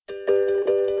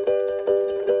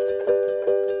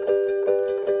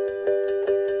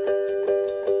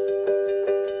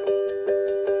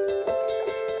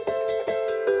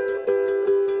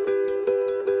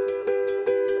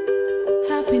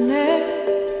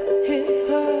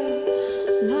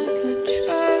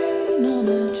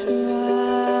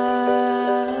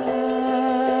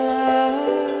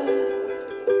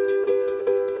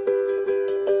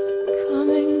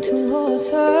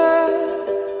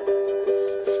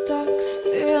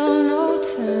still no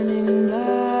turning back.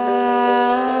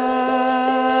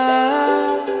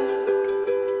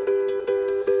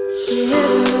 She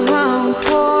hid around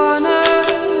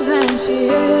corners and she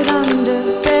hid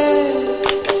under bed.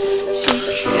 She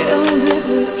killed it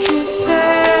with kisses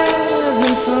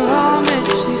and for all that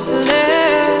she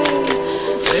fled.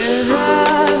 With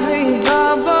every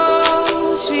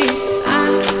bubble she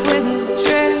sank with a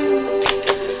drink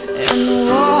and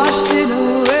washed it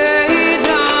away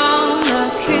down the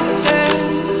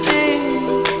kitchen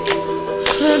sink.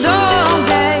 The dog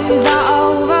days are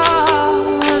over,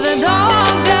 the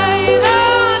dog days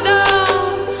are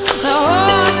done. The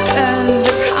horses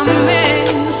are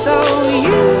coming, so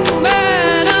you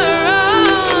better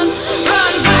run.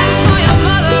 Run fast for your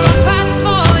mother, run fast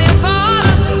for your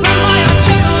father. Run for your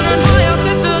children, for your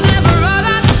sisters and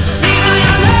brothers. Leave all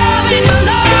your love and your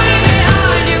longing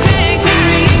behind. You can't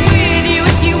carry it with you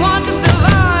if you want to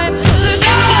survive. The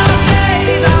dog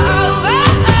days are over,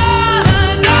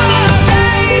 the dog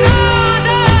days are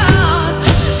done.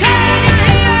 Can you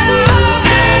hear the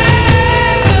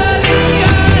whistles in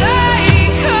your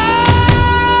lake house?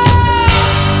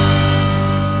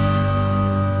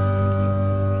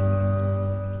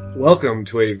 Welcome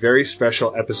to a very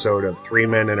special episode of Three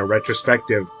Men and a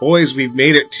Retrospective. Boys, we've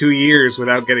made it 2 years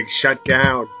without getting shut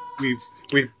down.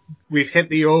 We've hit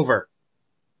the over.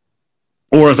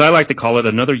 Or as I like to call it,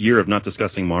 another year of not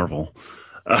discussing Marvel.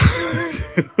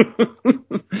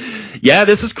 Yeah,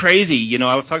 this is crazy. You know,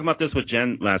 I was talking about this with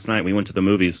Jen last night. We went to the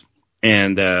movies,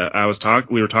 and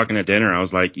we were talking at dinner. I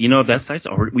was like, you know, that site's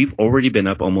we've already been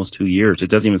up almost 2 years. It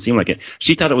doesn't even seem like it.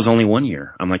 She thought it was only 1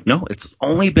 year. I'm like, no, it's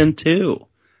only been 2.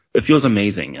 It feels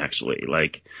amazing, actually.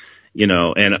 Like, you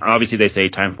know, and obviously they say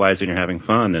time flies when you're having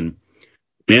fun, and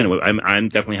man, I'm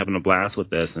definitely having a blast with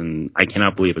this, and I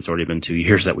cannot believe it's already been 2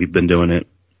 years that we've been doing it.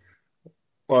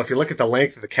 Well, if you look at the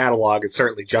length of the catalog, it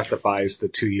certainly justifies the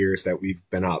 2 years that we've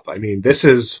been up. I mean, this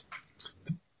is,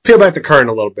 peel back the curtain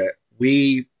a little bit.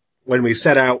 When we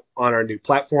set out on our new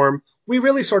platform, we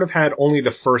really sort of had only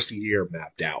the first year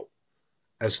mapped out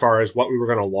as far as what we were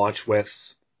going to launch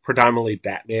with, predominantly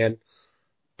Batman.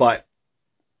 But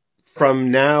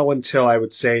from now until I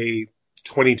would say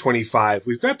 2025,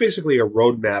 we've got basically a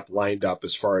roadmap lined up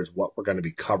as far as what we're going to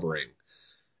be covering.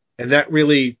 And that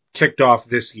really kicked off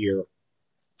this year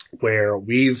where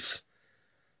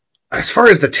as far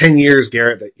as the 10 years,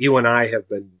 Garrett, that you and I have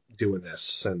been doing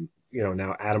this, and, you know,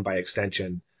 now Adam by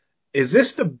extension, is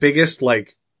this the biggest,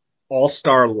 like,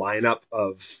 all-star lineup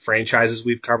of franchises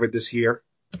we've covered this year?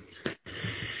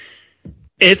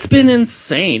 It's been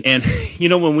insane. And, you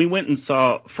know, when we went and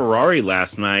saw Ferrari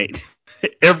last night,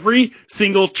 every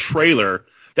single trailer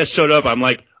that showed up, I'm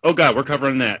like, oh, God, we're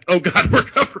covering that. Oh, God, we're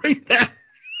covering that.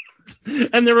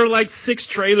 And there were like 6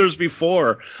 trailers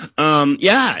before.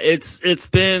 Yeah, it's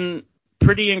been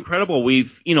pretty incredible.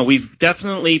 We've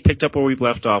definitely picked up where we've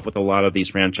left off with a lot of these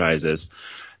franchises.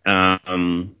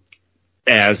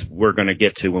 As we're going to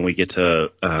get to when we get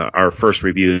to our first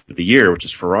review of the year, which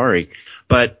is Ferrari.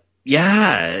 But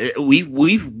yeah,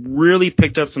 we've really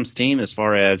picked up some steam as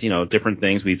far as, you know, different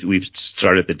things. We've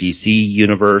started the DC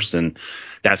universe, and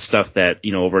that's stuff that,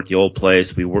 you know, over at the old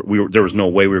place, there was no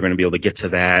way we were going to be able to get to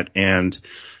that. And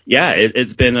yeah,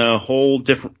 it's been a whole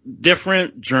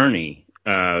different journey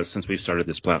since we've started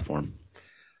this platform.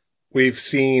 We've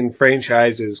seen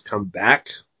franchises come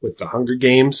back with the Hunger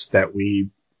Games that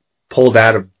we pulled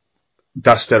out of,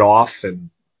 dusted off, and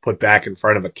put back in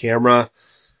front of a camera.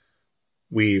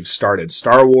 We've started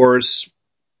Star Wars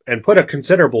and put a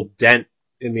considerable dent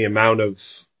in the amount of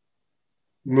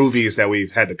movies that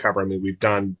we've had to cover. I mean, we've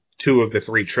done 2 of the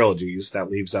 3 trilogies.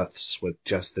 That leaves us with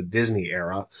just the Disney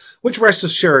era, which rest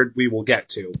assured we will get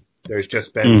to. There's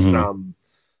just been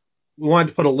we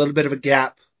wanted to put a little bit of a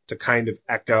gap to kind of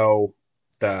echo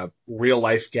the real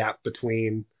life gap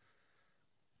between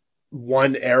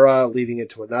one era leading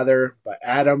into another. But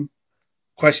Adam,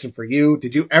 question for you.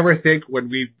 Did you ever think when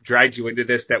we dragged you into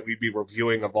this that we'd be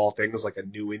reviewing, of all things, like a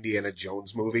new Indiana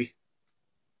Jones movie?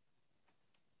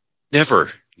 Never.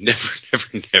 Yeah,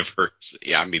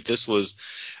 I mean,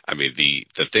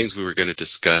 the things we were going to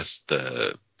discuss,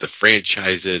 the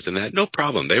franchises and that, no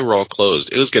problem. They were all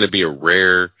closed. It was going to be a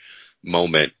rare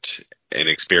moment and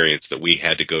experience that we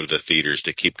had to go to the theaters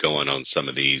to keep going on some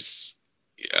of these,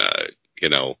 you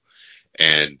know,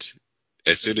 and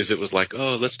as soon as it was like,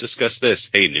 oh, let's discuss this.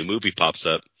 Hey, new movie pops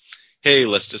up. Hey,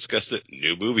 let's discuss that.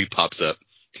 New movie pops up.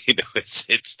 You know,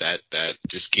 it's that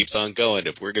just keeps on going.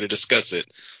 If we're going to discuss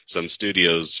it, some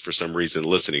studios, for some reason,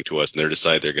 listening to us, and they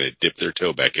decide they're going to dip their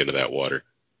toe back into that water.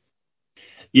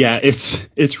 Yeah,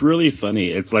 it's really funny.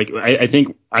 It's like I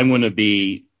think I'm going to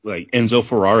be like Enzo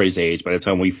Ferrari's age by the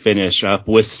time we finish up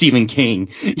with Stephen King,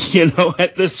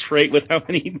 at this rate with how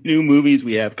many new movies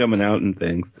we have coming out and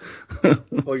things.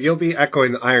 Well, you'll be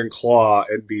echoing the Iron Claw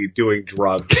and be doing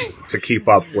drugs to keep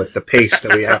up with the pace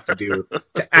that we have to do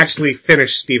to actually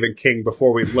finish Stephen King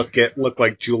before we look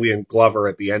like Julian Glover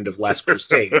at the end of Last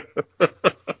Crusade.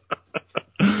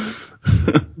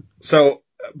 So,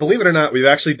 believe it or not, we've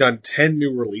actually done 10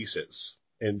 new releases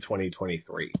in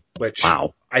 2023, which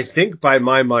Wow. I think by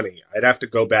my money, I'd have to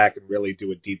go back and really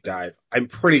do a deep dive. I'm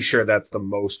pretty sure that's the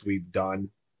most we've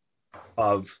done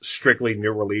of strictly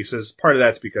new releases. Part of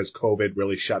that's because COVID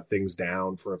really shut things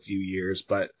down for a few years,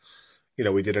 but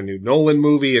we did a new Nolan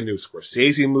movie, a new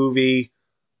Scorsese movie,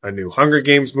 a new Hunger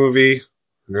Games movie,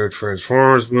 a new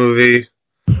Transformers movie,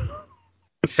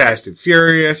 Fast and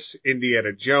Furious,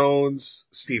 Indiana Jones,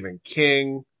 Stephen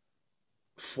King,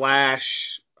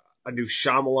 Flash, a new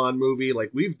Shyamalan movie.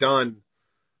 Like, we've done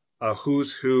a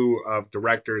who's who of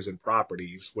directors and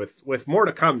properties with more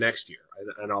to come next year.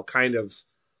 And I'll kind of,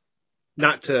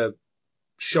 not to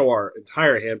show our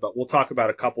entire hand, but we'll talk about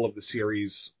a couple of the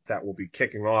series that will be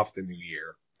kicking off the new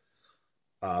year.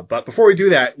 But before we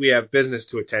do that, we have business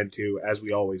to attend to, as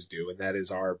we always do, and that is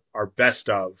our best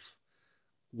of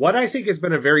what I think has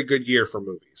been a very good year for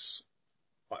movies,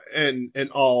 and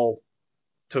in all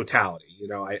totality.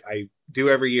 I do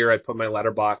every year. I put my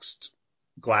letterboxed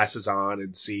glasses on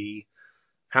and see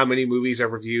how many movies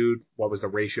I've reviewed, what was the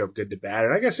ratio of good to bad,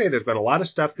 and I gotta say, there's been a lot of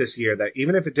stuff this year that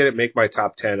even if it didn't make my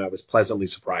top 10, I was pleasantly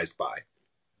surprised by.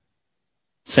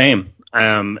 Same.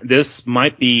 This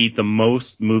might be the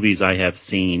most movies I have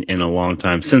seen in a long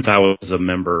time since I was a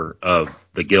member of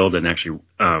the guild and actually,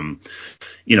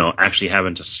 actually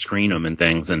having to screen them and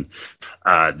things. And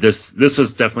this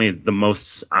is definitely the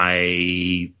most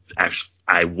I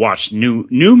watched new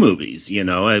movies.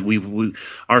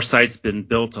 Our site's been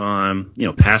built on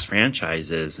past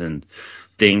franchises and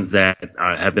things that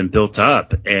have been built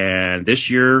up. And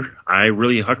this year, I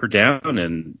really hunkered down,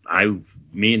 and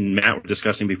me and Matt were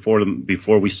discussing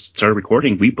before we started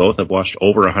recording. We both have watched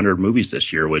over 100 movies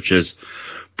this year, which is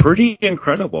pretty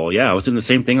incredible. Yeah, I was doing the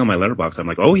same thing on my letterbox. I'm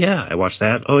like, oh yeah, I watched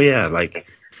that. Oh yeah, like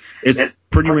it's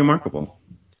pretty remarkable.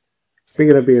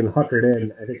 Speaking of being hunkered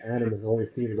in, I think Adam has only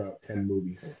seen about 10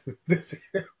 movies this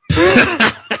year.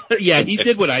 Yeah, he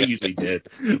did what I usually did,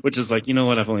 which is like, you know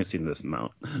what, I've only seen this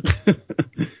amount.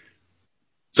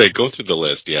 So go through the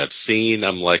list. Yeah,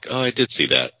 I'm like, oh, I did see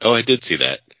that. Oh, I did see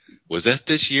that. Was that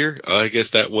this year? Oh, I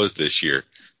guess that was this year.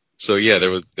 So yeah,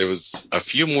 there was a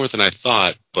few more than I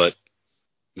thought, but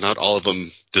not all of them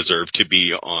deserve to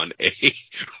be on a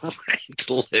ranked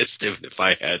list, even if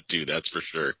I had to, that's for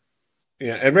sure.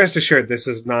 Yeah, and rest assured, this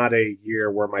is not a year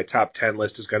where my top 10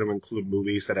 list is going to include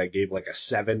movies that I gave like a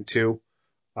 7 to.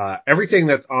 Everything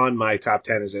that's on my top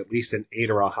 10 is at least an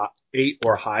 8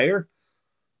 or higher.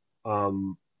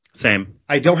 Same.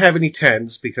 I don't have any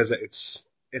 10s because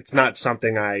it's not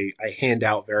something I hand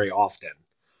out very often.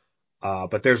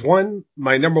 But there's one,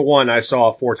 my number one, I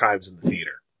saw 4 times in the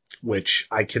theater, which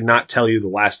I cannot tell you the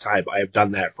last time I have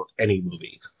done that for any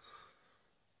movie,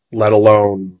 let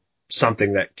alone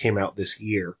something that came out this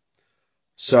year.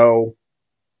 So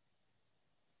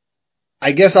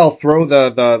I guess I'll throw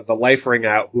the life ring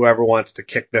out, whoever wants to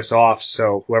kick this off.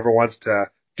 So whoever wants to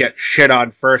get shit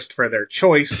on first for their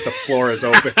choice, the floor is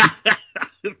open.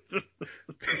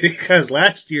 Because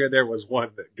last year there was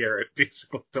one that Garrett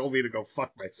basically told me to go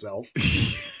fuck myself.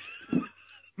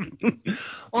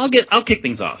 Well, I'll kick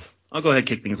things off. I'll go ahead and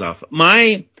kick things off.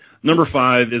 My number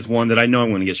 5 is one that I know I'm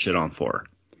going to get shit on for.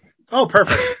 Oh,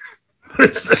 perfect.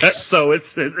 So it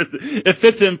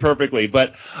fits in perfectly.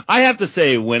 But I have to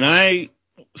say, when I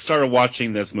started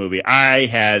watching this movie, I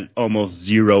had almost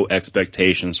zero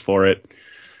expectations for it.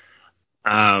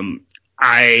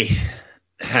 I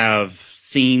have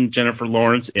seen Jennifer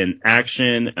Lawrence in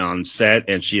action on set,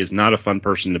 and she is not a fun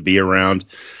person to be around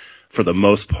for the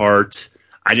most part.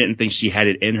 I didn't think she had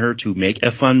it in her to make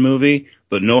a fun movie,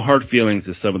 but No Hard Feelings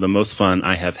is some of the most fun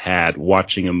I have had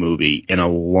watching a movie in a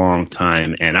long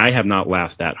time, and I have not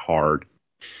laughed that hard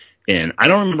in I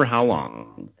don't remember how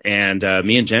long. And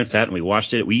me and Jen sat and we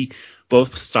watched it. We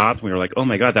both stopped and we were like, oh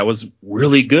my God, that was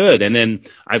really good. And then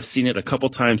I've seen it a couple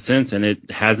times since, and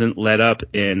it hasn't let up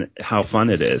in how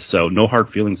fun it is. So No Hard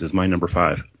Feelings is my number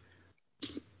 5.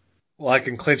 Well, I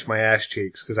can clinch my ass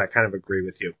cheeks because I kind of agree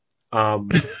with you.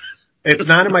 It's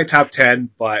not in my top 10,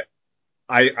 but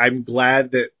I'm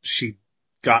glad that she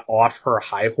got off her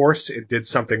high horse and did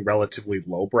something relatively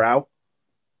lowbrow.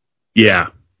 Yeah,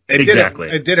 exactly.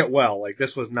 It did it well. Like,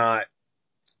 this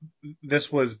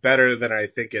was better than I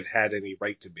think it had any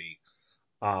right to be.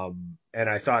 And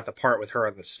I thought the part with her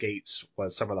on the skates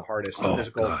was some of the hardest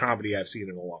physical God. comedy I've seen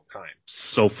in a long time.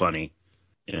 So funny.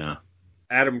 Yeah.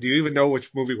 Adam, do you even know which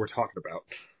movie we're talking about?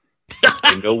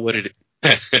 I know what it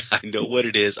I know what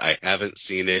it is. I haven't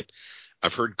seen it.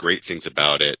 I've heard great things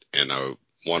about it, and I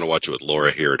want to watch it with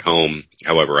Laura here at home.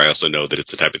 However, I also know that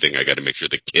it's the type of thing I got to make sure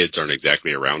the kids aren't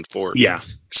exactly around for. Yeah.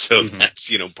 So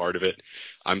that's, part of it.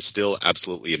 I'm still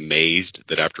absolutely amazed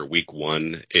that after week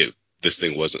one, this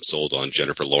thing wasn't sold on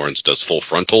Jennifer Lawrence does Full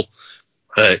Frontal.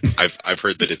 But I've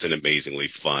heard that it's an amazingly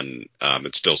fun,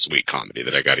 and still sweet comedy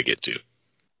that I got to get to.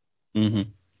 Mm-hmm.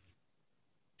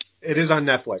 It is on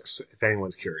Netflix, if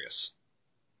anyone's curious.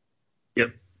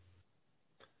 Yep.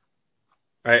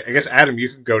 All right, I guess Adam, you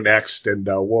can go next, and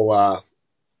we'll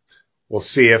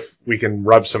see if we can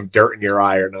rub some dirt in your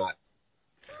eye or not.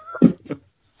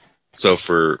 So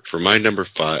for my number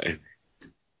 5,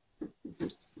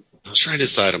 I was trying to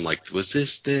decide. I'm like, was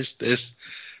this?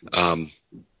 But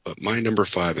my number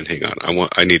 5, and hang on,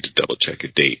 I need to double check a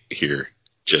date here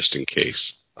just in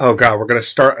case. Oh God, we're gonna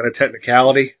start on a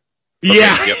technicality. Okay,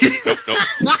 Yeah. Yep.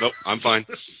 Nope. I'm fine.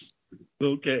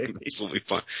 Okay. Absolutely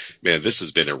fine. Man, this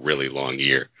has been a really long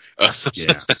year.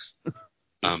 Yeah.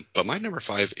 But my number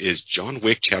 5 is John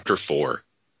Wick Chapter 4.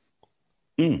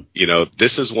 Mm.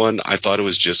 This is one I thought it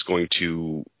was just going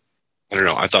to. I don't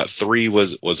know. I thought 3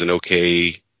 was an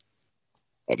okay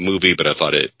movie, but I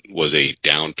thought it was a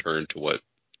downturn to what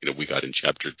we got in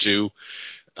Chapter 2.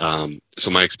 So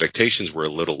my expectations were a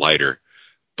little lighter.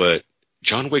 But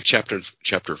John Wick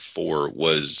Chapter 4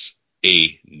 was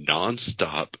a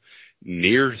nonstop,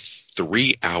 near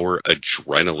 3-hour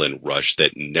adrenaline rush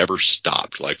that never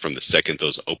stopped. Like from the second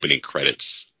those opening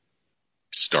credits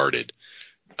started.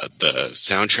 The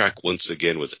soundtrack once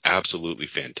again was absolutely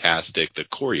fantastic. The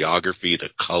choreography,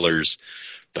 the colors,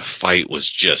 the fight was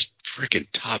just freaking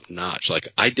top notch. Like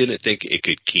I didn't think it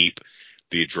could keep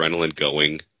the adrenaline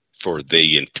going for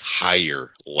the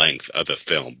entire length of the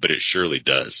film, but it surely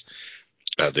does.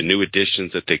 The new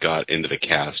additions that they got into the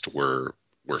cast were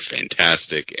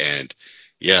fantastic, and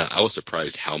yeah, I was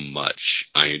surprised how much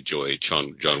I enjoyed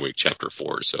John Wick Chapter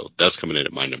 4. So that's coming in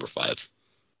at my number 5.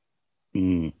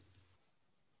 Mm.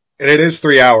 And it is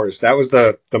 3 hours. That was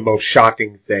the most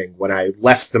shocking thing when I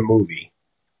left the movie.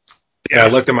 And I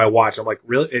looked at my watch. I'm like,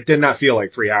 really? It did not feel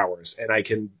like 3 hours. And I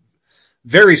can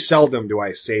very seldom do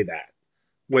I say that.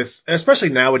 Especially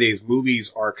nowadays,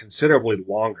 movies are considerably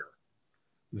longer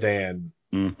than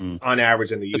on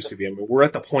average than they used to be. I mean, we're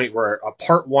at the point where a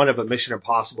part 1 of a Mission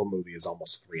Impossible movie is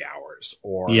almost 3 hours.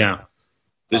 Or Yeah.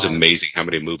 It's amazing how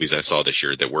many movies I saw this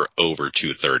year that were over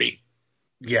 2:30.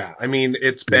 Yeah, I mean,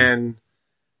 it's been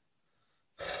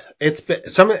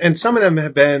some of them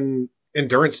have been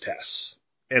endurance tests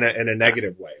in a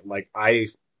negative way. Like I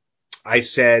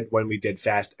said when we did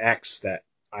Fast X that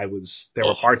there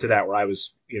were parts of that where I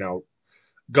was,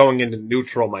 going into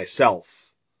neutral myself.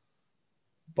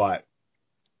 But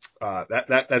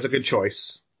that's a good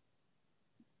choice.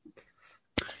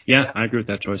 Yeah, I agree with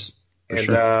that choice. For And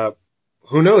sure.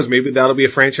 who knows? Maybe that'll be a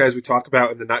franchise we talk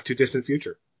about in the not too distant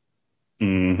future.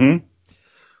 Mm-hmm.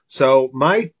 So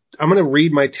I'm going to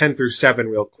read my 10 through 7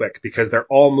 real quick because they're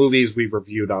all movies we've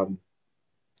reviewed on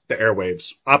the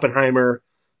airwaves. Oppenheimer,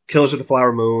 Killers of the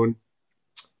Flower Moon,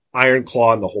 Iron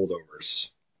Claw, and The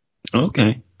Holdovers.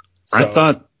 Okay. So,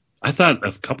 I thought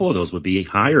a couple of those would be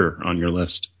higher on your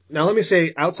list. now let me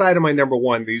say, outside of my number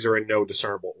 1, these are in no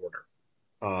discernible order.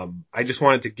 I just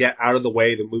wanted to get out of the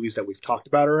way the movies that we've talked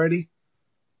about already.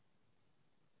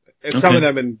 And some of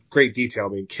them in great detail. I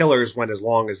mean, Killers went as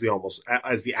long as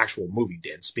the actual movie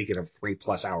did. Speaking of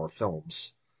 3+ hour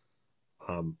films,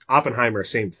 Oppenheimer,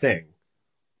 same thing.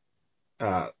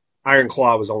 Iron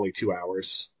Claw was only 2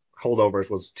 hours. Holdovers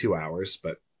was 2 hours,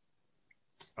 but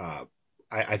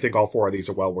I think all 4 of these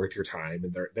are well worth your time,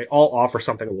 and they all offer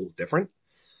something a little different.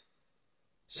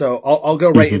 So I'll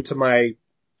go right into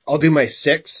I'll do my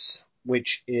 6,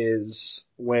 which is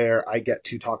where I get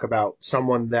to talk about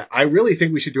someone that I really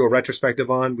think we should do a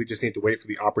retrospective on. We just need to wait for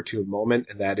the opportune moment,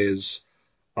 and that is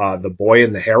The Boy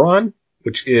and the Heron,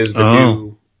 which is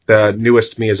the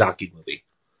newest Miyazaki movie.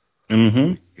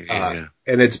 Mm-hmm.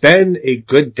 And it's been a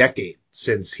good decade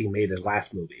since he made his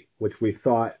last movie, which we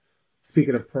thought,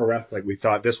 speaking of pro wrestling, we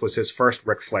thought this was his first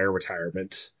Ric Flair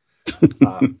retirement.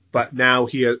 But now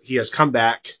he has come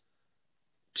back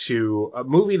to a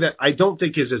movie that I don't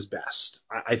think is his best.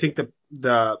 I think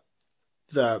the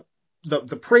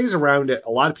praise around it,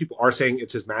 a lot of people are saying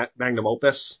it's his magnum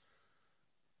opus.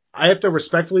 I have to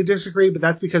respectfully disagree, but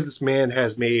that's because this man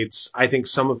has made, I think,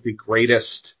 some of the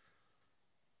greatest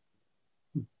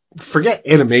forget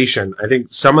animation. I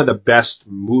think some of the best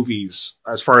movies,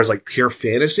 as far as like pure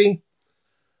fantasy,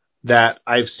 that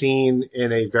I've seen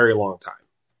in a very long time.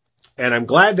 And I'm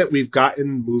glad that we've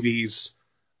gotten movies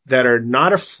that are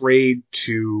not afraid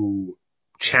to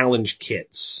challenge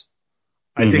kids.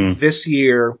 I think this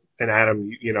year, and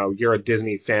Adam, you're a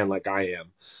Disney fan like I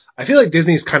am. I feel like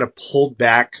Disney's kind of pulled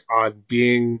back on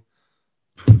being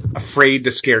afraid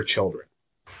to scare children.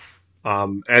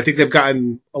 And I think they've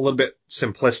gotten a little bit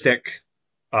simplistic.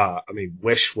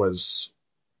 Wish was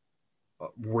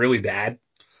really bad.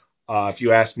 If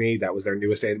you ask me, that was their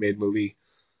newest animated movie.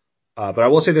 But I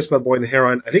will say this about Boy and the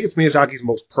Heron. I think it's Miyazaki's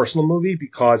most personal movie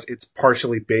because it's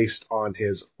partially based on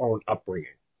his own upbringing.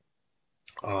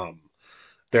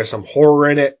 There's some horror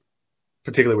in it,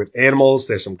 particularly with animals.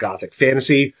 There's some gothic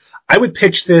fantasy. I would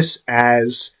pitch this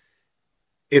as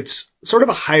it's sort of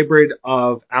a hybrid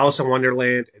of Alice in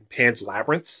Wonderland and Pan's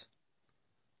Labyrinth.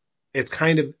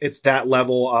 It's that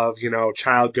level of,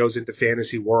 child goes into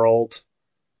fantasy world,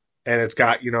 and it's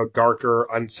got, darker,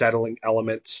 unsettling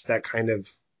elements that kind of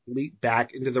leap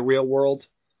back into the real world.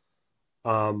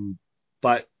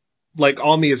 But like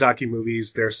all Miyazaki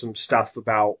movies, there's some stuff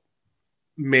about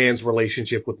man's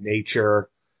relationship with nature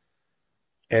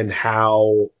and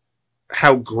how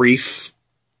grief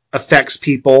affects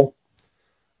people.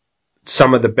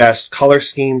 Some of the best color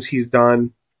schemes he's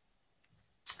done.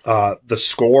 The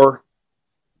score,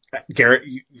 Garrett,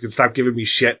 you can stop giving me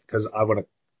shit because I want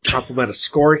to compliment a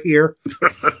score here.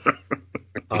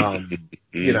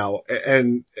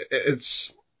 And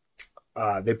it's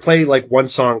they play like one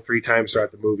song 3 times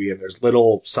throughout the movie, and there's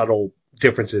little subtle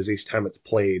differences each time it's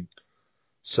played.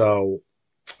 So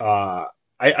I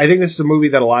think this is a movie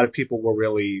that a lot of people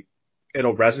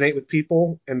it'll resonate with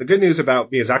people. And the good news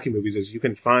about Miyazaki movies is you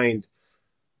can find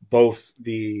both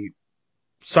the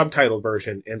subtitled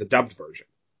version and the dubbed version.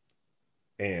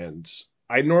 And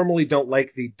I normally don't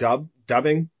like the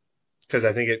dubbing because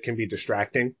I think it can be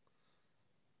distracting.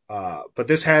 But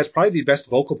this has probably the best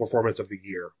vocal performance of the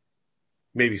year,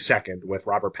 maybe second, with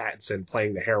Robert Pattinson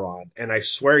playing the Heron. And I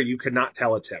swear you could not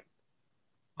tell it's him.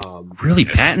 Really,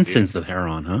 Pattinson's the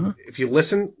Heron, huh? If you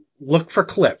listen, look for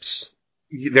clips.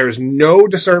 There's no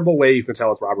discernible way you can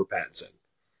tell it's Robert Pattinson.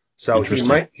 So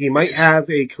he might have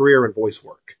a career in voice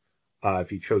work if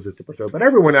he chooses to pursue it. But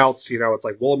everyone else, it's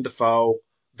like Willem Dafoe,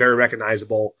 very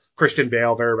recognizable. Christian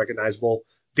Bale, very recognizable.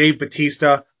 Dave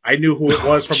Bautista, I knew who it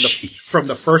was from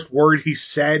the first word he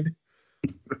said.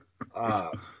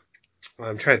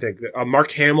 I'm trying to think.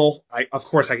 Mark Hamill, of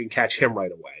course I can catch him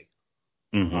right away.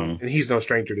 And he's no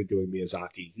stranger to doing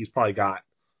Miyazaki. He's probably got,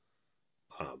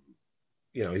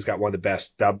 he's got one of the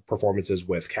best dub performances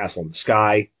with Castle in the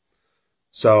Sky.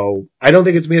 So I don't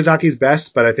think it's Miyazaki's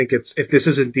best, but I think if this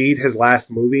is indeed his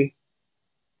last movie,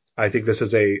 I think this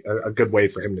is a good way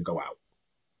for him to go out.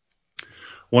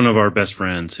 One of our best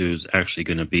friends, who's actually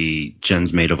going to be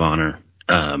Jen's maid of honor,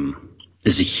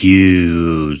 is a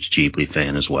huge Ghibli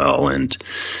fan as well, and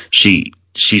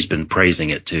she's been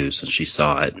praising it too since she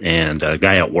saw it. And a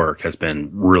guy at work has been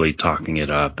really talking it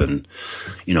up, and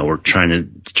we're trying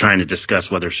to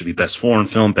discuss whether it should be best foreign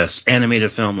film, best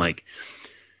animated film. Like,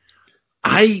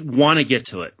 I want to get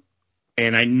to it,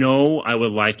 and I know I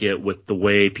would like it with the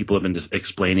way people have been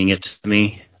explaining it to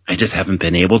me. I just haven't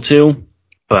been able to,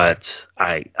 but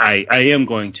I am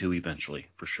going to eventually,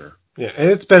 for sure. Yeah, and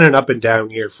it's been an up and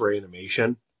down year for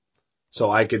animation,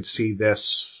 so I could see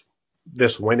this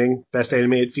winning Best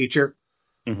Animated Feature.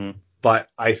 Mm-hmm. But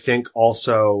I think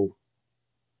also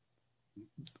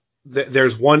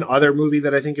there's one other movie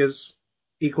that I think is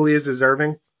equally as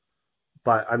deserving,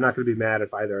 but I'm not going to be mad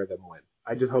if either of them win.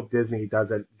 I just hope Disney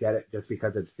doesn't get it just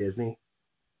because it's Disney.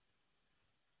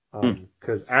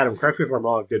 Because Adam, correct me if I'm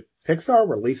wrong, did Pixar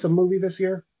release a movie this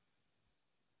year?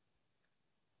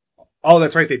 Oh,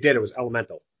 that's right, they did. It was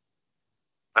Elemental.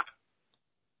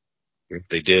 If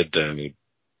they did, then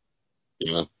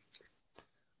yeah.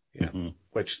 Mm-hmm.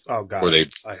 Which, oh god,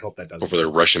 I hope that doesn't. Before they're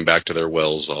rushing back to their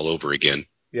wells all over again.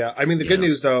 Yeah, I mean the good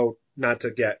news though, not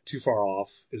to get too far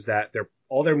off, is that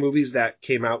all their movies that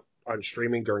came out on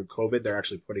streaming during COVID, they're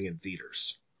actually putting in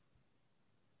theaters.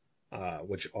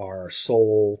 Which are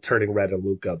Soul, Turning Red, and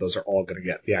Luca. Those are all going to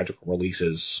get theatrical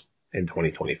releases in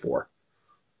 2024.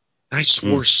 I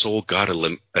swore Soul got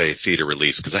a theater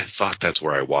release because I thought that's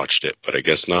where I watched it, but I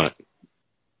guess not.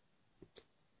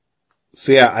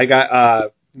 So yeah, I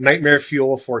got Nightmare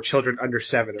Fuel for children under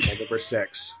 7 at my number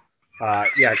 6.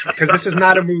 Yeah, because this is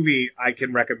not a movie I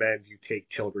can recommend you take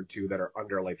children to that are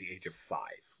under like the age of 5.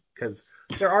 Because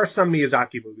there are some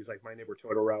Miyazaki movies like My Neighbor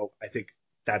Totoro. I think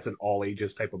that's an all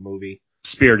ages type of movie.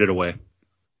 Spirited Away.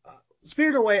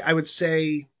 Spirited Away, I would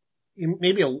say,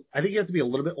 I think you have to be a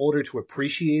little bit older to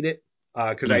appreciate it.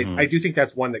 Because I do think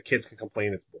that's one that kids can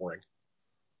complain it's boring.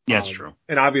 Yeah, that's true.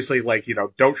 And obviously,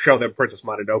 don't show them Princess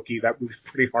Mononoke. That movie's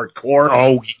pretty hardcore.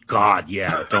 Oh God,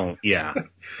 yeah, don't, yeah.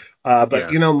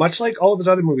 But much like all of his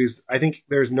other movies, I think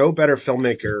there's no better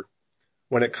filmmaker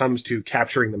when it comes to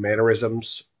capturing the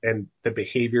mannerisms and the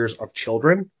behaviors of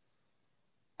children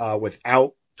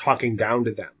without talking down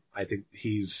to them. I think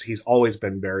he's always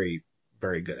been very,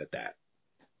 very good at that.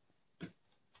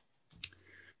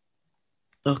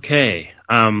 Okay.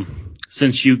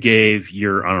 Since you gave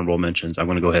your honorable mentions, I'm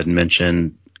going to go ahead and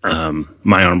mention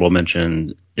my honorable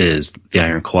mention is The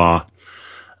Iron Claw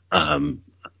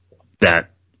that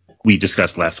we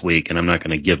discussed last week, and I'm not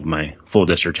going to give my full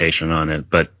dissertation on it,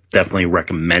 but definitely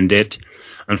recommend it.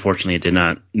 Unfortunately, it did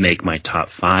not make my top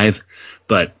 5,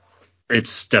 but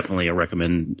it's definitely a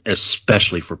recommend,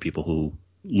 especially for people who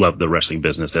love the wrestling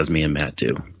business as me and Matt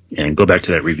do. And go back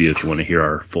to that review if you want to hear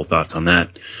our full thoughts on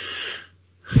that.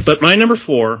 But my number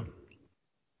 4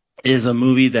 is a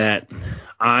movie that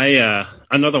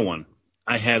another one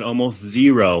I had almost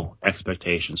zero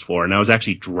expectations for, and I was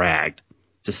actually dragged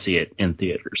to see it in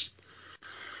theaters.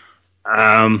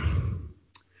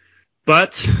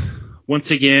 But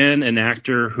once again, an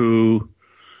actor who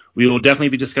we will definitely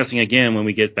be discussing again when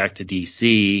we get back to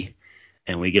DC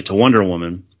and we get to Wonder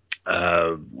Woman.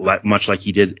 Much like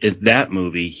he did in that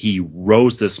movie, he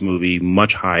rose this movie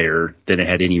much higher than it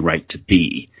had any right to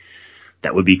be.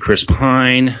 That would be Chris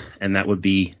Pine, and that would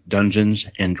be Dungeons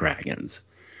and Dragons.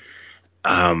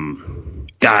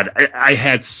 God, I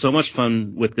had so much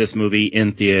fun with this movie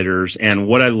in theaters, and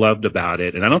what I loved about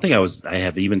it, and I don't think I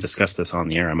have even discussed this on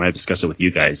the air, I might have discussed it with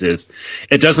you guys, is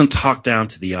it doesn't talk down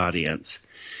to the audience.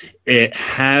 It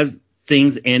has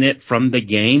things in it from the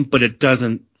game, but it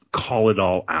doesn't call it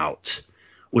all out,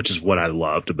 which is what I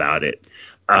loved about it.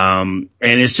 And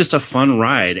it's just a fun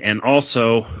ride. And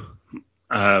also,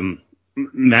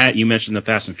 Matt, you mentioned the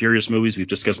Fast and Furious movies. We've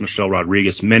discussed Michelle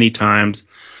Rodriguez many times.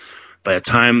 By the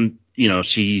time,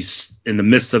 she's in the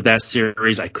midst of that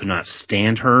series, I could not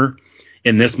stand her.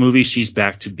 In this movie, she's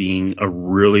back to being a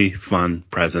really fun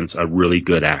presence, a really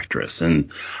good actress.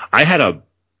 And I had a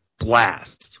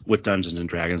blast with Dungeons and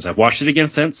Dragons. I've watched it again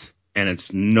since, and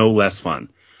it's no less fun.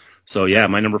 So yeah,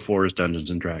 my number 4 is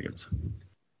Dungeons and Dragons.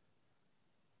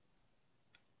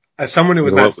 As someone who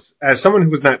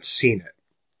has not seen it,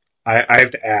 I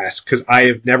have to ask, because I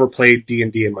have never played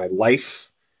D&D in my life.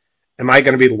 Am I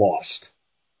going to be lost?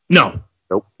 No.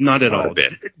 Nope. Not at all. A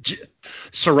bit.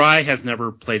 Sarai has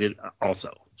never played it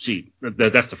also.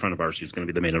 That's the front of ours. She's going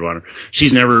to be the maid of honor. She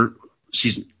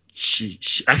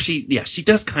actually, yeah, she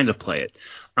does kind of play it.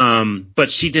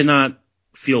 But she did not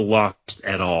feel lost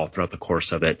at all throughout the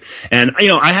course of it. And,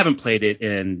 I haven't played it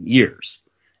in years.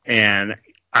 And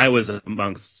I was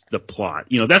amongst the plot.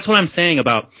 That's what I'm saying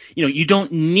about, you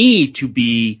don't need to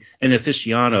be an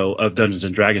aficionado of Dungeons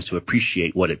and Dragons to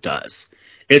appreciate what it does.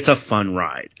 It's a fun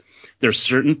ride. There's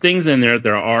certain things in there.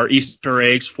 There are Easter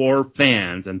eggs for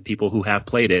fans and people who have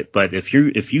played it. But if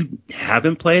you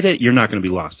haven't played it, you're not going to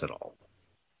be lost at all.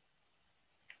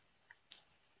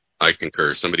 I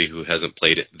concur. Somebody who hasn't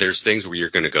played it, there's things where you're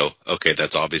going to go, okay,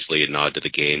 that's obviously a nod to the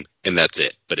game, and that's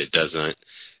it. But it doesn't.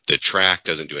 The track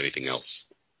doesn't do anything else.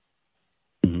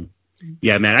 Mm-hmm.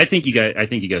 Yeah, man, I think you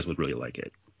guys would really like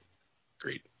it.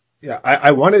 Great. Yeah,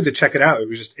 I wanted to check it out. It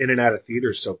was just in and out of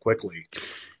theaters so quickly.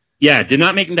 Yeah, it did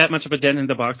not make that much of a dent in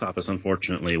the box office,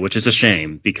 unfortunately, which is a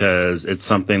shame because it's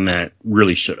something that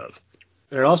really should have.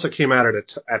 And it also came out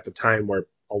at the time where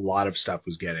a lot of stuff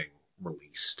was getting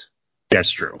released.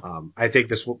 That's true. I think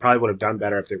this probably would have done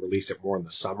better if they released it more in the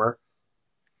summer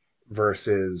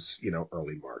versus,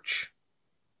 early March.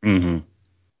 Mm-hmm.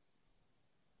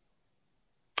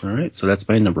 All right, so that's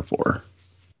my number 4.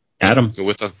 Adam?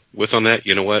 With on that,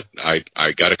 you know what? I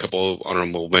got a couple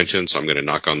honorable mentions, so I'm going to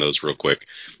knock on those real quick.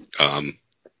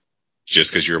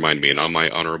 Just because you reminded me, and on my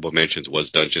honorable mentions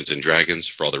was Dungeons and Dragons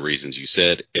for all the reasons you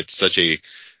said. It's such a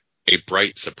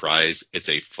bright surprise. It's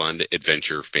a fun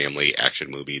adventure family action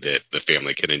movie that the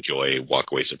family can enjoy,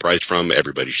 walk away surprised from.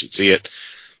 Everybody should see it.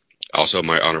 Also,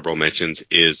 my honorable mentions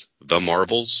is The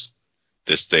Marvels.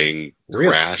 This thing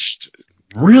crashed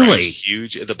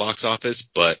huge at the box office,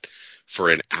 but for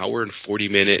an hour and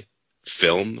 40-minute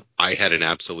film, I had an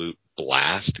absolute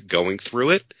blast going through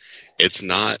it. It's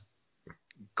not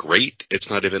great. It's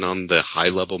not even on the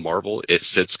high-level Marvel. It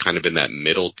sits kind of in that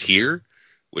middle tier,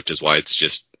 which is why it's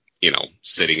just,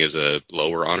 sitting as a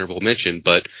lower honorable mention.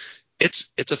 But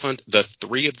it's a fun. The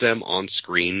 3 of them on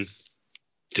screen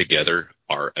together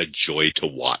are a joy to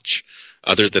watch.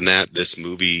 Other than that, this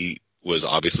movie was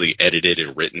obviously edited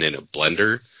and written in a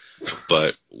blender.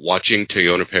 but watching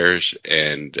Teyonah Parrish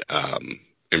and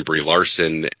Brie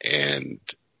Larson and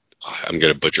I'm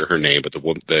going to butcher her name, but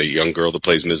the young girl that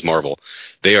plays Ms. Marvel,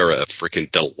 they are a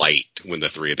freaking delight when the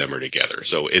three of them are together.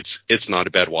 So it's not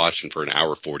a bad watch, and for an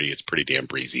hour 40, it's pretty damn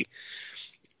breezy.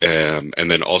 And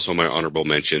then also my honorable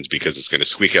mentions, because it's going to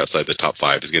squeak outside the top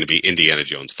 5, is going to be Indiana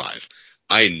Jones 5.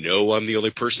 I know I'm the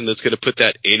only person that's going to put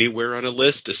that anywhere on a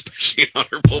list, especially an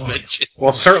honorable mention.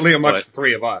 Well, certainly amongst the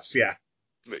three of us, yeah.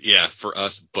 Yeah, for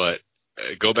us, but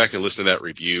go back and listen to that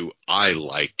review. I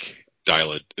like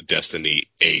Dial of Destiny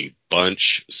a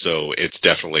bunch, so it's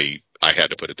definitely, I had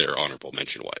to put it there honorable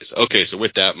mention wise. Okay, so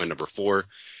with that, my number 4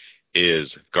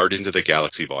 is Guardians of the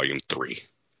Galaxy Volume 3.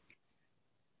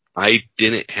 I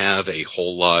didn't have a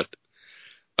whole lot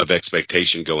of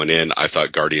expectation going in. I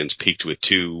thought Guardians peaked with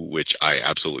 2, which I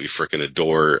absolutely freaking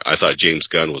adore. I thought James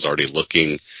Gunn was already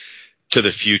looking to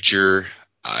the future,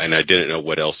 and I didn't know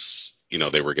what else,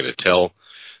 they were going to tell.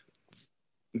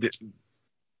 The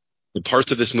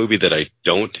parts of this movie that I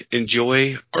don't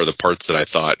enjoy are the parts that I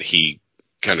thought he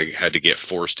kind of had to get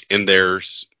forced in there,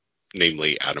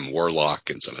 namely Adam Warlock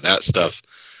and some of that stuff.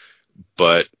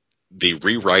 But the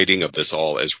rewriting of this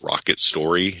all as Rocket's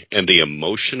story and the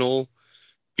emotional,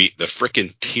 the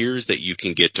frickin' tears that you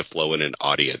can get to flow in an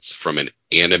audience from an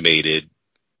animated,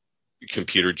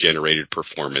 computer-generated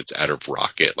performance out of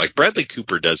Rocket. Like, Bradley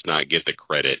Cooper does not get the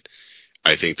credit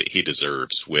I think that he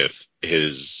deserves with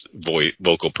his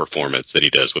vocal performance that he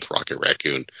does with Rocket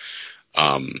Raccoon.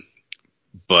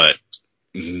 But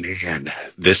man,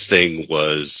 this thing it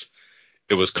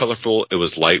was colorful. It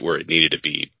was light where it needed to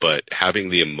be, but having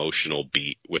the emotional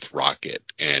beat with Rocket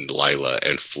and Lila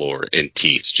and Floor and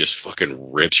Teats just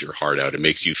fucking rips your heart out. It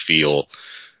makes you feel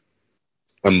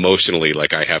emotionally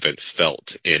like I haven't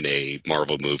felt in a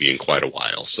Marvel movie in quite a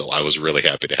while. So I was really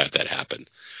happy to have that happen.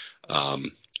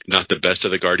 Not the best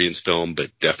of the Guardians film, but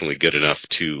definitely good enough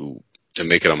to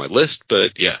make it on my list.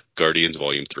 But yeah, Guardians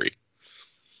Volume 3.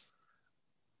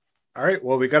 All right,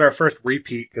 well, we got our first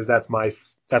repeat because that's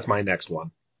my next one.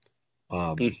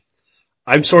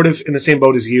 I'm sort of in the same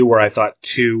boat as you, where I thought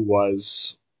 2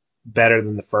 was better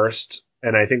than the first,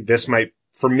 and I think this might,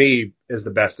 for me, is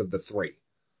the best of the 3.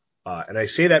 And I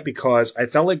say that because I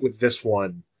felt like with this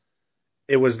one,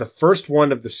 it was the first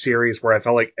one of the series where I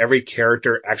felt like every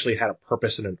character actually had a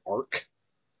purpose and an arc,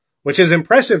 which is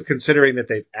impressive considering that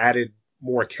they've added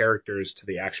more characters to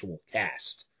the actual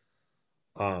cast.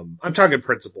 I'm talking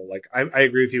principle. Like, I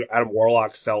agree with you. Adam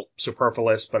Warlock felt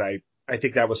superfluous, but I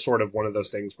think that was sort of one of those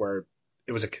things where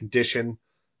it was a condition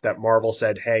that Marvel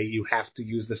said, hey, you have to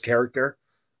use this character.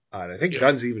 And I think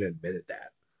Gunn's even admitted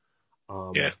that.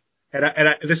 Yeah.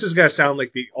 And this is going to sound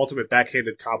like the ultimate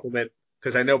backhanded compliment,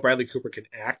 because I know Bradley Cooper can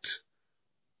act,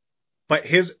 but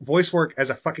his voice work as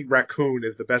a fucking raccoon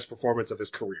is the best performance of his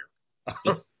career.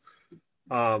 And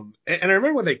I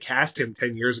remember when they cast him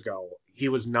 10 years ago, he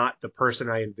was not the person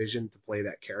I envisioned to play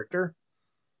that character.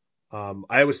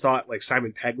 I always thought like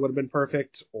Simon Pegg would have been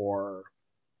perfect, or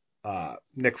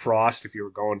Nick Frost if you were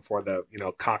going for the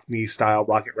Cockney style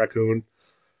Rocket Raccoon.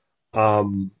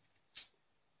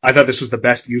 I thought this was the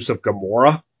best use of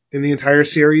Gamora in the entire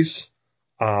series.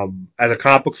 As a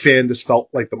comic book fan, this felt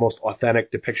like the most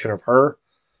authentic depiction of her.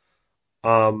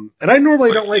 And I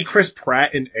normally don't like Chris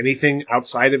Pratt in anything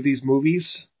outside of these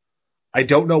movies. I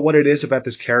don't know what it is about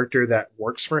this character that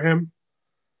works for him.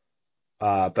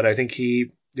 But I think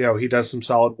he does some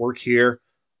solid work here.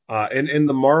 And in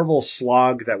the Marvel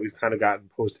slog that we've kind of gotten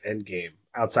post Endgame,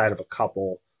 outside of a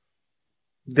couple,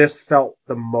 this felt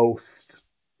the most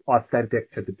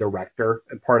authentic to the director.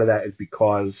 And part of that is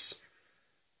because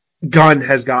Gunn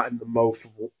has gotten the most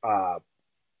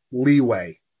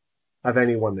leeway of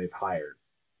anyone they've hired.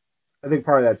 I think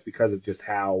part of that's because of just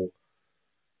how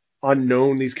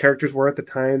unknown these characters were at the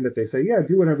time, that they say, yeah,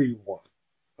 do whatever you want.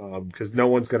 Because no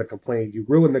one's going to complain. You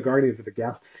ruined the Guardians of the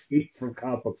Galaxy from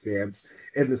comic book fans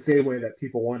in the same way that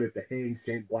people wanted to hang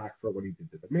Shane Black for what he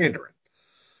did to the Mandarin.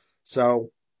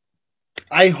 So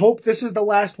I hope this is the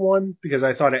last one, because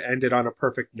I thought it ended on a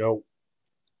perfect note.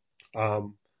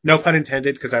 No pun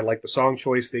intended, because I like the song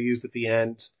choice they used at the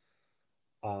end.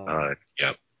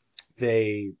 Yep.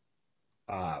 It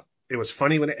was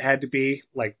funny when it had to be.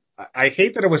 Like, I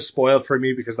hate that it was spoiled for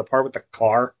me, because the part with the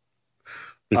car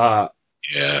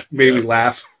made me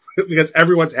laugh. Because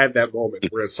everyone's had that moment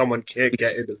where someone can't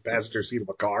get into the passenger seat of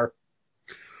a car.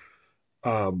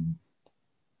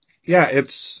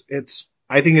 It's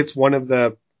I think it's one of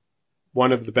the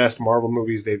best Marvel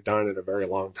movies they've done in a very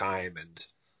long time, and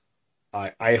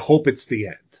I hope it's the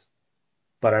end.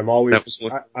 But I'm always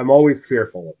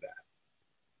fearful of that.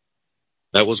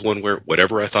 That was one where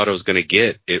whatever I thought I was going to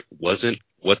get, it wasn't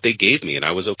what they gave me, and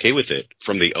I was okay with it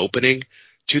from the opening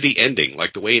to the ending.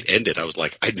 Like the way it ended, I was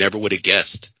like, I never would have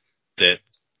guessed that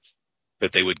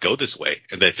they would go this way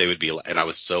and that they would be, and I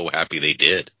was so happy they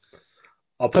did.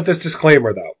 I'll put this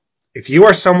disclaimer though. If you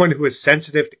are someone who is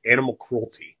sensitive to animal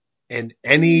cruelty in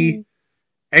any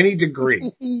degree,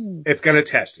 it's going to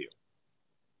test you.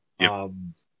 Yep.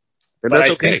 And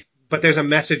that's okay. But there's a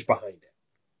message behind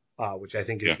it, which I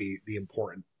think is the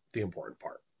important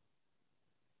part.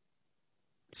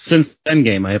 Since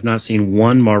Endgame, I have not seen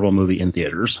one Marvel movie in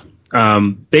theaters.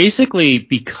 Basically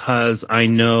because I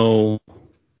know,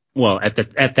 well, at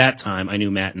that time, I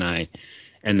knew Matt and I,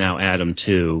 and now Adam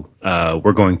too,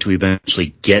 we're going to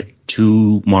eventually get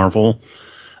to Marvel.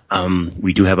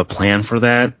 We do have a plan for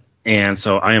that. And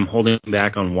so I am holding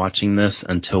back on watching this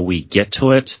until we get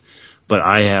to it. But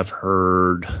I have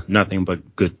heard nothing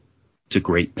but good to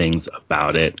great things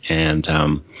about it. And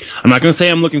I'm not going to say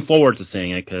I'm looking forward to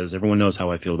seeing it because everyone knows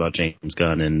how I feel about James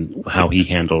Gunn and how he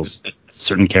handles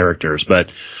certain characters. But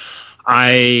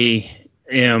I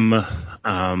am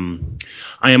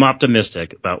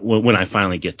optimistic about when I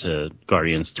finally get to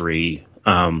Guardians 3.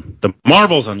 The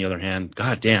Marvels, on the other hand,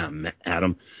 goddamn,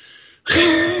 Adam.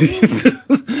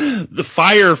 The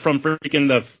fire from freaking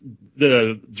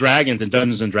the dragons and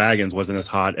Dungeons and Dragons wasn't as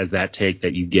hot as that take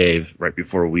that you gave right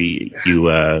before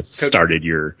you started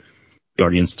your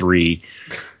Guardians 3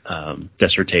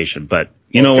 dissertation. But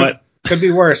you know what? Could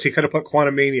be worse. He could have put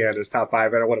Quantum Mania in his top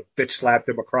 5, and I would have bitch slapped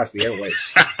him across the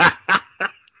airways.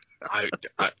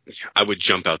 I would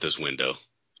jump out this window.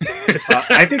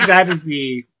 I think that is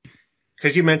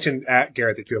because you mentioned,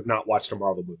 Garrett, that you have not watched a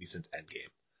Marvel movie since Endgame.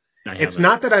 It's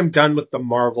not that I'm done with the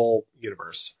Marvel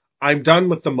universe. I'm done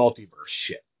with the multiverse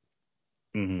shit.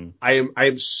 Mm-hmm. I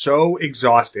am so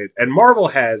exhausted. And Marvel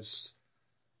has,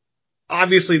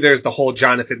 obviously there's the whole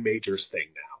Jonathan Majors thing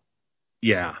now.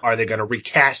 Yeah. Are they going to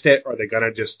recast it? Are they going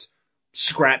to just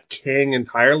scrap King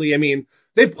entirely? I mean,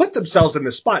 they put themselves in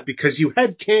the spot because you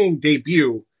had King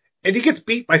debut and he gets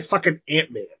beat by fucking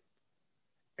Ant-Man.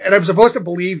 And I'm supposed to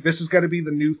believe this is going to be the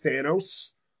new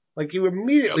Thanos? Like, you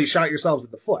immediately shot yourselves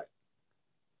in the foot.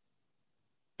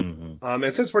 Mm-hmm.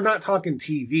 And since we're not talking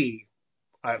TV,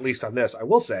 at least on this, I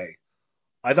will say,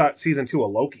 I thought season 2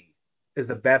 of Loki is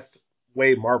the best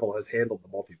way Marvel has handled the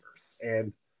multiverse.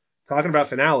 And talking about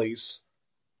finales,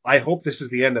 I hope this is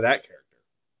the end of that character.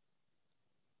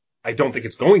 I don't think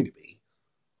it's going to be.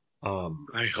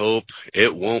 I hope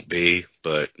it won't be,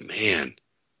 but man,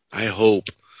 I hope.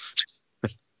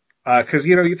 Because,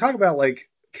 you talk about, like,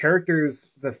 characters,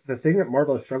 the thing that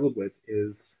Marvel has struggled with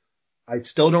is I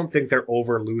still don't think they're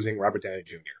over losing Robert Downey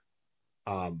Jr.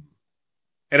 And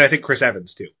I think Chris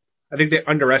Evans, too. I think they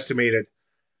underestimated.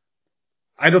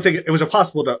 I don't think it was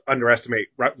impossible to underestimate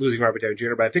losing Robert Downey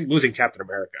Jr., but I think losing Captain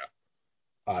America,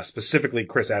 specifically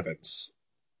Chris Evans.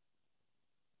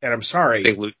 And I'm sorry,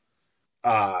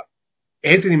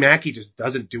 Anthony Mackie just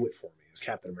doesn't do it for me as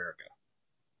Captain America.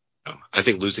 I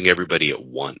think losing everybody at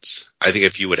once. I think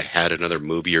if you would have had another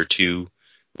movie or two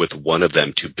with one of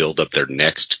them to build up their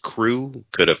next crew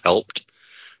could have helped.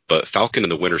 But Falcon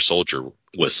and the Winter Soldier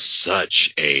was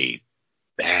such a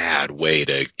bad way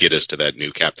to get us to that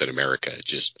new Captain America.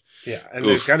 And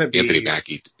there's going to be Anthony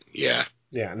Mackie. Yeah,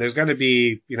 and there's going to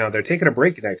be, they're taking a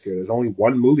break next year. There's only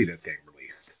one movie that's getting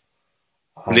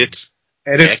released,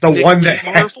 and it's the one that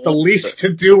has the least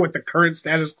to do with the current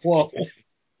status quo.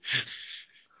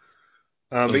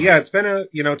 But yeah, it's been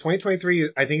 2023,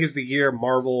 I think, is the year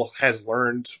Marvel has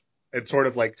learned. It's sort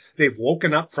of like they've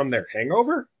woken up from their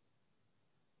hangover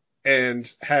and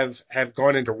have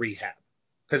gone into rehab.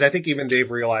 Because I think even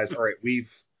they've realized, all right,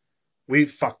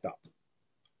 we've fucked up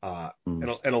in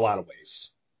a lot of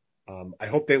ways. I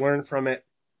hope they learn from it.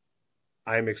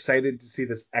 I'm excited to see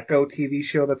this Echo TV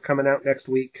show that's coming out next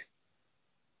week.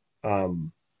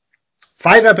 5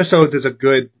 episodes is a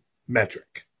good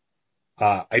metric.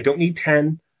 I don't need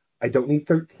 10. I don't need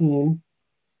 13.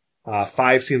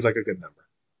 5 seems like a good number.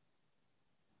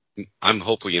 I'm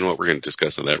hopeful. You know what? We're going to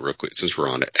discuss on that real quick since we're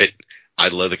on it. I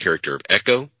love the character of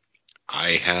Echo.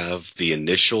 I have the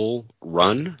initial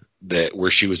run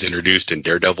where she was introduced in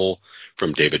Daredevil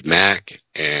from David Mack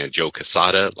and Joe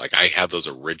Quesada. Like, I have those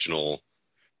original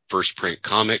first print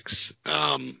comics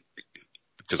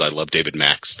because I love David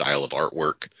Mack's style of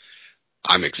artwork.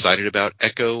 I'm excited about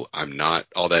Echo. I'm not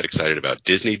all that excited about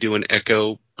Disney doing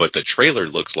Echo, but the trailer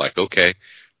looks like, okay,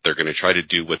 they're going to try to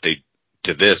do what they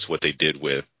did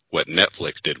with what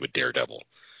Netflix did with Daredevil.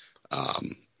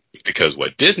 Because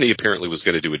what Disney apparently was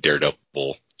going to do with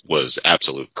Daredevil was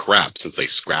absolute crap, since they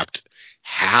scrapped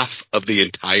half of the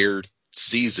entire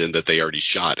season that they already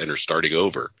shot and are starting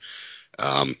over.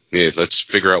 Let's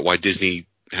figure out why Disney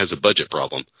has a budget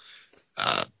problem.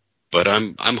 But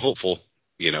I'm hopeful.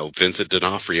 You know, Vincent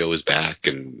D'Onofrio is back,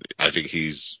 and I think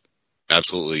he's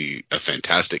absolutely a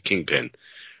fantastic Kingpin.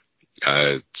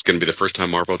 It's going to be the first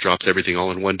time Marvel drops everything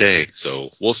all in one day,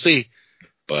 so we'll see.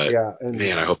 But Yeah, and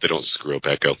man, I hope they don't screw up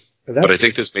Echo. and But I that's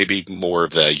think this may be more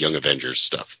of the Young Avengers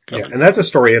stuff yeah, coming. and that's a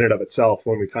story in and of itself.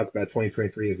 When we talk about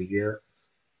 2023 as a year,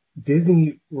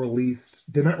 Disney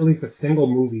did not release a single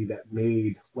movie that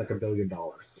made like $1 billion,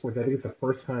 which I think is the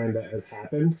first time that has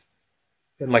happened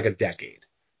in like a decade.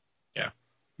 Yeah.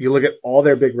 You look at all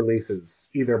their big releases,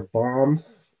 either bombs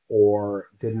or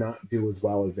did not do as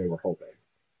well as they were hoping.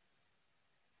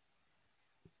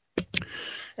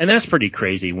 And that's pretty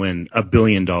crazy when $1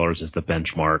 billion is the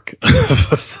benchmark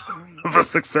of a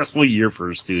successful year for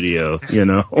a studio, you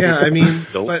know? Yeah, I mean,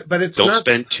 Don't but it's don't not.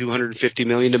 spend $250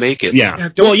 million to make it. Yeah. Yeah,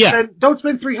 Well, don't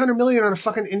spend $300 million on a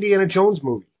fucking Indiana Jones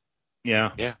movie.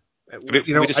 yeah. Yeah. I mean,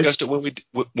 You know, we discussed it when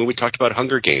we talked about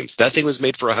Hunger Games. That thing was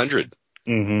made for 100.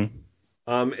 Mm-hmm.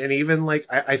 And even like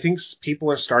I think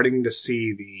people are starting to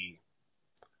see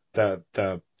the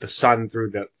sun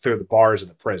through the bars of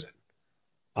the prison.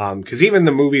 Because even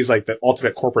the movies like the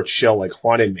ultimate corporate shill, like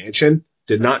Haunted Mansion,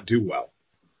 did not do well.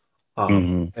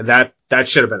 And that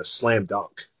should have been a slam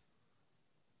dunk.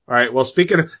 All right. Well,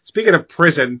 speaking of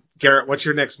prison, Garrett, what's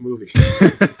your next movie?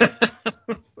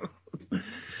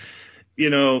 You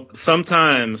know,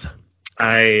 sometimes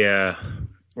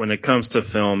when it comes to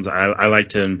films, I like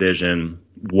to envision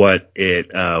what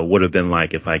it would have been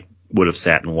like if I would have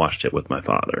sat and watched it with my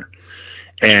father.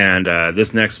 And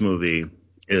this next movie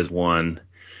is one.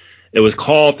 It was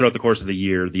called throughout the course of the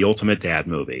year The Ultimate Dad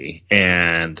Movie,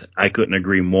 and I couldn't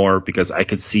agree more because I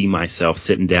could see myself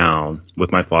sitting down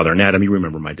with my father. And Adam, you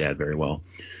remember my dad very well,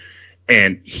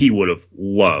 and he would have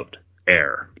loved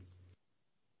Air.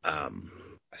 I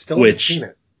still haven't Which seen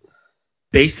it.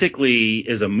 basically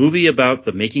is a movie about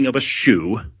the making of a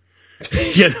shoe.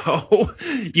 You know,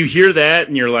 you hear that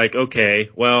and you're like, okay,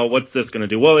 well, what's this going to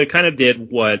do? Well, it kind of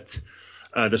did what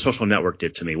The Social Network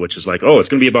did to me, which is like, oh, it's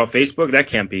going to be about Facebook. That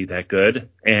can't be that good.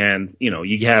 And, you know,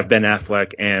 you have Ben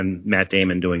Affleck and Matt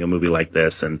Damon doing a movie like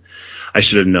this. And I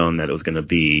should have known that it was going to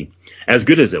be as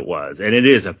good as it was. And it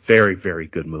is a very, very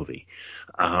good movie.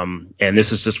 And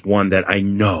this is just one that I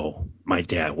know my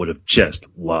dad would have just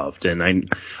loved. And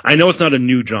I know it's not a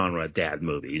new genre, dad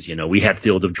movies. You know, we had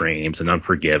Field of Dreams and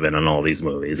Unforgiven and all these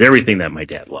movies, everything that my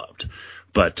dad loved.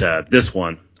 But this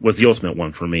one was the ultimate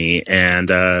one for me. And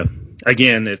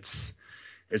again, it's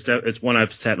one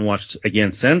I've sat and watched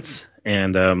again since,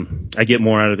 and I get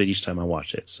more out of it each time I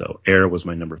watch it. So Air was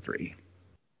my number 3.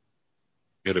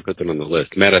 Got to put them on the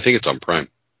list. Matt, I think it's on Prime.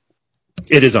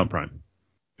 It is on Prime.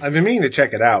 I've been meaning to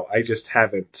check it out. I just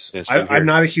haven't. Yes, I'm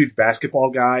not a huge basketball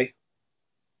guy.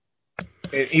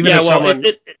 Even yeah, as well, someone,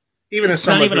 even as it's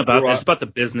not someone even who about grew that. up, It's about the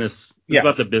business. It's Yeah.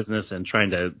 about the business and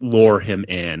trying to lure him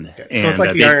in. Okay. And So it's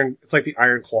like it's like the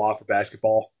Iron Claw for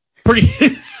basketball.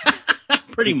 pretty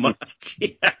much.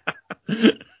 Yeah.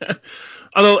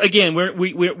 Although again,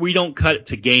 we don't cut it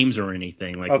to games or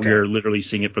anything. Like Okay. we're literally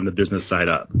seeing it from the business side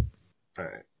up. All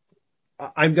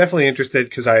right. I'm definitely interested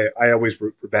because I always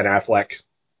root for Ben Affleck.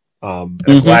 And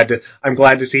I'm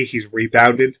glad to see he's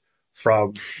rebounded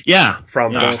from Yeah.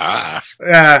 go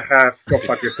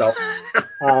fuck yourself.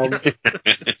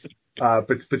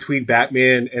 But between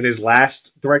Batman and his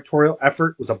last directorial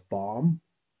effort was a bomb.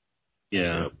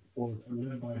 Yeah. What was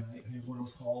Live by Night? I think is what it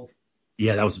was called.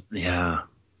 Yeah, that was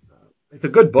It's a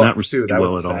good book not too. received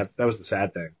well at all. That was the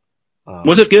sad thing.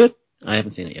 Was it good? I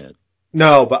haven't seen it yet.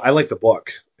 No, but I like the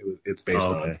book. It's based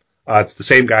okay. on. It's the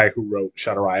same guy who wrote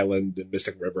Shutter Island and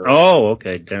Mystic River. Oh,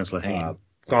 okay. Dennis Lehane.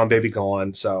 Gone Baby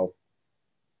Gone. So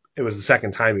it was the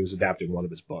second time he was adapting one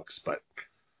of his books. But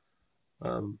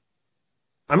I'm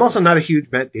also not a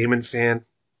huge Matt Damon fan.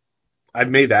 I've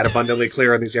made that abundantly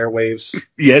clear on these airwaves.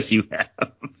 Yes, you have.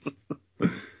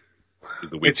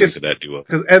 The weak link of that duo.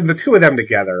 And the two of them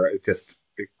together, it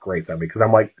grates on me because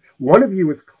I'm like, one of you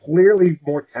is clearly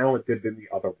more talented than the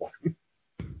other one.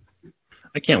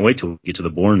 I can't wait till we get to the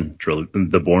Bourne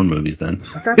movies then.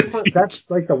 That's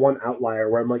like the one outlier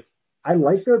where I'm like, I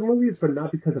like those movies, but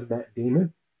not because of Matt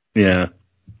Damon. Yeah.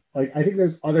 Like, I think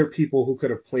there's other people who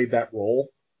could have played that role,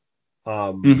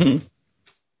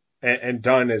 and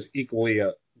done as equally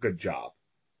a good job.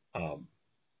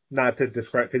 Not to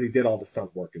describe, because he did all the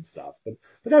stunt work and stuff, but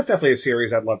that's definitely a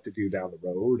series I'd love to do down the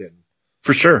road. And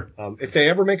for sure, if they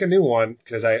ever make a new one,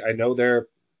 because I know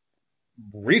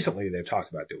recently they've talked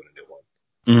about doing a new one.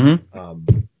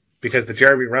 Because the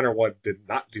Jeremy Renner one did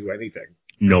not do anything.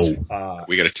 No.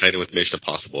 We got to tie it in with Mission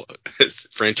Impossible.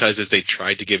 Franchises they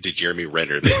tried to give to Jeremy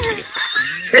Renner that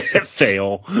didn't.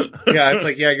 Fail. Yeah, it's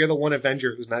like, you're the one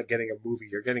Avenger who's not getting a movie.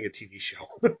 You're getting a TV show.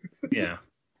 Yeah.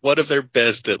 One of their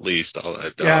best, at least. I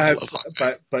love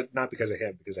Hawkeye. but not because of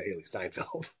him, because of Haley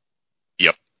Steinfeld.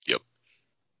 Yep.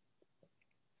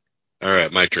 All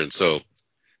right, my turn. So,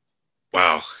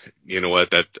 wow, you know what?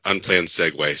 That unplanned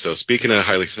segue. So, speaking of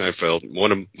Haley Steinfeld,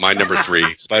 one of my number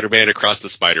 3, Spider-Man Across the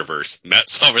Spider-Verse. Matt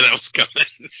saw where that was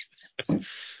coming.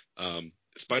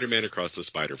 Spider-Man Across the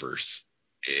Spider-Verse.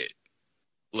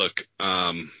 Look,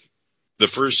 the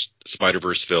first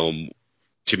Spider-Verse film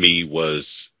to me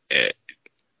was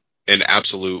an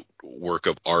absolute work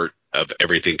of art of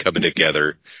everything coming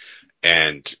together,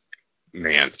 and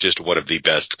man, just one of the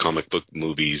best comic book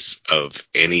movies of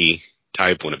any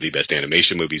type, one of the best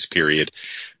animation movies, period.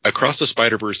 Across the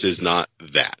Spider-Verse is not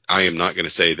that. I am not going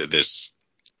to say that this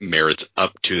merits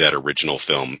up to that original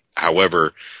film.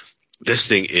 However, this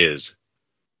thing is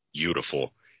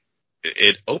beautiful.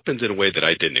 It opens in a way that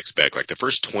I didn't expect. Like the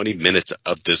first 20 minutes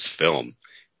of this film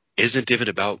isn't even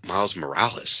about Miles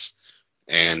Morales.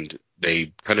 And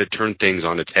they kind of turn things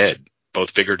on its head,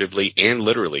 both figuratively and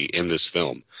literally in this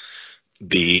film.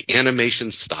 The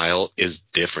animation style is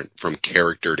different from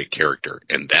character to character,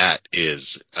 and that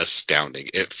is astounding.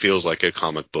 It feels like a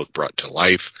comic book brought to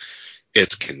life.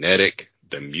 It's kinetic.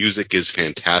 The music is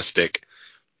fantastic.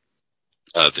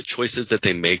 The choices that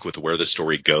they make with where the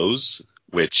story goes,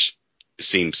 which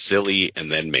seems silly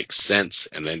and then makes sense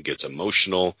and then gets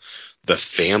emotional. The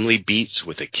family beats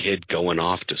with a kid going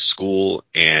off to school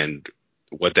and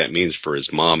what that means for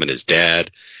his mom and his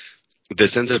dad.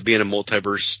 This ends up being a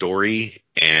multiverse story,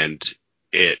 and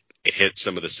it hits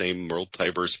some of the same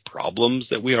multiverse problems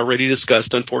that we already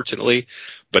discussed, unfortunately,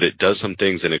 but it does some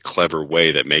things in a clever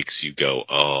way that makes you go,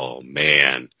 oh,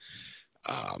 man.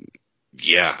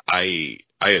 Yeah, I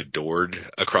adored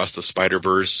Across the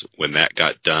Spider-Verse when that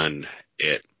got done.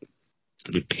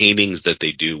 The paintings that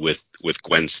they do with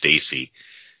Gwen Stacy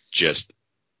just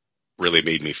really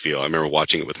made me feel. I remember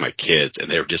watching it with my kids, and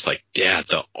they were just like, Dad,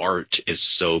 the art is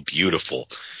so beautiful.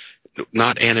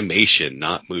 Not animation,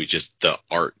 not movie, just the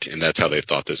art. And that's how they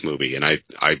thought this movie. And I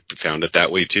found it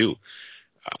that way too.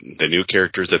 The new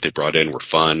characters that they brought in were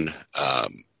fun.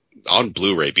 On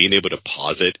Blu-ray, being able to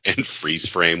pause it and freeze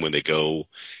frame when they go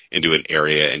into an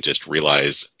area and just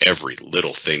realize every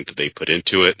little thing that they put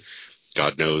into it.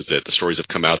 God knows that the stories have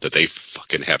come out that they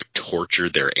fucking have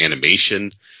tortured their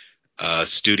animation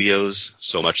studios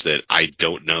so much that I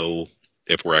don't know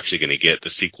if we're actually going to get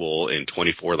the sequel in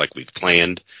 24 like we've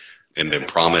planned and then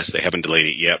promised. They haven't delayed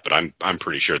it yet, but I'm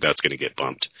pretty sure that's going to get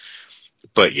bumped.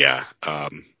 But yeah,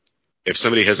 if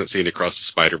somebody hasn't seen Across the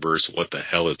Spider-Verse, what the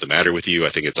hell is the matter with you? I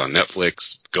think it's on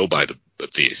Netflix. Go buy the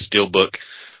Steelbook,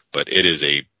 but it is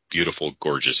a beautiful,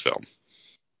 gorgeous film.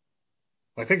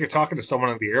 I think you're talking to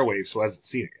someone on the airwaves who hasn't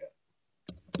seen it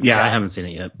yet. Yeah, I haven't seen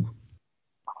it yet.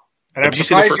 And I'm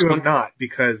surprised you have not,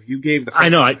 because you gave the first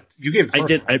you gave the first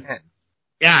one 10.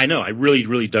 Yeah, I know. I really,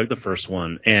 really dug the first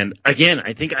one. And again,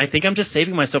 I think I'm just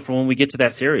saving myself for when we get to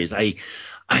that series. I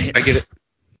get it.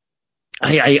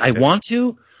 I want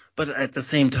to, but at the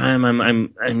same time,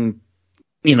 I'm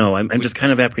just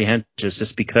kind of apprehensive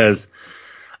just because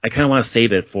I kind of want to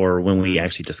save it for when we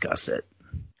actually discuss it.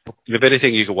 If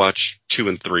anything, you can watch 2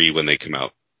 and 3 when they come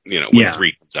out. When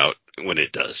 3 comes out, when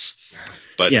it does.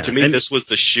 But to me, this was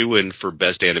the shoo-in for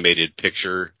Best Animated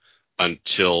Picture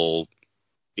until,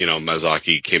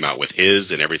 Miyazaki came out with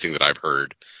his and everything that I've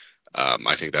heard.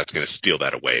 I think that's going to steal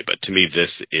that away. But to me,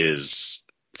 this is,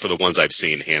 for the ones I've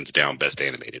seen, hands down, Best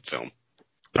Animated Film.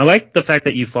 I like the fact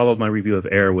that you followed my review of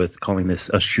Air with calling this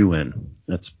a shoo-in.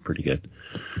 That's pretty good.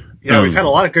 Yeah, we've had a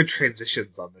lot of good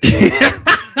transitions on this.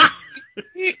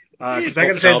 Because I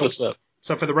got to say,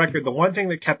 so for the record, the one thing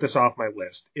that kept this off my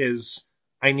list is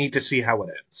I need to see how it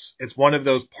ends. It's one of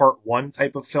those part one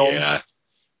type of films.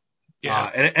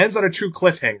 Yeah. And it ends on a true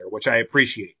cliffhanger, which I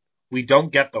appreciate. We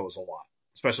don't get those a lot,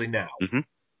 especially now. Mm-hmm.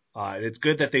 And it's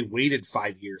good that they waited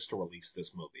 5 years to release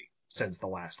this movie since the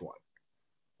last one.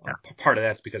 Part of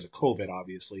that's because of COVID,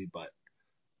 obviously, but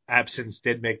absence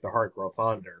did make the heart grow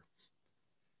fonder.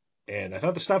 And I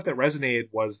thought the stuff that resonated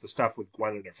was the stuff with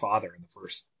Gwen and her father in the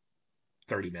first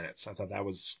 30 minutes. I thought that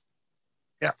was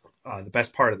the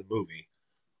best part of the movie.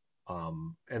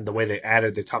 And the way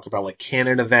they talked about like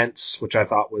canon events, which I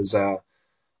thought was a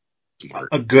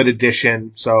good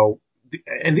addition. So,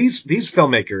 and these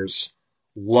filmmakers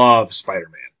love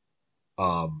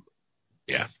Spider-Man.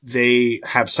 They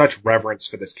have such reverence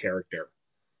for this character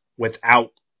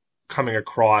without coming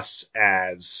across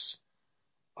as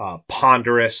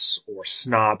ponderous or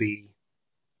snobby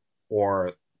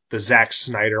or the Zack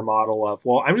Snyder model of,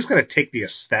 well, I'm just going to take the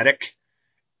aesthetic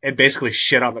and basically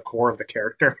shit on the core of the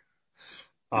character.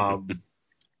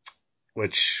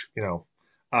 Which,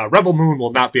 Rebel Moon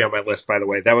will not be on my list, by the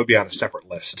way. That would be on a separate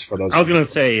list for those. I was going to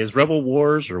say, is Rebel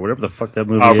Wars or whatever the fuck that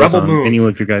movie is Rebel on Moon. any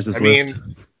of your guys' list?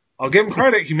 I'll give him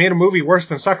credit. He made a movie worse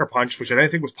than Sucker Punch, which I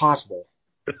didn't think was possible.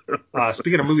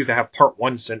 Speaking of movies that have Part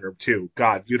 1 syndrome, too,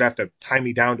 God, you'd have to tie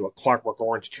me down to a Clockwork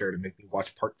Orange chair to make me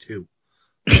watch Part 2.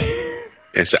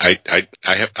 Yes, I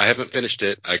haven't finished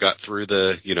it. I got through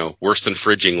the, worse than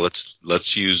fridging.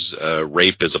 Let's use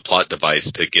rape as a plot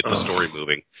device to get the story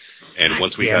moving. And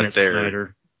once we got there,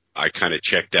 Snyder. I kind of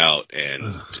checked out,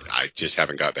 and I just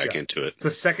haven't got back into it. It's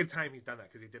the second time he's done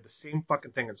that, because he did the same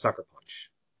fucking thing in Sucker Punch.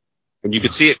 And you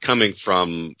could see it coming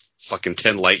from fucking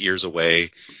 10 light years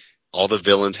away. All the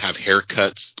villains have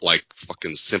haircuts like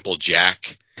fucking Simple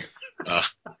Jack.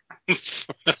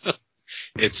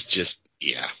 It's just,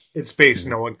 yeah. In space,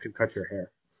 no one can cut your hair.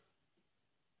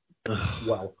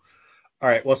 Well. All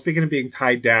right, well, speaking of being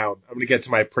tied down, I'm going to get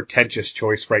to my pretentious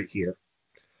choice right here.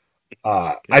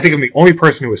 I think I'm the only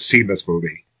person who has seen this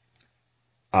movie.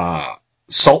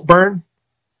 Saltburn.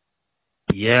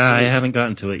 Yeah, I haven't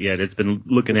gotten to it yet. It's been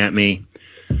looking at me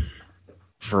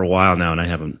for a while now, and I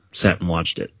haven't sat and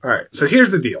watched it. All right, so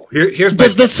here's the deal. Here's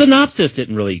the synopsis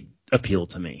didn't really appeal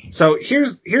to me. So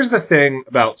here's the thing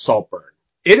about Saltburn.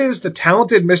 It is the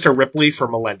talented Mr. Ripley for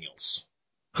millennials.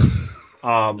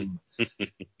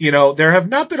 There have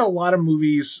not been a lot of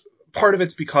movies. Part of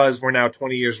it's because we're now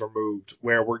 20 years removed,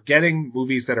 where we're getting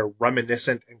movies that are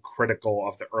reminiscent and critical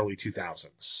of the early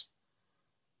 2000s.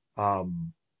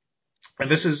 And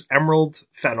this is Emerald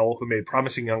Fennell, who made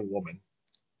Promising Young Woman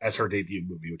as her debut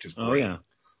movie, which is great.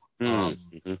 Oh, yeah.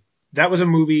 That was a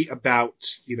movie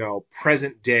about,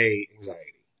 present day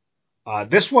anxiety.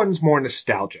 This one's more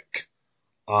nostalgic.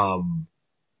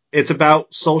 It's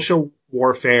about social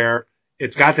warfare.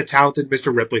 It's got the talented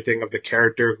Mr. Ripley thing of the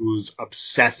character who's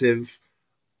obsessive,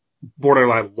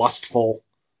 borderline lustful.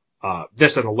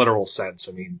 This in a literal sense.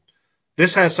 I mean,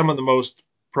 this has some of the most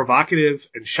provocative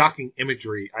and shocking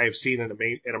imagery I have seen in a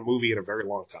movie in a very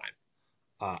long time.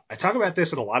 I talk about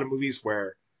this in a lot of movies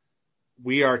where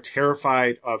we are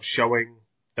terrified of showing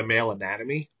the male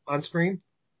anatomy on screen.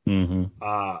 Mm-hmm.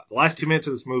 The last 2 minutes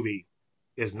of this movie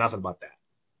is nothing but that.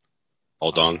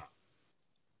 All dong.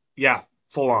 Yeah,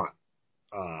 full on.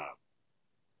 Man,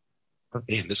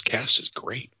 this cast is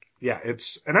great. Yeah,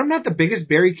 and I'm not the biggest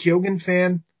Barry Keoghan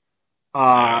fan.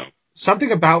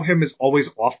 Something about him is always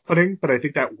off-putting, but I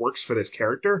think that works for this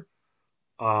character.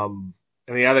 And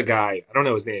the other guy, I don't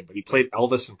know his name, but he played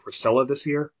Elvis and Priscilla this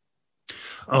year.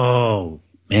 Oh,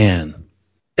 man.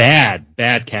 Bad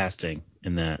casting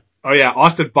in that. Oh, yeah,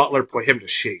 Austin Butler put him to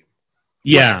shame.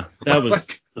 Yeah, that was...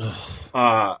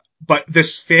 But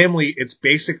this family, it's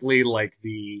basically like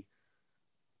the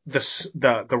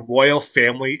royal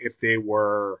family if they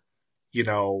were,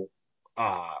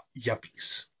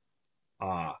 yuppies.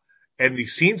 And the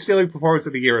scene-stealing performance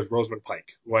of the year is Rosamund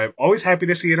Pike, who I'm always happy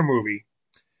to see in a movie.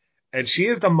 And she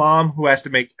is the mom who has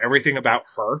to make everything about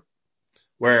her,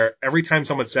 where every time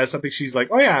someone says something, she's like,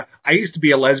 oh yeah, I used to be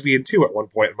a lesbian too at one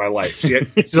point in my life.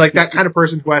 She's like that kind of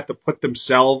person who has to put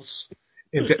themselves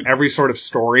into every sort of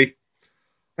story.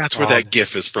 That's where that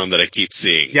GIF is from that I keep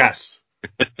seeing. Yes.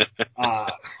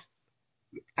 The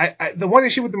one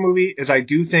issue with the movie is I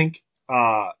do think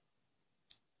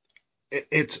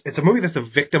it's a movie that's a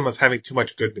victim of having too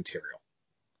much good material.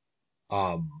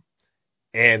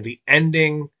 And the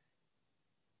ending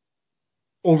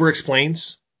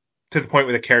over-explains to the point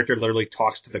where the character literally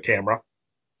talks to the camera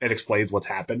and explains what's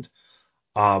happened.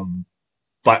 But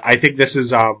I think this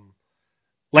is,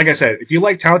 like I said, if you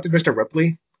like talented Mr.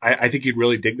 Ripley, I think you'd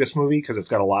really dig this movie because it's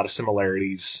got a lot of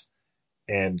similarities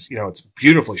and, it's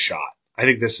beautifully shot. I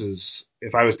think this is,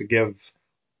 if I was to give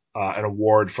an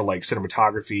award for like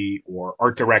cinematography or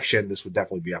art direction, this would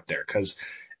definitely be up there because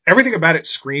everything about it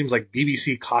screams like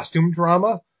BBC costume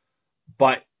drama,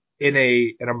 but in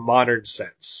a modern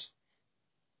sense.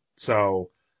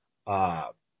 So,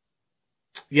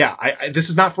 this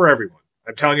is not for everyone.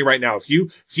 I'm telling you right now, if you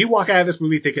walk out of this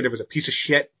movie thinking it was a piece of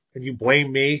shit and you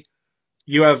blame me,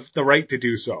 you have the right to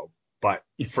do so. But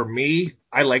for me,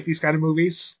 I like these kind of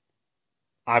movies.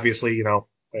 Obviously, I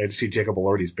had to see Jacob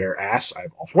Elordi's bare ass.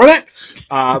 I'm all for that.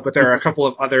 But there are a couple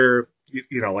of other,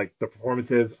 like the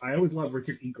performances. I always love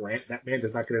Richard E. Grant. That man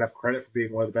does not get enough credit for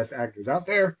being one of the best actors out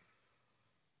there.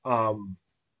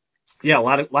 Yeah, a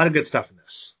lot of good stuff in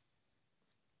this.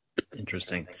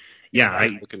 Interesting. Yeah,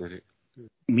 looking at it.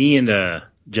 Me and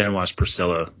Jen watched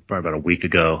Priscilla probably about a week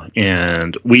ago,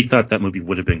 and we thought that movie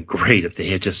would have been great if they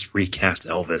had just recast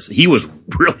Elvis. He was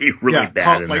really, really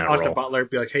bad in like that Austin role. Butler,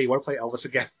 be like, "Hey, you want to play Elvis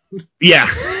again?" Yeah.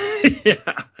 Yeah.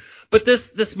 But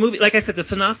this movie, like I said, the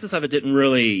synopsis of it didn't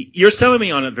really. You're selling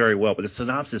me on it very well, but the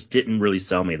synopsis didn't really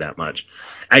sell me that much.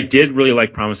 I did really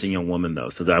like Promising Young Woman though,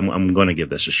 so I'm going to give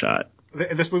this a shot.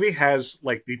 This movie has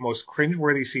like the most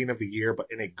cringeworthy scene of the year, but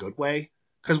in a good way,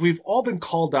 because we've all been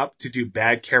called up to do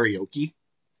bad karaoke.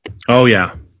 Oh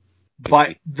yeah.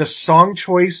 But the song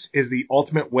choice is the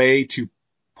ultimate way to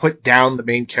put down the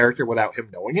main character without him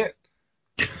knowing it.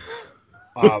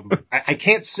 I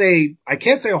can't say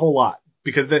a whole lot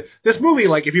because this movie,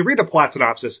 like if you read the plot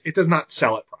synopsis, it does not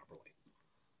sell it properly.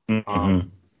 Mm-hmm.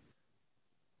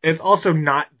 It's also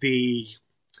not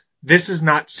this is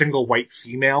not Single White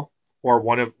Female or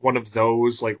one of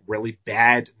those like really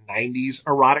bad 90s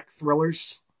erotic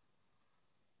thrillers.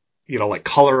 You know, like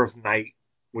Color of Night,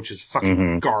 which is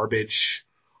fucking garbage.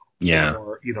 Yeah.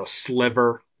 Or,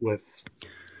 Sliver with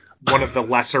one of the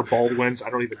lesser Baldwins. I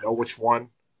don't even know which one.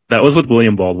 That was with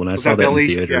William Baldwin. I saw that Billy?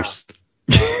 in theaters.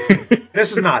 Yeah.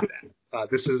 This is not that.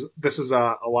 This is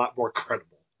a lot more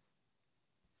credible.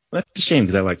 That's a shame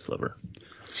because I like Sliver.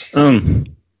 Because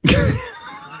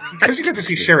you get to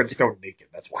see Sharon Stone naked.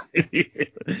 That's why.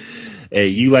 Hey,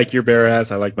 you like your bare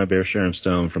ass. I like my bare Sharon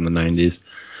Stone from the 90s.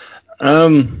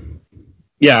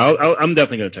 Yeah, I'm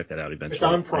definitely going to check that out eventually. It's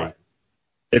on Prime.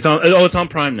 It's on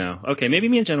Prime now. Okay, maybe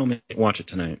me and Jen will watch it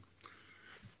tonight.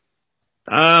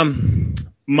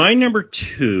 My number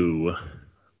 2,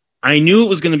 I knew it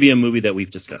was going to be a movie that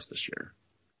we've discussed this year.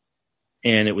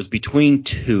 And it was between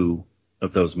two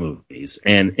of those movies.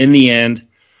 And in the end,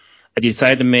 I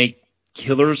decided to make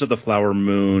Killers of the Flower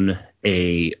Moon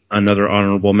another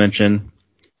honorable mention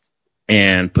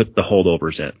and put The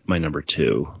Holdovers at my number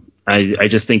 2. I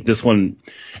just think this one,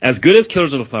 as good as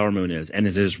Killers of the Flower Moon is, and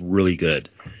it is really good,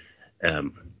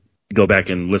 go back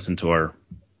and listen to our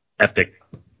epic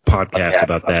podcast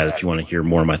about that if you want to hear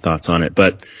more of my thoughts on it.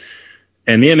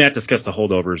 And me and Matt discussed The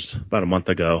Holdovers about a month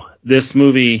ago. This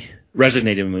movie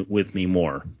resonated with me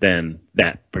more than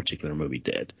that particular movie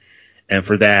did. And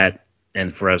for that,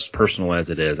 and for as personal as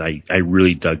it is, I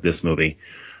really dug this movie.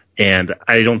 And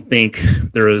I don't think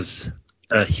there is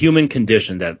a human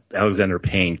condition that Alexander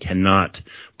Payne cannot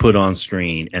put on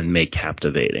screen and make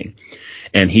captivating.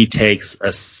 And he takes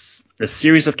a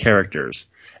series of characters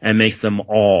and makes them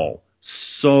all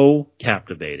so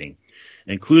captivating,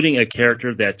 including a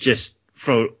character that just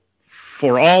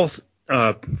for all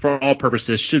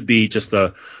purposes should be just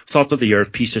a salt of the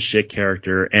earth piece of shit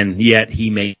character, and yet he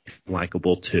makes him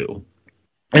likable too.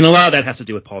 And a lot of that has to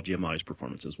do with Paul Giamatti's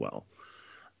performance as well.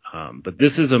 But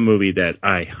this is a movie that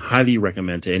I highly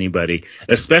recommend to anybody,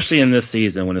 especially in this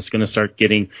season when it's going to start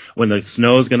when the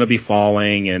snow is going to be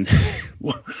falling. And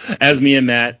as me and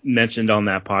Matt mentioned on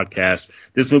that podcast,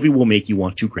 this movie will make you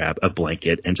want to grab a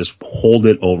blanket and just hold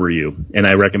it over you. And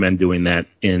I recommend doing that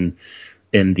in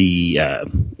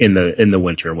the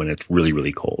winter when it's really,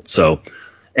 really cold. So,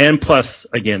 and plus,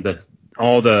 again,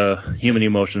 all the human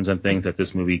emotions and things that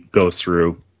this movie goes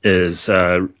through is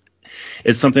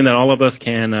it's something that all of us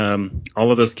can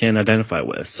identify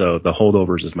with. So The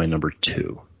Holdovers is my number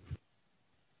 2.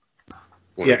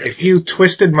 Yeah, if you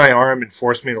twisted my arm and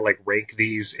forced me to like rank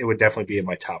these, it would definitely be in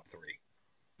my top 3.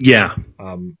 Yeah.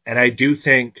 And I do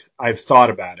think I've thought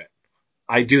about it.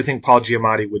 I do think Paul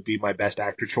Giamatti would be my best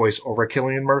actor choice over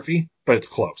Cillian Murphy, but it's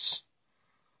close.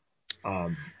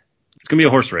 It's gonna be a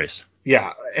horse race.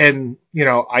 Yeah, and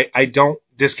I don't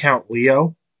discount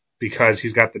Leo because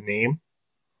he's got the name.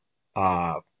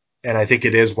 And I think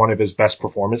it is one of his best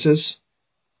performances.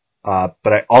 But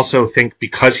I also think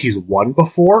because he's won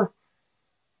before,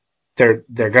 they're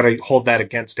going to hold that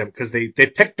against him because they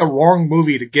picked the wrong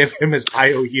movie to give him his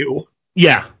IOU.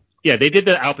 Yeah. Yeah, they did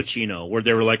the Al Pacino where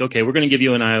they were like, okay, we're going to give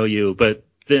you an IOU, but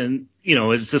then,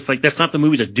 it's just like, that's not the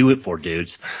movie to do it for,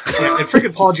 dudes. Yeah, and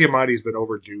freaking Paul Giamatti's been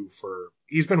overdue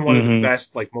he's been one of the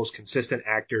best, like, most consistent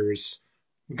actors,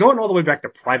 going all the way back to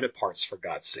Private Parts, for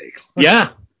God's sake. Yeah.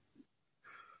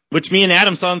 Which me and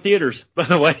Adam saw in theaters, by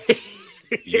the way.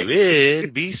 You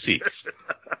in BC.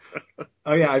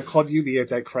 Oh yeah, I've called you the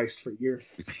Antichrist for years.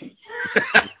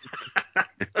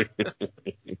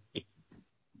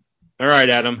 All right,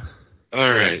 Adam. All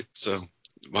right, so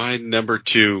my number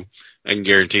 2, I can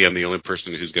guarantee I'm the only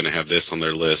person who's going to have this on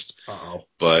their list. Uh-oh.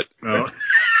 But well,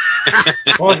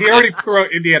 he already threw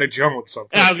out Indiana Jones, so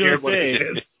I was going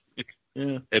to say.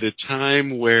 Yeah. At a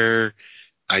time where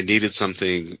I needed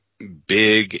something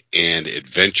big and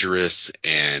adventurous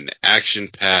and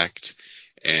action-packed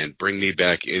and bring me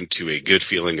back into a good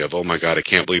feeling of, oh my God, I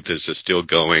can't believe this is still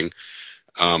going.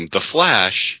 The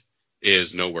Flash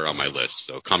is nowhere on my list,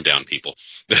 so calm down, people.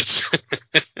 That's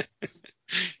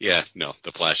yeah, no,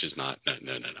 The Flash is not.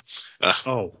 No.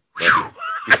 Oh,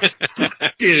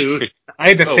 But, dude, I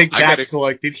had to Oh, think I back gotta- to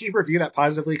like, did he review that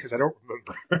positively? Because I don't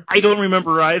remember. I don't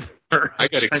remember either. I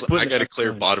got put to it-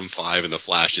 clear bottom 5, and The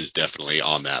Flash is definitely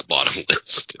on that bottom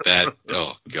list. That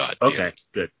oh god, damn Okay, it.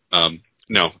 good.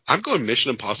 No, I'm going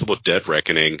Mission Impossible: Dead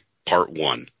Reckoning Part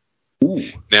 1.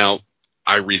 Ooh, Now,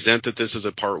 I resent that this is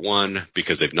a Part 1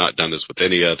 because they've not done this with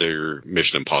any other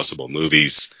Mission Impossible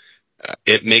movies.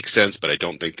 It makes sense, but I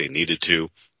don't think they needed to.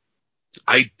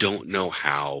 I don't know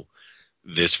how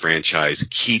this franchise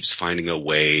keeps finding a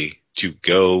way to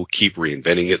keep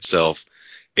reinventing itself.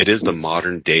 It is the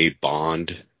modern day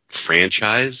Bond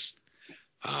franchise.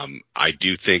 I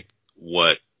do think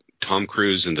what Tom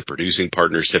Cruise and the producing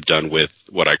partners have done with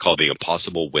what I call the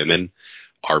Impossible Women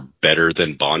are better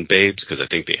than Bond babes because I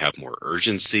think they have more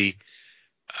urgency.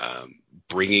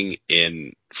 Bringing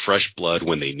in fresh blood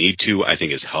when they need to, I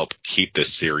think, has helped keep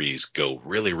this series go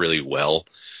really, really well.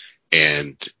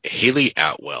 And Haley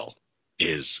Atwell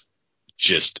is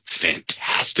just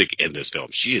fantastic in this film.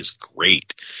 She is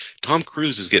great. Tom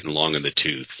Cruise is getting long in the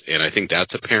tooth, and I think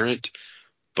that's apparent.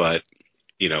 But,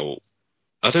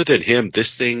 other than him,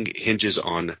 this thing hinges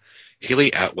on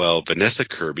Haley Atwell, Vanessa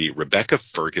Kirby, Rebecca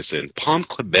Ferguson, Palm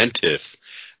Clementif.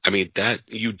 I mean, that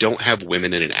you don't have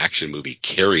women in an action movie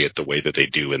carry it the way that they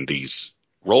do in these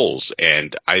roles.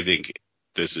 And I think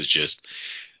this is just,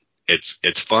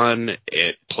 it's fun.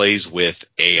 It plays with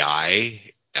AI.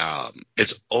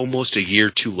 It's almost a year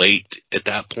too late at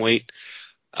that point.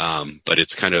 But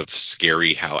it's kind of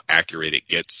scary how accurate it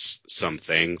gets some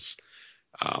things.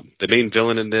 The main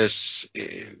villain in this,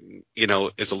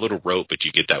 is a little rote, but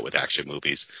you get that with action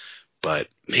movies. But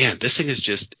man, this thing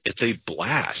is it's a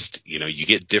blast. You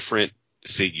get different,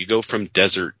 you go from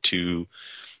desert to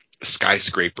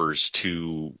skyscrapers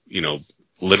to,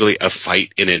 literally a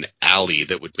fight in an alley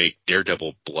that would make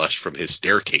Daredevil blush from his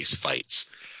staircase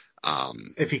fights.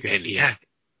 If he could see. Yeah,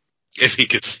 if he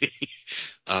could see.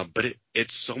 But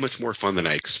it's so much more fun than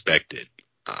I expected.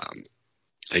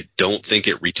 I don't think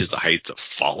it reaches the heights of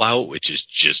Fallout, which is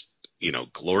just,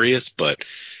 glorious. But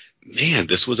man,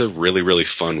 this was a really, really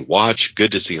fun watch.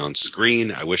 Good to see on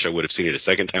screen. I wish I would have seen it a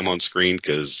second time on screen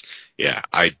because, yeah,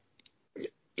 I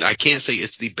can't say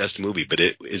it's the best movie, but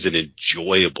it is an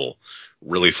enjoyable,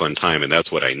 really fun time, and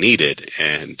that's what I needed.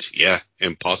 And yeah,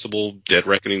 Impossible Dead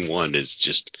Reckoning 1 is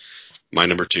just my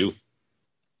number 2.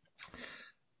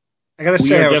 I gotta We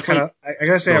say, are I was definitely- kind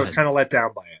Go of ahead. let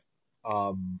down by it.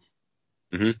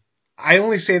 Mhm. I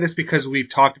only say this because we've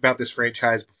talked about this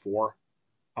franchise before.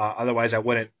 Otherwise, I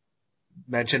wouldn't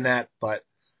mention that. But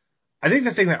I think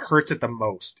the thing that hurts it the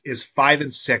most is 5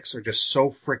 and 6 are just so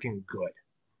freaking good.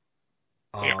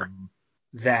 Yeah.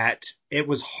 That it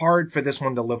was hard for this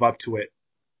one to live up to it,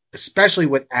 especially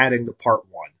with adding the part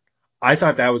 1. I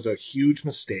thought that was a huge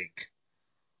mistake.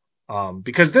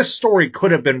 Because this story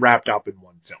could have been wrapped up in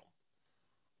one film.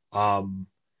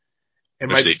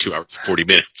 Especially 2 hours, 40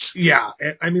 minutes. Yeah.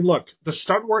 I mean, look, the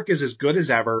stunt work is as good as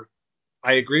ever.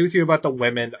 I agree with you about the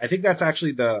women. I think that's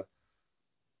actually the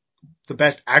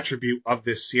best attribute of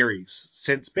this series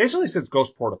since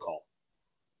Ghost Protocol.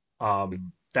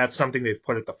 That's something they've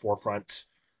put at the forefront.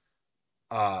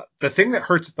 The thing that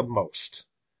hurts it the most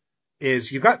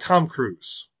is you got Tom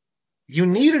Cruise. You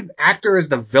need an actor as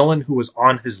the villain who was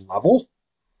on his level.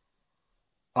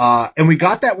 And we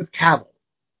got that with Cavill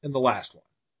in the last one.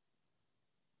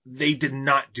 They did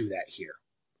not do that here.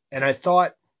 And I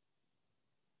thought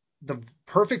the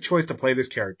perfect choice to play this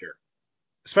character,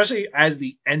 especially as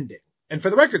the ending. And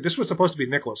for the record, this was supposed to be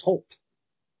Nicholas Hoult.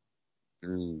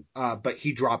 But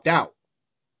he dropped out.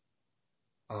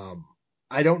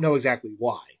 I don't know exactly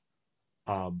why.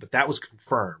 But that was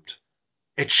confirmed.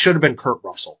 It should have been Kurt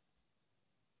Russell.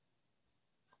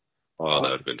 Oh,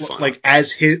 that would have been fun.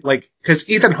 Because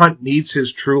Ethan Hunt needs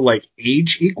his true,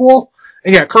 age equal.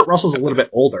 And yeah, Kurt Russell's a little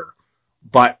bit older,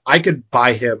 but I could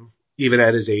buy him even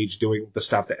at his age doing the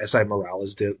stuff that S.I.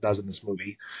 Morales does in this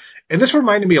movie. And this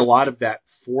reminded me a lot of that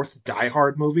fourth Die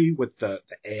Hard movie with the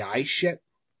AI shit.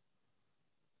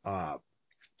 And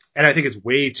I think it's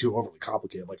way too overly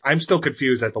complicated. I'm still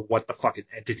confused as to what the fucking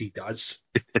entity does.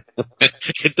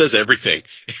 It does everything.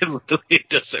 It literally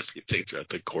does everything throughout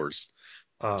the course.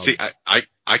 See,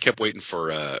 I kept waiting for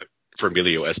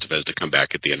Emilio Estevez to come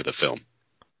back at the end of the film.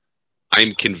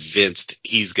 I'm convinced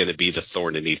he's going to be the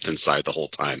thorn in Ethan's side the whole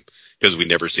time because we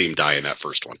never see him die in that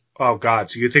first one. Oh, God.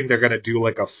 So you think they're going to do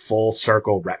a full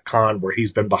circle retcon where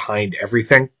he's been behind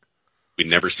everything? We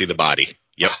never see the body.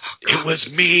 Yep. It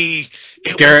was me.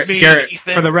 It Garrett, was me. Garrett,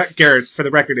 Ethan. Garrett, for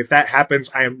the record, if that happens,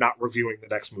 I am not reviewing the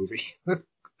next movie.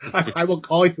 I will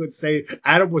call you and say,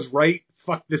 Adam was right.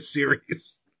 Fuck this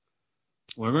series.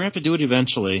 We're going to have to do it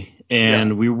eventually,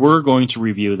 and we were going to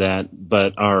review that,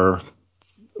 but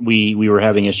we were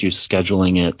having issues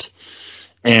scheduling it,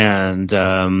 and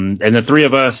the three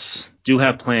of us do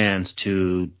have plans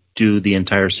to do the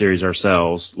entire series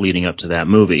ourselves leading up to that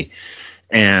movie,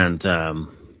 and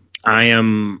I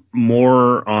am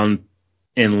more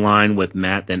in line with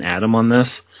Matt than Adam on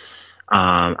this.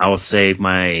 I will save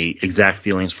my exact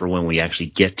feelings for when we actually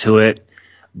get to it,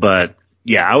 but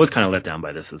yeah, I was kind of let down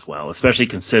by this as well, especially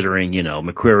considering,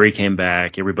 McQuarrie came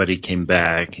back, everybody came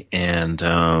back, and,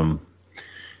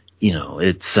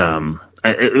 it's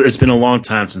been a long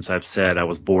time since I've said I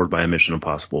was bored by a Mission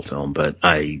Impossible film, but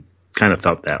I kind of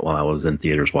felt that while I was in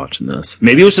theaters watching this.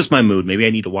 Maybe it was just my mood. Maybe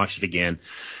I need to watch it again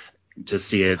to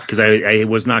see it, because I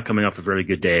was not coming off a very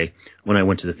good day when I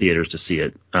went to the theaters to see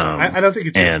it. I don't think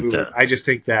it's your mood. I just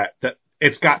think that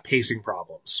it's got pacing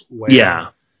problems.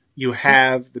 Where you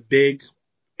have the big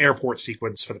airport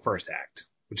sequence for the first act,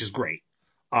 which is great.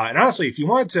 And honestly, if you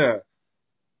want to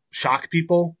shock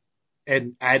people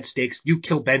and add stakes, you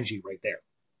kill Benji right there.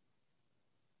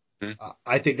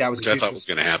 I think that was which I thought was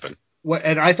going to happen.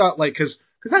 And I thought, because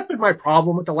that's been my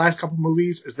problem with the last couple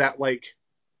movies, is that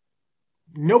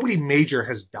nobody major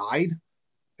has died,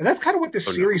 and that's kind of what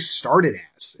this series started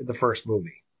as in the first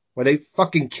movie, where they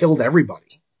fucking killed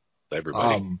everybody.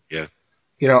 Yeah.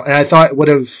 And I thought it would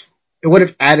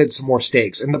have added some more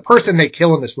stakes. And the person they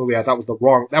kill in this movie, I thought was the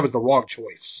wrong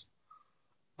choice.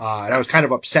 And I was kind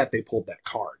of upset they pulled that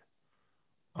card.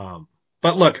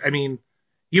 But look, I mean,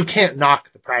 you can't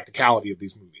knock the practicality of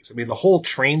these movies. I mean, the whole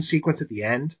train sequence at the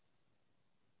end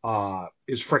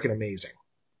is freaking amazing.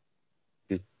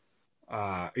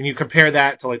 And you compare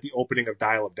that to the opening of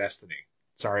Dial of Destiny.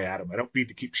 Sorry, Adam, I don't mean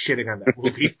to keep shitting on that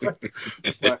movie, but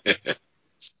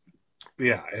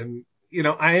yeah, and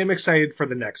I am excited for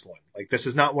the next one. This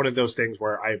is not one of those things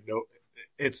where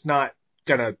it's not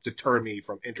gonna deter me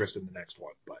from interest in the next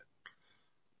one, but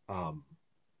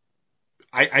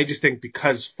I just think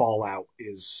because Fallout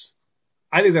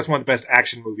I think that's one of the best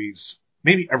action movies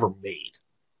maybe ever made.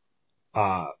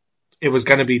 It was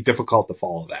gonna be difficult to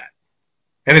follow that.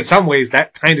 And in some ways,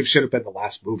 that kind of should have been the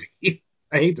last movie.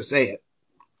 I hate to say it.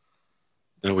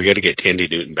 No, we got to get Tandy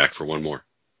Newton back for one more.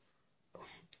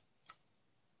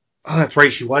 Oh, that's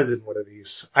right. She was in one of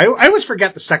these. I always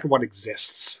forget the second one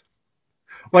exists.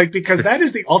 Because that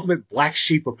is the ultimate black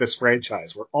sheep of this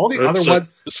franchise, where all the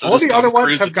other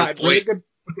ones have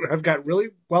got really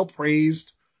well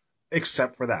praised,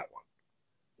 except for that one.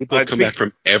 People come back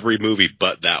from every movie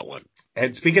but that one.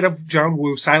 And speaking of John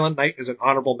Woo, Silent Night is an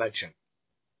honorable mention.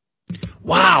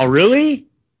 Wow, really?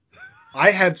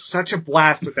 I had such a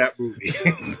blast with that movie.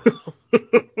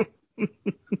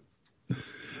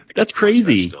 That's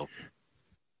crazy.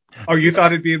 Oh, you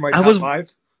thought it'd be in my top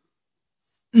 5?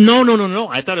 No.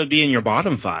 I thought it'd be in your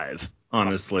bottom 5,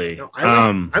 honestly. No,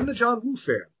 I'm the John Woo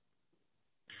fan.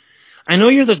 I know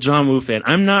you're the John Woo fan.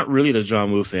 I'm not really the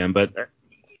John Woo fan, but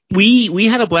we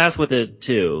had a blast with it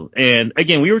too. And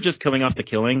again, we were just coming off The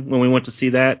Killing when we went to see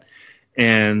that.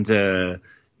 And,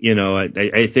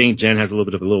 I think Jen has a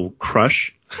little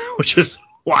crush, which is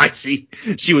why she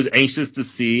was anxious to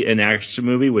see an action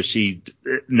movie, which she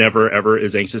never ever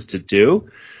is anxious to do.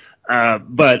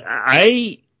 But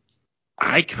I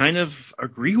kind of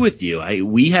agree with you.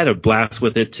 We had a blast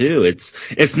with it too.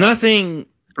 It's nothing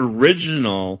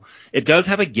original. It does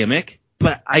have a gimmick,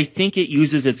 but I think it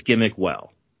uses its gimmick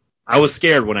well. I was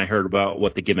scared when I heard about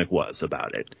what the gimmick was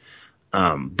about it.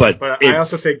 But I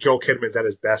also think Joel Kidman's at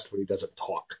his best when he doesn't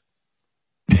talk.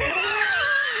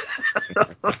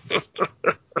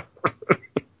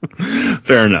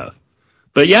 Fair enough.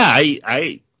 But yeah,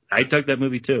 I dug that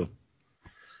movie too.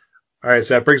 All right,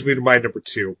 so that brings me to my number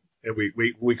 2. And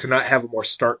we could not have a more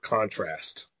stark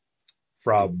contrast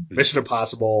from Mission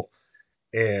Impossible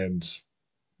and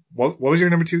what was your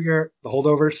number 2, Garrett? The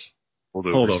Holdovers?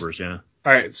 Holdovers, yeah.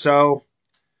 All right, so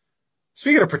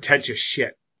speaking of pretentious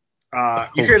shit,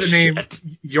 you hear the name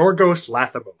Yorgos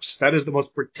Lanthimos. That is the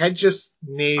most pretentious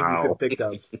name you could think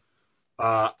of.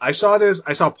 I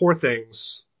saw Poor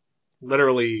Things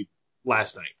literally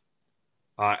last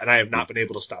night, and I have not been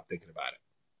able to stop thinking about it.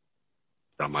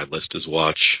 On my list is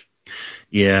watch.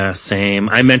 Yeah, same.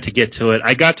 I meant to get to it.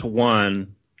 I got to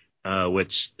one,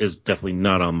 which is definitely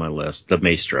not on my list, the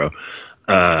Maestro.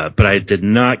 But I did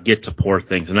not get to Poor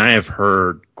Things, and I have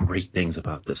heard great things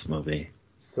about this movie.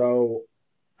 So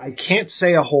I can't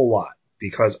say a whole lot,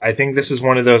 because I think this is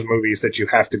one of those movies that you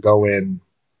have to go in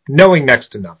knowing next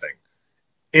to nothing.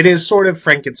 it is sort of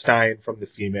Frankenstein from the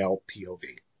female POV.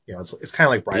 You know, it's kind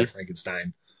of like Bride of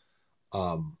Frankenstein.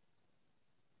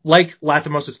 Like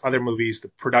Lathimos' other movies, the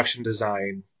production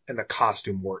design and the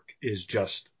costume work is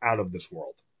just out of this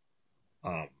world.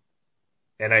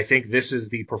 And I think this is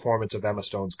the performance of Emma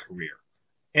Stone's career.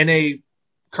 And a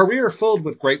career filled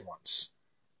with great ones.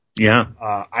 Yeah.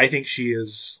 I think she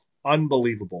is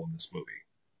unbelievable in this movie.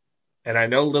 And I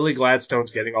know Lily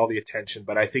Gladstone's getting all the attention,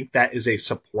 but I think that is a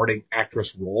supporting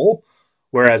actress role,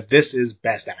 whereas this is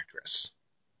Best Actress.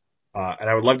 And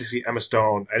I would love to see Emma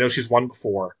Stone. I know she's won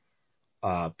before,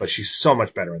 but she's so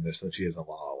much better in this than she is in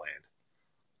La La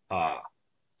Land.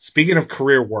 Speaking of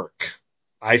career work,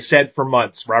 I said for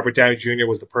months Robert Downey Jr.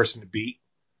 was the person to beat,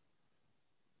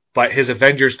 but his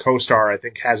Avengers co-star, I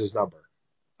think, has his number.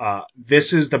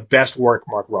 This is the best work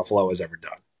Mark Ruffalo has ever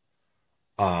done.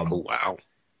 Oh, wow.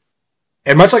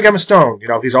 And much like Emma Stone, you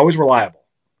know, he's always reliable.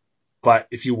 But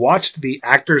if you watched the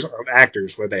Actors of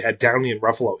Actors, where they had Downey and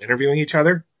Ruffalo interviewing each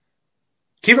other,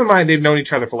 keep in mind they've known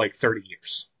each other for like 30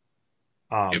 years.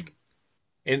 Yep.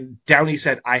 And Downey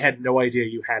said, I had no idea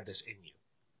you had this in you.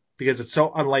 Because it's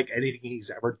so unlike anything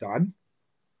he's ever done.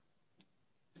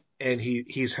 And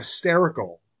he's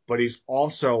hysterical, but he's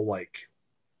also like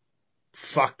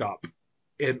fucked up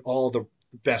in all the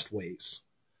best ways.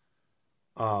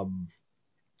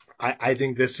 I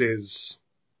think this is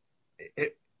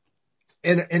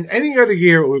in any other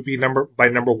year it would be number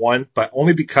one, but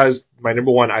only because my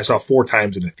number one I saw 4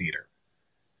 times in a theater,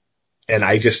 and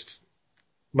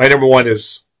my number one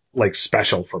is like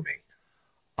special for me.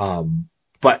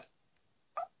 But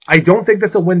I don't think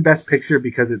this will win Best Picture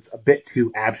because it's a bit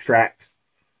too abstract.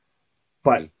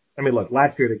 But I mean, look,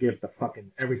 last year they gave the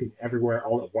fucking Everything Everywhere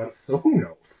All at Once, so who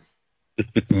knows?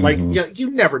 Like,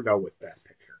 you never know with Best Picture.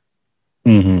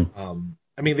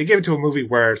 I mean, they gave it to a movie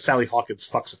where Sally Hawkins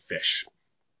fucks a fish.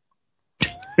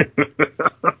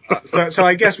 So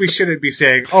I guess we shouldn't be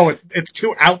saying, oh, it's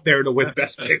too out there to win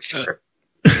Best Picture.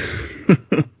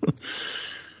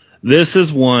 This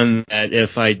is one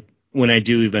that when I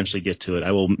do eventually get to it,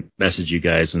 I will message you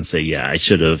guys and say, yeah, I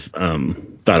should have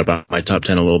thought about my top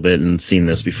 10 a little bit and seen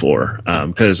this before,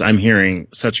 because I'm hearing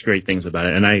such great things about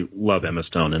it, and I love Emma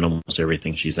Stone and almost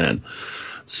everything she's in.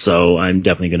 So I'm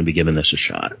definitely going to be giving this a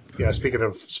shot. Yeah, speaking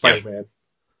of Spider-Man.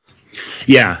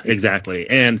 Yeah, exactly.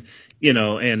 And, you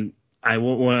know, when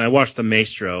I watched The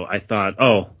Maestro, I thought,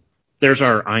 oh, there's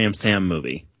our I Am Sam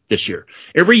movie this year.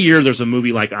 Every year there's a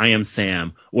movie like I Am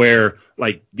Sam where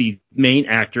like the main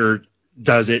actor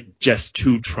does it just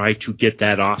to try to get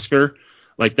that Oscar.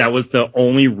 Like that was the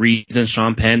only reason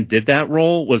Sean Penn did that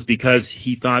role, was because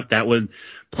he thought that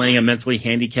playing a mentally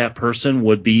handicapped person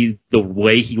would be the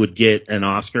way he would get an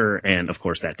Oscar. And of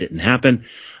course that didn't happen.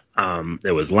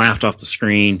 It was laughed off the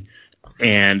screen.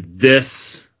 And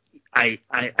this,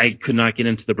 I could not get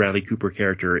into the Bradley Cooper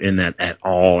character in that at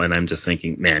all, and I'm just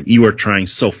thinking, man, you are trying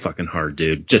so fucking hard,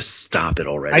 dude. Just stop it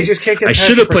already. I just can't get I past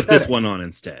should have the put this prosthetic. one on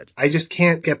instead. I just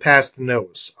can't get past the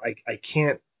nose. I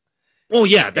can't. Oh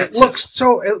yeah, It looks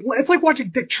so. It's like watching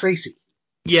Dick Tracy.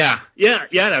 Yeah.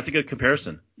 That's a good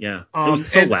comparison. Yeah, it was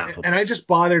so laughable. And I just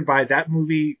bothered by that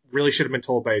movie. Really should have been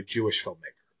told by a Jewish filmmaker.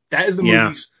 That is the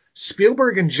movies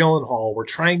Spielberg and Gyllenhaal were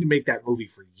trying to make that movie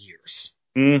for years.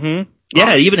 Mm-hmm.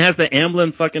 Yeah, it even has the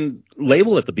Amblin fucking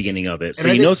label at the beginning of it,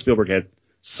 so you know Spielberg had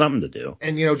something to do.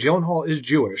 And you know, Gyllenhaal is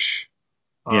Jewish.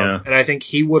 Yeah, and I think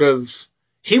he would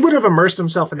have immersed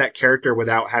himself in that character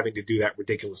without having to do that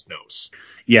ridiculous nose.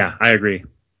 Yeah, I agree.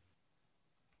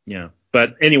 Yeah,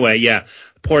 but anyway, yeah,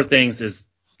 Poor Things is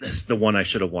the one I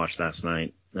should have watched last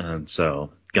night.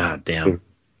 So, goddamn.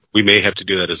 We may have to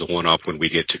do that as a one-off when we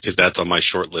get to, because that's on my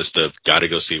short list of gotta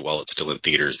go see it while it's still in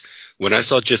theaters. When I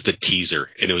saw just the teaser,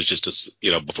 and it was just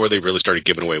before they really started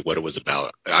giving away what it was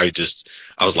about, I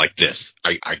was like,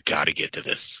 I gotta get to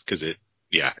this, because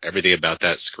everything about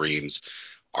that screams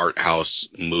art house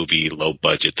movie, low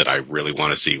budget that I really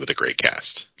want to see with a great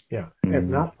cast. Yeah, it's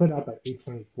not put out by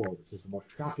A24, which is the most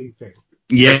shocking thing.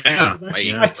 Yeah,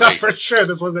 I thought for sure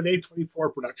this was an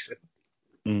A24 production.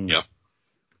 Yeah.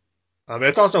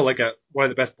 It's also like one of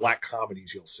the best black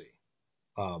comedies you'll see.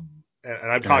 And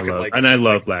I'm talking I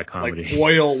love black comedy. Like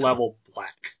oil level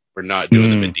black. We're not doing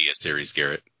the Medea series,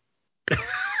 Garrett.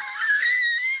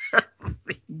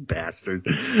 Bastard.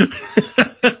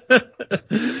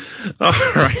 All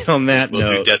right, on that we'll note.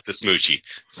 We'll do Death to Smoochie.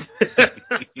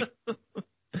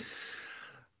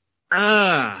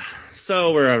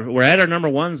 So we're at our number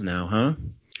ones now, huh?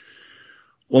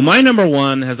 Well, my number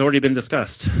one has already been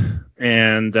discussed.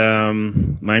 And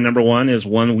my number one is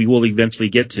one we will eventually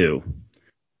get to.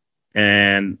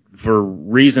 And for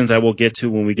reasons I will get to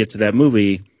when we get to that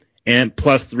movie, And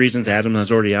plus the reasons Adam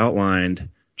has already outlined,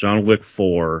 John Wick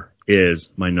 4 is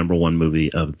my number one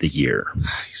movie of the year. You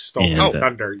stole my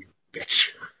thunder, you bitch.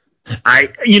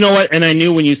 You know what? And I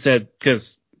knew when you said,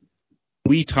 because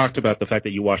we talked about the fact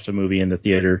that you watched a movie in the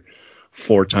theater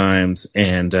 4 times,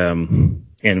 and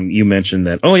you mentioned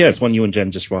that, oh yeah, it's one you and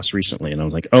Jen just watched recently, and I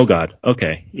was like, oh god,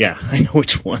 okay, yeah, I know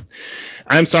which one.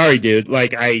 I'm sorry, dude.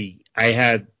 Like I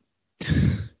had,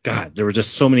 God, there were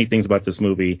just so many things about this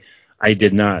movie I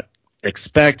did not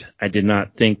expect. I did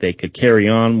not think they could carry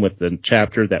on with the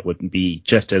chapter that would be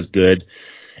just as good,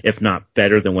 if not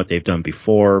better than what they've done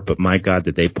before. But my God,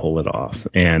 did they pull it off.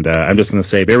 And I'm just going to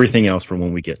save everything else for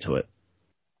when we get to it.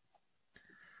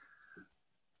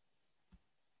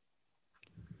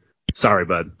 Sorry,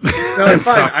 bud. No, it's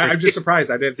fine. I'm just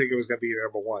surprised. I didn't think it was going to be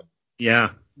number one. Yeah,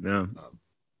 no.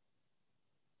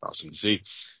 Awesome to see.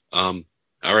 All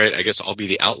right, I guess I'll be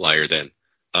the outlier then.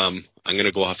 I'm going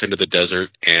to go off into the desert,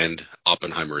 and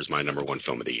Oppenheimer is my number one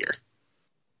film of the year.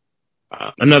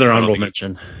 Another honorable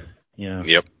mention. Yeah.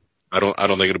 Yep. I don't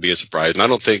think it'll be a surprise, and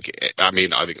I think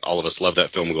all of us love that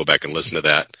film. We'll go back and listen to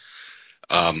that.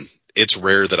 It's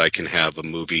rare that I can have a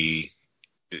movie.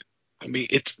 I mean,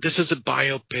 this is a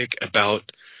biopic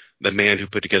about the man who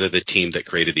put together the team that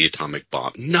created the atomic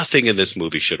bomb. Nothing in this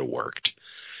movie should have worked.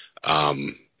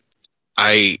 I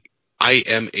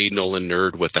am a Nolan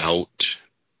nerd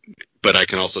but I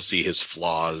can also see his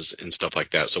flaws and stuff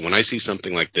like that. So when I see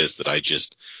something like this that I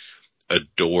just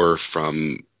adore,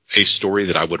 from a story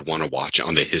that I would want to watch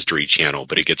on the History Channel,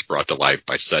 but it gets brought to life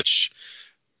by such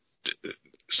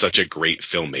a great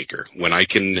filmmaker. When I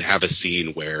can have a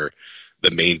scene where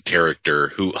the main character,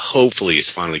 who hopefully is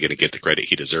finally going to get the credit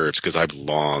he deserves, because I've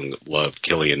long loved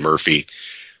Cillian Murphy,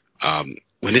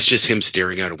 when it's just him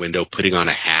staring out a window, putting on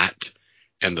a hat,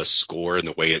 and the score and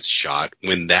the way it's shot,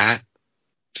 when that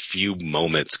few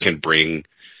moments can bring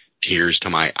tears to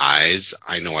my eyes,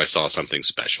 I know I saw something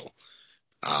special.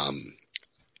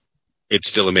 It's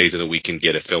still amazing that we can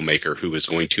get a filmmaker who is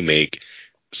going to make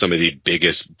some of the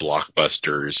biggest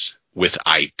blockbusters with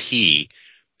IP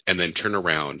and then turn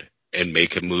around and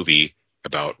make a movie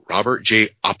about Robert J.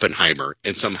 Oppenheimer,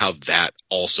 and somehow that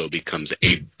also becomes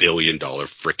 $1 billion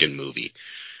frickin' movie.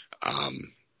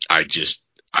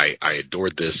 I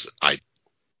adored this. I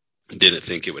didn't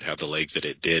think it would have the legs that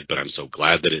it did, but I'm so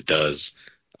glad that it does.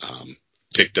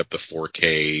 Picked up the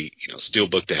 4K,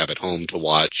 steelbook to have at home to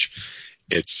watch.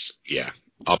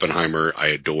 Oppenheimer, I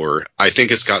adore. I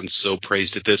think it's gotten so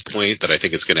praised at this point that I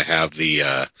think it's going to have be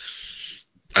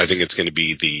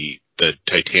the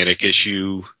Titanic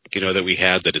issue, that we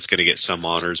had, that it's going to get some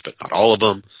honors, but not all of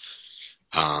them.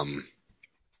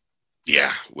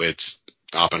 It's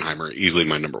Oppenheimer, easily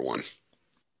my number one.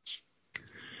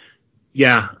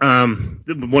 Yeah,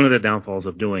 one of the downfalls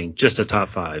of doing just a top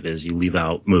 5 is you leave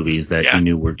out movies that you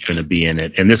knew were going to be in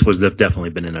it, and this was definitely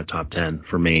been in a top 10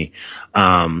 for me.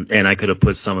 And I could have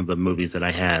put some of the movies that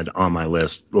I had on my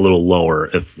list a little lower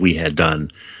if we had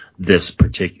done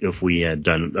if we had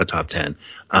done a top 10.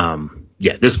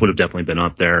 This would have definitely been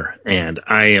up there, and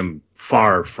I am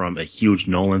far from a huge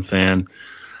Nolan fan,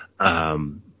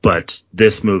 but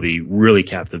this movie really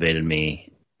captivated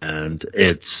me, and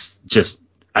it's just,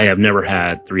 I have never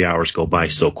had 3 hours go by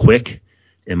so quick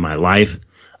in my life.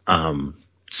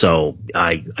 So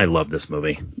I love this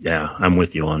movie. Yeah, I'm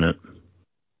with you on it.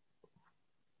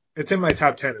 It's in my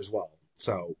top 10 as well.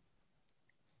 So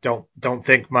don't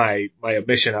think my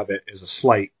omission of it is a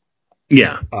slight.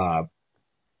 Yeah.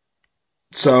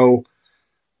 So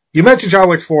you mentioned John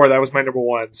Wick 4. That was my number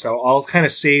one. So I'll kind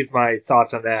of save my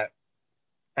thoughts on that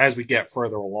as we get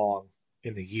further along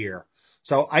in the year.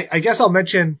 So I guess I'll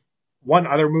mention one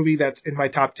other movie that's in my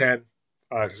top 10,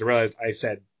 because I realized I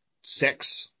said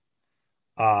 6.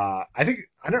 I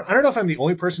don't know if I'm the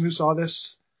only person who saw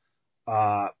this,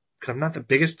 because I'm not the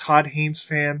biggest Todd Haynes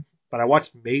fan, but I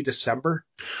watched May December.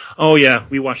 Oh yeah,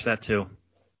 we watched that too.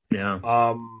 Yeah.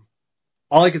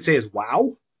 All I can say is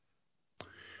wow,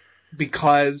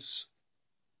 because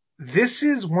this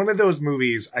is one of those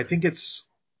movies. I think it's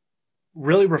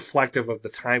really reflective of the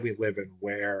time we live in,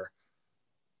 where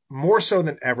more so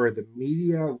than ever, the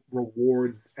media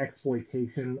rewards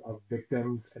exploitation of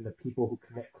victims and the people who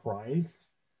commit crimes.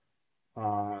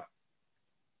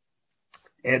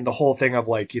 And the whole thing of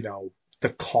the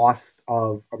cost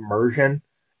of immersion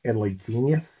and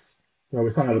genius.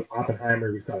 We saw that with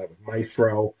Oppenheimer, we saw that with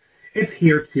Maestro. It's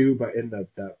here too, but in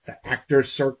the actor's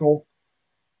circle.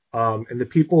 And the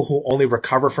people who only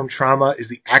recover from trauma is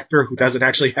the actor who doesn't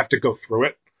actually have to go through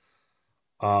it.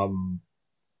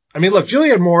 Look,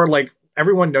 Julianne Moore,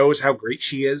 everyone knows how great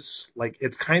she is.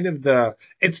 It's kind of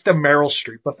it's the Meryl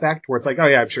Streep effect, where it's oh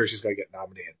yeah, I'm sure she's going to get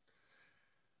nominated.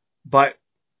 But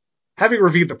having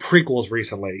reviewed the prequels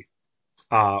recently,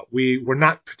 we were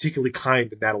not particularly kind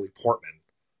to Natalie Portman.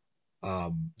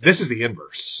 This is the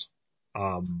inverse.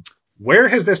 Where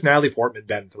has this Natalie Portman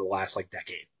been for the last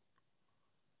decade?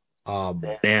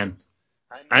 Man,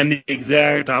 I'm the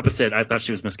exact opposite. I thought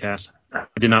she was miscast. I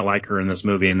did not like her in this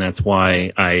movie, and that's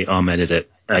why I omitted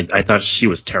it. I thought she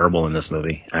was terrible in this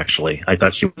movie, actually. I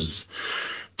thought she was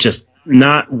just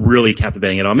not really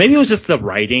captivating at all. Maybe it was just the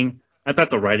writing. I thought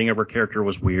the writing of her character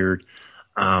was weird.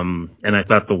 And I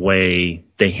thought the way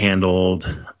they handled,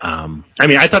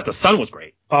 I thought the son was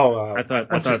great.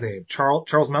 What's his name?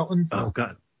 Charles Melton? Oh,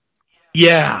 God.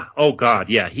 Yeah. Oh, God.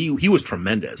 Yeah. He was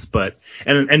tremendous. But,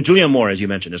 and Julianne Moore, as you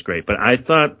mentioned, is great. But I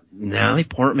thought Natalie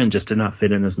Portman just did not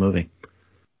fit in this movie.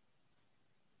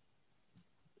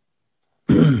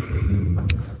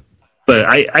 But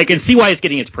I can see why it's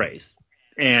getting its praise.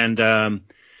 And, and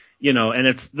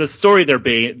it's the story they're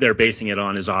basing it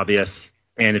on is obvious.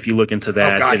 And if you look into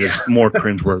that, it is more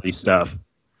cringeworthy stuff.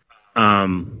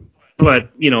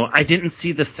 But, I didn't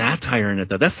see the satire in it,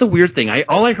 though. That's the weird thing.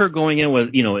 All I heard going in was,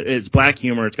 it's black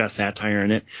humor. It's got satire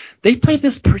in it. They played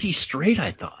this pretty straight,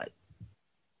 I thought.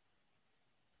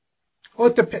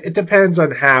 Well, it depends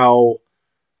on how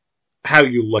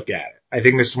you look at it. I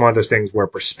think this is one of those things where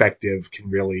perspective can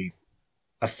really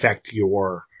affect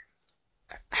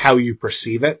how you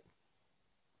perceive it.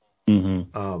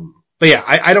 Mm-hmm. But yeah,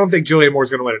 I don't think Julianne Moore's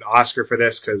going to win an Oscar for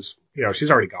this because she's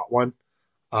already got one.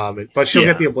 But she'll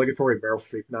get the obligatory Meryl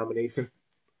Streep nomination.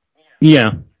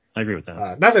 Yeah, I agree with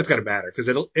that. Not that it's going to matter because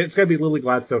it's going to be Lily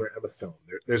Gladstone or Emma Stone.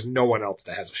 There's no one else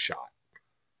that has a shot.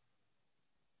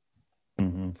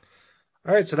 Mm-hmm.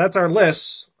 All right, so that's our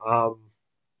list.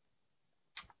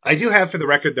 I do have, for the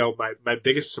record, though, my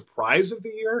biggest surprise of the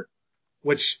year,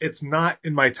 which it's not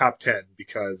in my top 10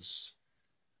 because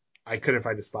I couldn't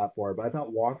find a spot for it, but I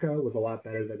thought Wonka was a lot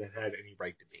better than it had any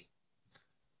right to be.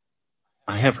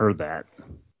 I have heard that.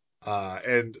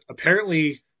 And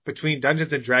apparently, between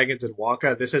Dungeons and Dragons and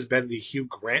Wonka, this has been the Hugh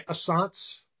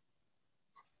Grant-assance.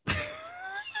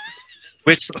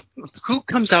 Which, who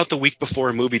comes out the week before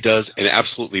a movie does and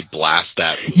absolutely blasts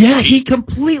that movie? Yeah, he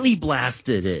completely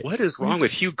blasted it. What is wrong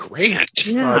with Hugh Grant?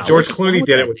 Yeah, George Clooney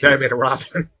did it with Batman and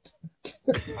Robin.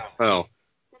 Well,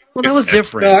 that was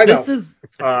different. No, I know. This is...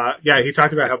 he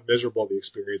talked about how miserable the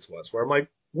experience was. Where I'm like,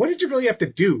 what did you really have to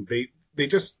do? They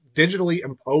just digitally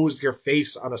imposed your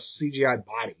face on a CGI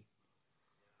body.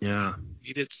 Yeah.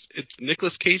 It's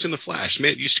Nicolas Cage in The Flash.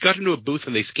 Man, you got into a booth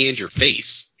and they scanned your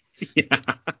face. Yeah.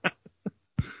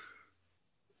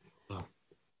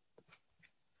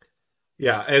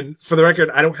 Yeah, and for the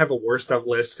record, I don't have a worst of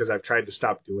list because I've tried to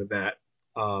stop doing that.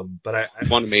 But I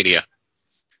Quantumania.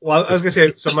 Well, I was gonna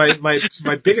say, so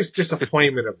my biggest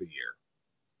disappointment of the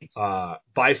year,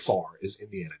 by far, is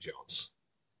Indiana Jones.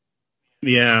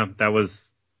 Yeah, that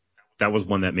was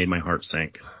one that made my heart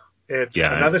sink. And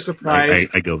yeah, another surprise.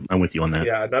 I'm with you on that.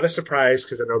 Yeah, another surprise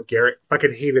because I know Garrett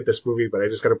fucking hated this movie, but I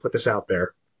just gotta put this out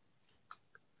there.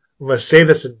 I'm gonna say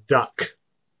this in duck.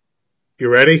 You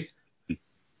ready?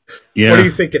 Yeah. What do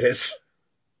you think it is?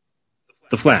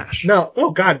 The Flash. No.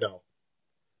 Oh God, no.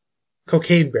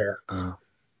 Cocaine Bear.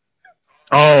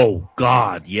 Oh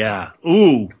God, yeah.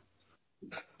 Ooh,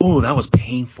 that was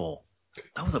painful.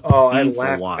 That was a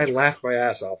painful watch. I laughed my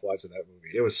ass off watching that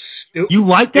movie. It was stupid. You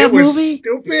liked that movie? It was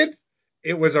stupid.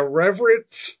 It was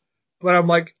irreverent. But I'm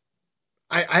like,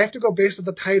 I have to go based on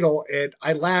the title, and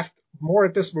I laughed more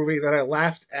at this movie than I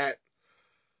laughed at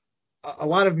a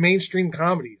lot of mainstream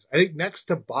comedies. I think next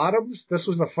to Bottoms, this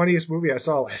was the funniest movie I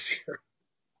saw last year.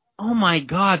 Oh my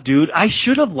God, dude. I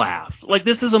should have laughed. Like,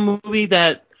 this is a movie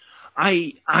that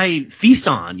I feast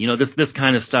on, this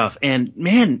kind of stuff. And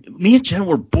man, me and Jen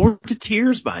were bored to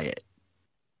tears by it.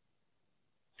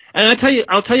 And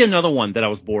I'll tell you another one that I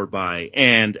was bored by,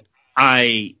 and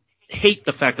I hate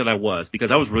the fact that I was, because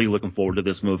I was really looking forward to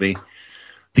this movie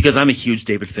because I'm a huge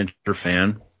David Fincher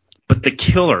fan. But The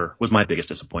Killer was my biggest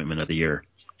disappointment of the year.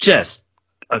 Just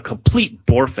a complete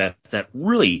bore fest that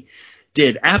really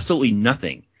did absolutely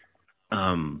nothing.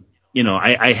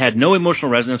 I had no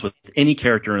emotional resonance with any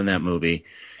character in that movie.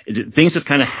 Things just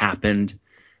kind of happened.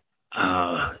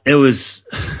 It was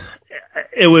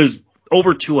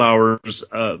over 2 hours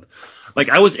of, like,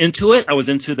 I was into it. I was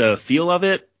into the feel of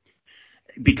it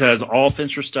because all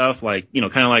Fincher stuff, like, kind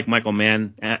of like Michael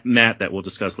Matt that we'll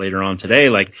discuss later on today.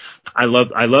 Like, I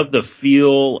love the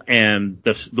feel and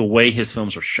the way his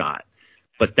films are shot,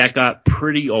 but that got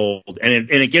pretty old, and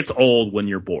it gets old when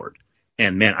you're bored.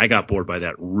 And man, I got bored by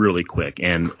that really quick,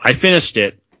 and I finished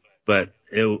it, but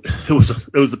it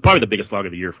was probably the biggest slog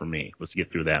of the year for me, was to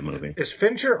get through that movie. Is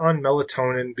Fincher on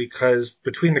melatonin because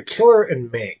between The Killer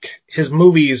and Mank, his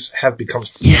movies have become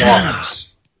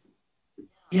flops?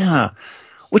 Yeah.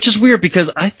 Which is weird because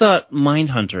I thought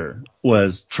Mindhunter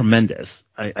was tremendous.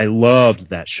 I loved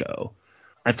that show.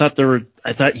 I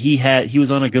thought he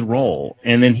was on a good roll,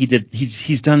 and then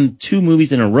he's done 2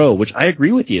 movies in a row, which I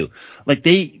agree with you. Like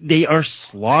they are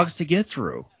slogs to get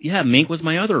through. Yeah, Mink was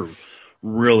my other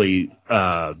really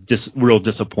real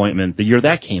disappointment. The year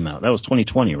that came out, that was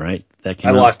 2020, right? That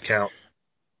came I out. lost count.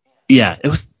 Yeah, it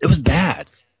was bad,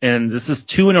 and this is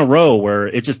 2 in a row where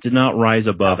it just did not rise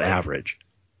above average.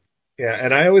 Yeah,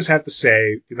 and I always have to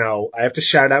say, I have to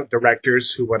shout out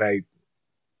directors who,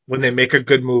 when they make a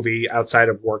good movie outside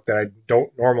of work that I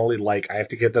don't normally like, I have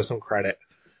to give them some credit.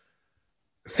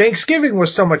 Thanksgiving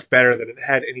was so much better than it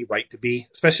had any right to be,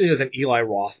 especially as an Eli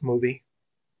Roth movie.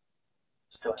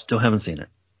 Still haven't seen it.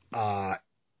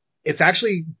 It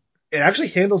actually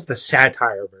handles the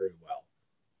satire very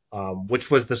well, which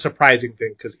was the surprising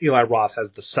thing because Eli Roth has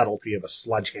the subtlety of a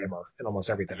sledgehammer in almost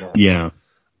everything else. Yeah.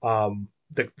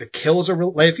 The kills are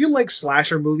real. Like, if you like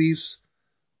slasher movies,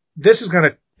 this is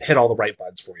gonna hit all the right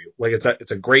buttons for you. Like,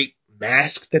 it's a great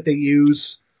mask that they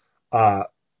use.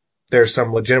 There's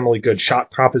some legitimately good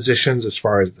shot compositions as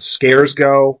far as the scares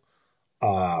go.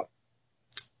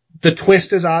 The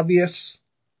twist is obvious.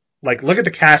 Like, look at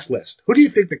the cast list. Who do you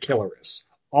think the killer is?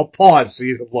 I'll pause so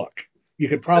you can look. You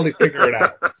can probably figure it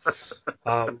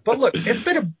out. But look, it's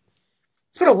been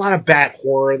a lot of bad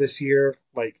horror this year.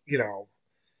 Like,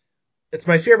 it's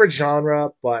my favorite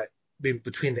genre, but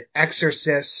between The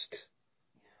Exorcist,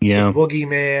 The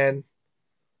Boogeyman,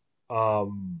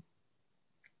 I'm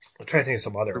trying to think of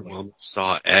some other.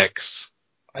 Saw X.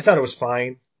 I thought it was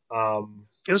fine.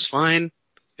 It was fine.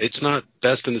 It's not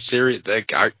best in the series.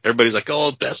 Everybody's like,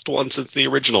 oh, best one since the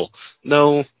original.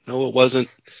 No, it wasn't.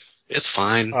 It's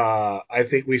fine. I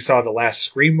think we saw the last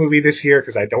Scream movie this year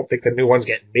because I don't think the new one's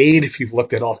getting made. If you've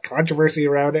looked at all the controversy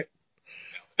around it.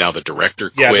 Now the director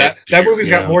quit. Yeah, that movie's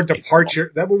got more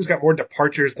departure. That movie's got more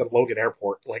departures than Logan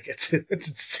Airport. Like, it's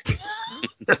insane.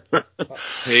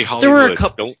 Hey, Hollywood,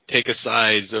 don't take a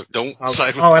side. Don't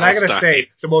side with Palestine. And I gotta say,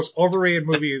 the most overrated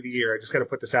movie of the year. I just gotta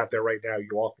put this out there right now.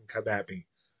 You all can come at me.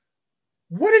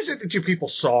 What is it that you people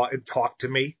saw and talked to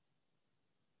me?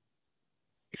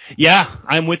 Yeah,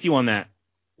 I'm with you on that.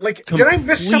 Like, did I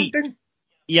miss something?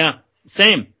 Yeah,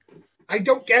 same. I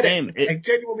don't get it. I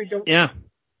genuinely don't. Yeah.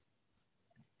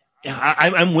 Yeah,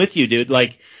 I'm with you, dude.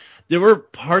 Like, there were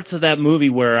parts of that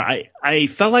movie where I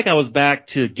felt like I was back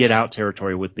to Get Out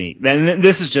territory with me. And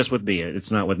this is just with me. It's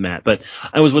not with Matt. But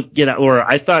I was with Get Out, or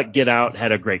I thought Get Out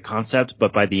had a great concept,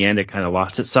 but by the end it kind of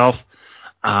lost itself.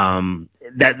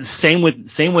 That same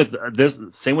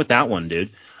with that one, dude.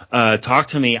 Talk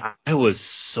to Me. I was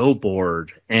so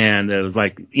bored, and it was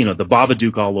like, the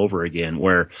Babadook all over again,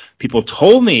 where people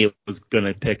told me it was going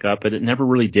to pick up, but it never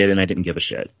really did, and I didn't give a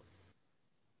shit.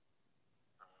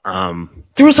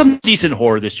 There was some decent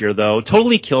horror this year, though.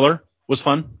 Totally Killer was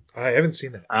fun. I haven't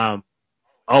seen that.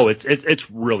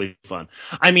 It's really fun.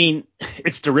 I mean,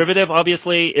 it's derivative,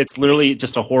 obviously. It's literally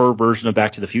just a horror version of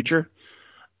Back to the Future.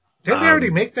 Didn't they already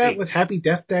make that with Happy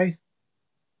Death Day?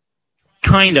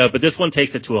 Kind of, but this one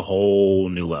takes it to a whole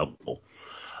new level.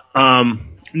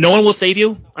 No One Will Save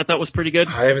You, I thought was pretty good.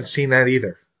 I haven't seen that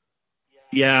either.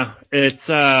 Yeah, it's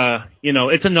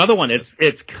it's another one.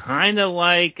 It's kind of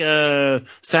like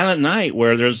Silent Night,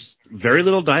 where there's very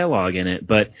little dialogue in it,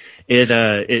 but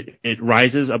it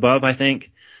rises above, I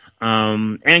think.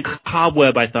 And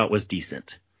Cobweb, I thought, was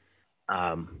decent.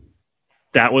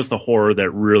 That was the horror that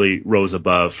really rose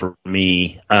above for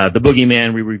me. The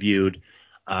Boogeyman we reviewed.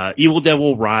 Evil Dead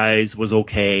Will Rise was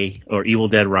okay, or Evil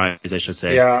Dead Rise, I should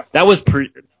say. Yeah, that was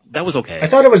okay. I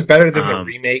thought it was better than the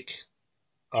remake.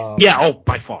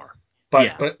 By far.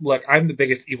 But look, I'm the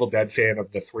biggest Evil Dead fan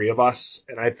of the three of us,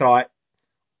 and I thought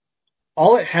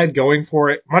all it had going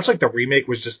for it, much like the remake,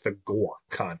 was just the gore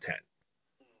content.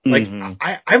 Like,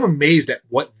 I'm amazed at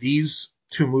what these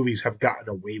two movies have gotten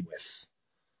away with.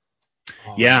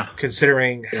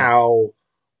 Considering how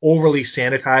overly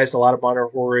sanitized a lot of modern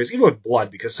horror is, even with blood,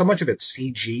 because so much of it's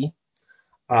CG.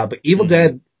 But Evil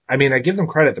Dead, I mean, I give them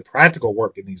credit, the practical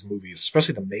work in these movies,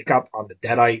 especially the makeup on the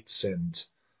Deadites, and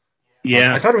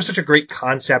I thought it was such a great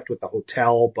concept with the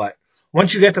hotel, but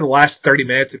once you get to the last 30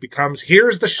 minutes, it becomes,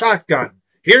 here's the shotgun,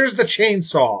 here's the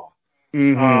chainsaw.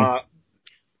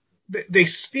 They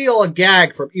steal a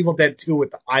gag from Evil Dead 2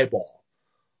 with the eyeball.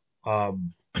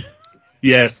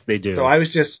 Yes, they do. So I was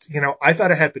just, I thought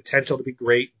it had potential to be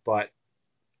great, but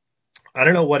I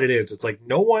don't know what it is. It's like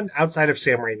no one outside of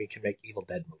Sam Raimi can make Evil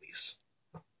Dead movies.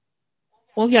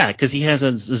 Well, yeah, because he has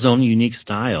his own unique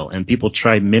style, and people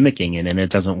try mimicking it, and it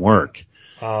doesn't work.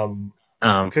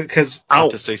 Because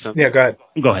Not to say something. yeah, go ahead.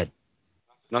 Go ahead.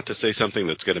 Not to say something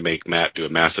that's going to make Matt do a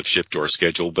massive shift to our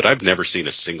schedule, but I've never seen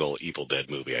a single Evil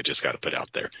Dead movie. I just got to put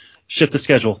out there. Shift the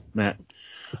schedule, Matt.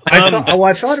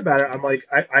 I thought about it. I'm like,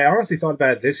 I honestly thought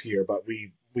about it this year, but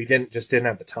we didn't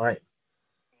have the time.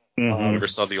 Never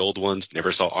saw the old ones.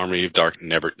 Never saw Army of Dark.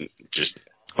 Never just.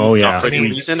 Oh yeah. Not for any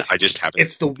reason. I just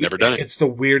haven't. Never done it. It's the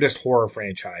weirdest horror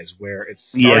franchise where it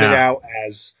started out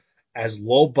as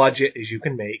low budget as you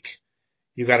can make.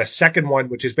 You got a second one,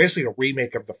 which is basically a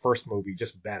remake of the first movie,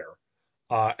 just better.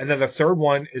 And then the third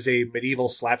one is a medieval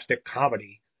slapstick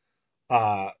comedy.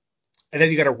 And then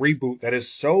you got a reboot that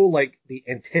is so like the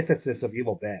antithesis of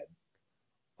Evil Dead.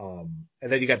 And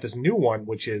then you got this new one,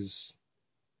 which is,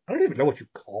 I don't even know what you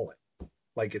call it.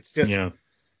 Like, it's just,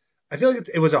 I feel like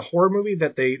it was a horror movie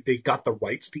that they got the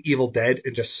rights to Evil Dead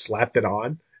and just slapped it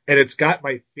on. And it's got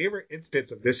my favorite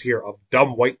instance of this year of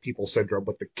dumb white people syndrome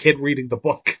with the kid reading the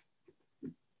book.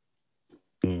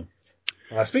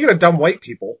 Speaking of dumb white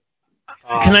people,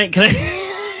 can I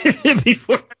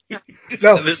before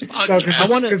this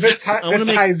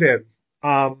ties in.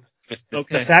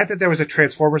 Okay. The fact that there was a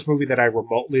Transformers movie that I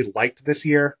remotely liked this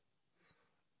year,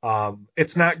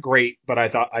 it's not great, but I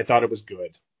thought it was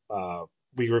good.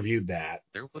 We reviewed that.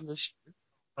 There was this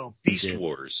Beast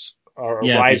Wars. Or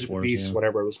Rise of the Beast,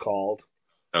 whatever it was called.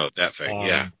 Oh, that thing,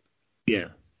 yeah.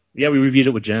 We reviewed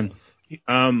it with Jen.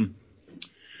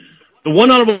 The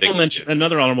one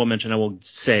another honorable mention I will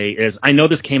say is, I know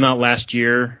this came out last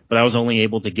year, but I was only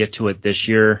able to get to it this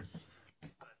year.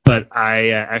 But I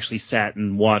actually sat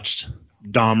and watched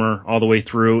Dahmer all the way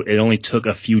through. It only took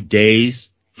a few days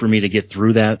for me to get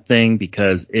through that thing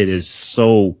because it is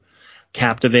so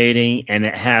captivating, and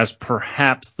it has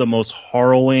perhaps the most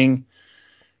harrowing,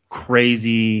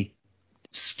 crazy,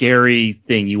 scary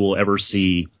thing you will ever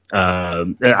see.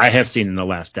 I have seen in the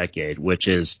last decade, which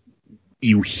is,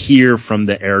 you hear from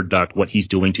the air duct what he's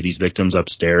doing to these victims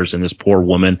upstairs, and this poor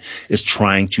woman is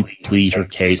trying to plead her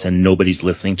case, and nobody's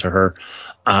listening to her.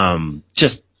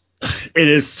 It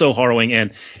is so harrowing.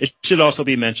 And it should also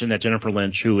be mentioned that Jennifer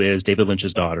Lynch, who is David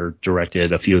Lynch's daughter,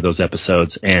 directed a few of those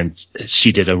episodes, and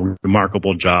she did a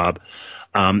remarkable job.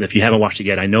 If you haven't watched it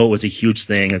yet, I know it was a huge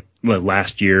thing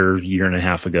last year and a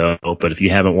half ago, but if you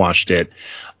haven't watched it,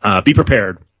 be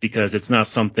prepared, because it's not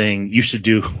something you should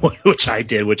do, which I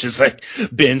did, which is like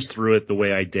binge through it the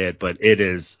way I did. But it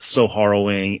is so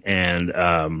harrowing,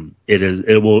 and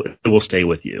it will stay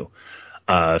with you.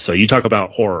 So you talk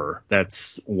about horror.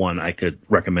 That's one I could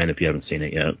recommend if you haven't seen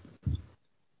it yet.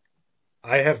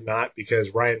 I have not, because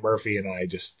Ryan Murphy and I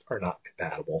just are not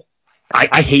compatible.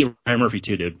 I hate Ryan Murphy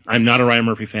too, dude. I'm not a Ryan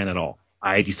Murphy fan at all.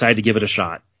 I decided to give it a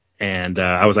shot. And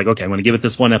I was like, okay, I'm going to give it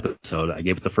this one episode. I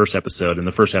gave it the first episode, and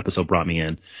the first episode brought me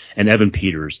in. And Evan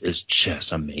Peters is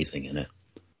just amazing in it.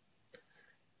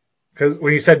 Because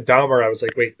when you said Dahmer, I was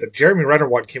like, wait, the Jeremy Renner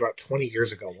one came out 20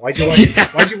 years ago. Why'd you watch it?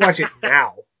 Why'd you watch it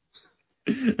now?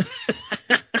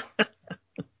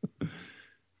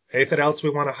 Anything else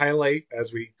we want to highlight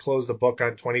as we close the book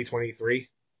on 2023?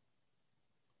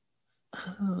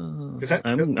 I'm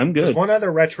good. One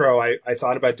other retro I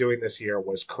thought about doing this year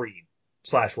was Creed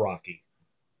 / Rocky,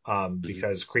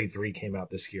 because Creed 3 came out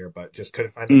this year, but just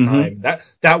couldn't find the time.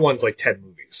 That one's like 10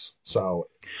 movies. So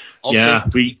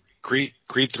Creed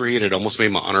 3, and it almost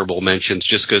made my honorable mentions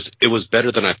just because it was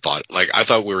better than I thought. Like, I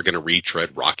thought we were going to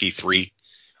retread Rocky 3,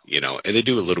 and they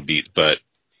do a little bit, but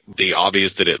the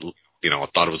obvious that it, I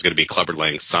thought it was going to be Clubber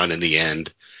Lang's son in the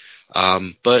end.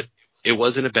 But it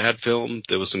wasn't a bad film.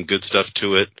 There was some good stuff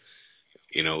to it.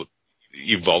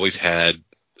 You've always had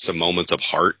some moments of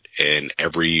heart in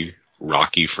every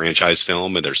Rocky franchise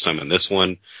film, and there's some in this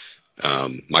one.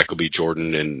 Michael B.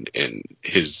 Jordan and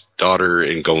his daughter,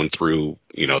 and going through,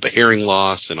 the hearing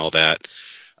loss and all that.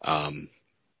 But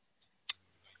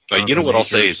you know what I'll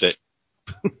say is that,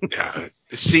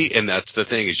 and that's the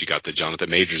thing, is you got the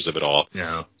Jonathan Majors of it all.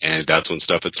 Yeah. And that's when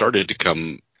stuff had started to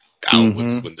come out,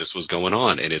 was when this was going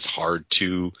on. And it's hard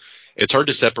to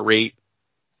separate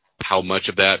how much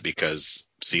of that, because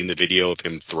seeing the video of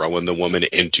him throwing the woman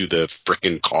into the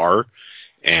frickin' car,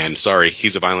 and sorry,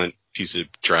 he's a violent piece of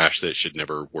trash that should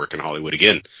never work in Hollywood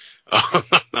again.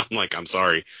 I'm like, I'm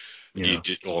sorry. Yeah.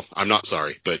 I'm not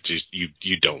sorry, but just you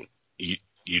don't.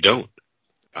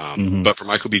 But for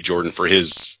Michael B. Jordan, for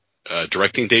his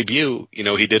directing debut,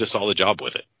 he did a solid job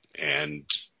with it. And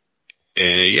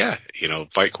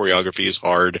fight choreography is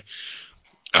hard.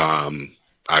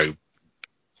 I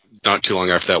not too long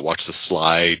after that watched the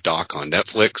Sly doc on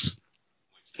Netflix,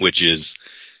 which is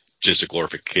just a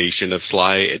glorification of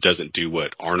Sly. It doesn't do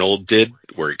what Arnold did,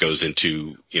 where it goes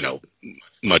into,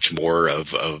 much more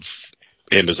of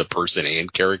him as a person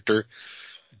and character.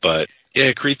 But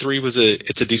yeah, Creed 3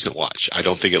 it's a decent watch. I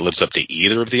don't think it lives up to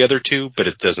either of the other two, but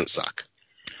it doesn't suck.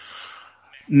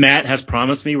 Matt has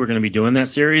promised me we're going to be doing that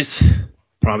series,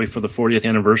 probably for the 40th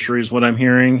anniversary is what I'm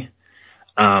hearing.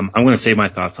 I'm going to save my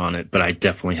thoughts on it, but I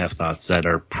definitely have thoughts that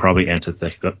are probably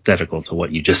antithetical to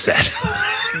what you just said.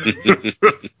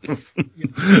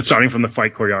 Starting from the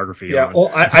fight choreography. Yeah, on.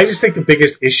 well, I just think the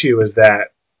biggest issue is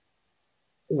that,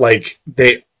 like,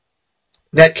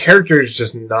 that character is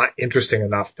just not interesting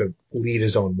enough to lead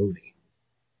his own movie.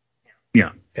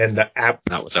 Yeah. And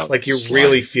not without like, you Sly.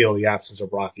 really feel the absence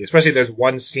of Rocky. Especially there's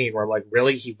one scene where, like,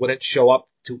 really, he wouldn't show up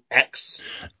to X?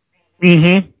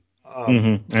 Mm-hmm.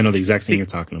 I know the exact scene you're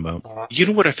talking about. You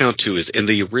know what I found, too, is in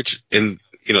the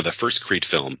the first Creed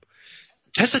film,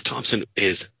 Tessa Thompson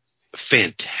is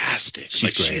fantastic.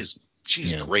 She's great.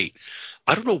 She's great.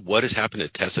 I don't know what has happened to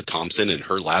Tessa Thompson in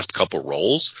her last couple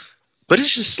roles, but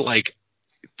it's just like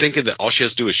thinking that all she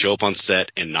has to do is show up on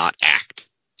set and not act.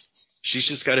 She's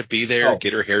just got to be there,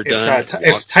 get her hair done.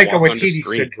 It's Taika Waititi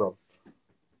syndrome.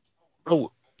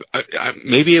 Oh,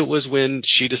 maybe it was when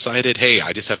she decided, hey,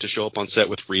 I just have to show up on set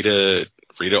with Rita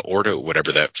Ora,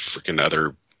 whatever that freaking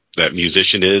that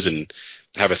musician is, and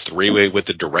have a three-way with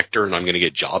the director, and I'm going to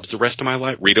get jobs the rest of my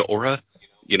life. Rita Ora,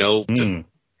 yeah.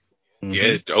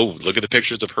 Oh, look at the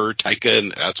pictures of her, Taika,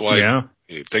 and that's why. Yeah.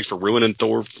 Thanks for ruining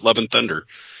Thor: Love and Thunder.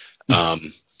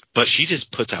 But she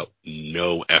just puts out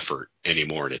no effort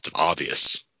anymore, and it's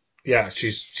obvious. Yeah,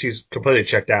 she's completely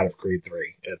checked out of Creed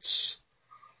 3. It's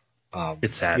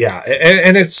sad. Yeah,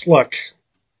 and it's, look,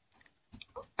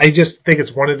 I just think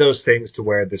it's one of those things to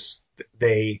where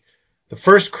the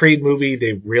first Creed movie,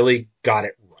 they really got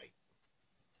it right.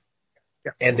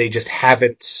 Yeah. And they just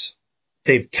haven't,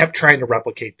 they've kept trying to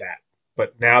replicate that,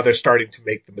 but now they're starting to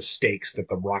make the mistakes that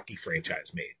the Rocky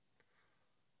franchise made.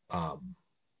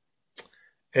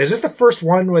 Is this the first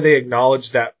one where they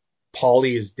acknowledge that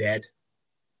Paulie is dead?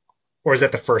 Or is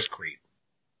that the first Creed?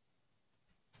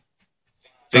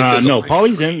 No,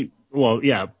 Paulie's in. Well,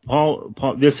 yeah, Paul.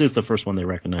 This is the first one they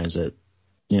recognize it.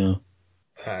 Yeah.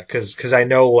 Because I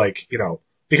know, like,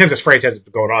 because this franchise has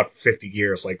been going on for 50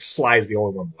 years, like, Sly's the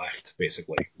only one left,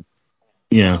 basically.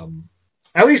 Yeah.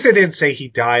 At least they didn't say he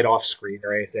died off screen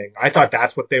or anything. I thought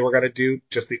that's what they were going to do,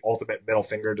 just the ultimate middle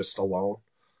finger to Stallone.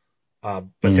 But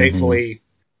thankfully,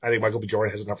 I think Michael B.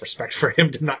 Jordan has enough respect for him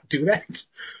to not do that.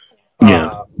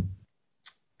 Yeah.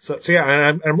 So yeah,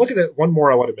 and I'm looking at one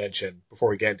more I want to mention before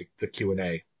we get into the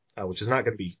Q&A, which is not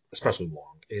going to be especially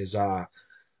long, is I'm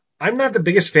not the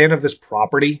biggest fan of this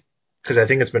property because I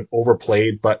think it's been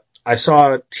overplayed, but I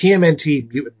saw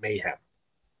TMNT Mutant Mayhem.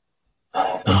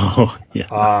 Oh,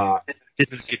 yeah.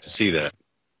 Didn't get to see that.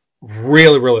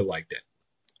 Really, really liked it.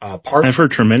 I've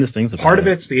heard tremendous things about it. Part of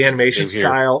it's the animation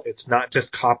style. It's not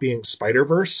just copying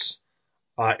Spider-Verse.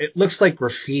 It looks like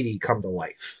graffiti come to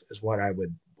life, is what I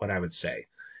would say.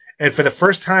 And for the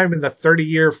first time in the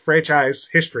 30-year franchise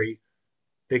history,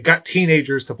 they got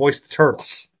teenagers to voice the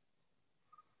Turtles.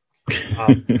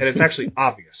 And it's actually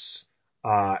obvious.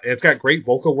 And it's got great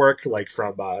vocal work, like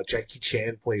from Jackie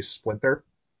Chan plays Splinter.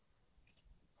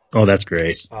 Oh, that's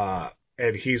great.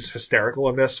 And he's hysterical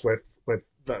in this with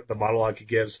the monologue he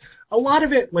gives. A lot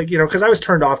of it, like, because I was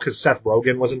turned off because Seth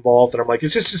Rogen was involved, and I'm like,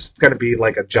 it's just going to be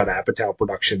like a Judd Apatow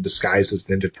production disguised as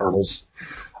Ninja Turtles.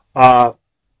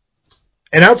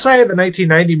 And outside of the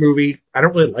 1990 movie, I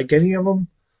don't really like any of them.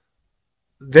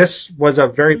 This was a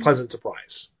very pleasant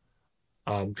surprise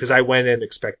because I went in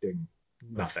expecting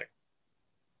nothing.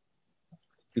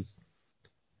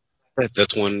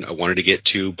 That's one I wanted to get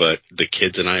to, but the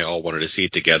kids and I all wanted to see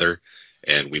it together,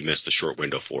 and we missed the short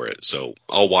window for it. So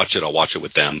I'll watch it. I'll watch it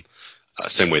with them,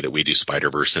 same way that we do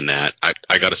Spider-Verse and that.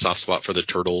 I got a soft spot for the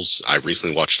Turtles. I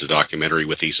recently watched a documentary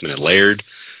with Eastman and Laird.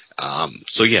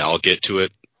 So yeah, I'll get to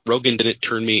it. Rogan didn't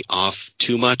turn me off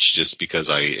too much just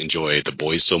because I enjoy The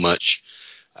Boys so much.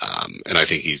 And I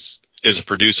think as a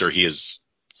producer, he has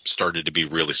started to be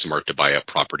really smart to buy up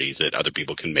properties that other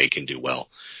people can make and do well.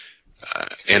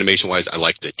 Animation-wise, I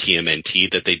like the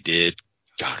TMNT that they did.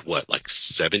 God, what, like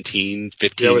 17,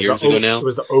 15 years ago now? It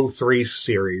was the 03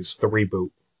 series, the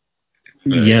reboot.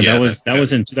 That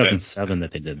was in 2007 that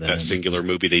they did that. That singular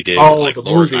movie they did. Oh, like the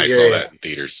Lord movie, and I saw that in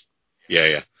theaters.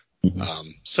 Yeah. Mm-hmm.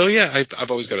 So yeah, I've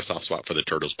always got a soft spot for the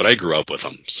Turtles, but I grew up with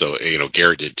them. So,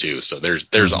 Garrett did too. So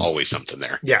there's always something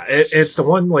there. Yeah, it's the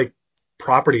one, like,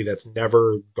 property that's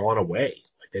never gone away.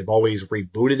 Like, they've always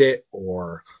rebooted it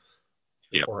or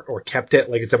Yep. or kept it.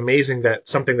 Like, it's amazing that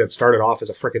something that started off as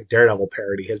a freaking Daredevil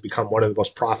parody has become one of the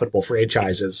most profitable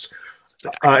franchises.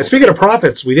 And speaking of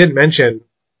profits, we didn't mention,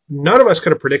 none of us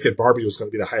could have predicted Barbie was going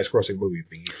to be the highest grossing movie of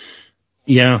the year.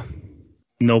 Yeah.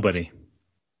 Nobody.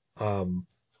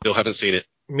 Still haven't seen it.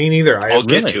 Me neither. I'll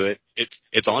get to it.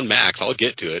 It's on Max. I'll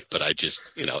get to it, but I just,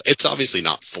 it's obviously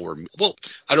not for me. Well,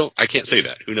 I can't say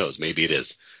that. Who knows? Maybe it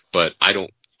is. But I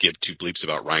don't give two bleeps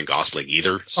about Ryan Gosling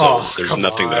either, so there's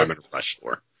nothing that I'm in a rush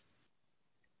for.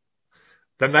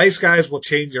 The Nice Guys will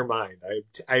change your mind.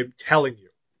 I'm telling you.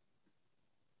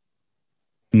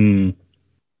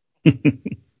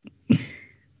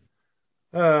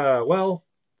 Well,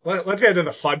 let's get to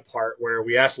the fun part where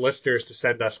we ask listeners to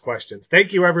send us questions.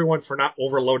 Thank you, everyone, for not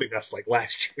overloading us like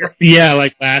last year. Yeah,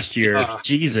 like last year.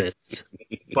 Jesus.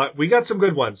 But we got some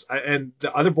good ones. And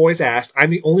the other boys asked. I'm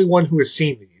the only one who has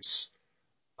seen these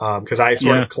because I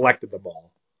sort of collected them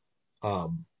all.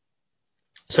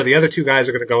 So the other two guys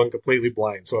are going to go in completely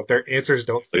blind. So if their answers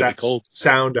don't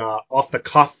sound off the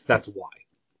cuff, that's why.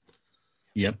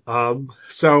 Yep.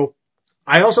 So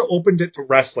I also opened it to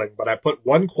wrestling, but I put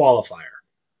one qualifier.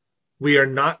 We are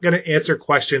not going to answer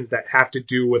questions that have to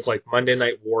do with like Monday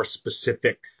Night War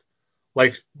specific.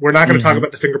 Like, we're not going to talk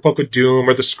about the finger poke of doom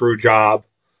or the screw job.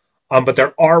 But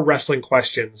there are wrestling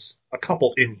questions, a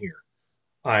couple in here.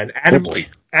 And Adam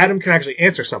can actually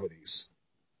answer some of these.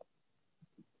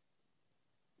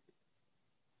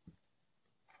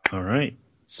 All right.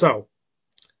 So,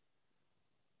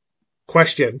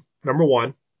 question number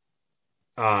one.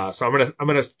 So I'm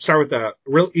gonna start with the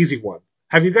real easy one.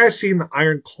 Have you guys seen the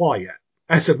Iron Claw yet?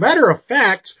 As a matter of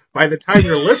fact, by the time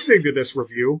you're listening to this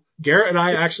review, Garrett and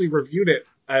I actually reviewed it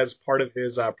as part of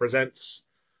his Presents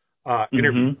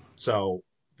interview. So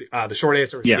the short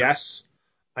answer is yes.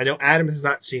 I know Adam has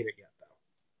not seen it yet,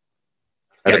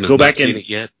 though. Adam has not seen it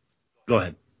yet. Go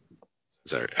ahead.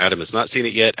 Sorry, Adam has not seen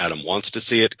it yet. Adam wants to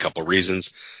see it. A couple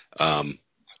reasons.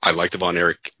 I like the Von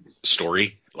Erich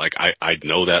story. Like, I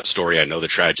know that story. I know the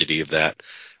tragedy of that.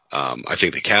 I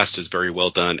think the cast is very well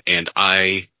done, and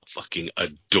I fucking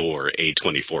adore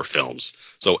A24 films.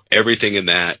 So everything in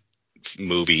that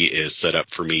movie is set up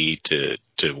for me to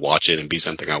watch it and be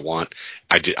something I want.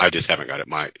 I just haven't got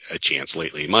a chance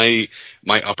lately.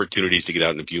 My opportunities to get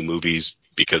out and view movies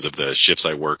because of the shifts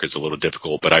I work is a little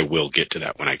difficult, but I will get to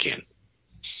that when I can.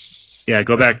 Yeah,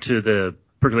 go back to the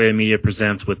Percolated Media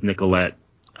Presents with Nicolette,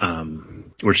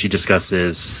 where she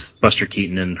discusses Buster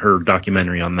Keaton and her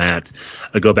documentary on that.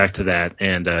 Go back to that,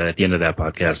 and at the end of that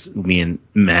podcast, me and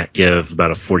Matt give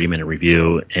about a 40-minute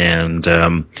review. And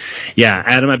Adam,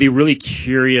 I'd be really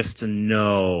curious to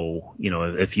know,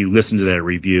 if you listen to that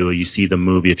review, you see the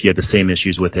movie, if you had the same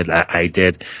issues with it I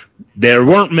did. There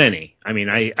weren't many. I mean,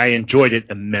 I enjoyed it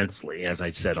immensely, as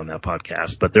I said on that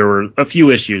podcast, but there were a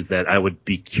few issues that I would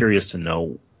be curious to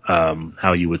know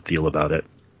how you would feel about it.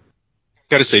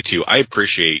 Got to say, too, I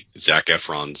appreciate Zac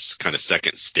Efron's kind of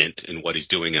second stint in what he's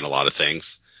doing in a lot of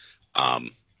things.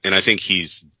 And I think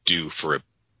he's due for a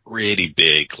pretty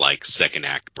big, like, second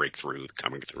act breakthrough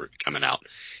coming out.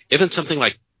 Even something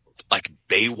like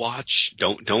Baywatch,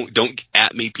 don't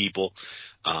at me, people.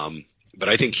 But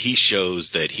I think he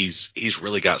shows that he's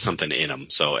really got something in him.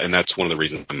 So, and that's one of the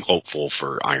reasons I'm hopeful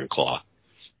for Iron Claw.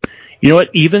 You know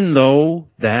what? Even though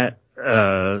that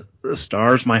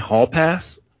stars my hall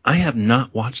pass, I have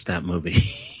not watched that movie.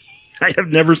 I have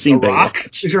never seen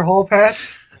Baywatch. Is your hall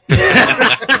pass?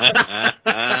 I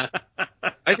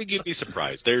think you'd be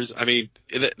surprised. There's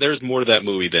more to that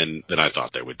movie than I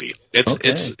thought there would be.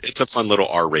 It's a fun little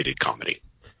R-rated comedy.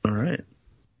 All right.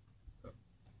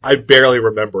 I barely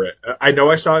remember it. I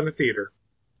know I saw it in the theater,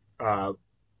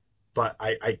 but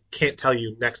I can't tell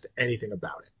you next to anything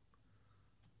about it.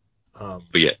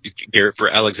 But yeah, Garrett, for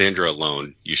Alexandra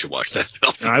alone, you should watch that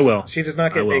film. I will. She does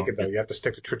not get naked, though. You have to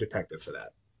stick to True Detective for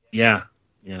that. Yeah.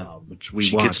 Which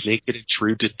we watch. Gets naked in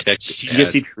True Detective. She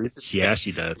gets True. Yeah,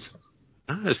 she does.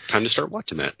 It's time to start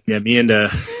watching that. Yeah, me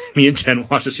and Jen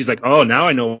watched it. She's like, "Oh, now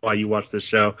I know why you watch this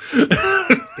show."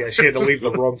 Yeah, she had to leave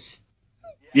the room.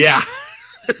 Yeah.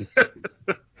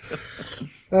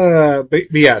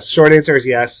 But yeah, short answer is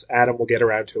yes. Adam will get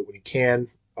around to it when he can.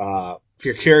 If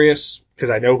you're curious,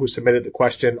 because I know who submitted the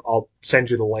question, I'll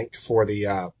send you the link for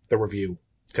the review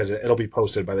because it'll be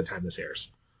posted by the time this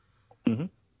airs. Mm-hmm.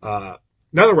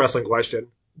 Another wrestling question: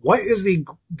 what is the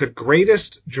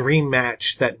greatest dream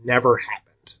match that never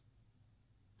happened?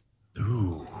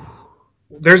 Ooh.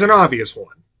 There's an obvious one.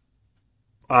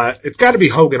 It's got to be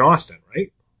Hogan Austin,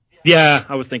 right? Yeah,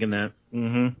 I was thinking that.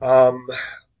 Mm-hmm.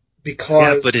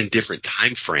 Because but in different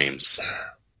time frames.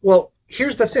 Well,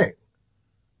 here's the thing.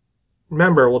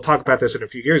 remember, we'll talk about this in a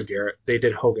few years, Garrett. They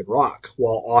did Hogan Rock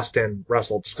while Austin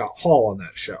wrestled Scott Hall on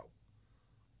that show.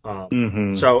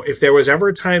 So if there was ever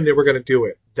a time they were going to do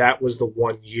it, that was the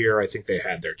 1 year I think they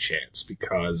had their chance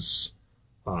because,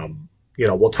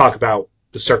 we'll talk about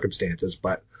the circumstances,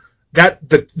 but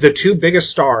the two biggest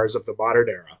stars of the modern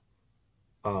era,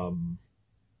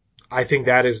 I think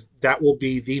that will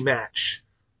be the match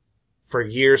for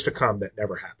years to come that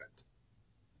never happened.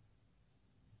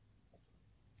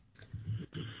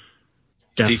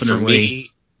 Definitely. See,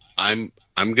 for me,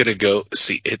 I'm gonna go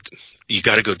see it. You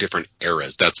got to go different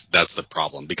eras. That's the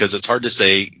problem because it's hard to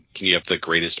say. Can you have the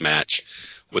greatest match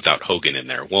without Hogan in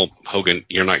there? Well, Hogan,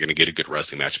 you're not going to get a good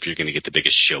wrestling match if you're going to get the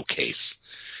biggest showcase,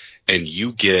 and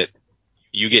you get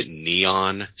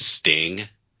Neon, Sting,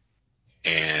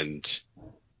 and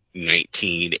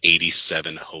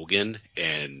 1987 Hogan,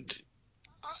 and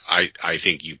I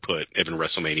think you put even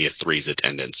WrestleMania 3's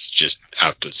attendance just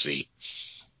out to sea.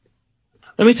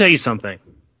 Let me tell you something,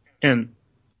 and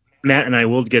Matt and I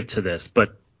will get to this,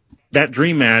 but that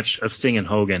dream match of Sting and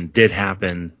Hogan did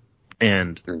happen,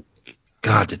 and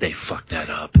God, did they fuck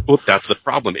that up? Well, that's the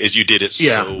problem. Is you did it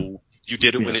you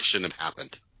did it when it shouldn't have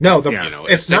happened. No,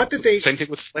 it's same, not that they. Same thing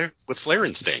with Flair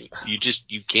and Sting.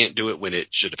 You can't do it when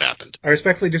it should have happened. I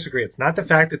respectfully disagree. It's not the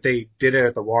fact that they did it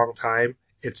at the wrong time.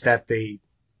 It's that the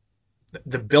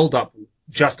build-up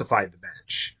justified the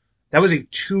match. That was a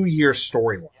 2-year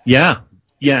storyline. Yeah,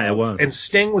 it was. And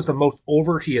Sting was the most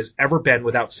over he has ever been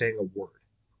without saying a word.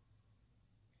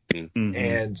 Mm-hmm.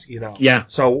 And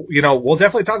so we'll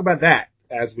definitely talk about that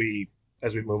as we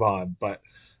move on. But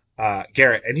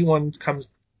Garrett, any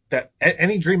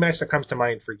dream match that comes to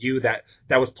mind for you that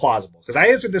was plausible? Because I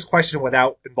answered this question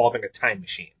without involving a time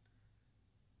machine.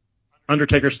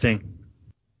 Undertaker Sting.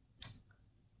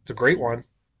 It's a great one.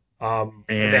 And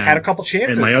they had a couple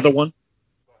chances. And my other one.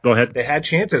 Go ahead. They had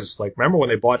chances. Like, remember when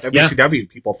they bought WCW,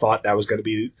 people thought that was going to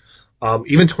be,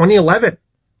 even 2011,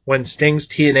 when Sting's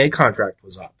TNA contract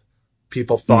was up,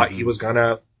 people thought he was going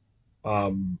to,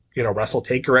 wrestle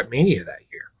Taker at Mania that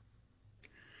year.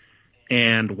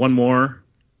 And one more,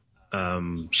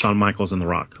 Shawn Michaels and The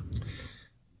Rock.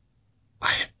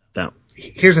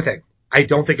 Here's the thing. I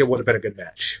don't think it would have been a good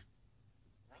match.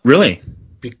 Really?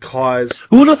 Because...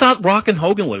 Who would have thought Rock and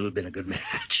Hogan would have been a good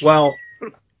match? Well...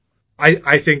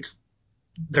 I think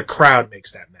the crowd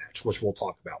makes that match, which we'll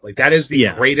talk about. Like, that is the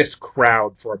greatest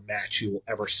crowd for a match you will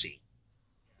ever see.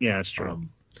 Yeah, that's true.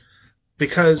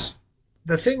 Because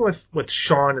the thing with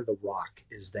Shawn and The Rock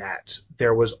is that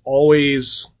there was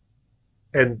always,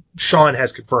 and Shawn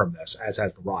has confirmed this, as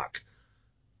has The Rock,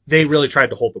 they really tried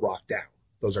to hold The Rock down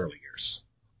those early years.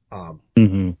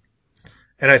 And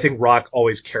I think Rock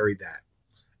always carried that.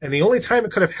 And the only time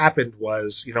it could have happened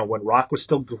was, when Rock was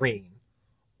still green,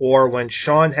 or when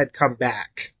Shawn had come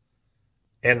back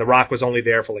and The Rock was only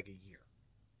there for like a year.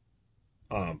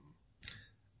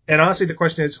 And honestly, the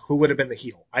question is, who would have been the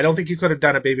heel? I don't think you could have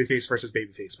done a babyface versus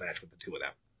babyface match with the two of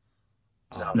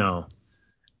them. No.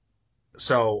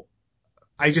 So,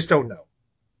 I just don't know.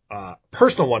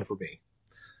 Personal one for me.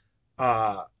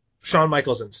 Shawn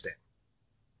Michaels and Sting.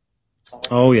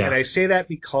 Oh, yeah. And I say that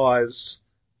because...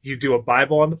 you do a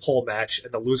Bible on the pole match,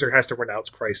 and the loser has to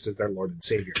renounce Christ as their Lord and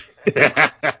Savior.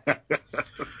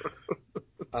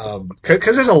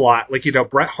 Because there's a lot. Like,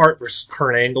 Bret Hart versus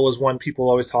Kurt Angle is one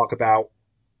people always talk about.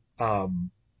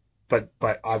 But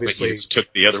obviously... But you just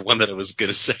took the other one that I was going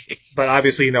to say. But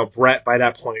obviously, Bret, by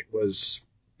that point, was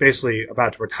basically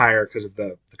about to retire because of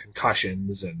the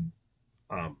concussions and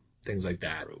things like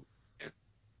that.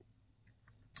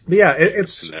 But yeah,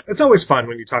 it's always fun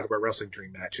when you talk about wrestling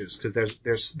dream matches because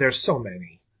there's so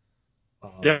many.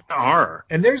 There are,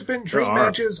 and there's been dream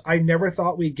matches I never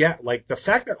thought we'd get. Like the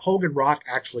fact that Hogan Rock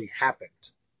actually happened,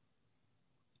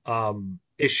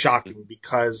 is shocking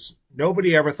because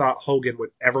nobody ever thought Hogan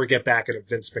would ever get back in a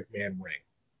Vince McMahon ring.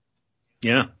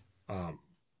 Yeah.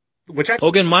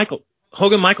 Hogan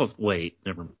Michaels. Wait,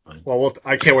 never mind. Well,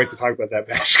 I can't wait to talk about that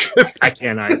match. I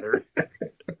can't either.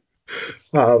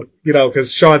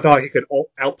 Because Shawn thought he could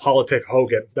out-politic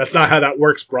Hogan. That's not how that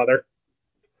works, brother.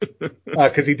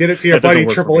 Because he did it to your buddy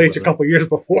Triple H a couple years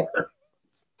before.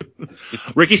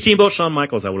 Ricky Steamboat, Shawn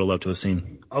Michaels, I would have loved to have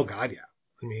seen. Oh, God, yeah.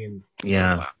 I mean...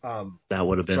 yeah, that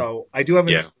would have been... So, I do have...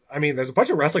 there's a bunch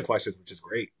of wrestling questions, which is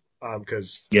great.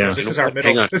 Because this is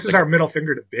our middle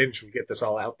finger to binge. We get this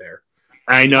all out there.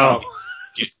 I know.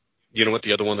 You know what?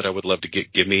 The other one that I would love to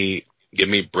get... Give me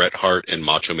Bret Hart and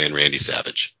Macho Man Randy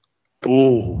Savage.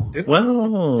 Ooh.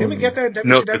 Didn't we get that at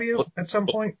WCW at some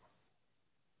point?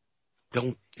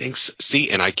 Don't think so.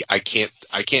 See, and I can't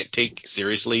take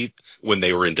seriously when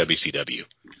they were in WCW.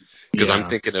 Because I'm Yeah.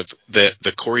 thinking of the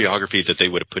choreography that they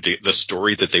would have put the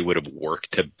story that they would have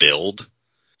worked to build.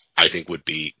 I think would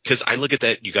be, because I look at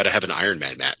that, you got to have an Iron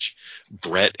Man match.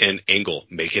 Brett and Angle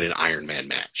make it an Iron Man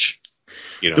match.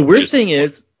 The weird thing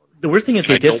is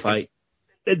they did fight.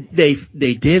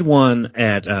 They did one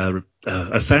at a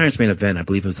Saturday Night's Main Event. I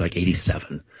believe it was like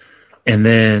 '87, and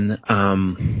then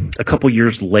a couple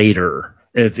years later,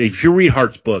 if you read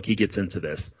Hart's book, he gets into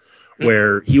this,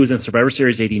 where he was in Survivor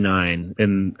Series '89,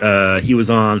 and he was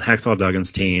on Hacksaw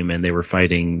Duggan's team, and they were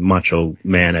fighting Macho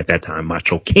Man at that time,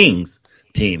 Macho King's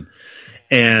team,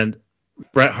 and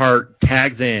Bret Hart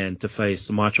tags in to face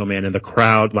the Macho Man, and the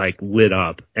crowd like lit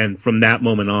up. And from that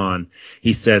moment on,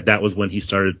 he said that was when he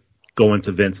started going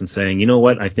to Vince and saying, you know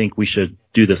what, I think we should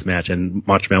do this match. And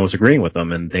Macho Man was agreeing with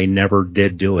them, and they never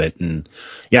did do it. And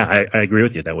yeah, I agree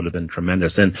with you. That would have been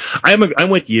tremendous. And I'm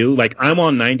with you. Like, I'm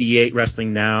on 98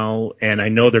 Wrestling now, and I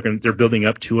know they're building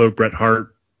up to a Bret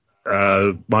Hart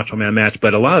Macho Man match,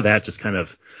 but a lot of that just kind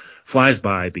of flies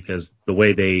by because the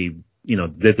way they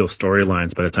did those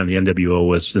storylines. By the time the NWO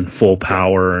was in full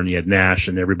power and you had Nash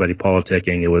and everybody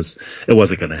politicking, it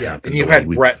wasn't going to happen. And you had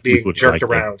Brett being jerked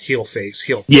around, heel face.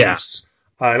 Yeah.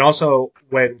 And also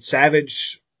when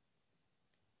Savage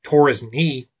tore his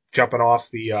knee jumping off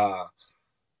the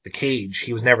cage,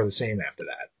 he was never the same after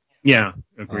that. Yeah,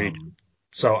 agreed.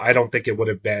 So I don't think it would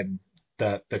have been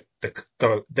the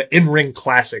in-ring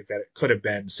classic that it could have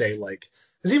been, say, like,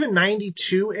 it was even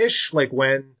 92-ish, like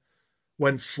when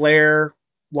Flair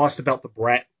lost the belt to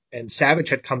Brett and Savage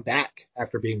had come back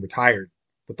after being retired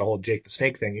with the whole Jake the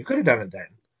Snake thing. You could have done it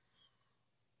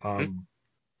then.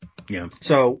 Yeah.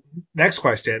 So next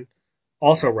question,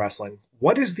 also wrestling.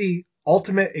 What is the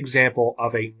ultimate example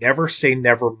of a never say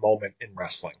never moment in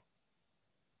wrestling?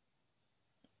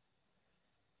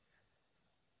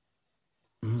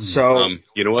 So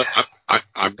you know what?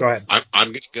 Go ahead.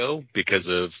 I'm going to go because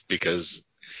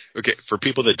okay, for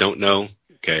people that don't know,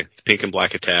 okay, Pink and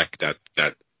Black Attack,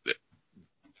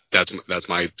 that's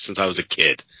my, since I was a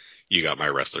kid, you got my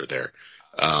wrestler there.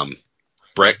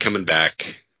 Brett coming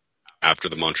back after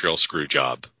the Montreal screw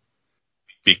job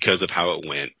because of how it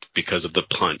went, because of the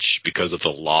punch, because of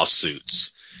the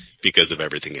lawsuits, because of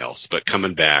everything else. But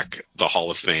coming back, the Hall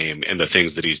of Fame and the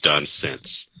things that he's done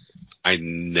since, I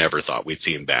never thought we'd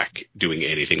see him back doing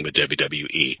anything with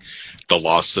WWE. The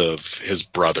loss of his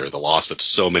brother, the loss of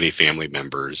so many family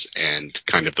members, and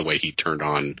kind of the way he turned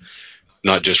on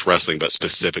not just wrestling, but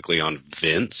specifically on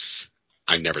Vince,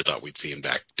 I never thought we'd see him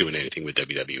back doing anything with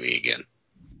WWE again.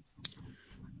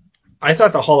 I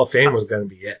thought the Hall of Fame was going to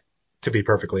be it, to be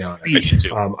perfectly honest. I did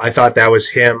too. I thought that was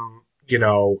him,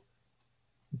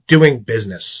 doing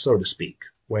business, so to speak,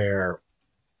 where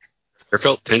There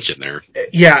felt tension there.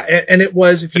 Yeah, and it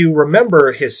was, if you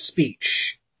remember his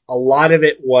speech, a lot of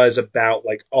it was about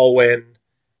like Owen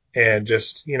and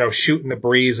just, shooting the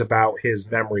breeze about his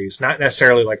memories, not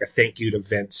necessarily like a thank you to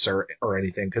Vince or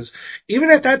anything, because even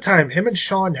at that time, him and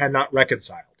Shawn had not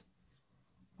reconciled.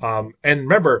 And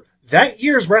remember, that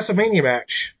year's WrestleMania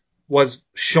match was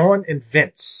Shawn and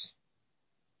Vince.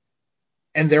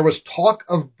 And there was talk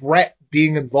of Brett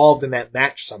being involved in that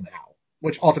match somehow,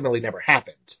 which ultimately never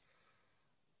happened.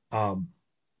 But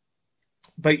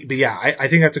yeah, I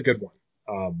think that's a good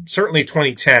one. Certainly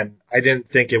 2010, I didn't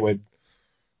think it would.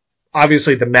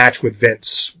 Obviously, the match with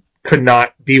Vince could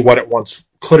not be what it once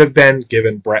could have been,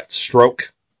 given Brett's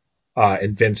stroke,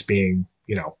 and Vince being,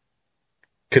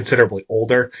 considerably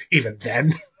older even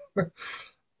then.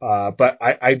 But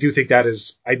I do think that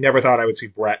is. I never thought I would see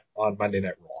Brett on Monday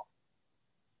Night Raw.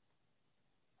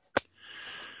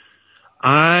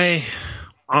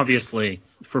 Obviously,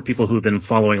 for people who've been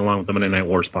following along with the Monday Night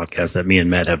Wars podcast that me and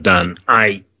Matt have done,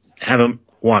 I haven't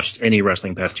watched any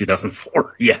wrestling past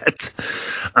 2004 yet.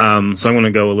 So I'm going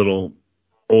to go a little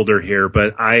older here,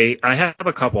 but I have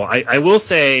a couple. I will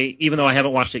say, even though I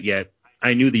haven't watched it yet,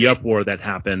 I knew the uproar that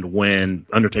happened when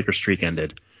Undertaker's streak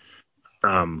ended.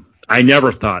 I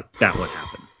never thought that would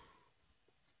happen.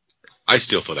 I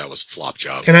still feel that was a flop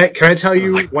job. Can I tell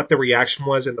you what the reaction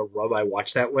was in the rub I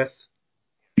watched that with?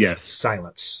 Yes.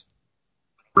 Silence.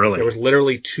 Really? There was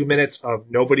literally 2 minutes of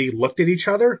nobody looked at each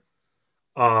other.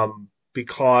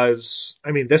 Because,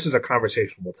 this is a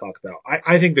conversation we'll talk about.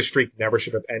 I think the streak never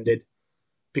should have ended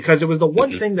because it was the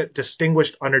one thing that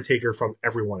distinguished Undertaker from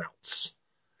everyone else.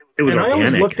 It was organic, I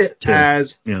always looked at it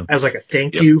as like a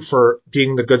thank you for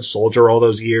being the good soldier all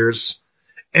those years.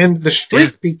 And the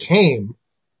streak became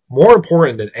more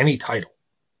important than any title.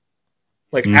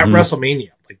 Like at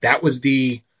WrestleMania. Like that was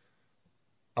the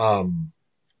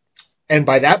and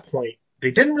by that point,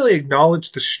 they didn't really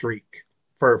acknowledge the streak.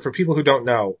 For people who don't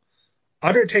know,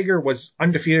 Undertaker was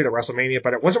undefeated at WrestleMania,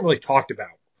 but it wasn't really talked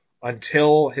about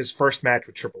until his first match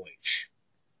with Triple H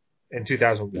in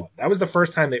 2001. That was the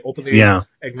first time they openly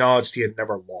acknowledged he had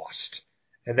never lost.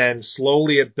 And then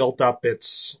slowly it built up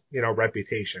its,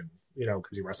 reputation,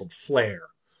 because he wrestled Flair,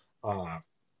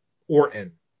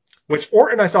 Orton, which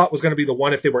Orton I thought was going to be the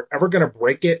one, if they were ever going to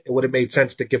break it, it would have made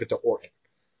sense to give it to Orton.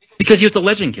 Because he was the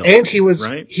legend killer. And he would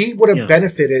have Yeah.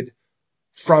 benefited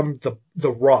from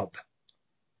the rub.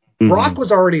 Mm-hmm. Brock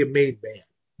was already a made man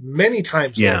many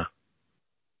times. Yeah.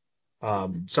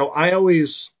 So I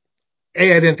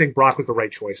didn't think Brock was the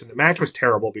right choice, and the match was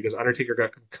terrible because Undertaker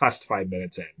got concussed 5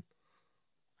 minutes in.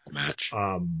 Match.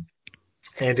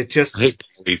 And it just, I hate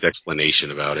Paulie's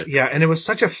explanation about it. Yeah, and it was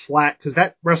such a flat, because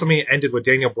that WrestleMania ended with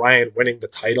Daniel Bryan winning the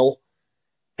title,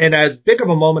 and as big of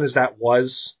a moment as that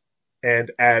was,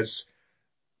 and as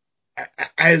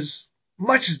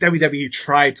much as WWE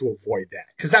tried to avoid that,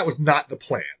 because that was not the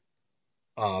plan.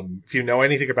 If you know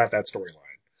anything about that storyline,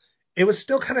 it was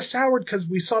still kind of soured because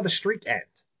we saw the streak end.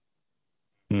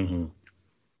 Mm-hmm.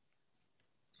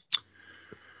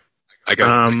 I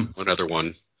got one other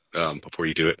one before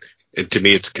you do it. And to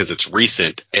me, it's because it's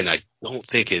recent, and I don't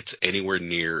think it's anywhere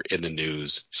near in the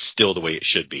news still the way it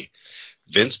should be.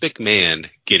 Vince McMahon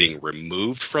getting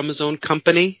removed from his own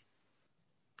company,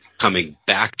 coming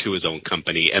back to his own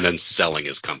company, and then selling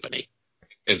his company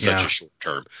in such a short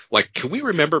term. Like, can we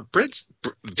remember Vince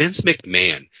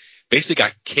McMahon basically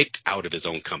got kicked out of his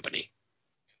own company,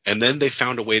 and then they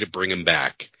found a way to bring him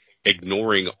back,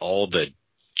 ignoring all the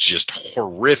just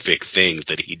horrific things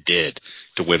that he did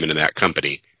to women in that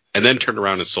company, and then turned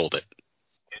around and sold it.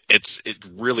 It's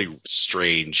really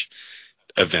strange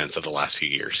events of the last few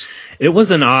years. It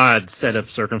was an odd set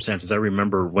of circumstances. I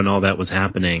remember when all that was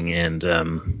happening, and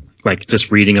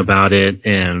just reading about it,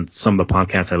 and some of the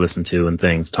podcasts I listened to and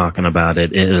things talking about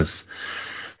it.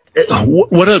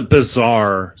 What a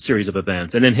bizarre series of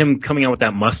events. And then him coming out with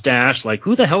that mustache, like,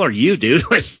 who the hell are you, dude?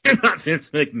 Like, you're not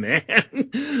Vince McMahon.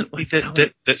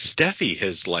 that Steffi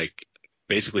has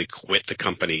basically quit the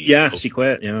company. Yeah, she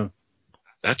quit. Yeah.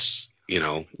 That's,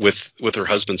 with her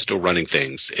husband still running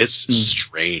things. It's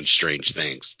strange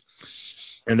things.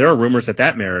 And there are rumors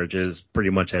that marriage is pretty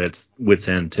much at its wit's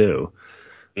end too.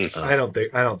 I don't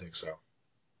think so.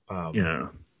 Yeah.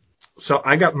 So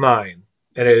I got mine,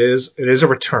 and it is a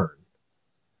return.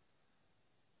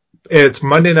 It's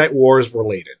Monday Night Wars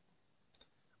related.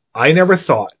 I never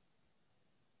thought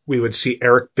we would see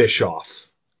Eric Bischoff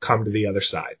come to the other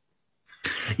side.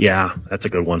 Yeah, that's a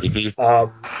good one.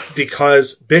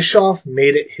 Because Bischoff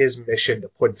made it his mission to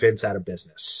put Vince out of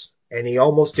business. And he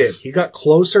almost did. He got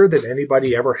closer than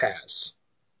anybody ever has.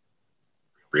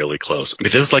 Really close. I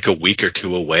mean, there was like a week or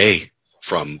two away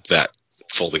from that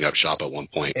folding up shop at one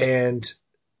point. And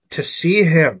to see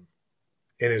him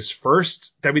in his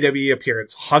first WWE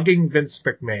appearance hugging Vince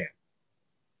McMahon.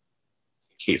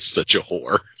 He's such a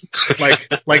whore.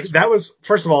 like that was,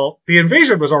 first of all, the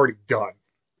invasion was already done.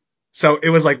 So it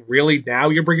was like, really, now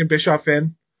you're bringing Bischoff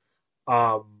in?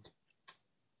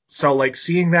 So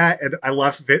seeing that, and I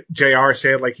left JR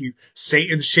saying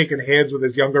Satan's shaking hands with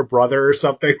his younger brother or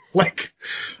something.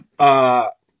 So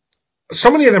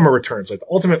many of them are returns. Like the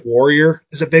Ultimate Warrior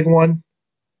is a big one.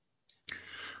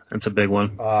 That's a big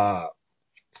one.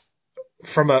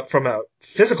 From a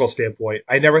physical standpoint,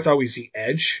 I never thought we'd see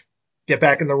Edge get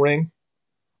back in the ring,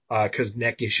 because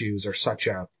neck issues are such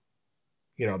a,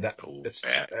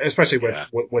 especially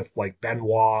with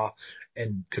Benoit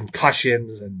and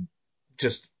concussions and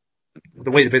just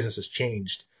the way the business has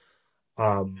changed.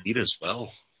 Eat as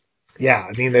well. Yeah,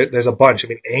 I mean, there's a bunch. I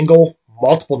mean, Angle,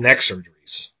 multiple neck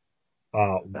surgeries.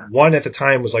 One at the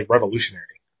time was revolutionary.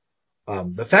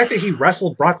 The fact that he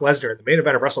wrestled Brock Lesnar in the main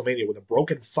event of WrestleMania with a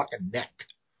broken fucking neck.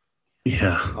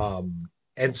 Yeah.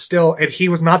 And he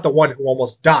was not the one who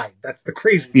almost died. That's the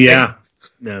crazy thing. Yeah,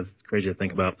 it's crazy to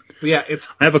think about. But yeah,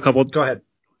 I have a couple. Go ahead.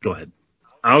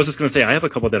 I was just going to say I have a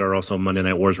couple that are also Monday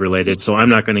Night Wars related, so I'm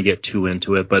not going to get too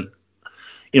into it. But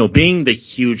being the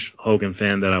huge Hogan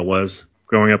fan that I was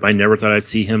growing up, I never thought I'd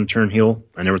see him turn heel.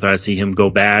 I never thought I'd see him go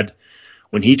bad.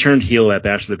 When he turned heel at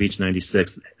Bash of the Beach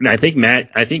 '96, and I think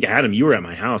Adam, you were at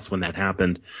my house when that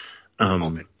happened. We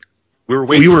were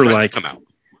waiting for Brett to come out.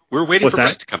 We were waiting for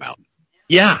Brett to come out.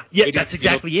 Yeah, that's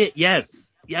exactly it. Yes.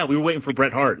 Yeah, we were waiting for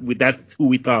Bret Hart. That's who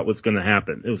we thought was going to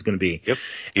happen. It was going to be. Yep.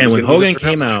 And when Hogan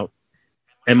came out,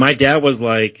 and my dad was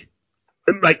my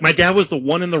dad was the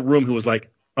one in the room who was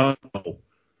like, oh,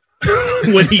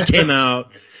 when he came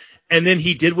out. And then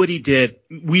he did what he did.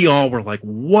 We all were like,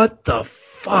 what the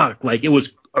fuck? It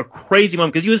was a crazy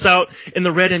moment because he was out in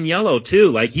the red and yellow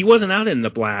too. Like he wasn't out in the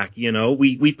black.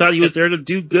 We thought he was there to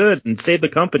do good and save the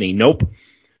company. Nope.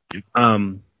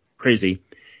 Crazy.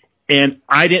 And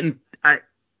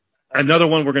another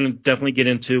one we're going to definitely get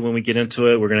into when we get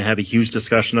into it. We're going to have a huge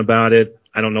discussion about it.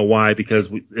 I don't know why, because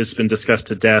it's been discussed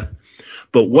to death.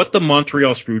 But what the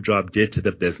Montreal Screwjob did to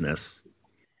the business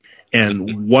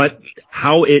and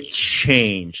how it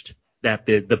changed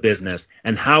the business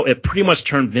and how it pretty much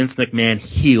turned Vince McMahon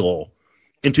heel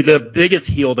into the biggest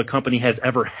heel the company has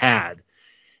ever had,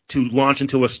 to launch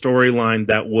into a storyline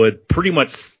that would pretty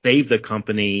much save the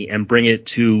company and bring it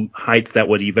to heights that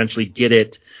would eventually get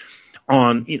it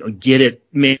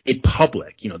made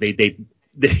public.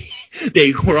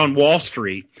 They were on Wall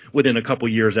Street within a couple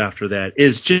years after that,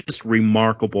 is just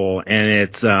remarkable. And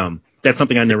it's, that's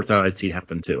something I never thought I'd see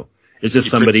happen too. It's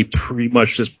just somebody pretty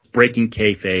much just breaking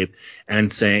kayfabe and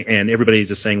everybody's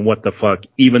just saying, what the fuck,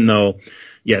 even though,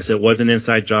 yes, it was an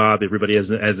inside job. Everybody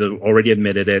has already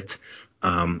admitted it.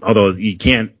 Although you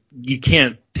can't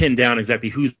pin down exactly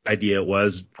whose idea it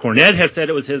was. Cornette has said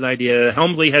it was his idea.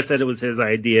 Helmsley has said it was his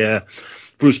idea.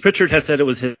 Bruce Pritchard has said it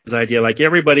was his idea. Like,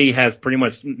 everybody has pretty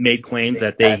much made claims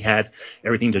that they had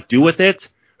everything to do with it.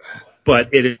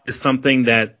 But it is something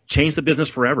that changed the business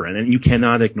forever, and you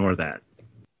cannot ignore that.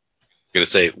 I'm going to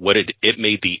say it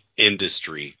made the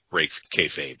industry break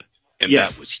kayfabe, and that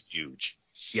was huge.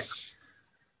 Yeah.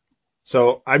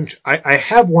 So I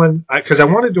have one because I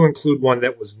wanted to include one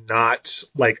that was not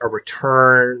like a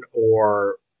return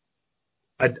or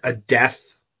a death,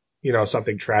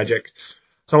 something tragic.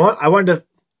 So I wanted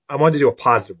to do a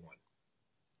positive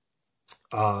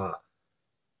one.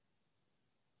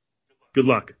 Good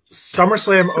luck.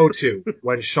 SummerSlam 02,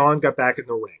 when Shawn got back in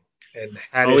the ring and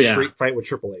had his street fight with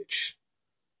Triple H.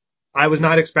 I was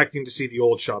not expecting to see the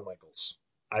old Shawn Michaels.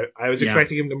 I was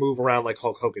expecting him to move around like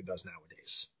Hulk Hogan does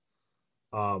nowadays.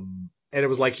 And it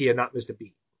was like he had not missed a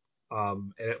beat.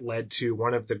 And it led to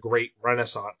one of the great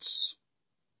Renaissance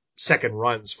second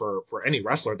runs for any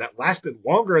wrestler that lasted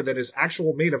longer than his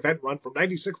actual main event run from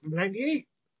 96 to 98.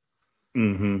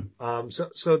 Mm-hmm.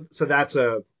 So that's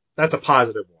a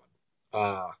positive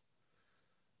one.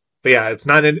 But yeah, it's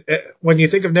not when you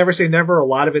think of Never Say Never, a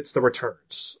lot of it's the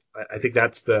returns. I think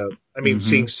that's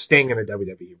seeing Sting in a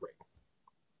WWE ring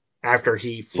after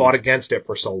he fought against it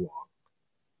for so long.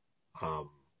 I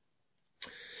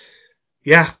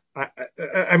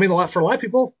mean, for a lot of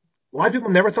people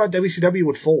never thought WCW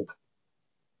would fold.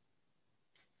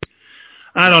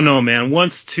 I don't know, man.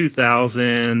 Once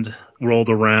 2000 rolled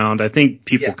around, I think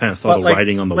people kind of saw the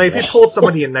writing on the wall. If you told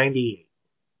somebody in 98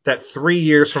 that 3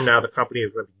 years from now the company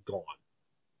is going to be gone,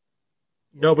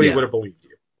 nobody would have believed you.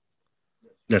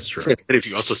 That's true. And if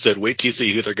you also said, wait till you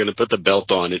see who they're going to put the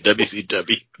belt on at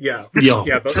WCW. Yeah.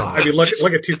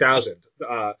 Look at 2000.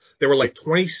 There were like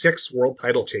 26 world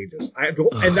title changes.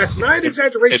 And that's not an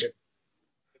exaggeration.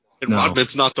 And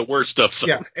Rodman's not the worst of them.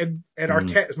 Yeah, and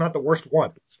Arquette is not the worst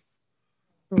one.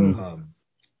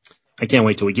 I can't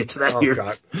wait till we get to that here.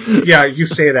 God. Yeah, you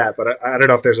say that, but I don't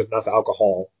know if there's enough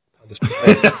alcohol on this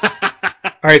planet. All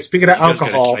right, speaking of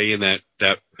alcohol. Tie in that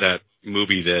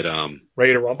movie that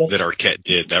Ready to Rumble? That Arquette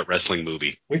did, that wrestling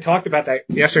movie. We talked about that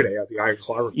yesterday at the Iron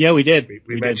Claw. Yeah, we did.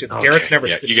 We mentioned Garrett's never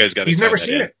seen it. You guys got to. He's never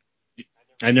seen it.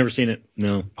 I've never seen it.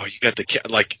 No. Oh, you got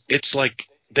it's like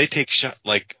they take shot.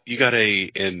 Like, you got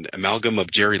an amalgam of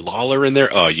Jerry Lawler in there.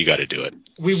 Oh, you got to do it.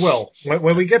 We will.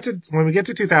 When we get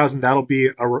to 2000, that'll be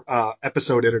a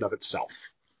episode in and of itself.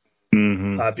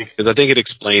 Mm-hmm. Because I think it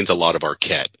explains a lot of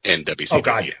Arquette and WCW. Oh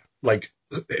God, yeah. Like,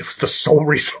 it was the sole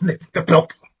reason they put the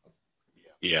belt on.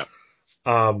 Yeah.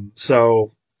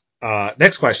 So,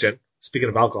 next question. Speaking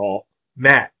of alcohol,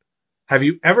 Matt, have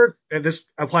you ever, and this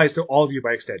applies to all of you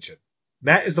by extension,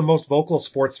 Matt is the most vocal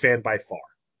sports fan by far.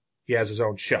 He has his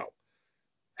own show.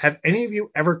 Have any of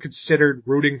you ever considered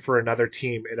rooting for another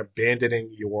team and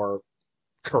abandoning your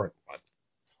current one?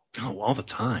 Oh, all the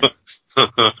time.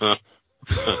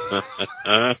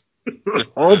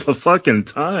 All the fucking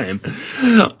time.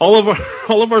 All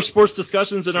of our sports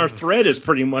discussions in our thread is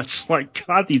pretty much like,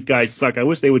 God, these guys suck. I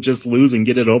wish they would just lose and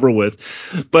get it over with.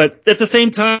 But at the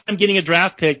same time, getting a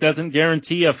draft pick doesn't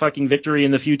guarantee a fucking victory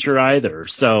in the future either.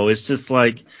 So it's just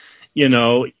like, you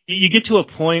get to a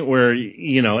point where,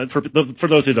 for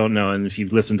those who don't know, and if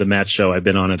you've listened to Matt's show, I've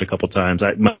been on it a couple times.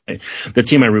 The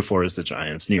team I root for is the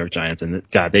Giants, New York Giants, and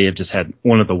God, they have just had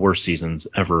one of the worst seasons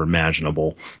ever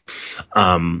imaginable.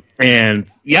 And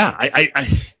yeah,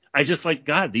 I just like,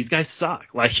 God, these guys suck.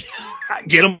 Like,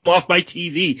 get them off my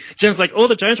TV. Jen's like, oh,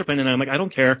 the Giants are playing tonight. I'm like, I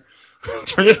don't care.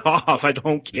 Turn it off. I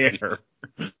don't care.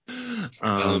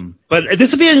 But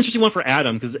this would be an interesting one for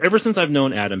Adam, because ever since I've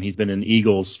known Adam, he's been an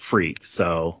Eagles freak.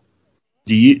 So,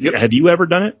 have you ever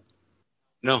done it?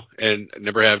 No, and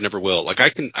never have, never will. Like I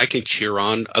can cheer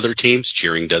on other teams.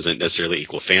 Cheering doesn't necessarily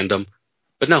equal fandom.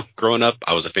 But no, growing up,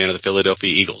 I was a fan of the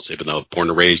Philadelphia Eagles, even though I was born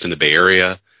and raised in the Bay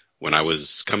Area. When I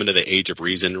was coming to the age of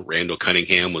reason, Randall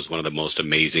Cunningham was one of the most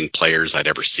amazing players I'd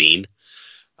ever seen.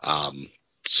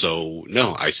 So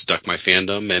no, I stuck my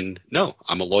fandom, and no,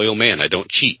 I'm a loyal man. I don't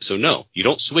cheat. So no, you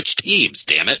don't switch teams,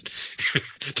 damn it.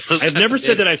 I've never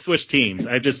said that I've switched teams.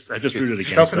 I've just rooted against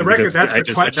So for the record, I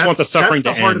just want the suffering to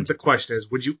end. That's the heart of the question: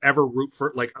 is would you ever root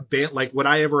for would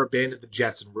I ever abandon the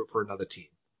Jets and root for another team?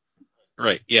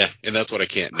 Right. Yeah. And that's what I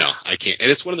can't. No, I can't. And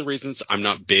it's one of the reasons I'm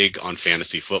not big on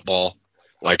fantasy football.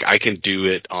 Like I can do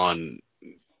it on,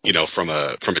 from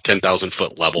a 10,000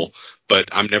 foot level, but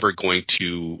I'm never going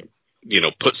to,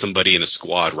 put somebody in a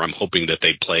squad where I'm hoping that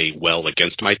they play well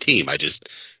against my team. I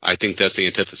think that's the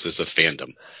antithesis of fandom.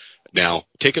 Now,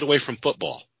 take it away from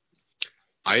football.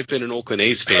 I've been an Oakland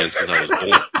A's fan since I was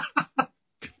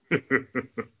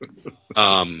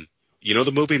born.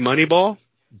 The movie Moneyball?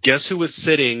 Guess who was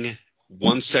sitting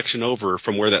one section over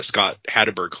from where that Scott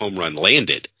Hatterberg home run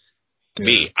landed? Yeah.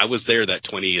 Me. I was there that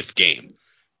 20th game.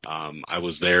 I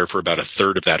was there for about a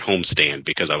third of that homestand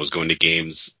because I was going to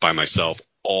games by myself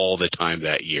all the time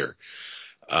that year.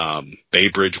 Bay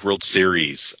Bridge World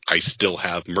Series, I still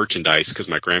have merchandise because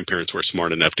my grandparents were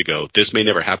smart enough to go, this may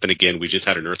never happen again. We just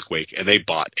had an earthquake, and they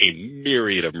bought a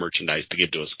myriad of merchandise to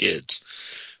give to us kids.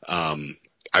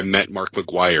 I met Mark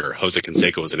McGuire. Jose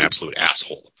Canseco was an absolute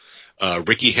asshole.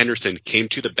 Ricky Henderson came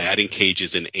to the batting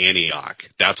cages in Antioch.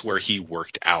 That's where he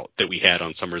worked out that we had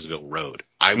on Summersville Road.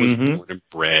 I was born and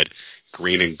bred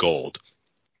green and gold.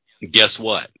 Guess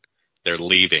what? They're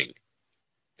leaving.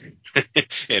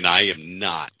 And I am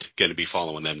not going to be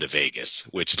following them to Vegas,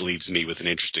 which leaves me with an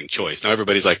interesting choice. Now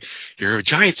everybody's like, you're a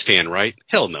Giants fan, right?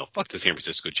 Hell no. Fuck the San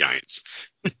Francisco Giants.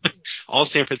 All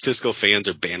San Francisco fans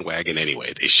are bandwagon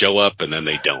anyway. They show up and then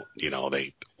they don't.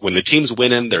 When the team's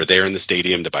winning, they're there in the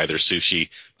stadium to buy their sushi,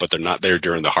 but they're not there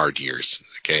during the hard years.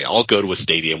 Okay. I'll go to a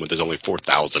stadium where there's only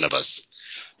 4,000 of us.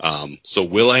 So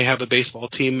will I have a baseball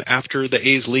team after the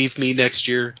A's leave me next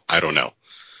year? I don't know.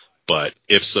 But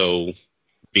if so,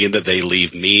 being that they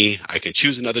leave me, I can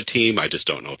choose another team. I just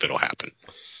don't know if it'll happen.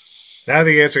 Now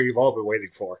the answer you've all been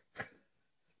waiting for.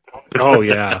 Oh,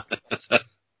 yeah.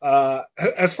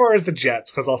 As far as the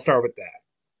Jets, because I'll start with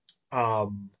that.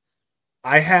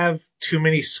 I have too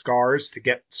many scars to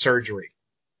get surgery,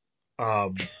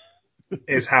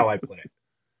 is how I put it.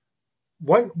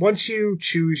 Once you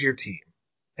choose your team,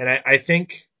 and I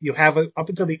think you have up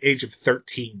until the age of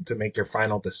 13 to make your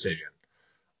final decision.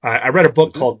 I read a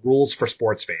book called Rules for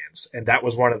Sports Fans, and that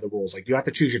was one of the rules. Like, you have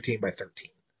to choose your team by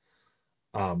 13.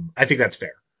 I think that's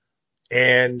fair.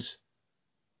 And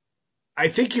I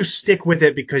think you stick with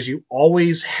it because you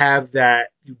always have that.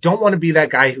 You don't want to be that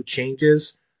guy who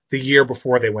changes the year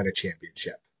before they win a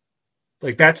championship.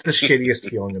 Like, that's the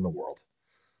shittiest feeling in the world.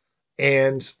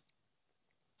 And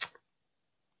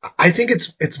I think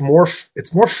it's more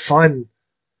fun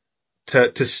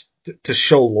to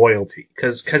show loyalty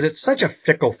because it's such a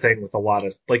fickle thing with a lot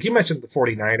of, like you mentioned, the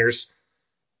 49ers.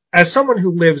 As someone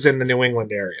who lives in the New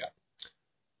England area,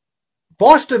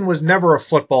 Boston was never a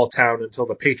football town until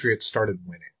the Patriots started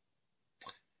winning.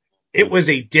 It was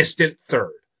a distant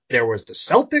third. There was the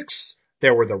Celtics,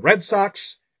 there were the Red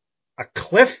Sox, a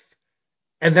cliff,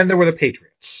 and then there were the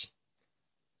Patriots.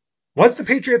 Once the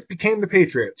Patriots became the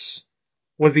Patriots,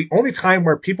 was the only time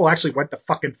where people actually went to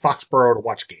fucking Foxborough to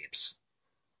watch games.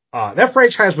 That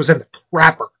franchise was in the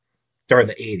crapper during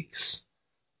the 80s.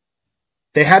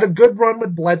 They had a good run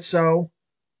with Bledsoe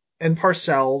and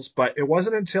Parcells, but it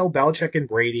wasn't until Belichick and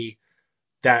Brady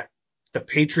that the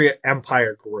Patriot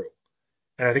empire grew.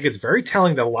 And I think it's very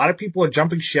telling that a lot of people are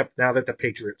jumping ship now that the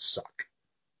Patriots suck.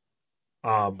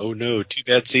 Oh no, 2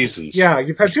 bad seasons. Yeah,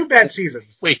 you've had 2 bad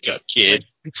seasons. Wake up, kid.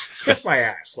 Like, kiss my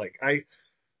ass.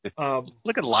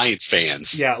 Look at Lions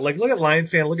fans. Yeah, look at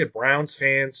Lions fans, look at Browns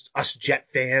fans, us Jet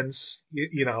fans.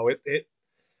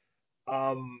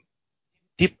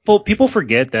 People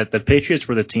forget that the Patriots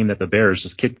were the team that the Bears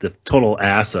just kicked the total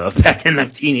ass of back in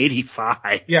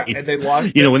 1985. Yeah, and they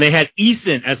lost. When they had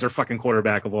Eason as their fucking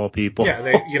quarterback of all people.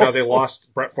 Yeah, they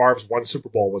lost. Brett Favre's one Super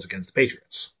Bowl was against the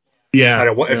Patriots.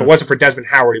 Yeah. If it wasn't for Desmond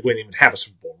Howard, he wouldn't even have a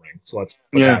Super Bowl ring. So let's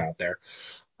put that out there.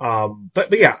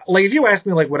 But yeah, like if you ask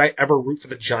me, like, would I ever root for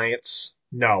the Giants?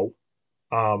 No.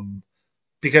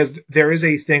 Because there is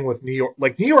a thing with New York,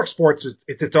 like New York sports,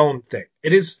 it's its own thing.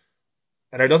 It is,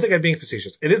 and I don't think I'm being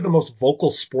facetious, it is the most vocal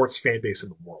sports fan base in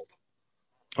the world.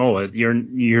 Oh,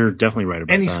 you're definitely right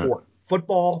about Any that. sport.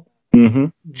 Football, Mm-hmm.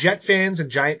 Jet fans and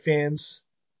Giant fans,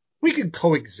 we can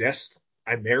coexist.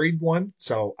 I married one,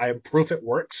 so I am proof it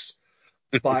works.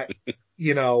 But,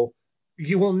 you know,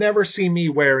 you will never see me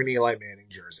wear an Eli Manning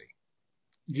jersey.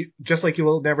 Just like you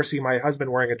will never see my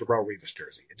husband wearing a Darrelle Revis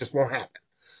jersey. It just won't happen.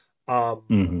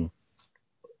 Mm-hmm.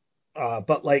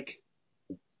 But like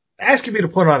asking me to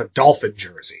put on a Dolphin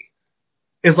jersey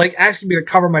is like asking me to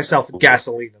cover myself in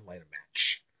gasoline and light a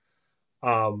match.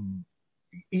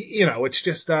 It's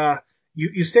just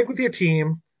you stick with your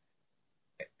team.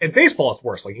 In baseball, it's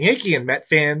worse. Like Yankee and Met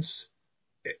fans,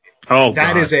 Oh,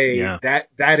 that God. is Yeah.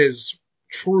 that is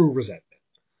true resentment.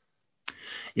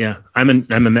 Yeah. I'm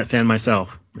a Met fan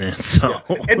myself. And so.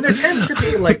 Yeah. And there tends to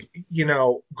be like,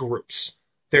 groups.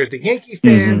 There's the Yankee Mm-hmm.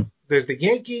 fan, there's the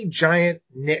Yankee, Giant,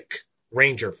 Nick,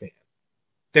 Ranger fan.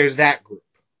 There's that group.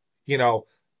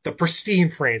 The pristine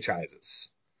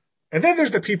franchises. And then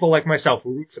there's the people like myself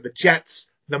who root for the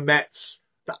Jets, the Mets,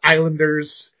 the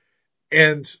Islanders,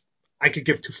 and I could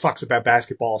give two fucks about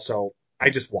basketball, so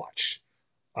I just watch.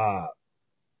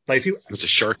 Like if you, As a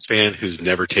Sharks fan who's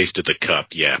never tasted the cup,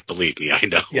 yeah, believe me, I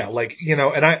know. yeah,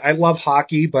 and I love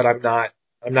hockey, but I'm not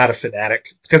a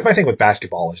fanatic because my thing with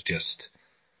basketball is just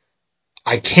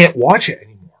I can't watch it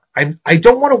anymore. I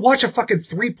don't want to watch a fucking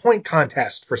 3-point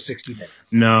contest for 60 minutes.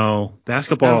 No,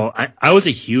 basketball. No. I was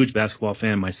a huge basketball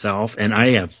fan myself, and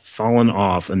I have fallen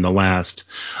off in the last,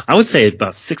 I would say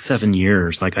about 6-7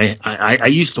 years. Like I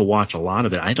used to watch a lot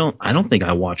of it. I don't think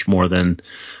I watch more than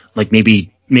like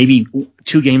maybe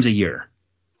 2 games a year,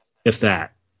 if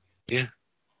that. Yeah. If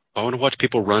I want to watch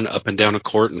people run up and down a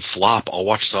court and flop, I'll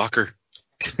watch soccer.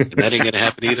 And that ain't going to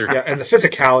happen either. Yeah, and the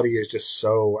physicality is just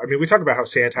so. I mean, we talk about how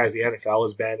sanitized the NFL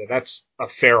has been, and that's a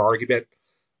fair argument.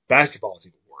 Basketball is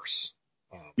even worse.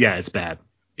 Yeah, it's bad.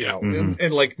 Yeah.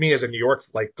 And like me as a New York,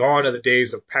 like gone are the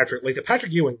days of the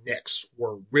Patrick Ewing Knicks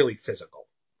were really physical.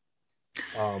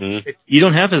 You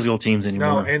don't have physical teams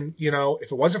anymore. No, and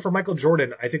if it wasn't for Michael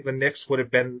Jordan, I think the Knicks would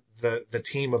have been the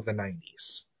team of the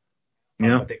 '90s.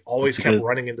 Yeah, but they always kept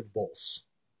running into the Bulls.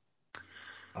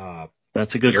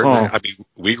 That's a good call. I mean,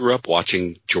 we grew up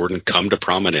watching Jordan come to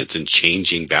prominence and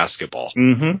changing basketball.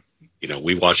 Mm-hmm.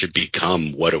 We watched it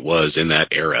become what it was in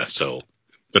that era. So,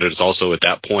 but it's also at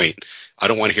that point, I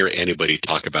don't want to hear anybody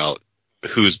talk about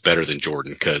who's better than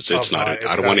Jordan because it's not.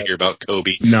 I don't want to hear about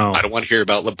Kobe. No, I don't want to hear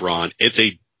about LeBron. It's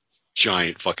a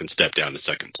giant fucking step down to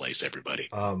second place. Everybody.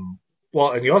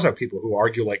 Well, and you also have people who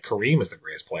argue like Kareem is the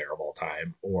greatest player of all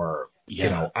time, or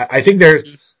yeah. I think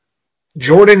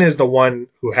Jordan is the one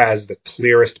who has the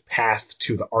clearest path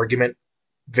to the argument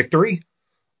victory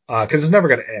because it's never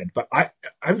going to end. But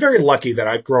I'm very lucky that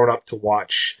I've grown up to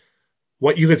watch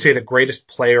what you could say the greatest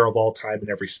player of all time in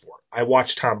every sport. I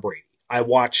watched Tom Brady. I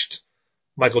watched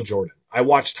Michael Jordan. I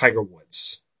watched Tiger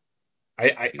Woods.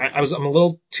 I'm a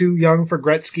little too young for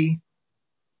Gretzky,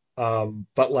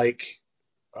 but like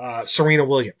Serena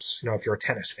Williams. If you're a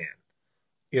tennis fan,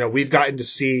 we've gotten to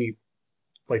see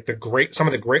like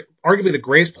arguably the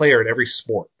greatest player in every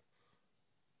sport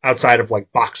outside of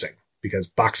like boxing, because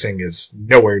boxing is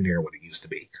nowhere near what it used to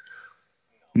be.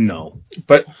 No.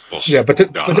 But to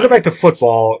go back to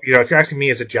football, if you're asking me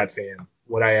as a Jet fan,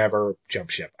 would I ever jump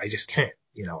ship? I just can't.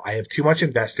 I have too much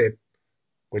invested,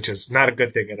 which is not a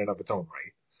good thing in and of its own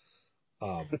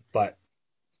right. But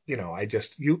you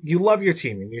love your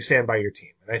team and you stand by your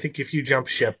team. And I think if you jump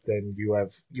ship, then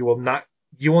you will not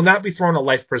be thrown a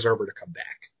life preserver to come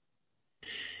back.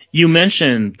 You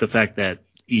mentioned the fact that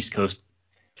East Coast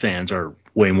fans are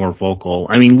way more vocal.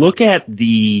 I mean, look at when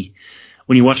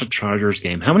you watch a Chargers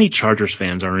game, how many Chargers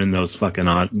fans are in those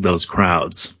those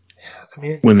crowds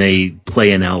when they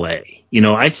play in LA?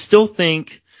 I still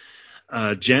think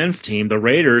Jen's team, the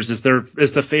Raiders, is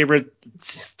the favorite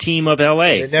team of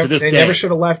LA to this day. They never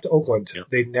should have left Oakland. Yeah.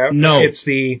 They never. No. It's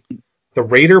the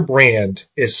Raider brand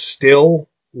is still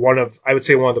one of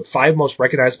the 5 most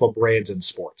recognizable brands in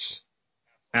sports.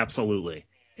 Absolutely.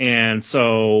 And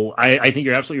so I think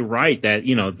you're absolutely right that,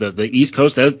 the East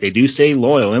Coast, they do stay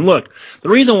loyal. And look, the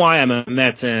reason why I'm a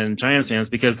Mets and Giants fan is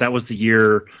because that was the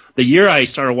year I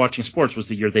started watching sports was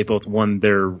the year they both won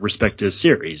their respective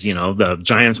series. The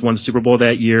Giants won the Super Bowl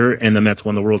that year and the Mets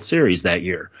won the World Series that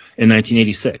year in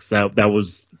 1986. That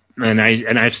was, and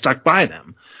I've stuck by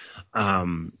them.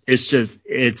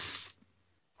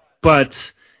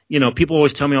 But people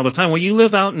always tell me all the time, well, you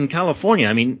live out in California.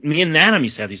 I mean, me and Adam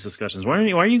used to have these discussions. Why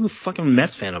are you a fucking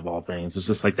Mets fan of all things? It's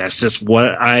just like, that's just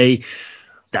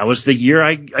that was the year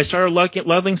I started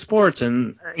loving sports.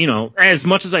 And, as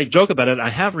much as I joke about it, I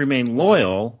have remained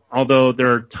loyal, although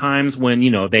there are times when,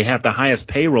 they have the highest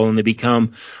payroll and they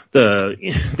become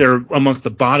they're amongst the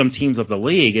bottom teams of the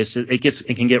league.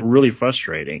 It can get really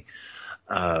frustrating.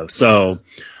 I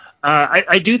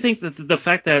do think that the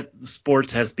fact that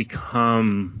sports has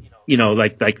become,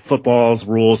 like football's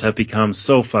rules have become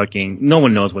so fucking, no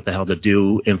one knows what the hell to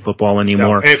do in football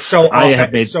anymore. No, it's so I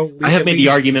have made leads. the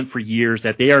argument for years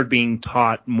that they are being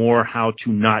taught more how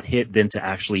to not hit than to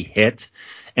actually hit.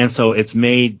 And so it's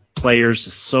made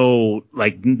players so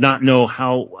not know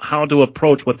how to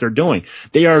approach what they're doing.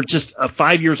 They are just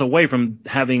 5 years away from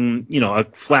having, a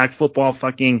flag football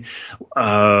fucking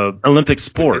Olympic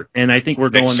sport. And I think we're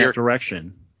going that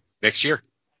direction. Next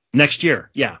year.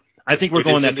 Yeah. I think we're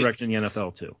going that direction in the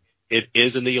NFL too. It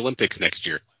is in the Olympics next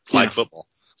year. Flag football.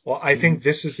 Well, I think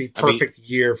this is the perfect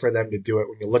year for them to do it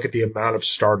when you look at the amount of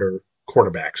starter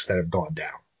quarterbacks that have gone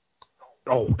down.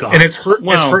 Oh God! And it's hurt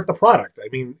the product. I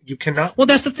mean, you cannot. Well,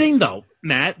 that's the thing, though,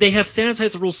 Matt. They have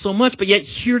sanitized the rules so much, but yet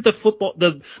here the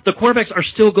quarterbacks are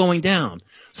still going down.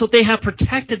 So they have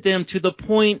protected them to the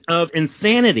point of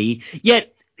insanity.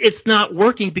 Yet it's not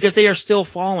working because they are still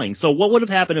falling. So what would have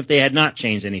happened if they had not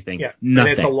changed anything? Yeah,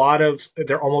 nothing. And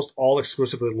they're almost all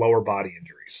exclusively lower body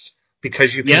injuries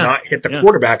because you cannot hit the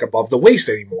quarterback above the waist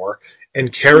anymore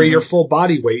and carry your full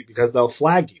body weight because they'll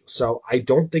flag you. So I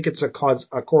don't think it's a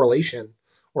correlation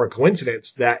or a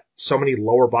coincidence that so many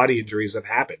lower body injuries have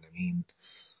happened. I mean,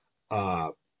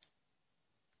 I'm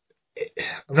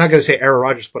not going to say Aaron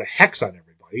Rodgers put a hex on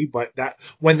everybody, but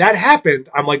when that happened,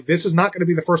 I'm like, this is not going to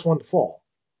be the first one to fall.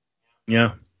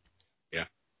 Yeah.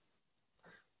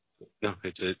 No,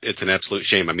 it's an absolute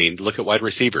shame. I mean, look at wide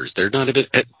receivers. They're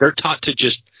taught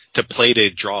to play to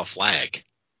draw a flag.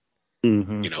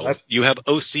 Mm-hmm. You have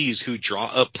OCs who draw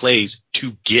up plays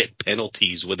to get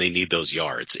penalties when they need those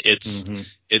yards.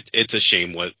 It's a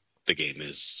shame what the game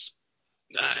is.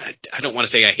 I don't want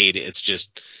to say I hate it. It's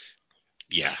just,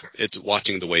 it's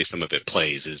watching the way some of it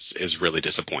plays is really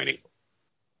disappointing.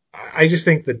 I just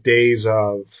think the days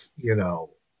of,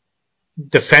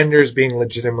 defenders being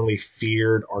legitimately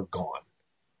feared are gone.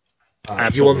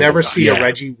 You will never see a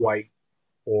Reggie White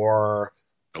or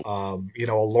a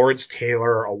Lawrence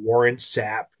Taylor, a Warren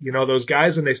Sapp, those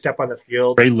guys when they step on the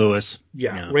field. Ray Lewis.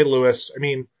 Ray Lewis. I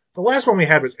mean, the last one we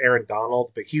had was Aaron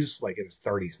Donald, but he's like in his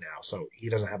 30s now, so he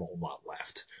doesn't have a whole lot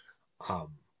left.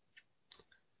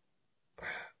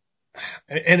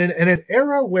 And in an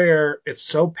era where it's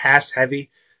so pass heavy,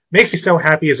 makes me so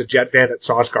happy as a Jet fan that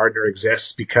Sauce Gardner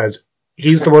exists because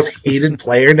he's the most hated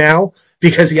player now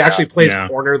because he actually plays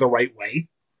corner the right way.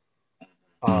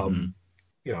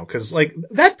 Because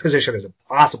that position is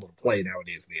impossible to play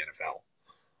nowadays in the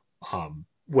NFL.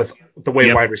 With the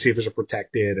way wide receivers are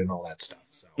protected and all that stuff.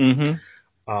 So,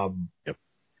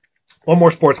 One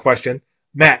more sports question,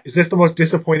 Matt. Is this the most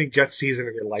disappointing Jets season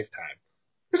of your lifetime?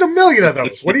 There's a million of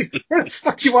those. Where the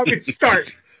fuck do you want me to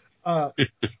start? I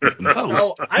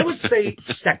would say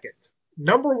second.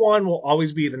 Number one will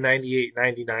always be the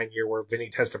 98-99 year where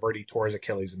Vinny Testaverde tore his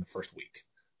Achilles in the first week.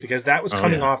 Because that was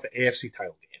coming off the AFC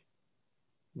title game.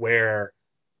 Where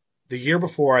the year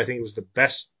before, I think it was the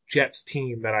best Jets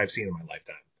team that I've seen in my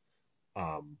lifetime.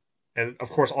 And, of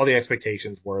course, all the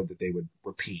expectations were that they would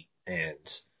repeat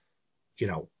and,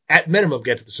 at minimum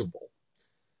get to the Super Bowl.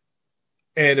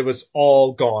 And it was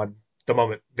all gone the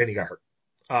moment Vinny got hurt.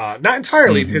 Not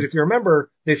entirely, because if you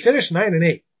remember, they finished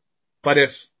 9-8. But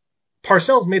if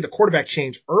Parcells made the quarterback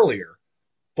change earlier,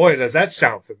 boy, does that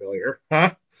sound familiar,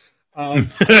 huh?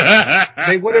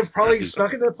 They would have probably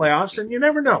snuck into the playoffs, and you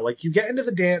never know. You get into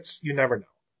the dance, you never know.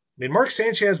 I mean, Mark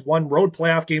Sanchez won road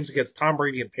playoff games against Tom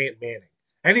Brady and Peyton Manning.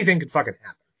 Anything could fucking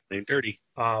happen. Ain't dirty.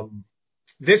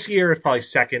 This year is probably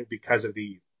second because of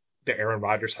the Aaron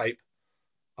Rodgers hype.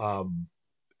 And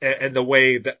the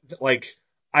way that,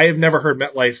 I have never heard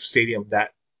MetLife Stadium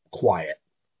that quiet.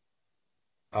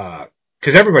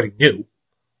 Because everybody knew.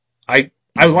 I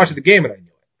was watching the game and I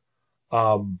knew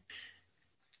it.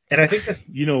 And I think that,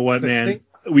 you know what, man?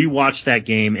 We watched that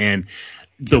game and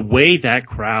the way that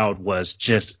crowd was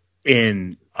just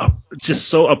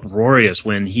so uproarious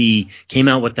when he came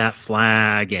out with that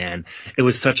flag, and it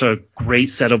was such a great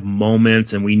set of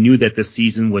moments, and we knew that the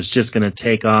season was just going to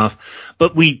take off.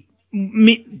 But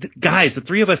guys, the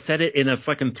three of us said it in a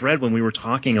fucking thread when we were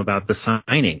talking about the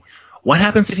signing. What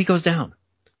happens if he goes down?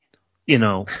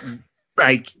 And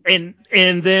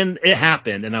then it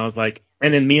happened, and I was like,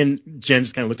 and then me and Jen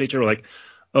just kind of looked at each other like,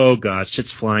 oh god,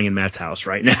 shit's flying in Matt's house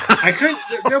right now.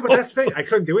 but that's the thing. I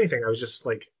couldn't do anything. I was just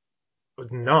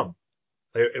numb.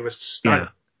 It was stunning.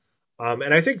 Yeah.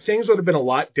 And I think things would have been a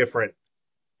lot different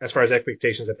as far as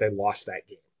expectations if they lost that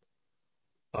game.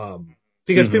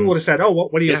 Because people would have said, oh,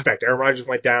 what do you expect? Aaron Rodgers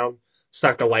went down,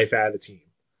 sucked the life out of the team.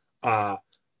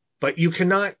 But you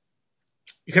cannot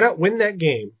You cannot win that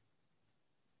game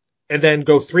and then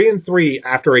go 3-3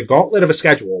 after a gauntlet of a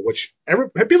schedule, which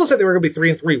people said they were going to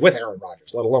be 3-3 with Aaron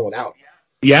Rodgers, let alone without.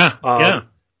 Yeah.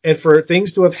 And for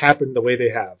things to have happened the way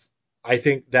they have, I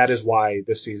think that is why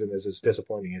this season is as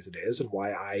disappointing as it is, and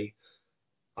why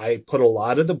I put a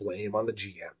lot of the blame on the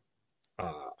GM.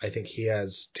 I think he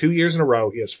has 2 years in a row,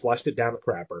 he has flushed it down the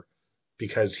crapper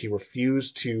because he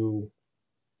refused to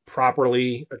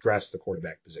properly address the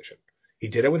quarterback position. He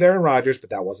did it with Aaron Rodgers,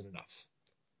 but that wasn't enough.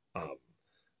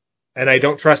 And I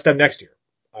don't trust them next year.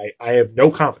 I have no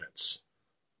confidence.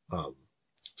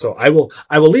 So I will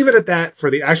leave it at that for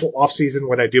the actual offseason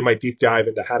when I do my deep dive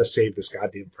into how to save this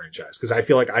goddamn franchise, because I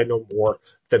feel like I know more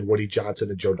than Woody Johnson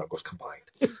and Joe Douglas combined.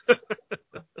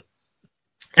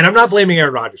 And I'm not blaming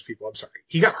Aaron Rodgers, people. I'm sorry.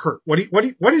 He got hurt. What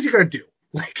is he going to do?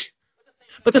 Like,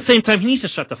 But at the same time, he needs to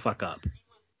shut the fuck up.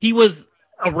 He was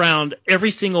around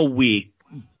every single week,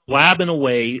 blabbing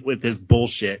away with his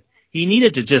bullshit. He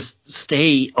needed to just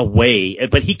stay away,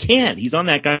 but he can't. He's on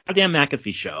that goddamn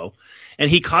McAfee show, and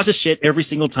he causes shit every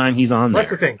single time he's on there.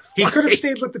 That's the thing. He could have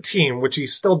stayed with the team, which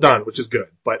he's still done, which is good,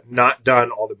 but not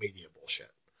done all the media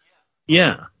bullshit.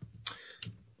 Yeah.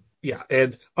 Yeah,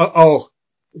 and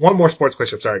one more sports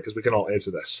question. I'm sorry, because we can all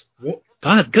answer this.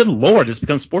 God, good Lord, it's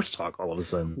become sports talk all of a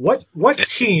sudden. What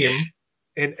team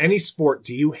in any sport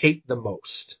do you hate the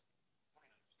most?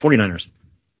 49ers.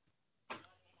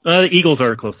 The Eagles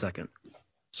are a close second.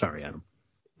 Sorry, Adam.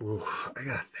 Ooh, I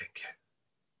gotta think.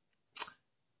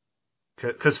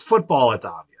 Because football, it's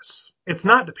obvious. It's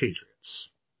not the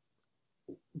Patriots.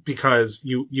 Because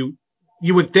you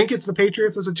would think it's the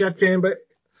Patriots as a Jet fan, but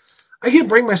I can't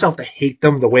bring myself to hate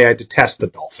them the way I detest the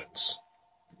Dolphins.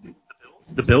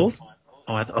 The Bills?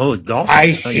 Dolphins.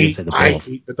 I thought you would say the Bills.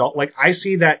 hate the Dolphins. Like, I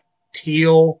see that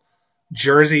teal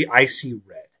jersey, I see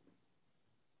red.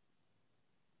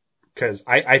 Because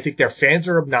I think their fans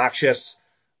are obnoxious.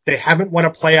 They haven't won a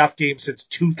playoff game since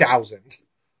 2000.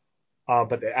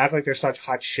 But they act like they're such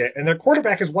hot shit. And their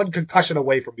quarterback is one concussion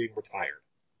away from being retired.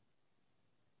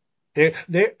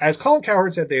 They, as Colin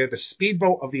Cowherd said, they are the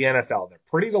speedboat of the NFL. They're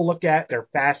pretty to look at. They're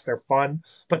fast. They're fun.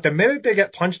 But the minute they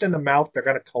get punched in the mouth, they're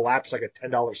going to collapse like a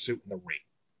 $10 suit in the ring.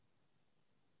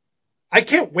 I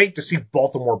can't wait to see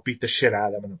Baltimore beat the shit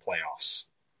out of them in the playoffs.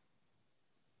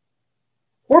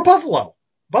 Or Buffalo.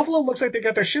 Buffalo looks like they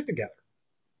got their shit together.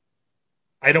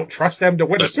 I don't trust them to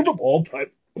win a Super Bowl,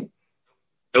 but...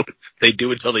 Nope, they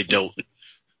do until they don't.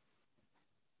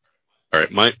 All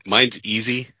right, mine's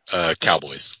easy.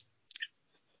 Cowboys.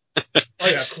 Oh,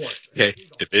 yeah, of course. Okay,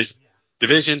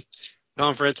 division,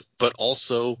 conference, but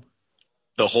also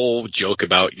the whole joke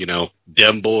about,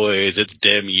 dem boys, it's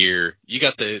dem year. You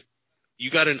got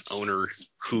an owner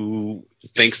who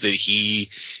thinks that he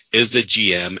is the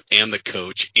GM and the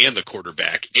coach and the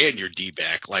quarterback and your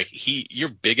D-back. Like, your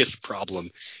biggest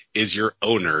problem is your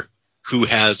owner who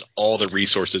has all the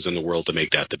resources in the world to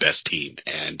make that the best team.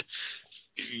 And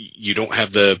you don't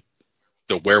have the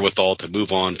wherewithal to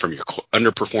move on from your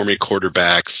underperforming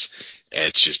quarterbacks.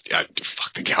 It's just,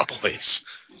 fuck the Cowboys.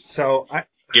 So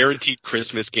guaranteed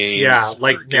Christmas games, yeah,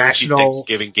 like guaranteed national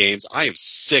Thanksgiving games. I am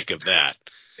sick of that.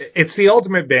 It's the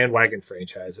ultimate bandwagon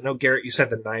franchise. I know, Garrett, you said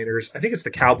the Niners. I think it's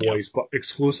the Cowboys, but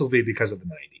exclusively because of the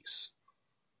 90s.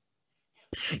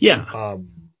 Yeah.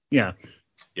 Yeah.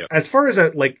 Yep. As far as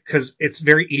because it's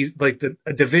very easy, like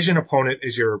a division opponent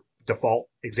is your default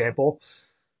example.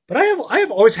 But I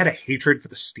have always had a hatred for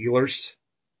the Steelers.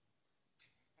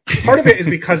 Part of it is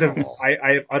because of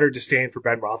I have utter disdain for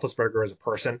Ben Roethlisberger as a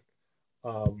person.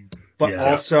 But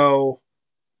also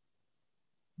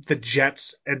the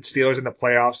Jets and Steelers in the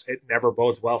playoffs, it never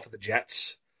bodes well for the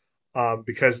Jets.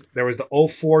 Because there was the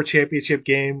 2004 championship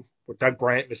game where Doug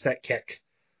Bryant missed that kick.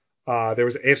 There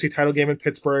was an AFC title game in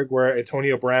Pittsburgh where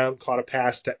Antonio Brown caught a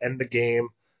pass to end the game.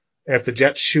 And if the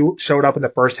Jets showed up in the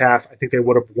first half, I think they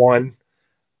would have won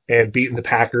and beaten the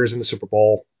Packers in the Super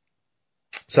Bowl.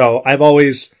 So I've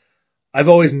always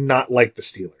not liked the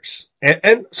Steelers.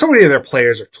 And so many of their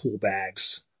players are tool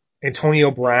bags.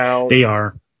 Antonio Brown. They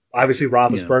are. Obviously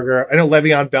Roethlisberger. Yeah. I know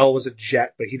Le'Veon Bell was a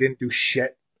Jet, but he didn't do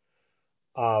shit.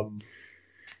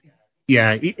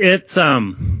 Yeah, it's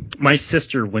my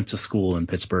sister went to school in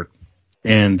Pittsburgh,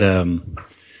 and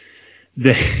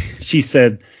she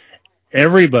said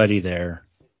everybody there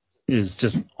is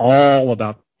just all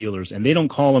about Steelers, and they don't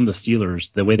call them the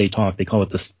Steelers the way they talk. They call them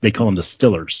the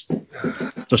Stillers.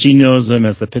 So she knows them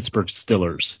as the Pittsburgh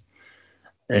Stillers,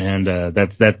 and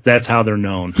that's how they're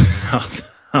known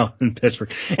out in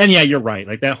Pittsburgh. And yeah, you're right.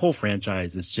 Like that whole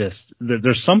franchise is just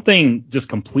there's something just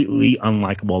completely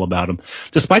unlikable about him.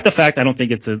 Despite the fact I don't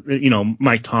think it's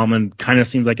Mike Tomlin kind of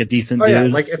seems like a decent dude. Yeah,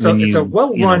 like it's a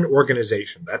well-run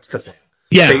organization. That's the thing.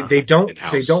 Yeah, they don't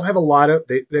In-house. have a lot of.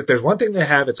 If there's one thing they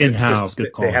have, it's in-house. consistent.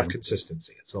 They have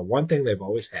consistency. It's the one thing they've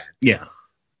always had. Yeah,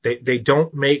 they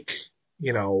don't make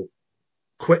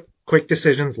quick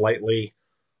decisions lightly.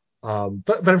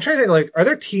 But I'm trying to think, like, are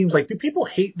there teams, like, do people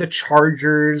hate the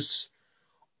Chargers,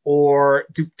 or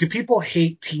do people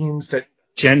hate teams that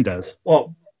Jen does?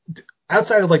 Well,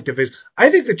 outside of like division, I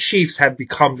think the Chiefs have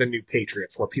become the new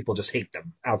Patriots, where people just hate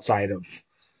them outside of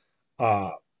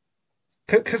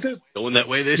because Going that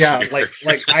way this yeah, year.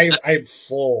 like I'm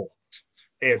full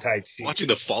anti-Chiefs. Watching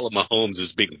the fall of Mahomes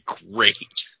has been great.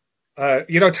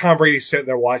 Tom Brady's sitting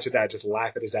there watching that, just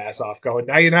laughing his ass off, going,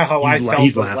 "Now you know how I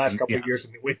felt those last couple of years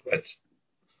in New England."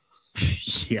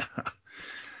 Yeah.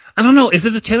 I don't know. Is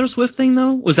it the Taylor Swift thing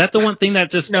though? Was that the one thing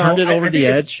that just turned it over the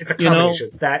edge? It's a combination.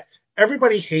 It's that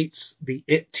everybody hates the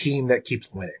it team that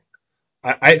keeps winning.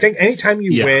 I think anytime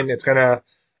you win, it's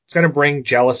gonna bring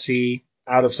jealousy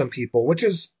out of some people, which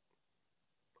is,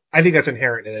 I think that's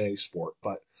inherent in any sport.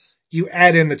 But you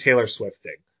add in the Taylor Swift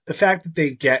thing, the fact that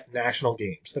they get national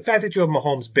games, the fact that you have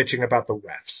Mahomes bitching about the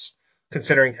refs,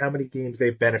 considering how many games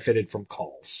they've benefited from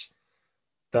calls.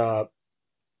 The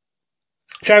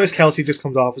Travis Kelce just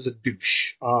comes off as a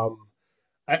douche.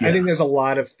 I think there's a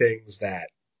lot of things that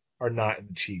are not in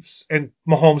the Chiefs. And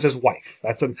Mahomes' wife.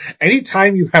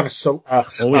 Anytime you have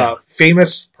a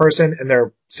famous person and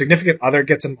their significant other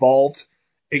gets involved,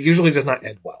 it usually does not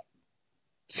end well.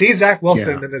 See Zach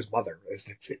Wilson and his mother as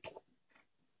an example.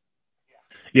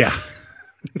 Yeah.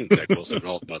 Zach Wilson and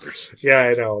all mothers. Yeah,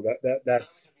 I know. That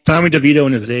Tommy DeVito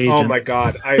and his agent. Oh my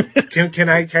God! Can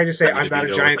I just say I'm not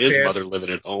a Giant fan. His mother living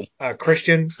at home.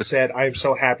 Christian said, "I am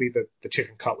so happy that the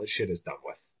chicken cutlet shit is done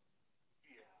with."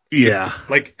 Yeah,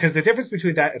 because the difference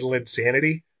between that and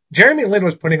Linsanity, Jeremy Lin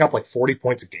was putting up like 40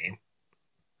 points a game.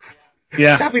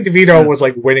 Yeah, Tommy DeVito was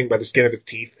like winning by the skin of his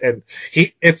teeth, and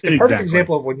it's the perfect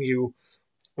example of when you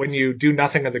do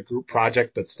nothing on the group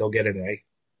project but still get an A.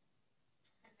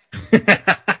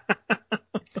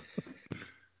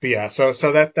 But yeah, so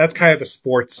that's kind of the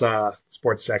sports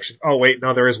section. Oh wait,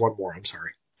 no, there is one more. I'm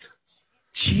sorry.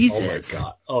 Jesus. Oh my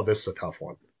God. Oh, this is a tough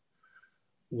one.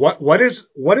 What is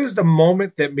the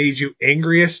moment that made you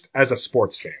angriest as a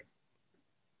sports fan?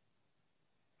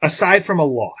 Aside from a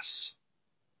loss.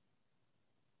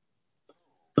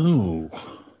 Ooh.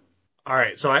 All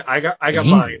right, so I got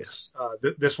mine.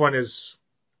 This one is.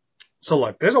 So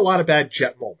look, there's a lot of bad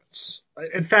Jet moments.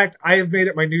 In fact, I have made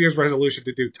it my New Year's resolution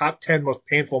to do top 10 most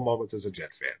painful moments as a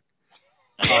Jet fan.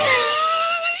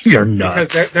 You're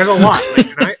nuts. Because there's a lot,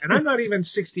 and I'm not even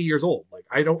 60 years old. Like,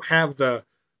 I don't have the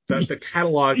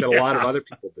catalog that a lot of other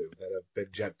people do that have been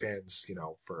Jet fans,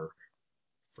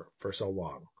 for so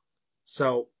long.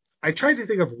 So I tried to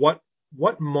think of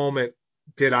what moment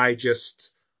did I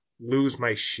just lose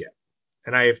my shit,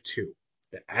 and I have two: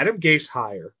 the Adam Gase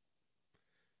hire.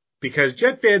 Because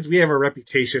Jet fans, we have a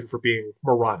reputation for being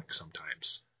moronic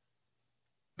sometimes.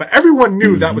 But everyone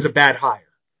knew that was a bad hire.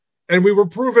 And we were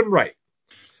proven right.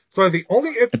 So at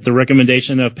the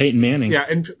recommendation of Peyton Manning. Yeah,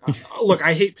 and look,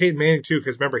 I hate Peyton Manning too,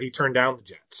 because remember, he turned down the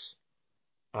Jets.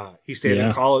 He stayed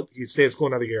in college. He stayed in school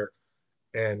another year.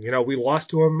 And, we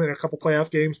lost to him in a couple playoff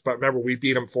games. But remember, we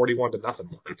beat him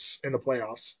 41-0 once in the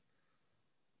playoffs.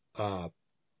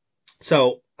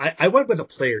 So I went with a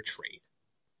player trade.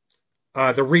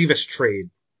 The Revis trade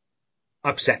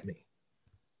upset me.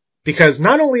 Because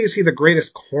not only is he the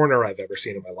greatest corner I've ever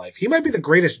seen in my life, he might be the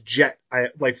greatest Jet.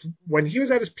 When he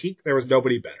was at his peak, there was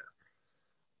nobody better.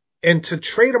 And to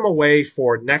trade him away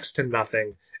for next to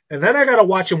nothing, and then I got to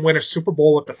watch him win a Super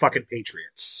Bowl with the fucking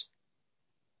Patriots.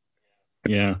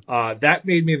 Yeah. That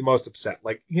made me the most upset.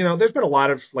 There's been a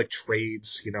lot of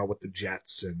trades, with the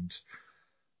Jets and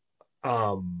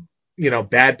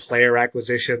bad player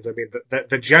acquisitions. I mean,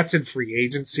 the Jets in free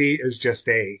agency is just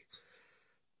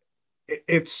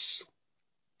it's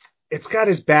got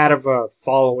as bad of a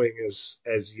following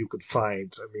as you could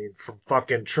find. I mean, from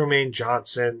fucking Trumaine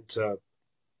Johnson to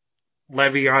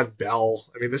Le'Veon Bell.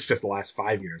 I mean, this is just the last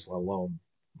 5 years, let alone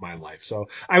my life. So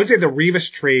I would say the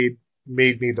Revis trade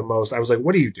made me the most. I was like,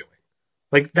 what are you doing?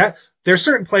 Like that, there's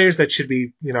certain players that should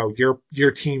be,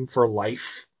 your team for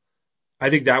life. I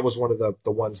think that was one of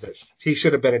the ones that he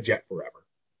should have been a Jet forever.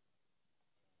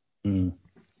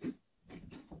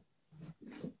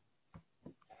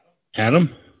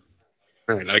 Adam?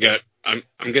 All right, I'm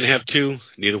going to have two.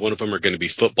 Neither one of them are going to be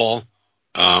football.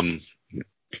 And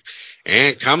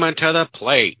coming to the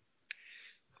plate,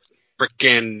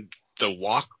 freaking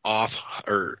walk-off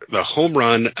or the home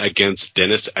run against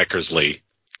Dennis Eckersley,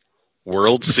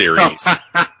 World Series,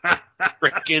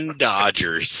 frickin'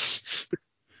 Dodgers.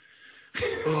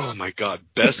 Oh my God,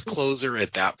 best closer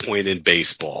at that point in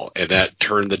baseball, and that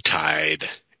turned the tide,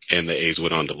 and the A's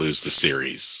went on to lose the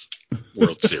series,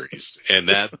 World Series, and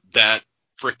that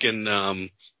frickin'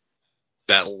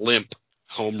 that limp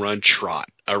home run trot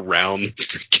around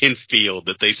freaking field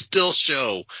that they still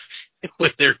show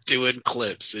when they're doing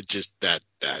clips. It just that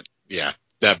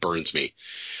burns me.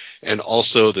 And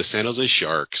also the San Jose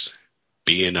Sharks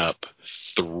being up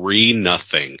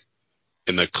 3-0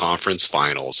 in the conference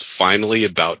finals, finally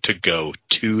about to go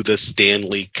to the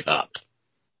Stanley Cup.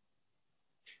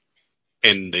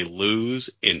 And they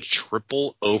lose in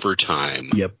triple overtime.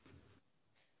 Yep.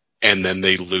 And then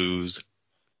they lose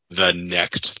the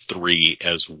next 3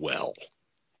 as well.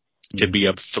 To be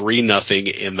up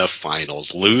 3-0 in the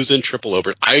finals, lose in triple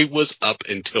over. I was up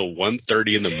until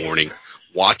 1:30 in the morning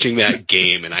watching that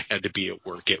game, and I had to be at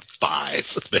work at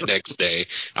 5 the next day.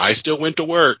 I still went to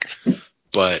work,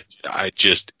 but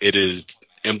it is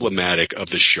emblematic of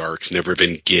the Sharks never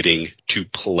been getting to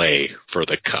play for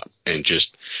the Cup. And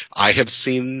I have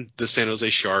seen the San Jose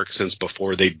Sharks since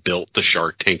before they built the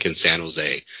Shark Tank in San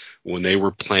Jose, when they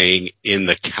were playing in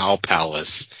the Cow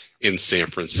Palace in San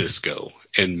Francisco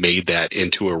and made that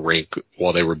into a rink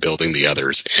while they were building the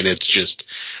others. And it's just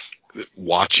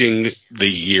watching the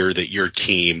year that your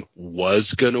team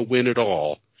was going to win it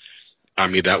all. I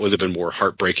mean, that was even more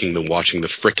heartbreaking than watching the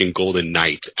frickin' Golden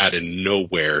Knights out of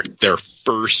nowhere, their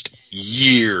first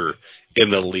year in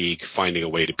the league, finding a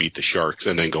way to beat the Sharks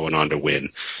and then going on to win.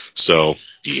 So,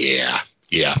 yeah,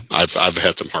 I've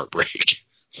had some heartbreak.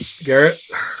 Garrett?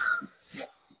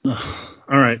 All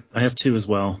right, I have 2 as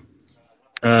well.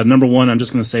 Number 1, I'm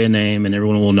just going to say a name, and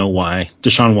everyone will know why.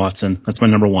 Deshaun Watson. That's my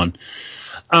number 1.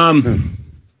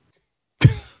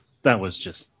 That was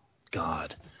just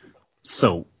God.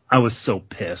 So I was so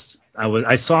pissed.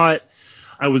 I saw it.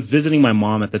 I was visiting my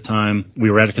mom at the time. We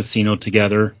were at a casino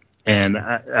together, and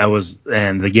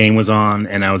and the game was on,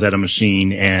 and I was at a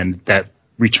machine, and that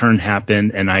return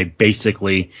happened, and I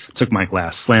basically took my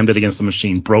glass, slammed it against the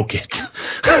machine, broke it.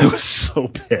 I was so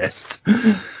pissed.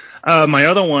 My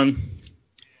other one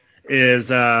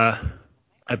is, I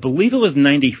believe it was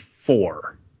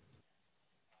 94.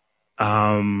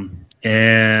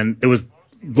 And it was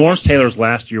Lawrence Taylor's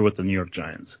last year with the New York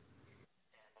Giants.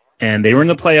 And they were in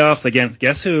the playoffs against,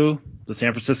 guess who? The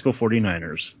San Francisco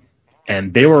 49ers.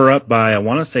 And they were up by, I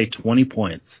want to say, 20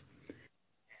 points.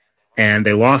 And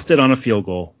they lost it on a field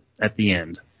goal at the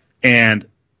end. And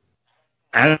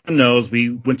Adam knows, we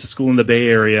went to school in the Bay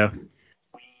Area.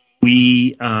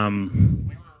 We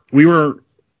were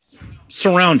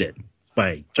surrounded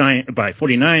by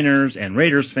 49ers and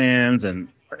Raiders fans and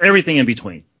everything in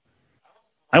between.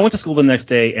 I went to school the next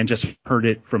day and just heard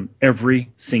it from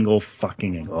every single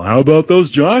fucking angle. How about those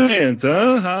Giants,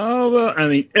 huh?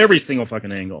 Every single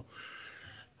fucking angle.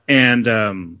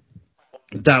 And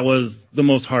that was the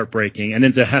most heartbreaking. And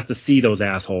then to have to see those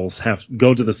assholes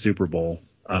go to the Super Bowl,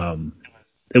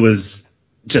 it was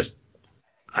just,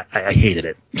 I hated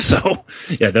it. So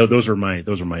yeah, those were my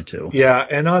 2. Yeah,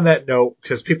 and on that note,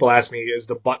 because people ask me, is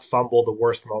the butt fumble the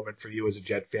worst moment for you as a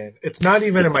Jet fan? It's not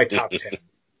even in my top 10,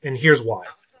 and here's why.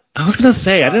 I was gonna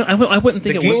say I wouldn't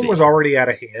think the it would be. game was already out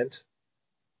of hand.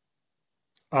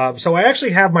 So I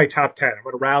actually have my top 10. I'm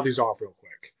going to rattle these off real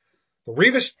quick. The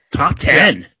Revis top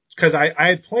 10. Because I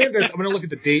had planned this. I'm going to look at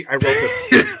the date I wrote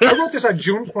this. I wrote this on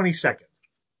June 22nd.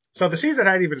 So the season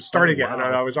hadn't even started yet, and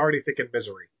I was already thinking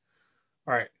misery.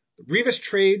 All right. The Revis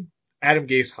trade, Adam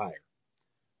Gase hire.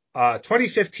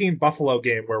 2015 Buffalo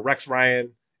game where Rex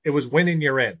Ryan, it was win and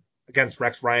you're in against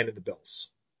Rex Ryan and the Bills.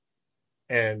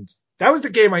 And that was the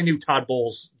game I knew Todd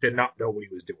Bowles did not know what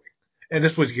he was doing. And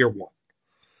this was year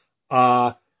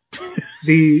 1.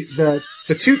 The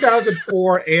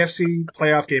 2004 AFC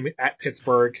playoff game at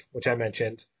Pittsburgh, which I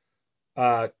mentioned.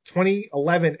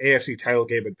 2011 AFC title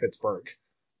game in Pittsburgh.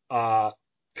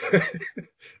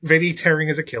 Vinny tearing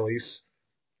his Achilles.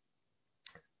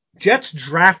 Jets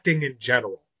drafting in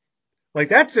general. Like,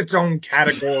 that's its own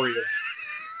category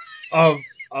of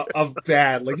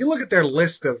bad. Like, you look at their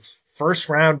list of first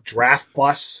round draft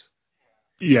busts.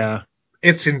 Yeah.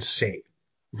 It's insane.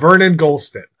 Vernon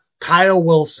Golston, Kyle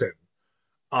Wilson,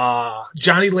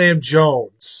 Johnny Lamb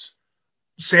Jones,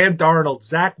 Sam Darnold,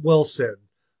 Zach Wilson,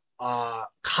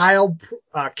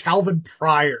 Calvin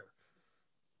Pryor,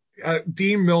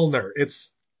 Dean Milner.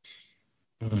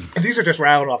 And these are just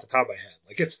rattling off the top of my head.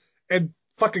 And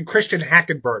fucking Christian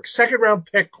Hackenberg, 2nd round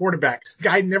pick quarterback.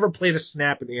 Guy never played a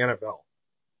snap in the NFL.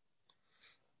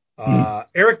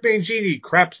 Eric Mangini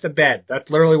craps the bed. That's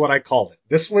literally what I called it.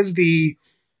 This was the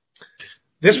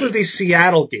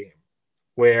Seattle game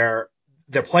where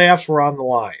the playoffs were on the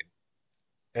line.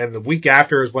 And the week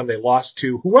after is when they lost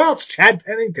to, who else? Chad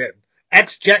Pennington,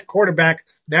 ex-Jet quarterback,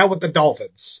 now with the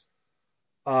Dolphins.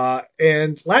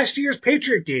 And last year's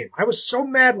Patriot game, I was so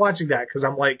mad watching that because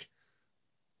I'm like,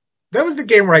 that was the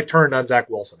game where I turned on Zach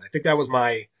Wilson. I think that was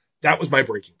my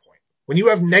breaking point. When you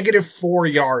have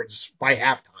 -4 yards by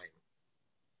halftime,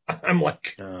 I'm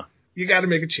like, you got to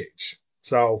make a change.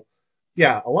 So,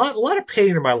 yeah, a lot of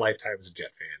pain in my lifetime as a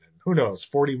Jet fan, and who knows,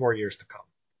 40 more years to come.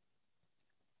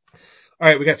 All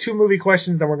right, we got 2 movie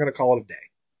questions, then we're going to call it a day.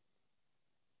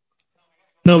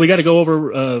 No, we got to go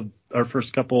over our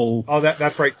first couple. Oh,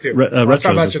 that's right too. Retros I'm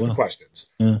talking about as just well. the questions.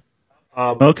 Yeah.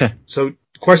 Okay. So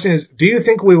the question is, do you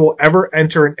think we will ever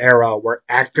enter an era where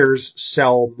actors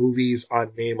sell movies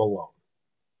on name alone?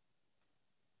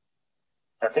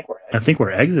 I think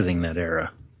we're exiting that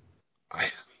era. I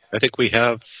think we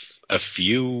have a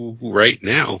few right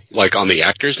now, like on the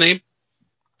actor's name.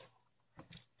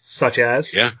 Such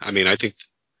as? Yeah, I mean, I think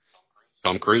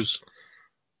Tom Cruise.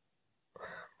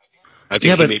 I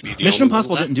think he may be the Mission only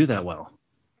Impossible one left. didn't do that well.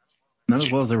 Not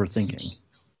as well as they were thinking.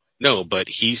 No, but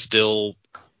he still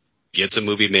gets a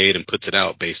movie made and puts it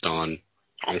out based on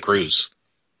Tom Cruise.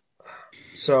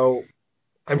 So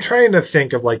I'm trying to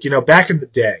think of, like, back in the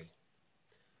day.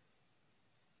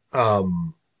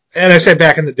 And I say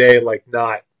back in the day, like,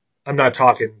 I'm not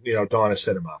talking, dawn of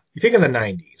cinema. You think of the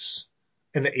 90s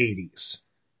and the 80s.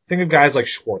 Think of guys like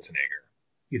Schwarzenegger.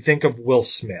 You think of Will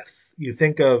Smith. You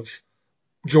think of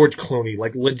George Clooney,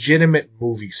 like legitimate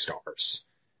movie stars.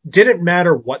 Didn't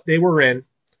matter what they were in.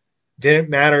 Didn't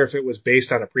matter if it was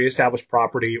based on a pre-established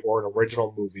property or an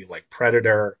original movie like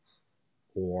Predator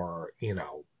or,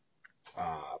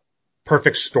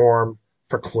 Perfect Storm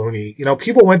for Clooney.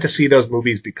 People went to see those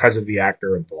movies because of the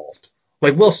actor involved.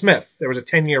 Like Will Smith. There was a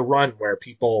 10-year run where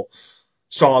people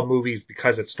saw movies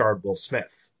because it starred Will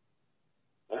Smith.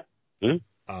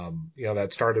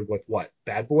 That started with what?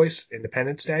 Bad Boys,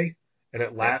 Independence Day? And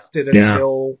it lasted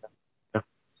until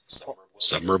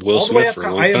Summer of Will all the way Smith up for to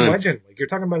a long I Am time. Legend. Like, you're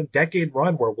talking about a decade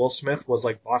run where Will Smith was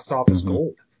like box office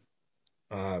gold.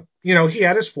 He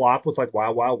had his flop with like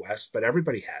Wild Wild West, but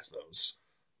everybody has those.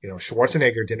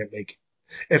 Schwarzenegger didn't make.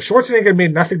 If Schwarzenegger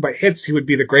made nothing but hits, he would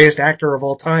be the greatest actor of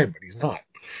all time, but he's not.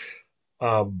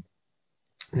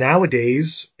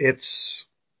 Nowadays, it's.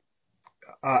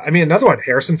 Another one,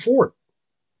 Harrison Ford.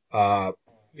 I'm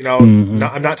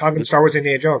not talking Star Wars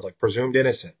Indiana Jones, like Presumed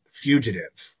Innocent,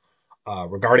 Fugitive,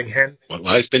 regarding Henry. What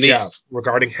Lies Beneath? Yeah,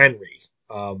 regarding Henry.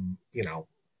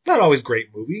 Not always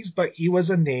great movies, but he was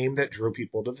a name that drew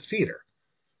people to the theater.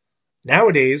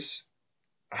 Nowadays,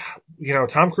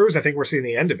 Tom Cruise, I think we're seeing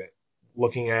the end of it.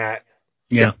 Looking at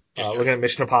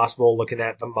Mission Impossible, looking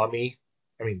at The Mummy.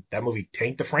 I mean, that movie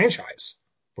tanked the franchise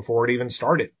before it even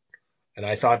started. And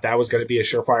I thought that was going to be a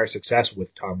surefire success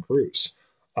with Tom Cruise.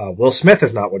 Will Smith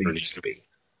is not what he used to be,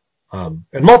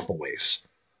 in multiple ways.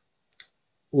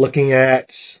 Looking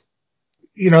at,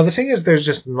 the thing is, there's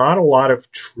just not a lot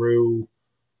of true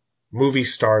movie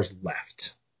stars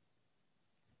left.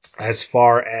 As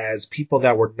far as people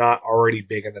that were not already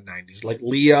big in the 90s. Like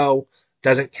Leo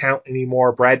doesn't count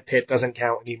anymore. Brad Pitt doesn't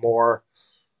count anymore.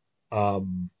 I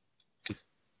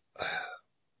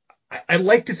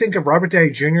like to think of Robert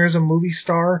Downey Jr. as a movie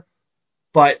star,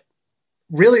 but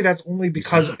really that's only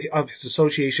because of his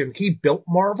association. He built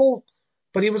Marvel,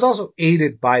 but he was also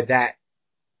aided by that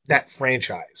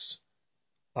franchise.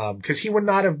 Because he would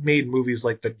not have made movies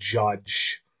like The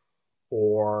Judge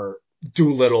or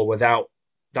Doolittle without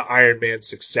the Iron Man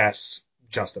success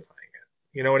justifying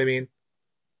it. You know what I mean?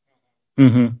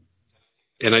 Mm-hmm.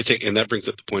 And that brings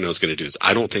up the point I was going to do is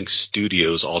I don't think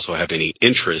studios also have any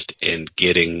interest in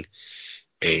getting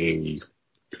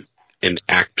an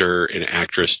actor, an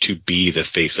actress to be the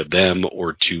face of them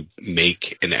or to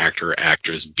make an actor or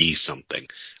actress be something.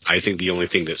 I think the only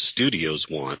thing that studios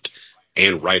want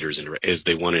and writers is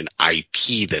they want an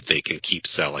IP that they can keep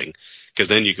selling, because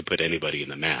then you could put anybody in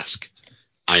the mask.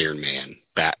 Iron Man,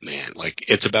 Batman, like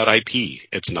it's about IP.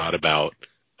 It's not about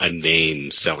a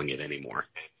name selling it anymore.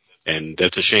 And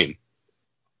that's a shame.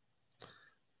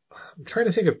 I'm trying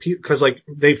to think of people, because like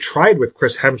they've tried with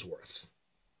Chris Hemsworth.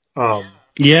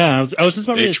 Yeah, I was just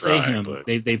about to say him. But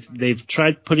They've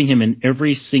tried putting him in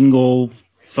every single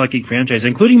fucking franchise,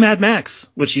 including Mad Max,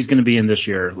 which he's going to be in this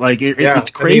year. Like it's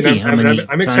crazy how many.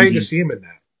 I'm excited to see him in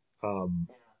that.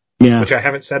 Which I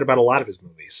haven't said about a lot of his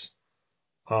movies.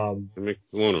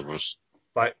 One of us.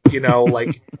 But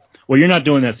like. Well, you're not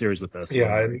doing that series with us.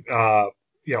 Yeah, and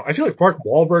I feel like Mark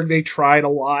Wahlberg, they tried a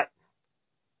lot.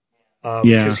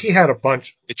 Because he had a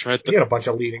bunch. They tried He had a bunch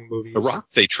of leading movies. The Rock.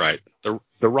 They tried the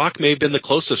Rock may have been the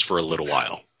closest for a little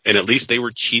while, and at least they were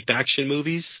cheap action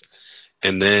movies,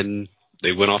 and then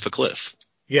they went off a cliff.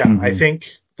 Yeah, I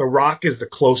think The Rock is the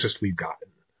closest we've gotten,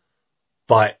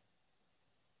 but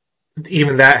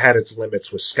even that had its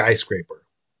limits with Skyscraper,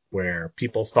 where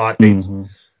people thought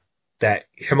that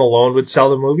him alone would sell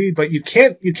the movie, but you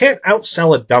can't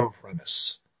outsell a dumb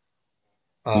premise.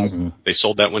 They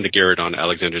sold that one to Garrett on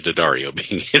Alexander Daddario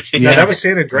being in it. No, that was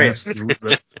San Andreas. That's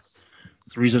the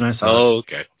reason I saw it. Oh,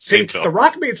 okay. Same film. The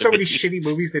Rock made so many shitty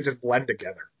movies, they just blend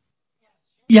together.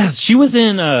 Yeah, she was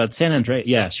in San Andreas.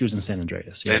 Yeah, she was in San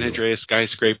Andreas. San Andreas,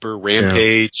 Skyscraper,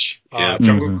 Rampage,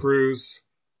 Jungle Cruise.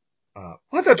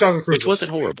 I thought Jungle Cruise which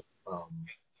wasn't horrible.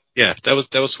 Yeah, that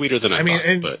was sweeter than I thought.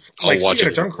 And but like, I'll watch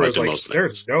it. Jungle Cruise, like, most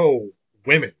there's no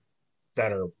women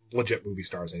that are legit movie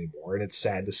stars anymore, and it's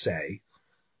sad to say.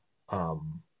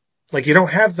 Like, you don't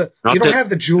have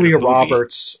the Julia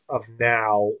Roberts of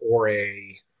now, or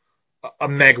a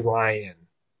Meg Ryan,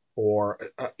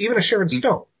 or even a Sharon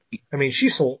Stone. I mean,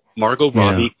 she's sold. Margot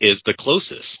Robbie is the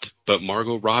closest, but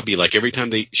Margot Robbie, like every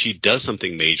time she does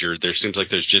something major, there seems like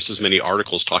there's just as many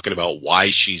articles talking about why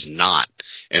she's not,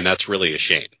 and that's really a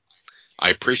shame. I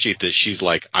appreciate that she's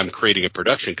like, I'm creating a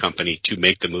production company to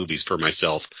make the movies for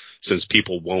myself, since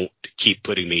people won't keep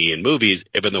putting me in movies,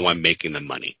 even though I'm making them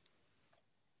money.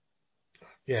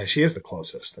 Yeah, she is the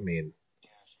closest. I mean,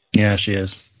 yeah, she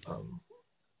is.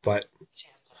 But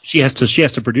she has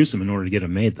to produce them in order to get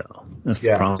them made, though. That's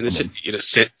the problem. And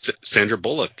Sandra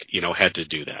Bullock, had to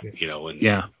do that,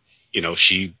 and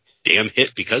she damn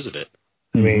hit because of it.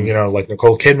 I mean, like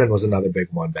Nicole Kidman was another big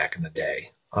one back in the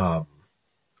day.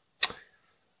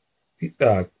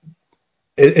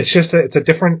 It's just it's a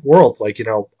different world. Like,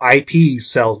 IP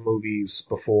sells movies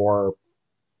before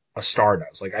a star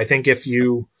does. Like, I think if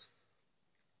you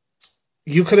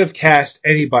could have cast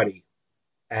anybody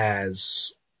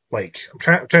as, like, I'm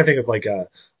trying to think of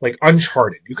like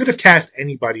Uncharted. You could have cast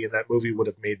anybody and that movie would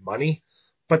have made money,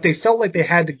 but they felt like they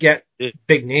had to get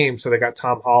big names, so they got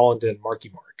Tom Holland and Marky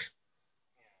Mark.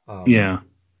 And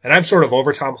I'm sort of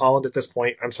over Tom Holland at this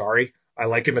point. I'm sorry. I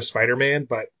like him as Spider-Man,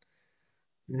 but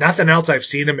nothing else I've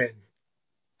seen him in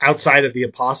outside of The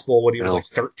Impossible when he was like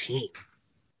 13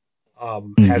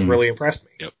 has really impressed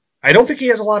me. Yep. I don't think he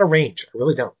has a lot of range. I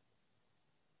really don't.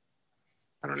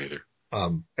 I don't either.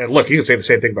 And look, you can say the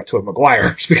same thing about Tobey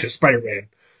Maguire, speaking of Spider-Man.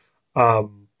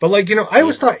 But like, I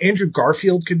always thought Andrew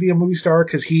Garfield could be a movie star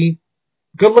because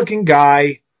good looking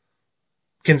guy,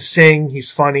 can sing,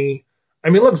 he's funny. I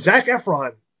mean, look, Zac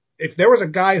Efron, if there was a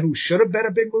guy who should have been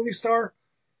a big movie star,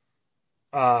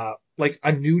 like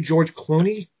a new George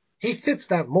Clooney, he fits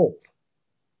that mold.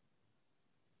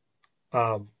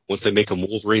 Once they make him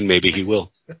Wolverine, maybe he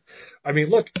will. I mean,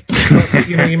 look,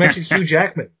 you mentioned Hugh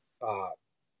Jackman.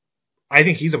 I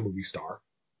think he's a movie star.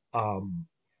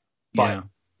 But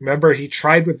remember, he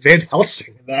tried with Van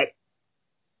Helsing, and that.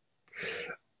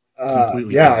 I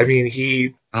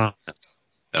mean,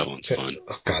 that one's fun.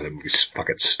 Oh god, that movie's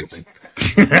fucking stupid.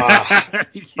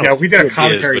 Yeah, we did a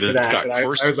commentary for that, and I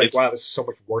was like, wow, this is so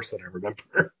much worse than I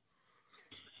remember.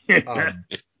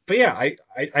 But yeah,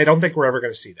 I don't think we're ever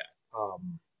going to see that.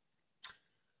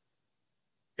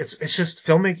 It's just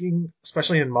filmmaking,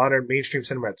 especially in modern mainstream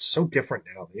cinema, it's so different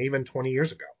now than even 20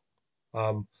 years ago.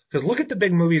 Because look at the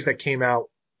big movies that came out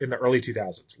in the early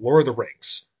 2000s. Lord of the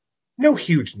Rings. No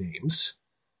huge names.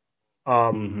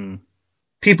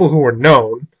 People who were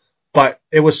known, but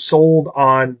it was sold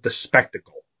on the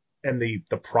spectacle and the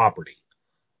property.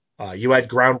 You had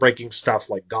groundbreaking stuff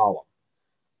like Gollum.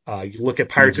 You look at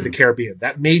Pirates of the Caribbean.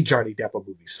 That made Johnny Depp a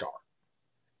movie star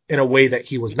in a way that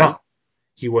he was not.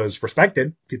 He was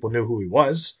respected. People knew who he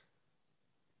was.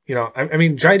 I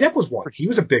mean, Johnny Depp was one. He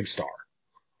was a big star.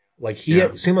 Like,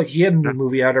 it seemed like he had a new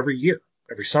movie out every year,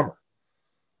 every summer.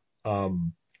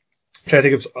 Trying to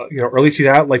think of, early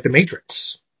 2000, like The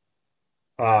Matrix.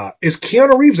 Is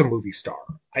Keanu Reeves a movie star?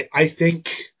 I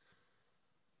think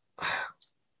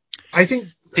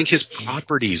his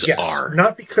properties are.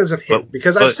 Not because of him.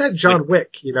 Because I said John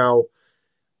Wick,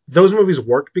 those movies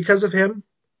worked because of him.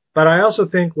 But I also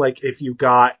think, like, if you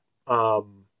got, I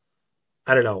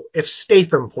don't know, if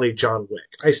Statham played John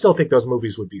Wick, I still think those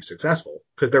movies would be successful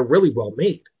because they're really well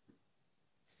made.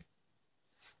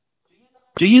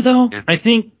 Do you, though? Yeah. I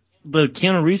think the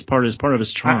Keanu Reeves part is part of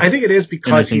his charm. I think it is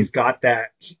because he's got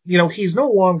that, he's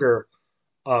no longer,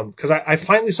 because I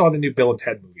finally saw the new Bill and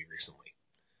Ted movie recently.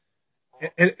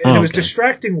 And it was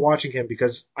distracting watching him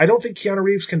because I don't think Keanu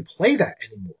Reeves can play that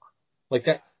anymore. Like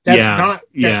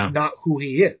that's not who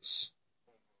he is.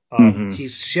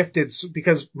 He's shifted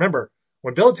because remember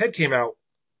when Bill and Ted came out,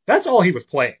 That's all he was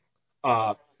playing.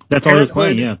 That's all he was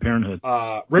playing. Parenthood, Yeah,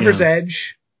 Parenthood. River's Yeah.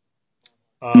 Edge.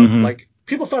 Mhm. Like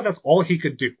people thought that's all he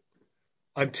could do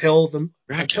until in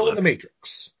Dracula. the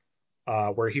Matrix,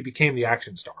 where he became the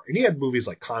action star. And he had movies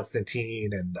like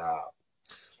Constantine and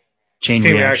Chain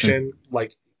Reaction.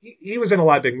 Like he was in a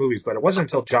lot of big movies, but it wasn't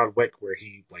until John Wick where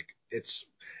he like it's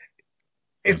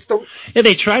the Yeah,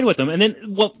 they tried with him, and then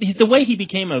the way he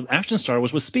became an action star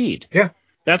was with Speed. yeah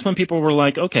That's when people were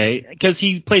like, okay, because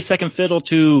he plays second fiddle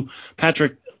to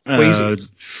Patrick Swayze.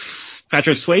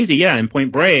 Patrick Swayze, yeah, in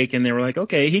Point Break, and they were like,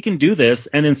 okay, he can do this.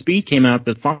 And then Speed came out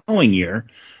the following year,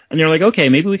 and they were like, okay,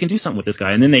 maybe we can do something with this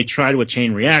guy. And then they tried with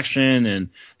Chain Reaction, and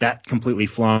that completely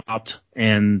flopped.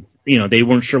 And they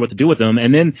weren't sure what to do with him.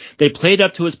 And then they played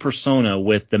up to his persona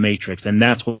with The Matrix, and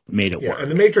that's what made it work.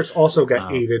 And The Matrix also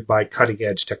got aided by cutting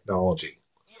edge technology.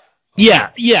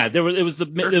 Yeah. It was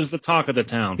the talk of the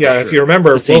town. Yeah, if you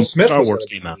remember, Will Smith Star was Wars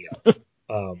came out.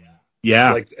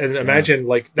 Yeah, and imagine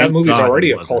like that movie's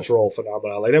already a cultural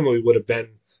phenomenon. Like that movie would have been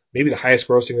maybe the highest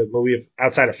grossing movie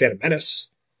outside of Phantom Menace.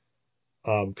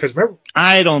 Because remember,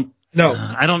 I don't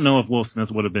know if Will Smith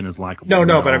would have been as likable.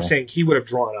 No, but I'm saying he would have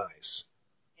drawn eyes.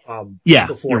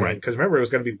 You're right. Because remember, it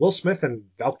was going to be Will Smith and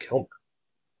Val Kilmer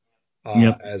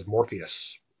as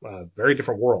Morpheus. Very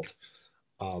different world.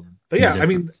 But yeah, I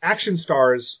mean, action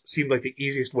stars seemed like the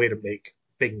easiest way to make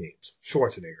big names.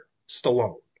 Schwarzenegger,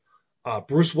 Stallone,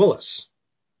 Bruce Willis.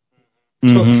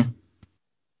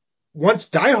 Once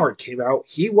Die Hard came out,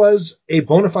 he was a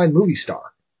bona fide movie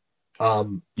star.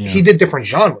 He did different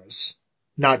genres.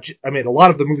 A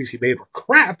lot of the movies he made were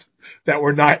crap that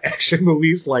were not action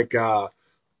movies, like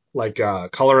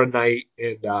Color of Night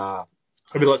and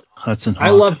look, Hudson Hawk.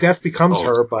 I love Death Becomes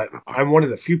Her, but I'm one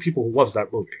of the few people who loves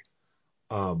that movie.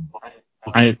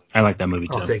 I like that movie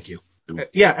too. Oh, thank you.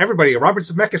 Yeah, everybody. A Robert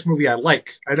Zemeckis movie I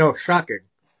like. I know, shocking.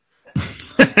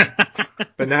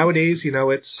 But nowadays,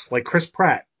 it's like Chris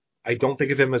Pratt. I don't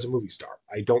think of him as a movie star.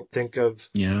 I don't think of.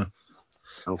 Yeah.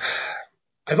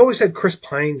 I've always said Chris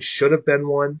Pine should have been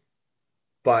one,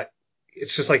 but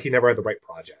it's just like he never had the right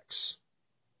projects.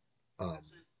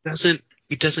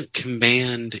 He doesn't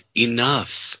command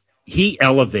enough. He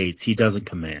elevates. He doesn't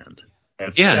command.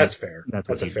 That's fair. That's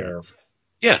fair. Does.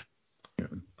 Yeah.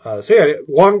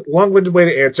 Long-winded way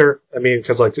to answer. I mean,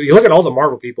 because like you look at all the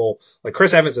Marvel people, like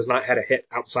Chris Evans has not had a hit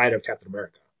outside of Captain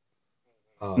America.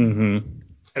 And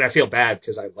I feel bad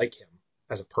because I like him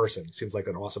as a person. He seems like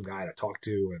an awesome guy to talk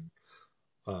to,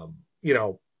 and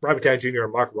Robert Downey Jr.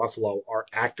 and Mark Ruffalo are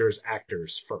actors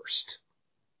first.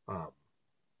 And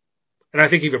I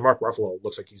think even Mark Ruffalo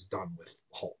looks like he's done with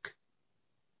Hulk.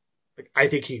 Like, I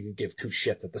think he can give two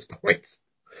shits at this point.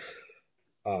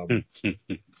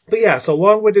 But yeah, so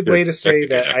long-winded way to say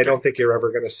that I don't think you're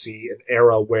ever going to see an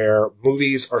era where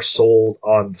movies are sold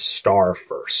on the star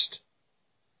first.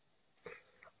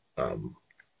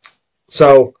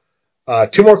 So,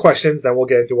 two more questions, then we'll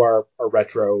get into our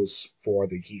retros for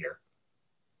the year.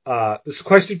 This is a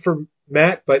question for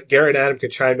Matt, but Garrett and Adam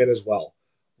can chime in as well.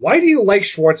 Why do you like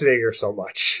Schwarzenegger so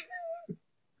much?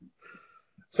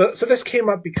 So this came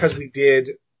up because we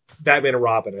did Batman and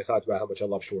Robin. I talked about how much I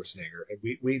love Schwarzenegger, and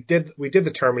we did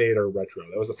the Terminator retro.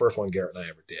 That was the first one Garrett and I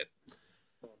ever did.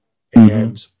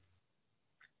 And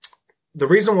the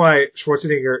reason why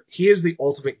Schwarzenegger, he is the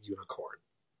ultimate unicorn.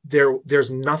 There's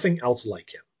nothing else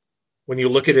like him. When you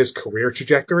look at his career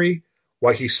trajectory,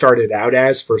 what he started out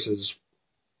as versus,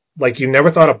 like, you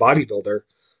never thought a bodybuilder,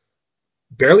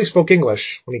 barely spoke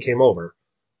English when he came over,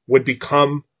 would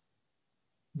become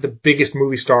the biggest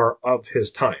movie star of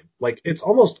his time. Like, it's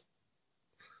almost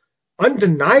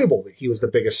undeniable that he was the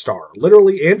biggest star,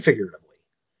 literally and figuratively.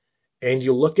 And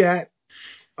you look at,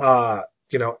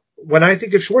 when I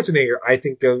think of Schwarzenegger, I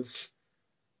think of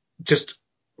just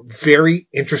very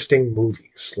interesting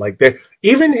movies. Like,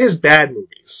 even his bad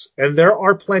movies, and there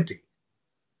are plenty,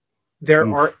 there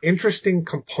are interesting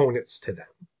components to them.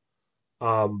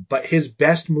 But his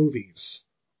best movies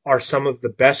are some of the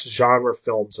best genre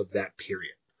films of that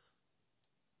period.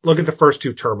 Look at the first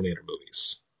two Terminator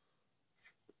movies.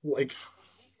 Like,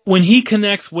 when he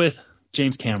connects with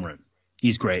James Cameron,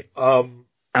 he's great.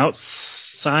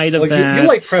 Outside of that, you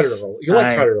like Predator. You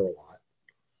like Predator a lot.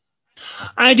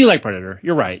 I do like Predator.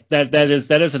 You're right. That is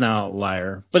an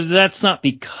outlier, but that's not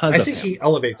because I think he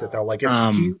elevates it though. Like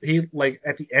he like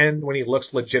at the end when he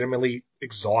looks legitimately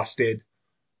exhausted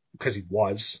because he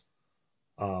was.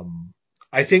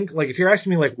 I think like if you're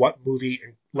asking me like what movie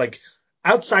like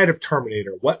outside of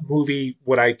Terminator, what movie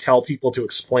would I tell people to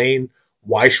explain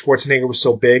why Schwarzenegger was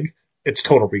so big? It's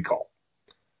Total Recall.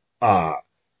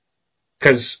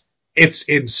 Because it's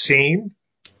insane,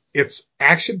 it's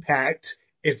action packed,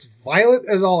 It's violent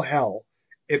as all hell.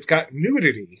 It's got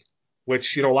nudity,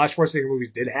 which, a lot of Schwarzenegger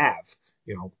movies did have.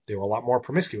 They were a lot more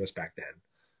promiscuous back then.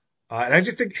 And I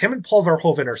just think him and Paul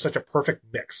Verhoeven are such a perfect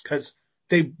mix because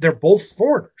they're both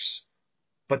foreigners,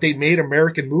 but they made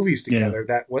American movies together.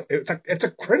 Yeah.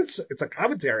 It's a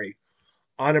commentary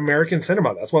on American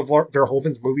cinema. That's what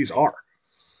Verhoeven's movies are.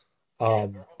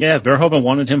 Verhoeven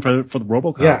wanted him for the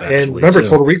RoboCop. Yeah, and remember,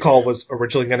 Total Recall was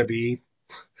originally going to be.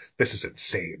 This is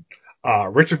insane.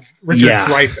 Richard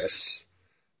Dreyfuss.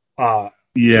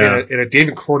 In a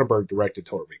David Cronenberg directed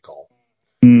Total Recall.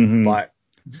 Mm-hmm. But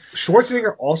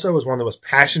Schwarzenegger also was one of the most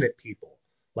passionate people.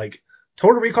 Like,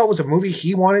 Total Recall was a movie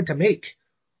he wanted to make.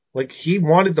 Like, he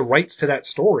wanted the rights to that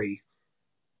story.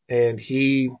 And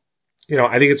he,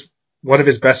 I think it's one of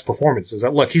his best performances.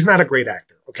 Look, he's not a great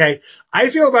actor, okay? I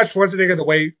feel about Schwarzenegger the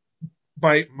way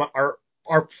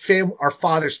our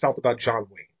fathers felt about John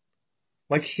Wayne.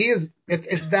 Like,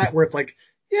 it's that where it's like,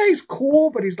 yeah, he's cool,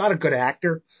 but he's not a good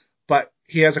actor. But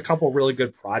he has a couple really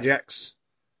good projects.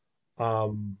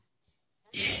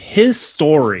 His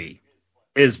story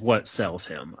is what sells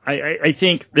him. I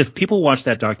think if people watch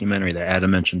that documentary that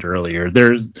Adam mentioned earlier,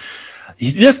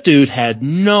 this dude had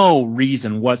no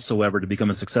reason whatsoever to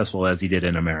become as successful as he did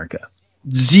in America.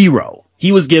 Zero.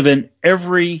 He was given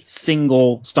every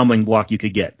single stumbling block you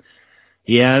could get.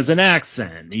 He has an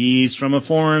accent. He's from a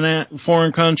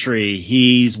foreign country.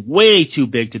 He's way too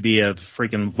big to be a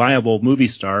freaking viable movie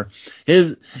star.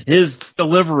 His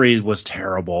delivery was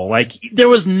terrible. Like, there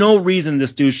was no reason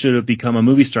this dude should have become a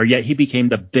movie star, yet he became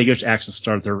the biggest action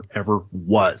star there ever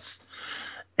was.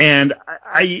 And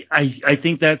I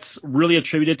think that's really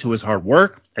attributed to his hard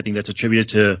work. I think that's attributed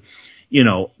to,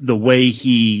 the way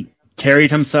he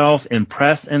carried himself in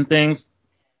press and things.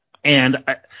 And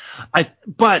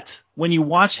but when you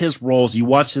watch his roles, you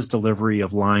watch his delivery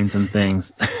of lines and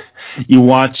things, you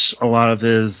watch a lot of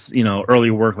his, early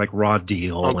work like Raw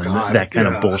Deal that kind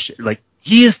of bullshit. Like,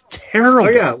 he is terrible.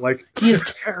 Oh yeah, like he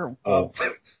is terrible.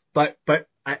 But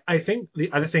I think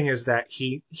the other thing is that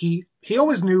he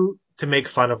always knew to make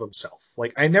fun of himself.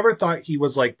 Like, I never thought he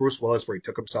was like Bruce Willis where he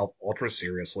took himself ultra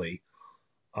seriously.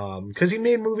 Because he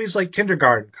made movies like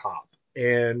Kindergarten Cop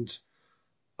and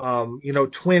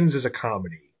Twins is a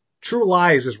comedy. True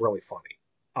Lies is really funny.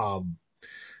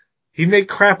 He made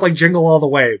crap like Jingle All the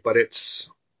Way, but it's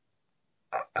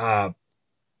look,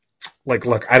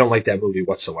 I don't like that movie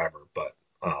whatsoever. But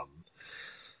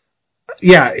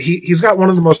yeah, he's got one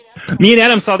of the most. Me and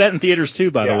Adam saw that in theaters too,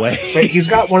 by the way. But he's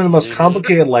got one of the most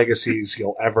complicated legacies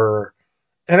you'll ever.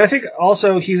 And I think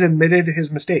also he's admitted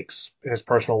his mistakes in his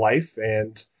personal life.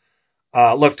 And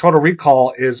look, Total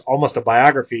Recall is almost a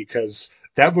biography because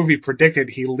that movie predicted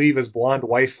he'd leave his blonde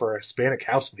wife for a Hispanic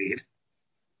housemaid.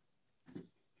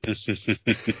 And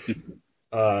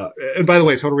by the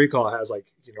way, Total Recall has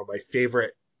my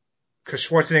favorite, because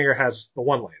Schwarzenegger has the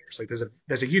one-liners. Like there's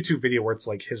a YouTube video where it's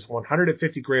like his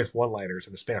 150 greatest one-liners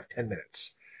in a span of 10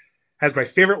 minutes. Has my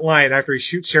favorite line after he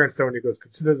shoots Sharon Stone. He goes,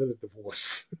 "Consider that a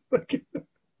divorce."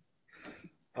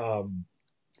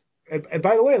 And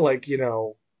by the way,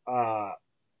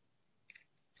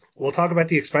 we'll talk about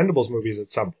the Expendables movies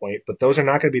at some point, but those are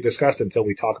not going to be discussed until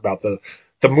we talk about the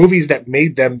movies that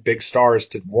made them big stars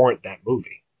to warrant that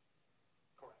movie.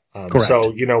 Correct.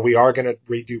 So, we are going to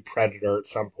redo Predator at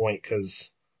some point because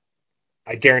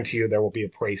I guarantee you there will be a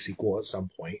Prey sequel at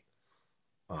some point.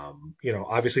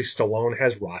 Obviously Stallone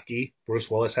has Rocky.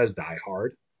 Bruce Willis has Die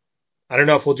Hard. I don't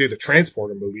know if we'll do the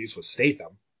Transporter movies with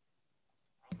Statham.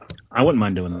 I wouldn't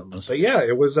mind doing those. But yeah,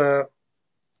 it was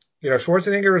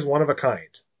Schwarzenegger is one of a kind.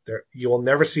 You will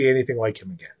never see anything like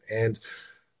him again. And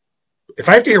if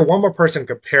I have to hear one more person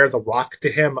compare The Rock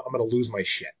to him, I'm going to lose my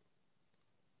shit.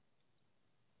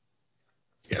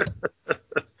 Yeah.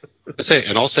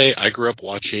 I'll say I grew up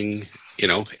watching,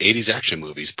 80s action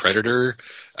movies. Predator,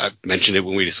 I mentioned it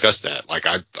when we discussed that. Like,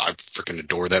 I freaking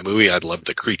adore that movie. I love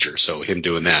The Creature, so him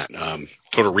doing that.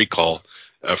 Total Recall,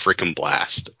 a freaking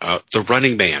blast. The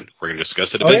Running Man, we're going to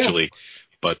discuss it eventually. Yeah.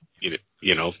 But,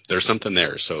 there's something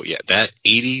there. So, yeah, that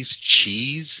 80s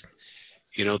cheese,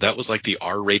 that was like the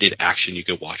R-rated action you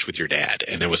could watch with your dad.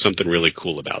 And there was something really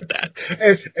cool about that.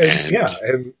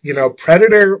 And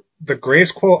Predator, the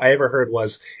greatest quote I ever heard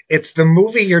was, "It's the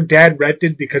movie your dad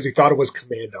rented because he thought it was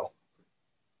Commando."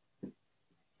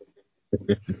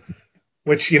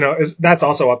 Which, that's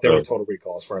also up there with Total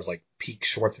Recall as far as like peak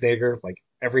Schwarzenegger, like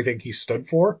everything he stood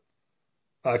for.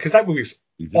 Because that movie's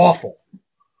awful.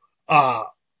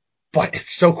 But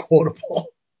it's so quotable.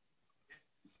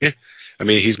 Yeah. I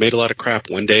mean, he's made a lot of crap.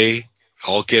 One day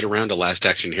I'll get around to Last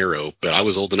Action Hero, but I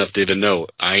was old enough to even know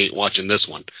I ain't watching this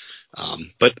one.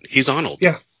 But he's Arnold.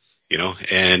 Yeah.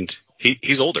 And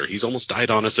he's older. He's almost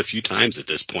died on us a few times at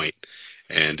this point,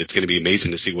 and it's going to be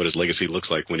amazing to see what his legacy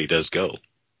looks like when he does go.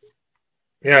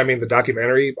 Yeah, I mean, the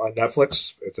documentary on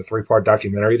Netflix, it's a 3-part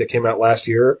documentary that came out last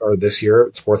year or this year.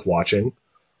 It's worth watching.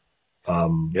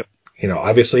 Yep. You know,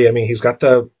 obviously, I mean, he's got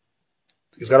a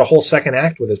whole second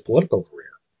act with his political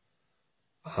career.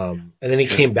 And then he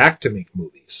came back to make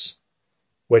movies,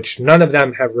 which none of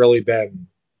them have really been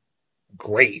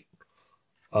great.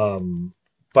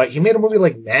 But he made a movie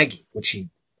like Maggie, which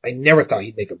I never thought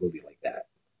he'd make a movie like that.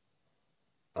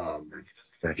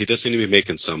 He does seem to be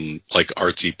making some like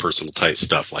artsy, personal type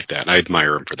stuff like that, and I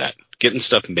admire him for that. Getting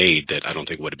stuff made that I don't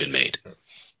think would have been made.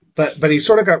 But he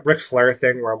sort of got Ric Flair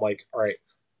thing where I'm like, all right,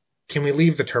 can we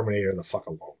leave the Terminator the fuck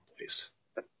alone, please?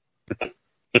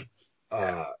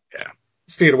 Yeah.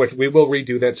 Speaking of which, we will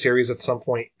redo that series at some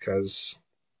point because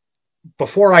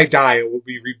before I die, it will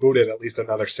be rebooted at least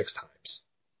another 6 times.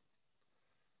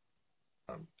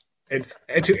 And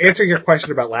to answer your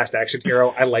question about Last Action Hero,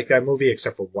 I like that movie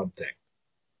except for one thing.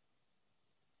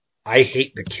 I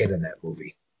hate the kid in that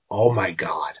movie. Oh my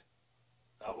god.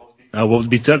 We'll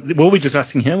be just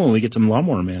asking him when we get to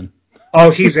Lawnmower Man.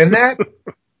 Oh, he's in that?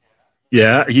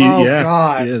 Yeah.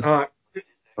 God. He is. Well,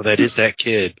 that is that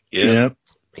kid. Yeah. Yep.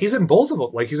 He's in both of them.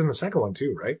 Like, he's in the second one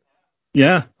too, right?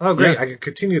 Yeah. Oh, great. Yeah. I can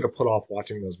continue to put off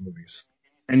watching those movies.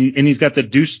 And he's got the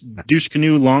douche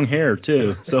canoe long hair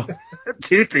too. So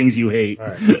 2 things you hate. All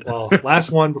right. Well,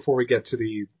 last one before we get to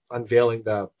the unveiling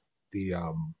the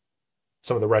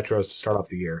some of the retros to start off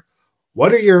the year.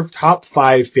 What are your top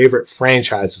 5 favorite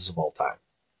franchises of all time?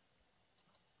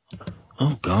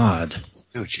 Oh God.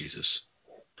 Oh Jesus.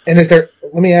 And let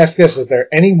me ask this, is there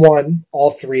any one all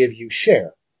 3 of you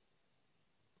share?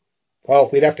 Well,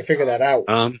 we'd have to figure that out.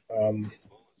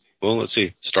 Well, let's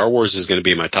see. Star Wars is going to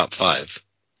be my top 5.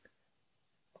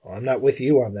 Well, I'm not with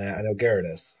you on that. I know Garrett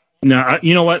is. No,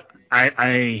 you know what?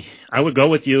 I would go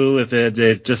with you if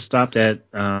it just stopped at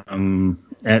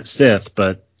Sith,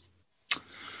 but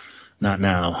not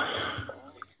now.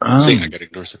 See, I got to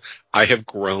ignore some. I have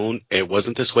grown. It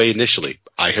wasn't this way initially.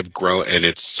 I have grown, and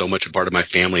it's so much a part of my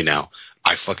family now.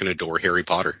 I fucking adore Harry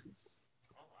Potter.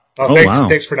 Wow.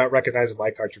 Thanks for not recognizing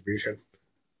my contribution.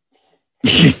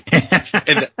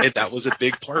 and that was a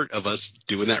big part of us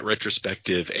doing that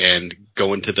retrospective and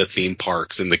going to the theme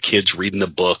parks and the kids reading the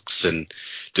books and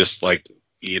just like,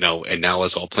 you know, and now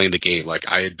us all playing the game.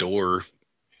 Like, I adore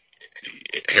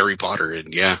Harry Potter,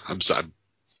 and yeah,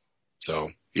 so,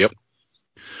 yep.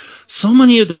 So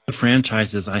many of the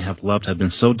franchises I have loved have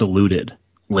been so diluted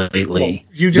lately.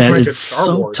 Well, you just mentioned it's Star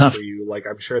so Wars tough. for you. Like,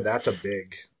 I'm sure that's a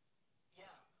big.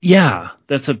 Yeah,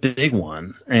 that's a big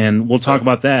one, and we'll talk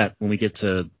about that when we get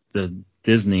to the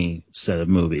Disney set of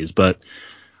movies. But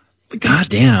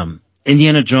goddamn,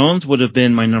 Indiana Jones would have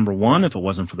been my number 1 if it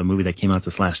wasn't for the movie that came out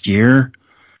this last year.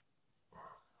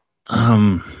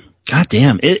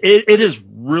 Goddamn, it is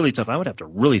really tough. I would have to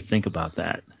really think about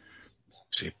that.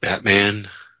 See, Batman,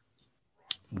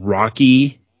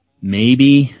 Rocky,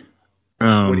 maybe.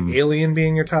 Would Alien be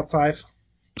in your top 5?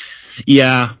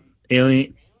 Yeah,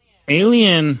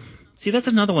 Alien. See, that's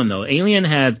another one though. Alien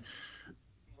had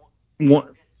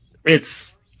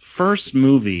its first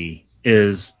movie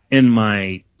is in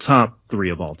my top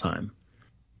 3 of all time.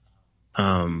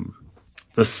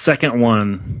 The second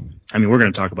one, I mean, we're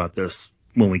going to talk about this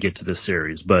when we get to this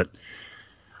series, but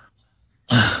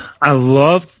I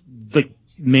love the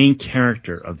main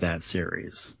character of that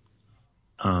series.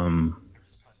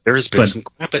 there has been some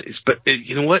crap, but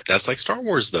you know what? That's like Star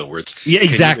Wars though, where it's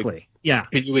exactly. Can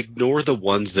you ignore the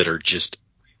ones that are just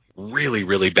really,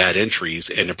 really bad entries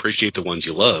and appreciate the ones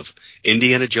you love?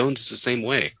 Indiana Jones is the same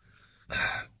way.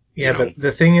 Yeah, but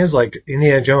the thing is, like,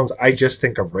 Indiana Jones, I just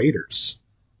think of Raiders.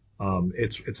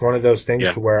 It's one of those things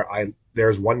to where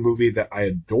there's one movie that I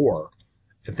adore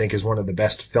and think is one of the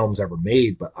best films ever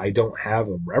made, but I don't have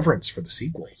a reverence for the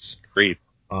sequels. Agreed.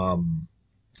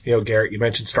 You know, Garrett, you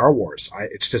mentioned Star Wars.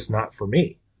 It's just not for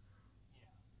me.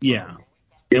 Yeah.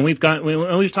 And we've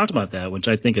talked about that, which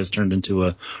I think has turned into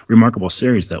a remarkable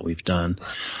series that we've done.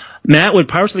 Matt, would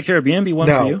Pirates of the Caribbean be one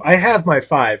for you? No, I have my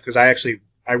 5 because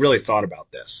I really thought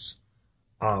about this.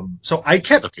 So I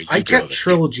kept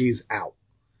trilogies out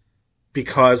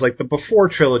because like the before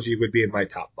trilogy would be in my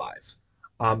top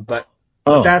 5. But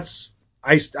that's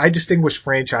I distinguish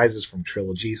franchises from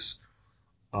trilogies.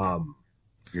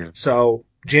 So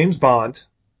James Bond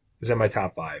is in my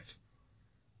top 5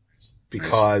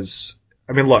 because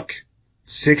I mean, look,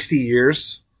 60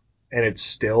 years and it's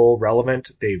still relevant.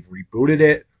 They've rebooted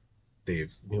it.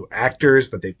 They've new actors,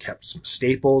 but they've kept some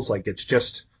staples. Like, it's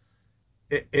just,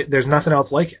 there's nothing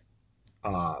else like it.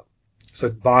 So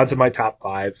Bond's in my top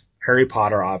 5. Harry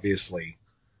Potter, obviously.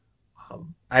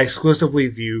 I exclusively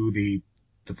view the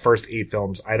first 8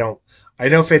 films. I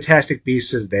know Fantastic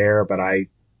Beasts is there, but I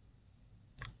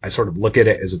sort of look at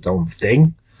it as its own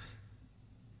thing.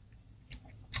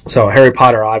 So Harry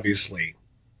Potter obviously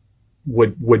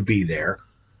would be there.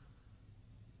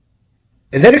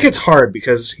 And then it gets hard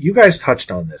because you guys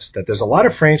touched on this, that there's a lot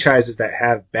of franchises that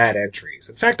have bad entries.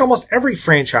 In fact, almost every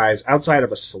franchise outside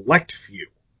of a select few,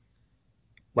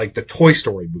 like the Toy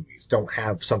Story movies, don't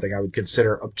have something I would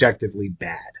consider objectively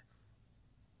bad.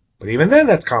 But even then,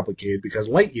 that's complicated because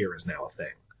Lightyear is now a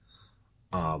thing.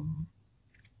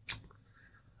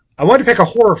 I wanted to pick a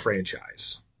horror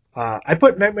franchise. I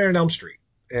put Nightmare on Elm Street.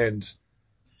 And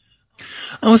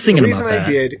I was thinking the reason about that.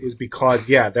 I did is because,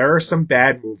 yeah, there are some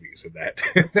bad movies in that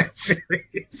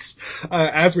series,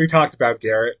 as we talked about,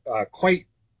 Garrett, quite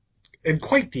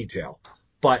detail.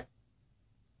 But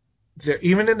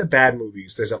even in the bad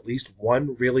movies, there's at least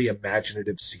one really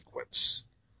imaginative sequence,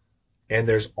 and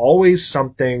there's always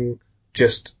something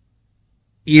just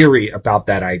eerie about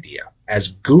that idea, as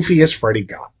goofy as Freddy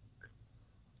got.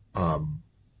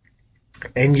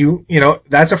 And you know,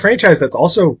 that's a franchise that's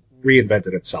also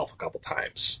reinvented itself a couple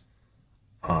times.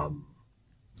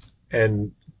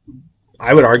 And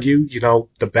I would argue, you know,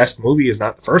 the best movie is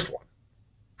not the first one.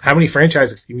 How many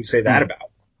franchises can you say that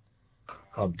about?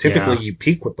 Typically, you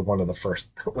peak with the one of the first.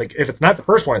 Like, if it's not the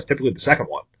first one, it's typically the second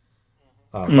one.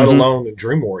 Let alone the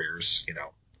Dream Warriors, you know.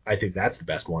 I think that's the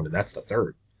best one, and that's the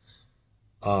third.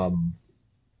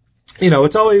 You know,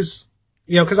 it's always,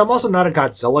 you know, because I'm also not a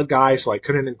Godzilla guy, so I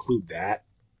couldn't include that.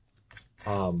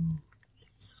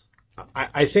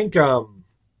 I think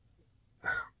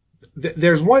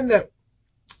there's one that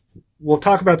we'll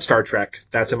talk about. Star Trek.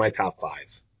 That's in my top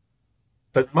 5.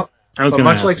 But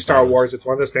much like Star Wars, it's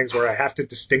one of those things where I have to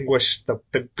distinguish the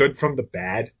good from the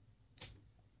bad.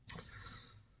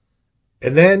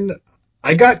 And then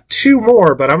I got 2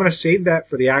 more, but I'm going to save that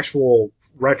for the actual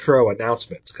retro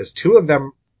announcements, because 2 of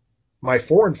them, my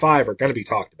 4 and 5, are going to be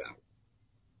talked about.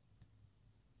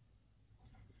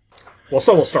 Well,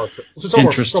 so will Star Trek.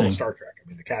 I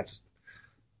mean, that cat's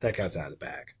out of the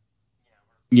bag.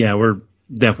 Yeah, we're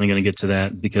definitely going to get to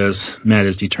that because Matt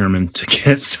is determined to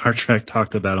get Star Trek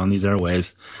talked about on these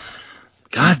airwaves.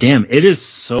 God damn, it is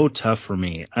so tough for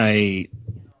me.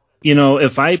 You know,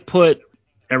 if I put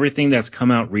everything that's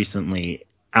come out recently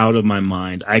out of my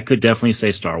mind, I could definitely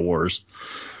say Star Wars.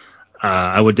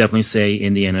 I would definitely say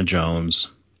Indiana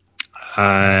Jones.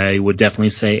 I would definitely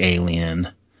say Alien.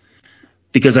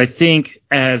 Because I think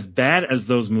as bad as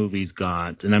those movies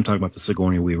got, and I'm talking about the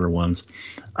Sigourney Weaver ones,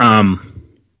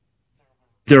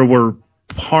 there were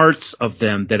parts of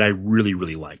them that I really,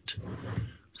 really liked.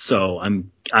 So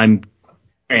and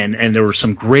there were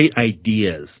some great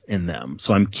ideas in them.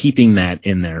 So I'm keeping that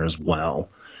in there as well.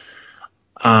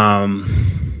 But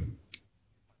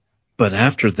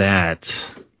after that,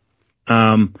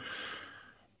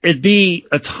 it'd be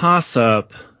a toss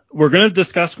up. We're going to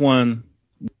discuss one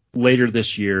later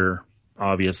this year,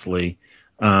 obviously.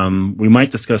 We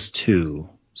might discuss 2.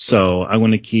 So I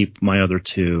want to keep my other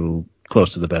 2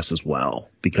 close to the best as well,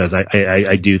 because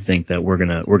I do think that we're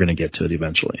gonna get to it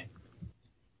eventually.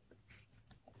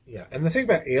 Yeah, and the thing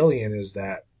about Alien is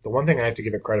that the one thing I have to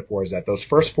give it credit for is that those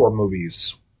first 4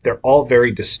 movies, they're all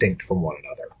very distinct from one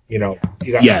another. You know,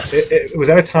 Yes. It was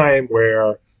at a time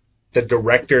where the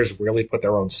directors really put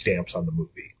their own stamps on the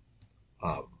movie,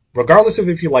 regardless of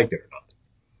if you liked it or not.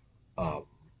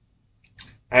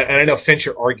 And I know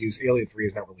Fincher argues Alien 3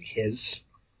 is not really his.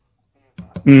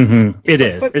 Mm-hmm. It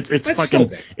is. But It's fucking.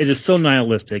 It is so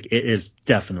nihilistic. It is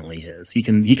definitely his. He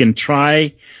can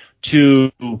try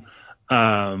to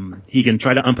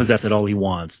unpossess it all he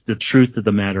wants. The truth of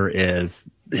the matter is,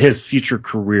 his future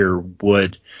career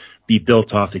would be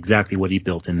built off exactly what he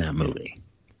built in that movie.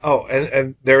 Oh,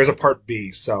 and there is a part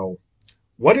B. So,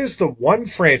 what is the one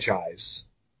franchise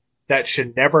that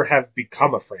should never have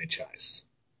become a franchise?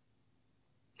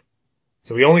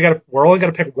 So we're only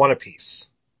gonna pick one apiece,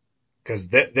 because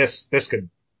this could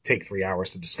take 3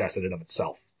 hours to discuss it in of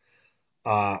itself.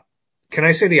 Can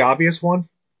I say the obvious one?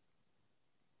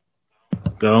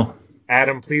 Go.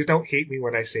 Adam, please don't hate me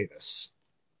when I say this.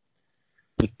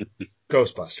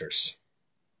 Ghostbusters.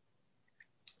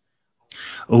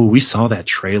 Oh, we saw that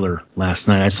trailer last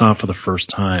night. I saw it for the first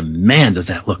time. Man, does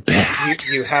that look bad.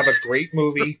 You have a great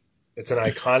movie. It's an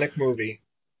iconic movie.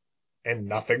 And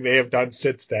nothing they have done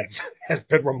since then has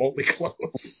been remotely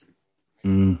close. I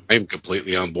am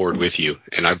completely on board with you.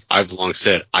 And I've long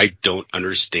said I don't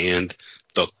understand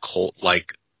the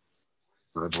cult-like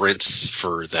reverence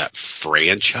for that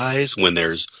franchise when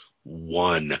there's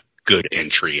one good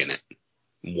entry in it.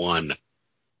 One.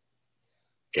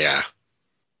 Yeah.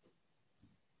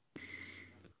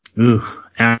 Ooh,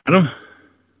 Adam.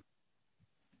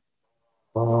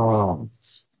 Oh.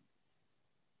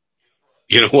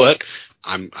 You know what?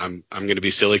 I'm going to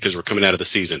be silly because we're coming out of the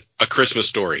season. A Christmas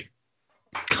Story.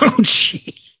 Oh,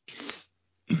 jeez.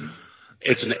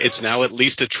 It's now at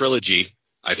least a trilogy.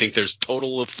 I think there's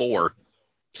total of 4.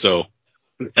 So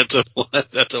that's a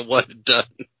one and done.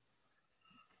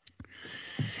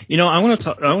 You know, I want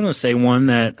to say one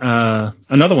that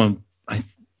another one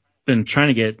I've been trying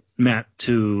to get Matt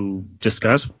to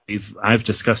discuss. I've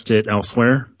discussed it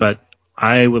elsewhere, but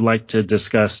I would like to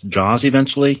discuss Jaws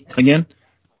eventually again.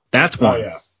 That's Oh one.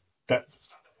 yeah. That.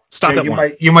 Stop Yeah, at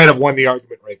one. you might have won the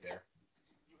argument right there.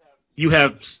 You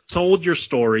have sold your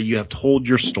story. You have told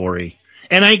your story.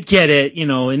 And I get it. You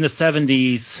know, in the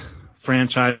 70s,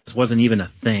 franchise wasn't even a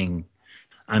thing.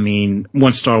 I mean,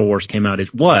 once Star Wars came out,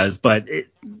 it was, but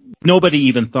nobody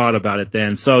even thought about it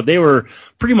then. So they were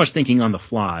pretty much thinking on the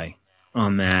fly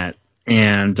on that.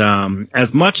 And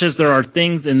as much as there are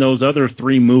things in those other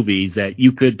 3 movies that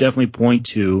you could definitely point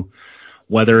to,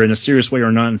 whether in a serious way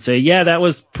or not, and say, yeah, that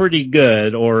was pretty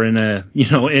good, or in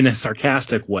a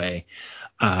sarcastic way,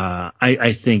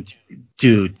 I think,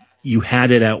 dude, you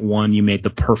had it at 1. You made the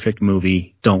perfect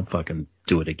movie. Don't fucking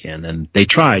do it again. And they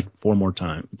tried 3 more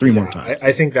times.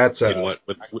 I think that's You know what?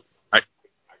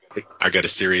 I got a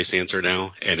serious answer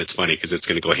now, and it's funny because it's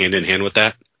going to go hand in hand with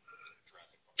that.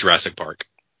 Jurassic Park.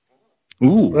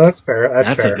 Ooh, well, that's fair.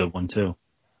 That's fair. a good one too.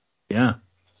 Yeah.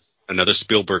 Another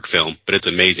Spielberg film, but it's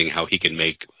amazing how he can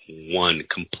make one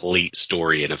complete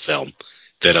story in a film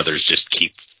that others just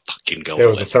keep fucking going There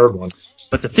was with. a third one.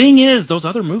 But the thing is, those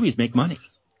other movies make money.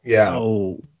 Yeah.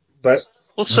 So, but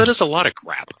Well, so does a lot of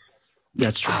crap.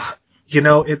 that's true.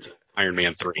 It's Iron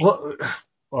Man 3.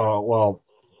 we'll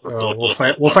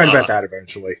find about that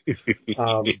eventually.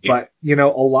 But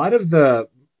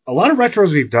a lot of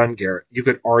retros we've done, Garrett, you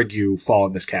could argue fall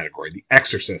in this category. The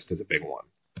Exorcist is a big one.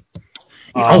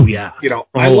 Oh yeah.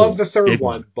 I love the third big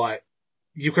one, but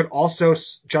you could also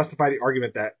justify the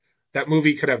argument that that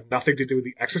movie could have nothing to do with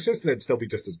The Exorcist and it'd still be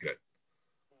just as good.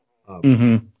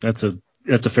 That's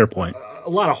a fair point. A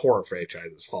lot of horror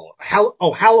franchises follow.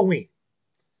 Halloween.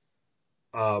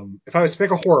 If I was to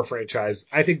pick a horror franchise,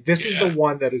 I think this is the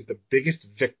one that is the biggest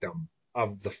victim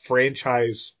of the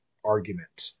franchise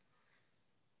argument.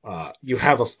 You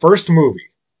have a first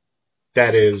movie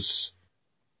that is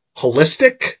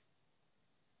holistic,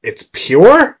 it's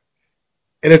pure,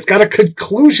 and it's got a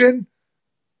conclusion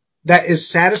that is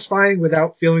satisfying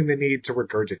without feeling the need to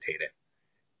regurgitate it.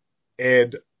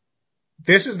 And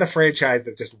this is the franchise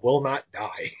that just will not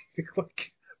die.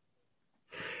 Like,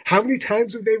 how many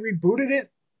times have they rebooted it?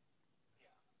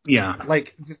 Yeah.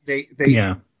 Like they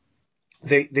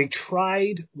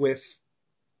tried with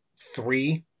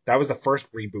 3. That was the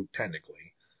first reboot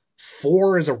technically.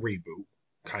 4 is a reboot,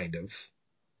 kind of.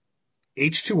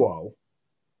 H2O,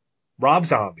 Rob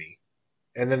Zombie,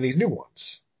 and then these new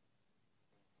ones.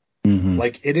 Mm-hmm.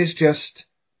 Like, it is just,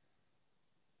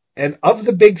 and of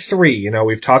the big 3,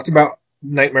 we've talked about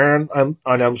Nightmare on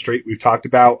Elm Street. We've talked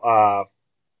about,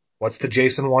 what's the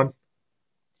Jason one?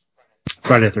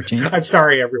 Friday the 13th. I'm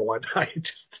sorry, everyone. I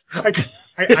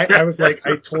was like,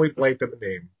 I totally blanked on the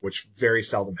name, which very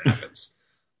seldom happens.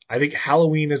 I think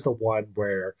Halloween is the one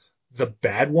where the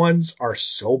bad ones are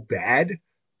so bad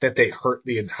that they hurt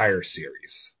the entire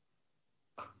series.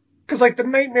 Because, like, the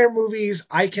Nightmare movies,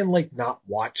 I can, like, not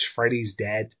watch Freddy's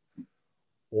Dead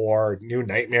or New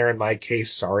Nightmare in my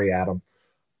case. Sorry, Adam.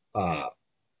 But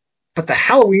the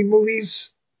Halloween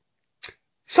movies,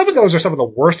 some of those are some of the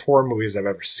worst horror movies I've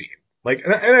ever seen. Like,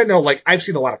 and I know, like, I've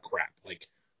seen a lot of crap. Like,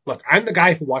 look, I'm the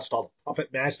guy who watched all the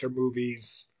Puppet Master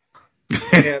movies.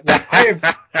 And, like, I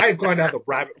have gone down the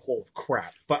rabbit hole of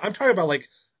crap. But I'm talking about, like,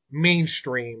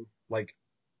 mainstream, like,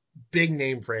 big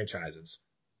name franchises.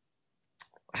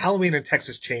 Halloween and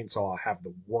Texas Chainsaw have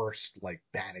the worst, like,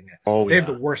 batting. They have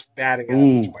the worst batting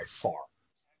average by far.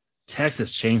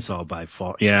 Texas Chainsaw by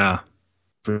far. Yeah,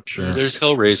 for sure. Yeah, there's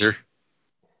Hellraiser.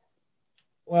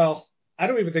 Well, I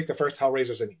don't even think the first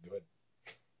Hellraiser's any good.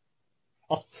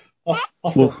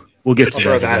 We'll get I'll to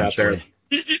throw that out there.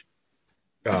 eventually.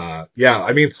 Yeah,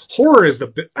 I mean, horror is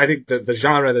I think the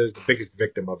genre that is the biggest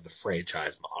victim of the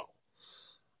franchise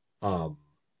model.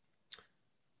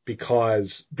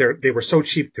 Because they were so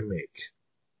cheap to make.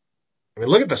 I mean,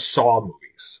 look at the Saw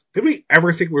movies. Did we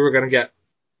ever think we were going to get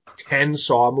 10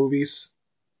 Saw movies?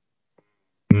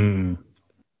 No.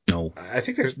 I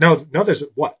think there's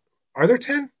what? Are there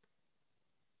 10?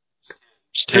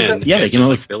 It's 10. Yeah, they can just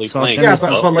always like Billy Saw Blank. 10 Yeah, is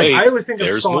but like, wait, I always think of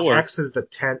there's Saw more. X as the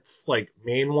 10th, like,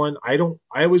 main one. I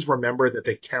always remember that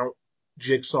they count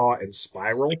Jigsaw, and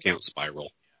Spiral. I count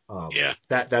Spiral. Yeah.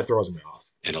 That throws me off.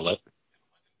 And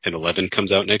 11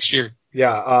 comes out next year.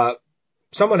 Yeah.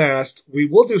 Someone asked, we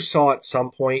will do Saw at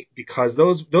some point because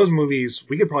those movies,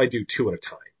 we could probably do 2 at a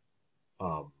time.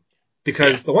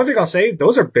 Because the one thing I'll say,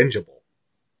 those are bingeable.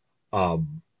 Up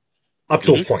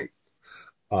to a point.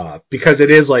 Because it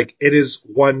is a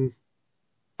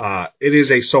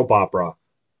soap opera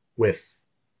with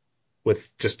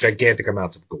just gigantic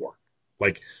amounts of gore.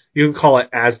 Like, you can call it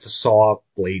As the Saw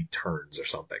Blade Turns or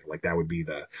something. Like, that would be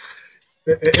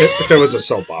if there was a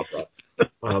soap opera.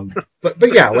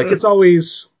 But yeah, like, it's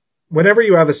always, whenever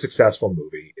you have a successful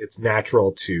movie, it's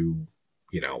natural to,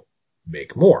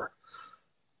 make more.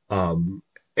 And,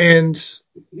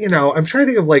 I'm trying to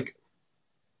think of, like,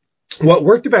 what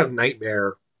worked about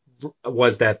Nightmare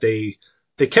was that they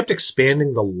kept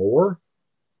expanding the lore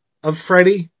of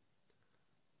Freddy.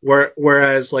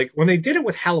 Whereas, like, when they did it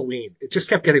with Halloween, it just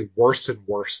kept getting worse and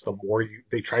worse the more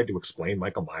they tried to explain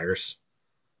Michael Myers.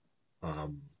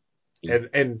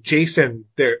 And Jason,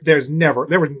 there was never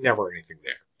anything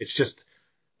there. It's just,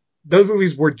 those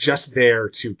movies were just there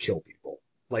to kill people.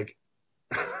 Like,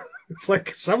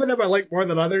 like, some of them I like more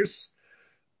than others,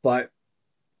 but,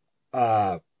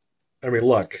 I mean,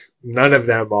 look, none of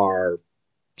them are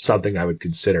something I would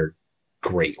consider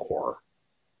great horror.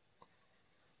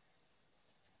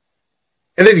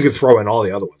 And then you could throw in all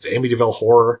the other ones. Amityville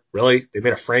Horror, really? They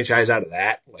made a franchise out of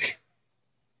that? Like,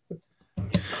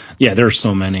 yeah, there's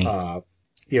so many.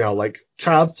 Like,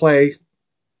 Child's Play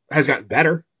has gotten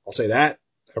better. I'll say that.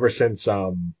 Ever since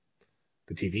the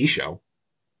TV show.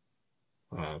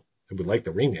 And we like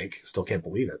the remake. Still can't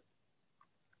believe it.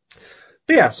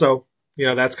 But yeah, so,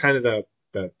 that's kind of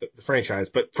the franchise.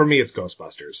 But for me, it's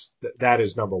Ghostbusters. That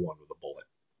is number one with a bullet.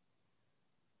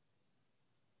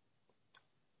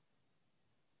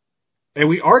 And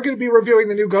we are going to be reviewing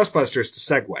the new Ghostbusters to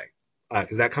segue,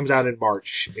 because that comes out in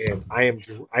March, and I am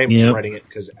dreading it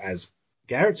because, as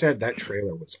Garrett said, that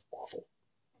trailer was awful.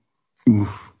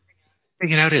 Oof.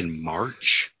 Bring it out in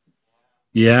March?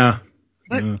 Yeah.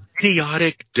 What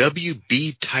idiotic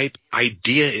WB type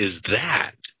idea is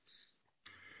that?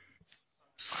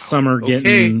 Summer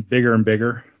getting bigger and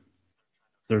bigger.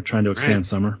 They're trying to expand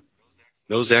summer.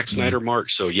 No Zack Snyder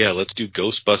March, so yeah, let's do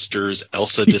Ghostbusters,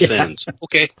 Elsa Descends. Yeah.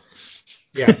 Okay.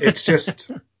 Yeah, it's just,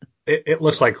 it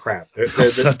looks like crap.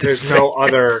 There's no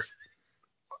other,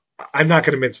 I'm not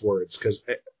going to mince words, because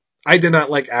I did not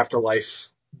like Afterlife.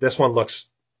 This one looks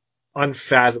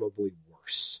unfathomably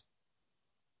worse.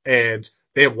 And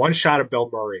they have one shot of Bill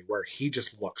Murray where he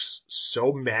just looks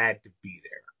so mad to be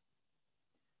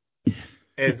there.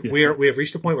 And we have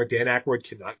reached a point where Dan Aykroyd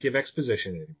cannot give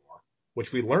exposition anymore,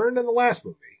 which we learned in the last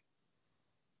movie.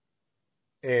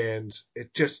 And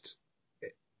it's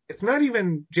not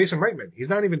even Jason Reitman. He's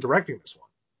not even directing this one.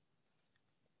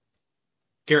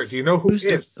 Garrett, do you know who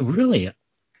is? Really? All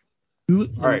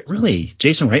right. Really?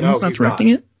 Jason Reitman's not directing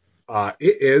it?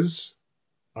 It is.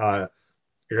 You're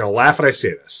going to laugh when I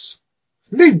say this.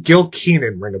 Does the name Gil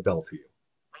Keenan ring a bell to you?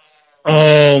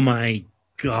 Oh, my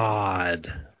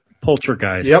God.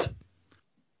 Poltergeist. Yep.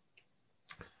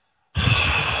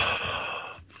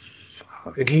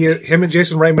 And him and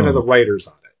Jason Reitman are the writers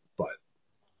on it. But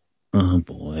oh,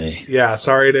 boy. Yeah,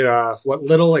 sorry to what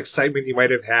little excitement you might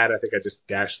have had. I think I just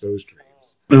dashed those dreams.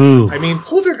 Ooh. I mean,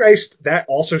 Poltergeist, that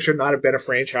also should not have been a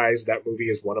franchise. That movie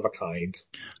is one of a kind.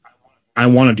 I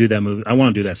want to do that movie. I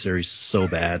want to do that series so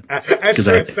bad. Because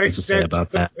I have things to say about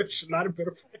that. It should not have been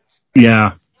a franchise.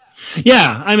 Yeah.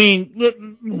 Yeah, I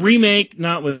mean, remake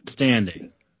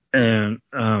notwithstanding. And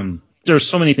there's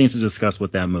so many things to discuss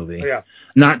with that movie. Oh, yeah.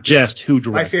 Not just who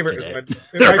directed it.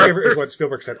 My favorite is when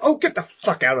Spielberg said, "Oh, get the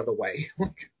fuck out of the way."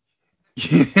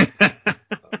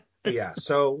 Yeah,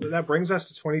 so that brings us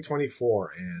to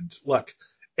 2024. And look,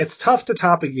 it's tough to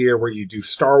top a year where you do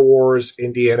Star Wars,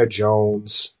 Indiana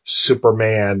Jones,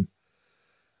 Superman.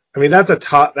 I mean, that's a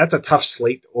tough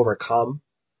slate to overcome.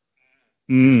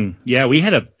 Yeah, we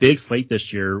had a big slate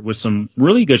this year with some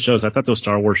really good shows. I thought those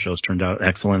Star Wars shows turned out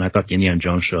excellent. I thought the Indiana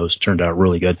Jones shows turned out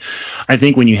really good. I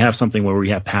think when you have something where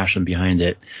we have passion behind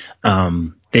it,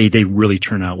 they really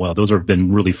turn out well. Those have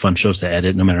been really fun shows to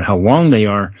edit, no matter how long they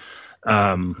are.